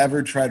 Anytime we've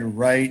ever tried to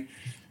write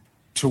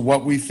to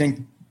what we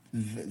think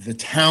the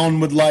town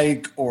would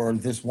like, or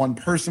this one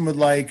person would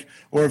like,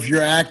 or if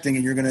you're acting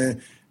and you're going to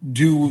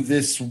do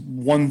this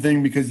one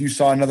thing because you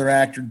saw another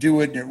actor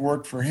do it and it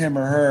worked for him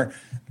or her,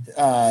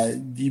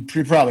 you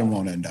probably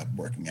won't end up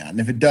working out. And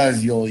if it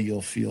does,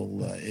 you'll feel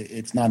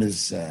it's not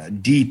as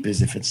deep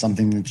as if it's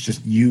something that's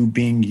just you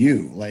being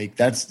you. Like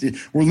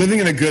we're living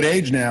in a good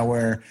age now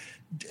where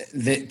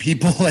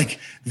people like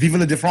vive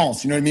la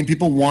différence. You know what I mean?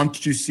 People want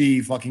to see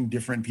fucking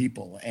different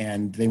people,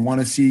 and they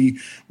want to see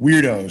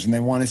weirdos, and they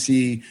want to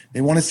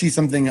see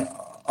something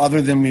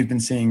other than we've been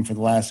seeing for the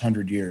last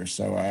 100 years.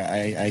 So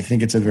I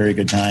think it's a very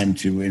good time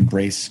to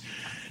embrace.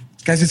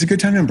 Guys, it's a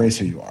good time to embrace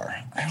who you are.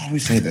 I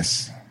always say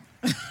this.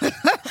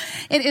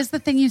 It is the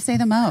thing you say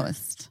the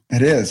most.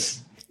 It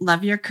is.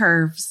 Love your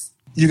curves.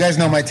 You guys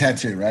know my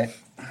tattoo, right?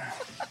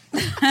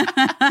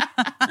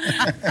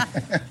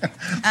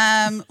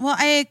 Well,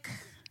 Ike,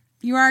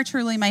 you are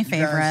truly my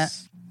favorite.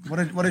 Guys, what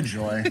a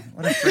joy.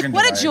 What a friggin'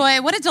 what a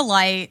joy. What a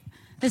delight.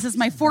 This is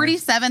my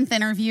 47th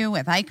interview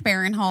with Ike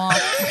Barinholtz.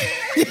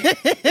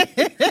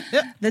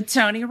 The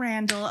Tony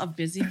Randall of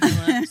Busy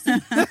Phillips.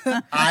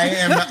 I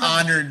am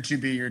honored to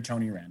be your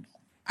Tony Randall.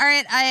 All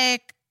right,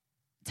 Ike,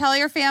 tell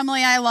your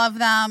family I love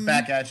them.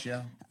 Back at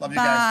you. Love you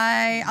guys.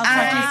 Bye. I'll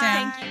talk to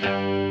you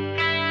soon.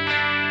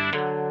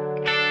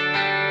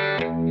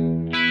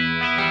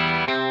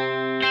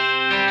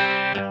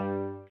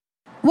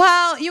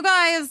 Well, you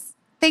guys,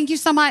 thank you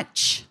so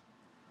much.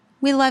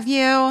 We love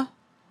you.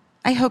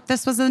 I hope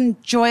this was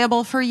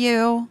enjoyable for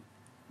you.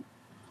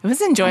 It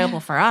was enjoyable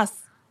for us.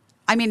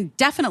 I mean,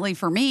 definitely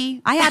for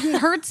me. I hadn't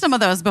heard some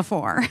of those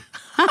before.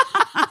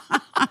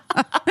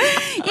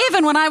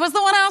 Even when I was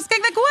the one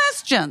asking the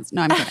questions.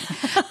 No, I'm kidding.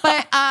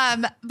 But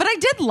I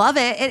did love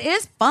it. It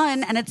is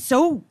fun, and it's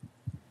so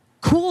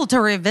cool to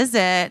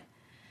revisit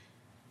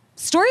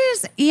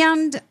stories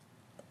and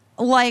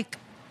like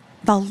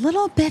the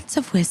little bits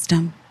of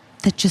wisdom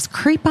that just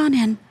creep on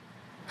in.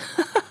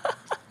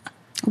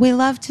 We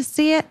love to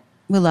see it.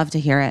 We love to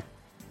hear it.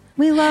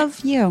 We love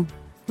you.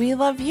 We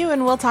love you,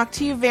 and we'll talk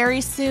to you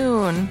very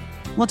soon.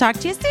 We'll talk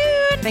to you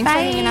soon. Thanks for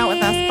hanging out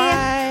with us.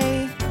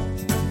 Bye.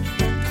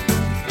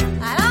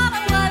 I don't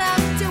know what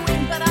I'm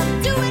doing, but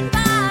I'm doing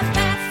my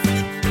best.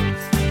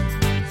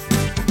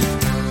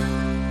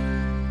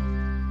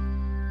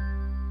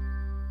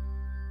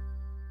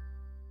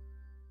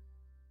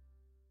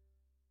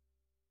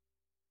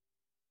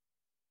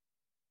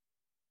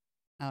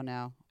 Oh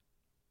no.